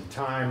points in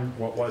time,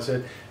 what was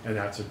it? And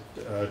that's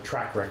a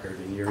track record,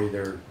 and you're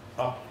either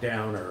up,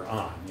 down, or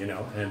on,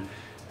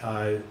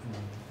 and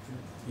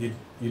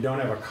you don't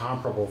have a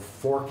comparable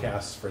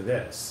forecast for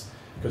this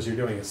because you're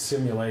doing a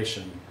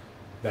simulation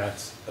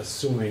that's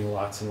assuming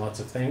lots and lots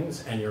of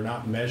things, and you're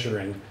not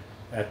measuring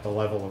at the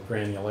level of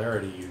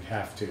granularity you'd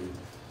have to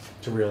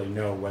to really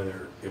know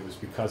whether it was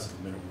because of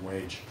the minimum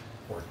wage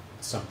or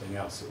something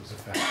else that was a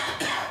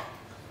factor.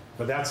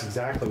 But that's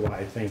exactly why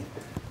I think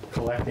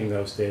collecting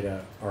those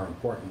data are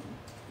important,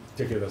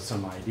 to give us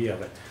some idea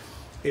of it.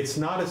 It's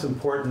not as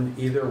important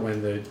either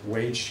when the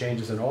wage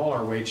changes, and all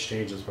our wage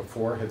changes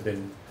before have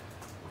been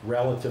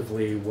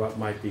relatively what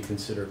might be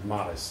considered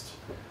modest.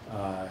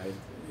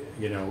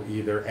 You know,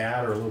 either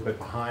at or a little bit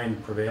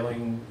behind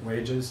prevailing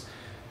wages.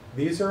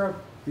 These are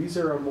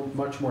a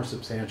much more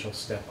substantial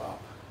step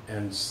up,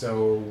 and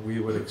so we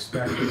would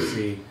expect to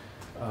see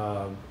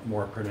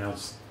more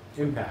pronounced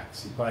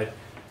impacts. But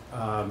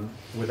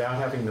without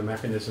having the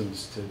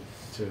mechanisms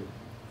to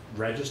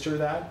register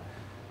that,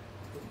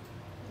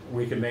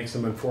 we can make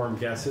some informed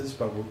guesses,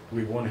 but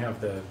we won't have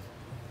the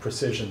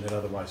precision that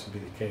otherwise would be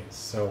the case.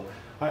 So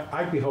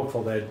I'd be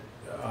hopeful that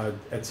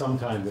at some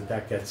time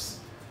that gets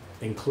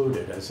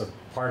included as a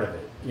part of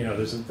it. You know,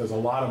 there's a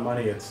lot of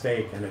money at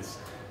stake, and it's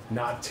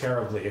not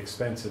terribly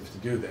expensive to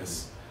do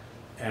this,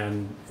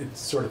 and it's the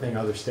sort of thing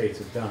other states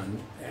have done,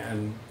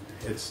 and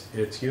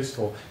it's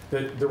useful.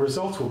 The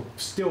results will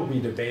still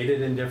be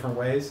debated in different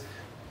ways,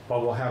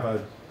 but we'll have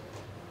a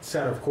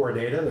set of core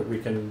data that we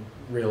can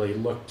really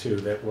look to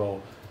that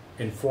will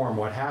inform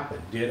what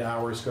happened. Did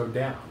hours go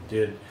down?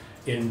 Did,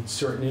 in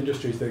certain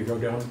industries, they go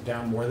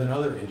down more than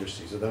other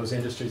industries? Are those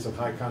industries of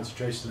high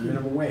concentration of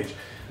minimum wage?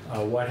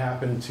 What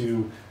happened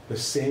to the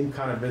same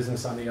kind of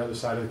business on the other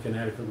side of the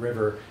Connecticut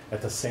River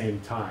at the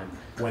same time,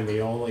 when the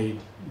only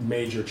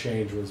major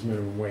change was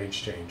minimum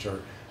wage change,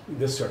 or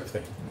this sort of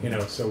thing? You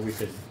know, so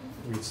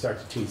we'd start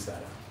to tease that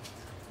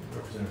out.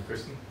 Representative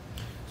Christie?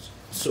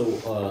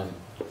 So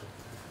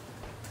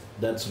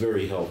that's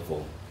very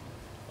helpful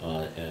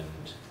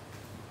and,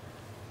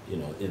 you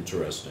know,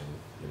 interesting,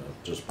 you know,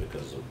 just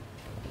because of,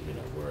 you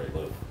know, where I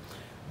live.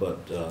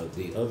 But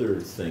the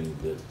other thing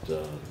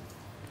that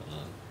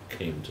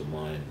came to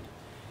mind,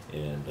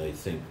 and I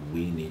think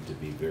we need to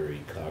be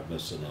very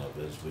cognizant of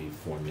as we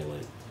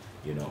formulate,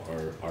 you know,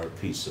 our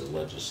piece of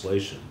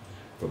legislation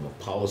from a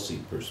policy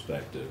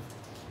perspective,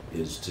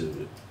 is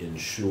to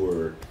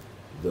ensure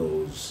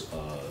those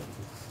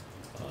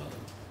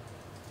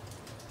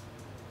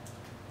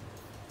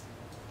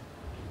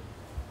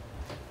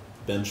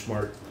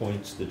benchmark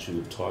points that you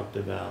had talked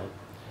about,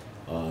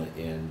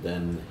 and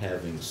then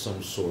having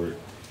some sort,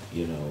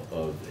 you know,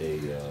 of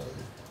a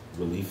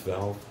relief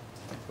valve,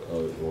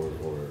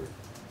 or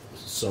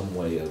some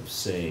way of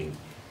saying,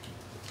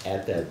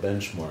 at that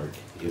benchmark,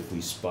 if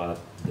we spot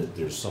that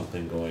there's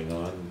something going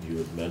on. You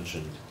had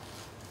mentioned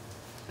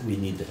we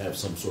need to have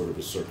some sort of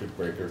a circuit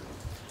breaker,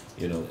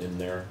 you know, in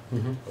there,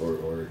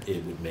 or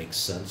it would make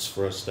sense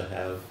for us to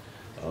have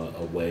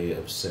a way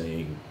of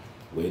saying,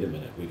 wait a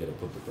minute, we got to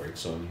put the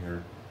brakes on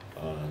here,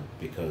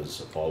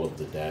 because all of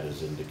the data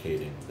is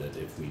indicating that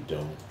if we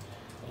don't,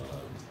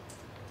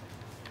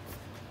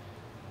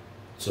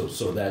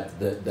 so that's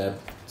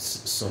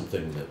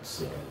something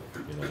that's you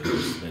know, I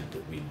just think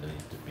that we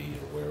need to be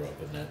aware of,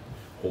 and that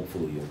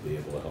hopefully you'll be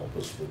able to help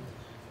us with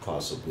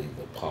possibly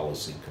the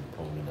policy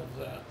component of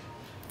that.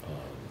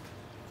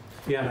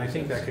 Yeah, and I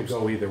think that could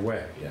go either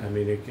way. Yeah. I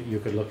mean, you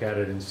could look at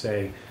it and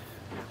say,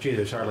 gee,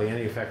 there's hardly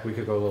any effect, we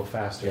could go a little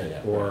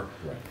faster, or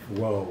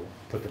whoa,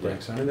 put the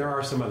brakes on. And there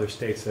are some other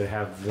states that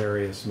have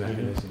various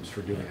mechanisms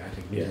for doing it. I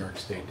think New York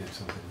State did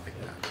something like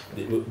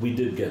that. We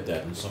did get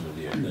that in some of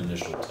the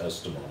initial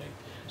testimony,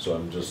 so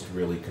I'm just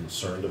really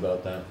concerned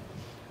about that,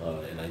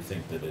 and I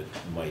think that it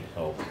might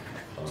help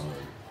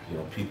you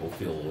know, people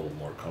feel a little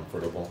more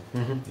comfortable,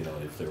 you know,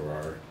 if there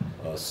are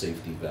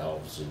safety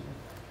valves and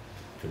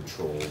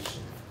controls.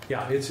 And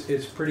yeah,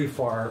 it's pretty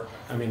far.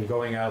 I mean,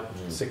 going out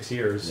 6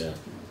 years,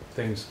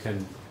 things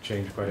can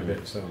change quite a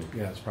bit. So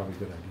yeah, it's probably a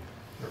good idea.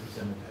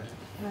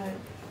 Representative.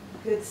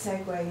 Good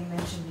segue. You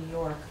mentioned New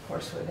York. Of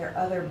course, there are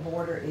other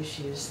border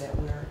issues that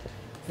we're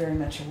very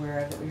much aware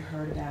of, that we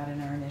heard about in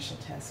our initial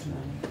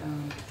testimony.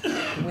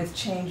 With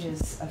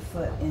changes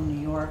afoot in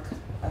New York,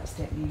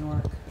 upstate New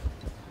York,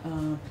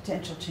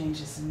 potential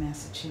changes in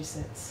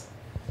Massachusetts,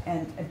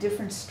 and a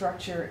different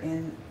structure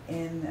in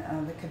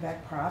the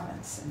Quebec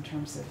province in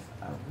terms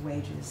of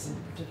wages, and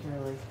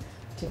particularly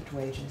tipped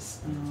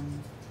wages.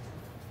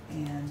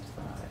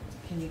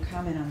 Can you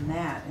comment on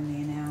that in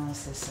the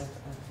analysis of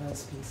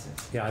those pieces?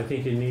 Yeah, I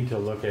think you need to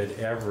look at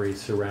every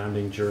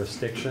surrounding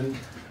jurisdiction,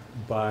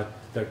 but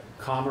the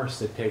commerce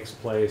that takes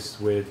place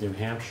with New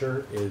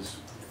Hampshire is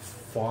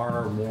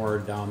far more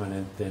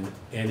dominant than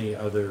any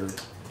other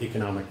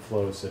economic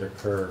flows that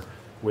occur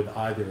with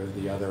either of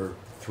the other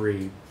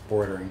three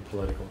bordering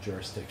political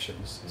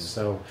jurisdictions.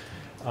 So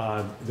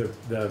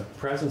the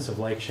presence of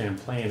Lake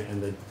Champlain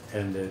and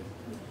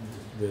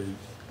the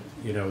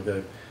you know,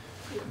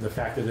 the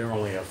fact that there are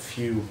only a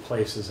few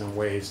places and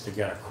ways to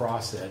get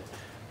across it,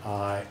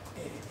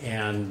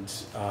 and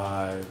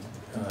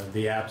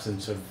the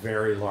absence of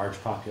very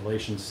large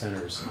population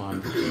centers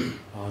on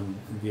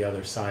the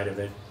other side of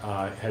it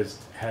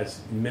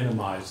has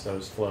minimized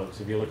those flows.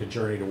 If you look at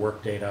journey to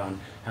work data on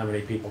how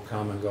many people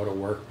come and go to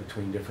work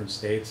between different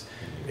states,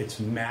 it's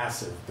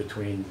massive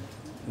between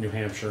New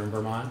Hampshire and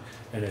Vermont,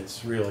 and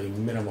it's really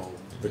minimal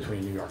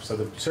between New York.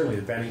 So certainly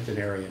the Bennington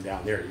area and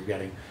down there, you're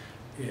getting,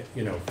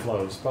 you know,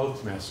 flows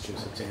both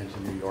Massachusetts and to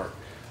New York.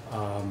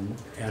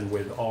 And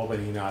with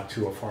Albany not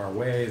too far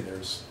away,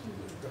 there's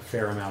a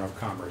fair amount of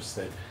commerce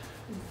that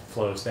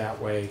flows that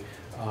way.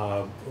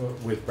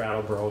 With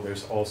Brattleboro,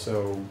 there's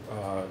also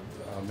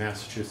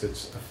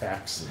Massachusetts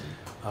effects,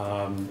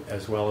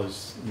 as well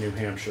as New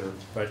Hampshire,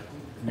 but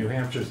New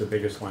Hampshire's the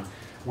biggest one.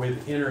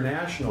 With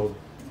international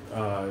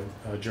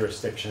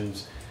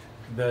jurisdictions,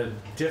 the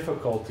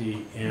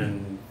difficulty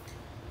in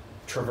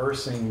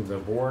traversing the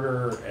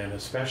border, and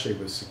especially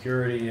with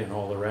security and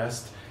all the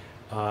rest,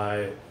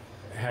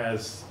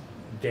 has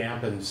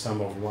dampened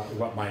some of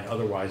what might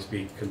otherwise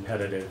be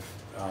competitive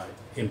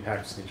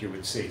impacts that you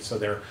would see. So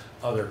there are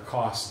other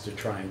costs to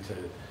trying to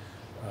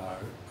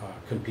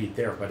compete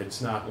there, but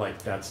it's not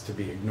like that's to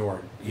be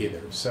ignored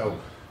either. So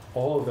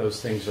all of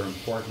those things are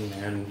important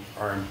and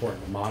are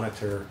important to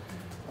monitor.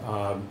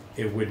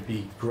 It would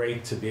be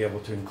great to be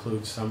able to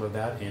include some of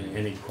that in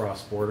any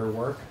cross-border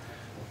work,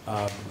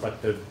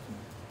 but the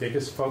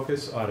biggest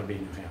focus ought to be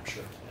New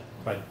Hampshire.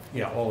 But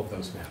yeah, all of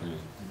those matter.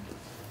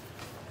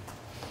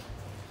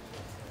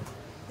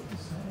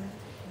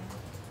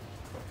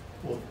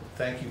 Well,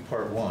 thank you,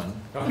 part one.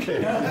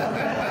 Okay.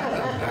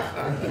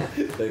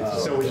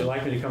 So would you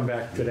like me to come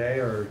back today,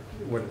 or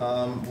what?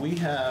 We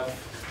have,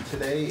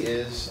 today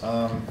is,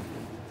 I'm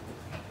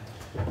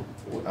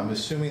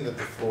assuming that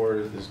the floor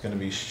is going to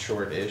be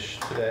short-ish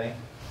today.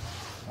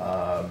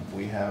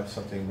 We have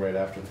something right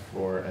after the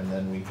floor, and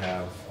then we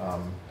have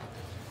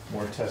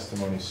more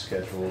testimony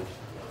scheduled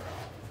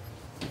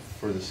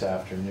for this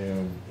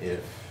afternoon.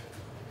 If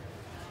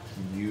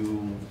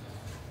you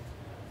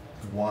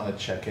want to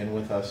check in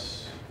with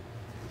us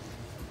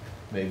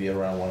maybe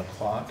around 1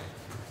 o'clock.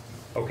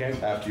 Okay.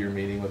 After your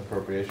meeting with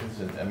appropriations,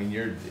 and I mean,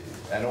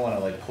 I don't want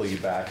to like pull you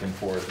back and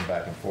forth,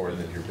 and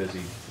if you're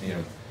busy, you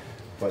know.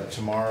 But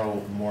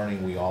tomorrow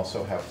morning we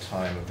also have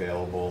time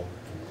available,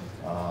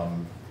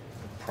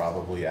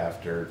 probably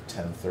after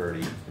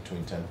 10:30,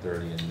 between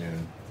 10:30 and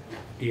noon.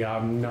 Yeah,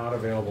 I'm not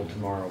available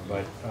tomorrow,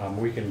 but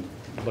we can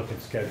look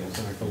at schedules,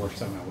 and I can work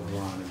something out with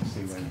Ron and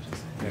see when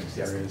next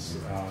there is.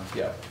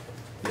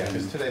 Yeah,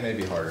 because today may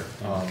be harder.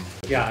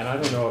 Yeah, and I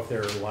don't know if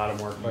there are a lot of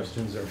more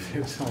questions, or if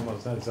it's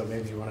almost done, so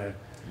maybe you want to.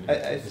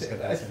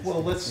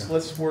 Well,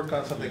 let's work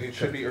on something. It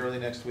should be early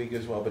next week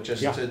as well, but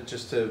just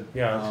to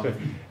yeah, that's good.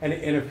 And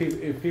if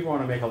people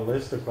want to make a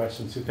list of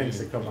questions, things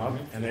that come up,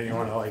 and then you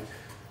want to like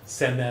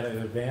send that in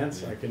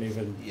advance, I can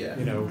even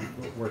you know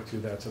work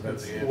through that. So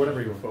that's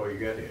whatever you before you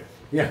get here.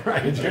 Yeah,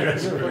 right.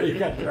 That's what you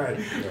got, right.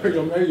 Or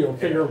you'll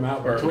figure them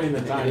out between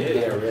the time.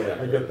 Yeah, really.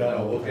 I get that.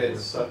 No, we'll get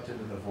sucked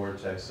into the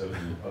vortex of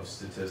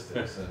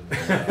statistics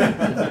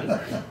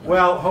and.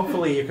 Well,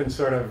 hopefully you can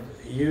sort of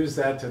use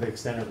that to the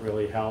extent it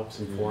really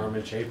helps inform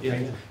and shape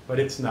things, but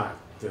it's not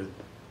the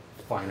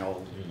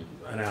final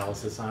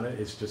analysis on it.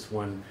 It's just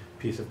one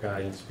piece of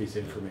guidance, piece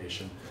of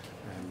information,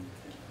 and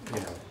you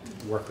know,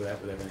 work with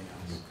that with everything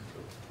else.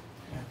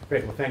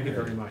 Great. Well, thank you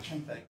very much.